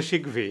চালানো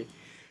শিখবি।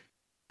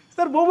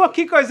 তার বৌমা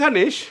কি কয়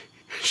জানিস,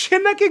 সে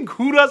নাকি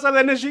ঘুরা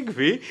চালানো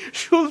শিখবি,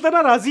 সুলতানা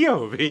রাজিয়া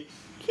হবে।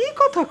 কি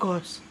কথা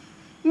কস?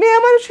 মেয়ে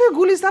মানুষকে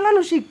গুলি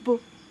চালানো শিখবো?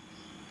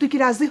 তুই কি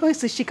রাজি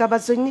হয়েছিস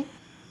শিখাবার জন্য?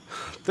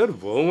 তোর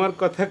বৌমার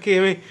কথা কি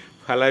আমি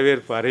ফালাইবের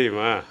পারি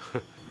মা?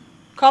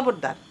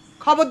 খবরদার,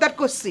 খবরদার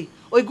করছি,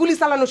 ওই গুলি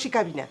চালানো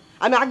শিখাবি না।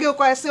 আমি আগেও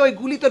কয়েছি ওই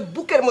গুলি তোর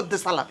বুকের মধ্যে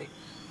চালাবে।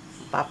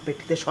 বাপ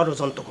বেটিতে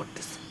ষড়যন্ত্র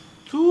করতেছে।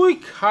 তুই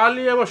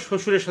খালি আমার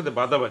শ্বশুরের সাথে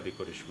বাদাবাদি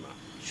করিস মা।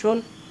 শোন,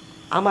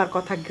 আমার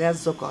কথা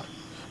গ্রাহ্য কর।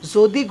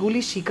 যদি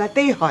গুলি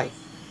শিখাতেই হয়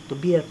তো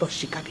বিয়ের পর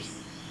শিখাবি।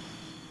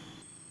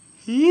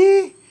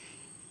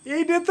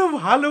 এইটা তো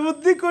ভালো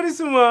বুদ্ধি করিস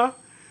মা।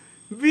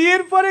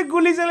 বিয়ের পরে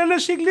গুলি চালানো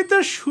শিখলি তো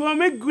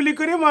স্বামী গুলি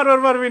করে মারবার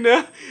পারবি না,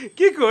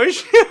 কি কইস?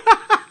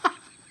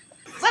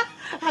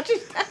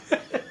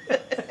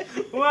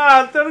 মা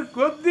তোর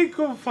গদ্দি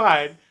খুব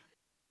ফাইন।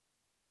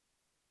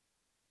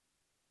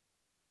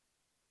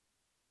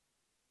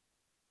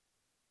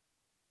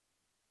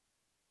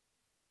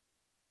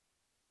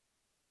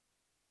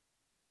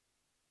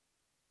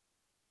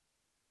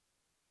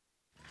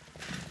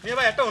 মেয়ে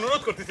ভাই একটা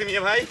অনুরোধ করতেছি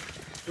মেয়ে ভাই,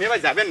 মেয়ে ভাই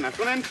যাবেন না,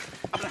 শুনেন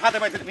আপনার হাতে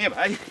পাইতে মেয়ে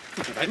ভাই,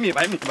 ভাই মেয়ে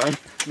ভাই মেয়ে ভাই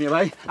মেয়ে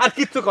ভাই আর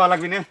কিচ্ছু কওয়া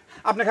লাগবে না,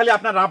 আপনি খালি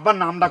আপনার রাব্বার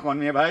নামটা কোন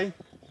মেয়ে ভাই।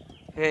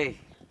 এই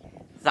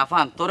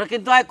জাফান, তোরা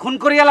কিন্তু আয় খুন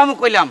করে এলাম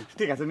কইলাম।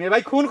 ঠিক আছে মেয়ে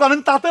ভাই, খুন করেন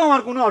তাতেও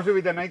আমার কোনো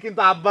অসুবিধা নাই,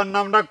 কিন্তু আব্বার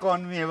নামটা কোন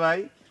মেয়ে ভাই।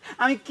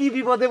 আমি কি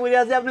বিপদে পড়ে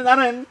আছি আপনি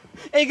জানেন?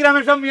 এই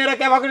গ্রামের সব মেয়েরা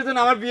কেবা করে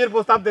আমার বিয়ের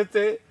প্রস্তাব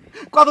দিচ্ছে।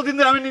 কতদিন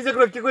ধরে আমি নিজে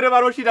রক্ষী করে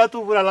পারবো সেটা তো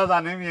উপরালা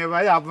জানে মেয়ে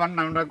ভাই, আব্বার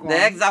নামটা কোন।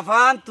 দেখ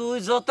জাফান, তুই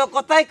যত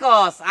কথাই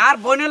কস আর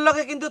বোনের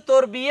লগে কিন্তু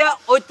তোর বিয়ে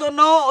ওইতো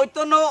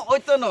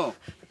নো।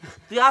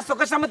 তুই আর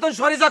চোখের সামনে তোর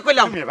সরে যা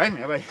কইলাম। মেয়ে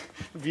ভাই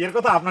বিয়ের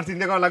কথা আপনার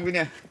চিন্তা করা লাগবে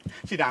না,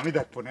 সেটা আমি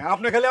দেখবো না।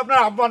 আপনি খালি আপনার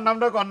আব্বার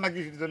নামটা কর না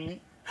কিসের জন্য?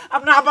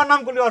 আপনার আব্বার নাম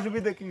করলে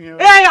অসুবিধা কি?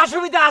 এই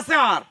অসুবিধা আছে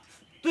আমার,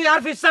 তুই আর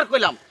ফিক্সার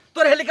কইলাম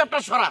তোর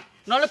হেলিকপ্টার সরা,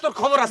 নলে তোর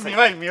খবর আছে।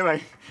 মেয়ে ভাই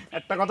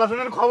একটা কথা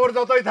শুনেন, খবর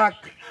যতই থাক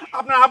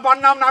আপনার আব্বার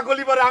নাম না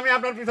করলি পরে আমি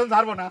আপনার পিছন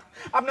ছাড়বো না।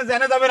 আপনি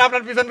জেনে যাবেন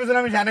আপনার পিছন পিছন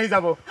আমি জেনেই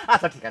যাবো।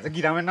 আচ্ছা ঠিক আছে,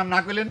 গ্রামের নাম না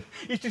করলেন,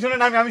 স্টেশনের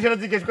নাম আমি সেটা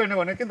জিজ্ঞেস করে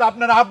নেবো না, কিন্তু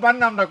আপনার আব্বার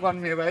নামটা কোন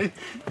মেয়ে ভাই?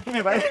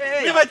 মেয়ে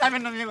ভাই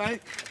যাবেন না মেয়ে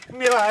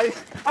ভাই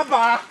আব্বা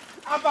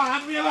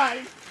মেয়ে ভাই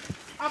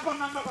আব্বার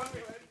নামটা কোন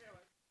মেয়ে ভাই?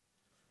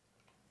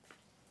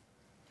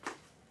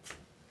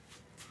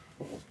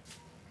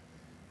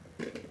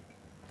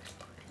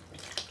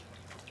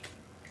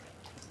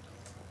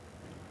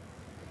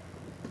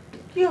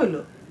 কি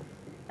হলো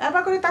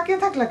এবার করে তাকিয়ে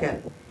থাকলা কেন?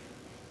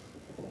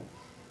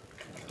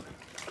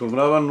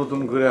 তোমরা আবার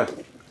নতুন করে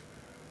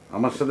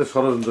আমার সাথে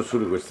ষড়যন্ত্র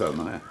শুরু করছো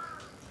না?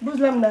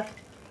 বুঝলাম না।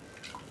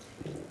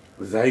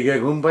 জায়গায়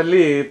ঘুম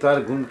পাইলে তার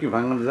ঘুম কি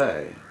ভাঙানো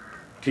যায়?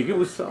 ঠিকই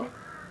বুঝছো।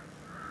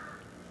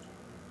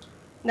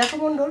 দেখো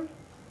মন্ডল,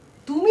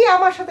 তুমি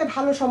আমার সাথে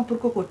ভালো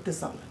সম্পর্ক করতে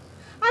চাও না।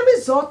 আমি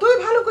যতই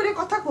ভালো করে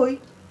কথা কই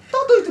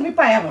ততই তুমি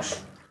পায়া বসো।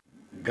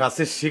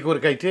 গাছের শিকড়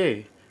কাইটে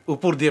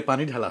উপর দিয়ে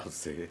পানি ঢালা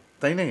হচ্ছে,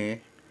 তাই না?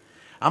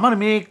 আমার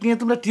মেয়ে নিয়ে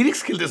তোমরা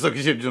টিরিক্স খেলতেছো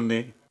কিসের জন্যে?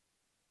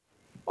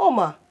 ও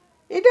মা,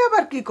 এটা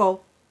আবার কি কও?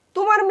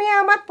 তোমার মেয়ে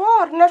আমার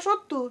পর না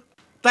সত্তর?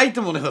 তাই তো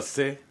মনে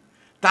হচ্ছে।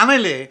 তা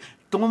নাইলে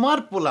তোমার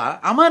পোলা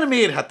আমার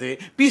মেয়ের হাতে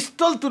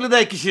পিস্তল তুলে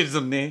দেয় কিসের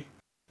জন্যে?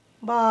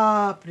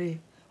 বাপরে,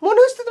 মনে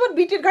হচ্ছে তোমার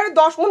বিটির ঘাড়ে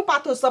 10 মণ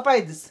পাথর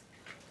চাপাই দিছে।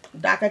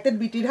 ডাকাতের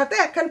বিটির হাতে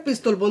একখান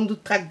পিস্তল বন্দুক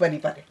থাকবারই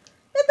পারে,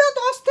 এতে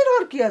তো অস্থির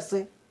হওয়ার কি আছে?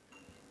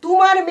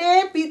 তোমার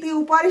মেয়ে পিতি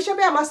উপহার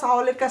হিসেবে আমার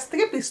সাওয়ালের কাছ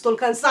থেকে পিস্তল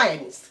খান চাই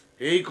নিছে।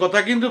 এই কথা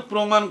কিন্তু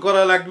প্রমাণ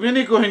করা লাগবে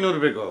নি কোহিনুর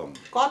বেগম।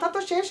 কথা তো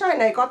শেষ হয়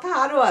নাই, কথা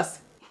আরো আছে।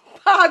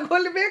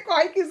 পাগল মেয়ে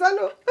কয় কি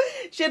জানো,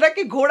 সেটা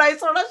কি ঘোড়ায়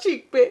চড়া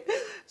শিখবে,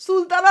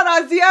 সুলতানা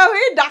রাজিয়া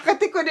হয়ে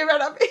ডাকাতি করে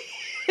বেড়াবে।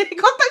 এই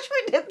কথা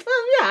শুনে তো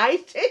আমি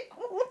হাসি।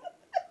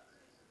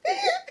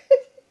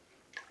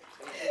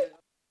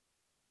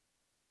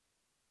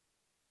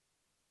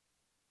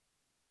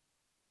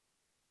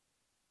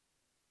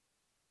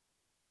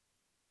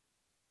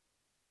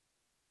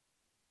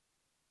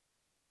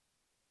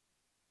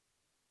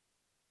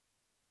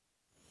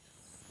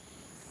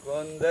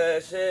 কোন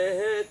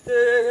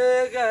দেশেতে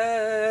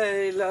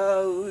গেলা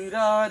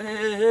উইরা রে।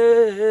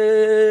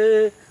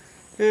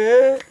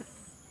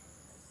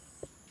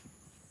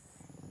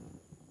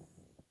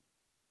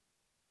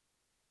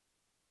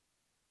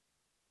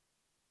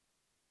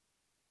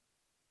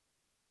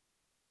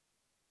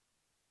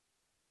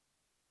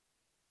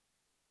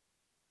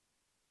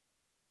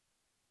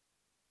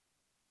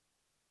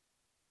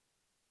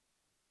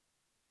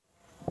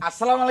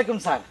 আসসালামু আলাইকুম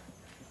স্যার।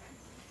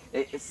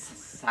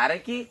 স্যারে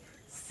কি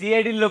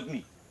সিআইডির লোক নি?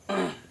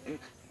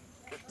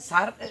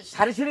 স্যার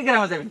সারিসুরি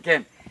গ্রামে যাবেন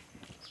কেন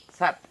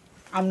স্যার?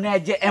 আপনি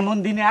আজ যে এমন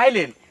দিনে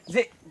আইলেন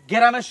যে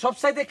গ্রামের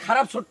সবচাইতে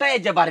খারাপ ছোট্টাই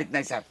আজ যে বাড়িতে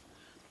নাই স্যার।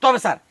 তবে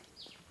স্যার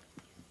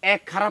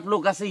এক খারাপ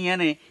লোক আছে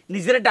ইয়ানে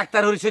নিজের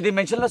ডাক্তার হরিষয় দিয়ে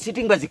মেনশন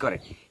সিটিং বাজি করে,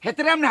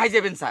 হেতরে আপনি হাই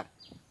যাবেন স্যার।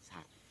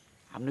 স্যার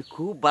আপনি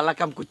খুব ভালো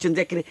কাম করছেন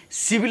যে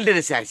সিভিল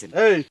ড্রেসে আইছেন।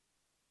 এই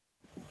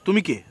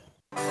তুমি কে?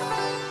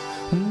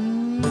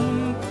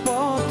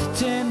 পথ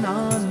চেনা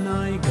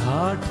নাই,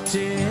 ঘাট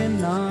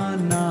চেনা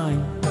নাই,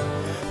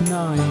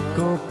 নাই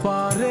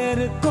কোপারের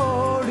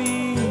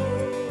কড়ি,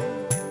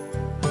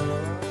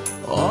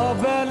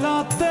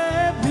 অবেলাতে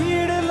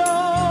ভিড়ল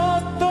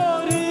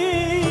তরি,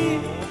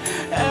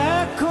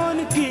 এখন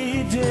কি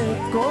যে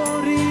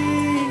করি,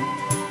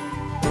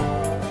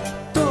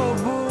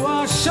 তবু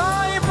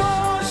আশায়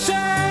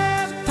বসে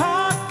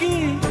থাকি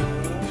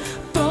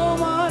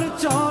তোমার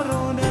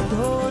চরণে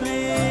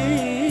ধরি,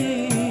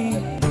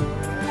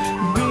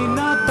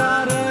 বিনা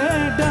তারে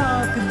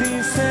ডাক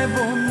দিছে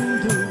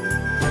বন্ধু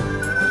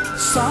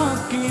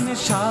শাকিন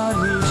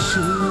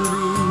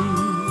শারিশুরি।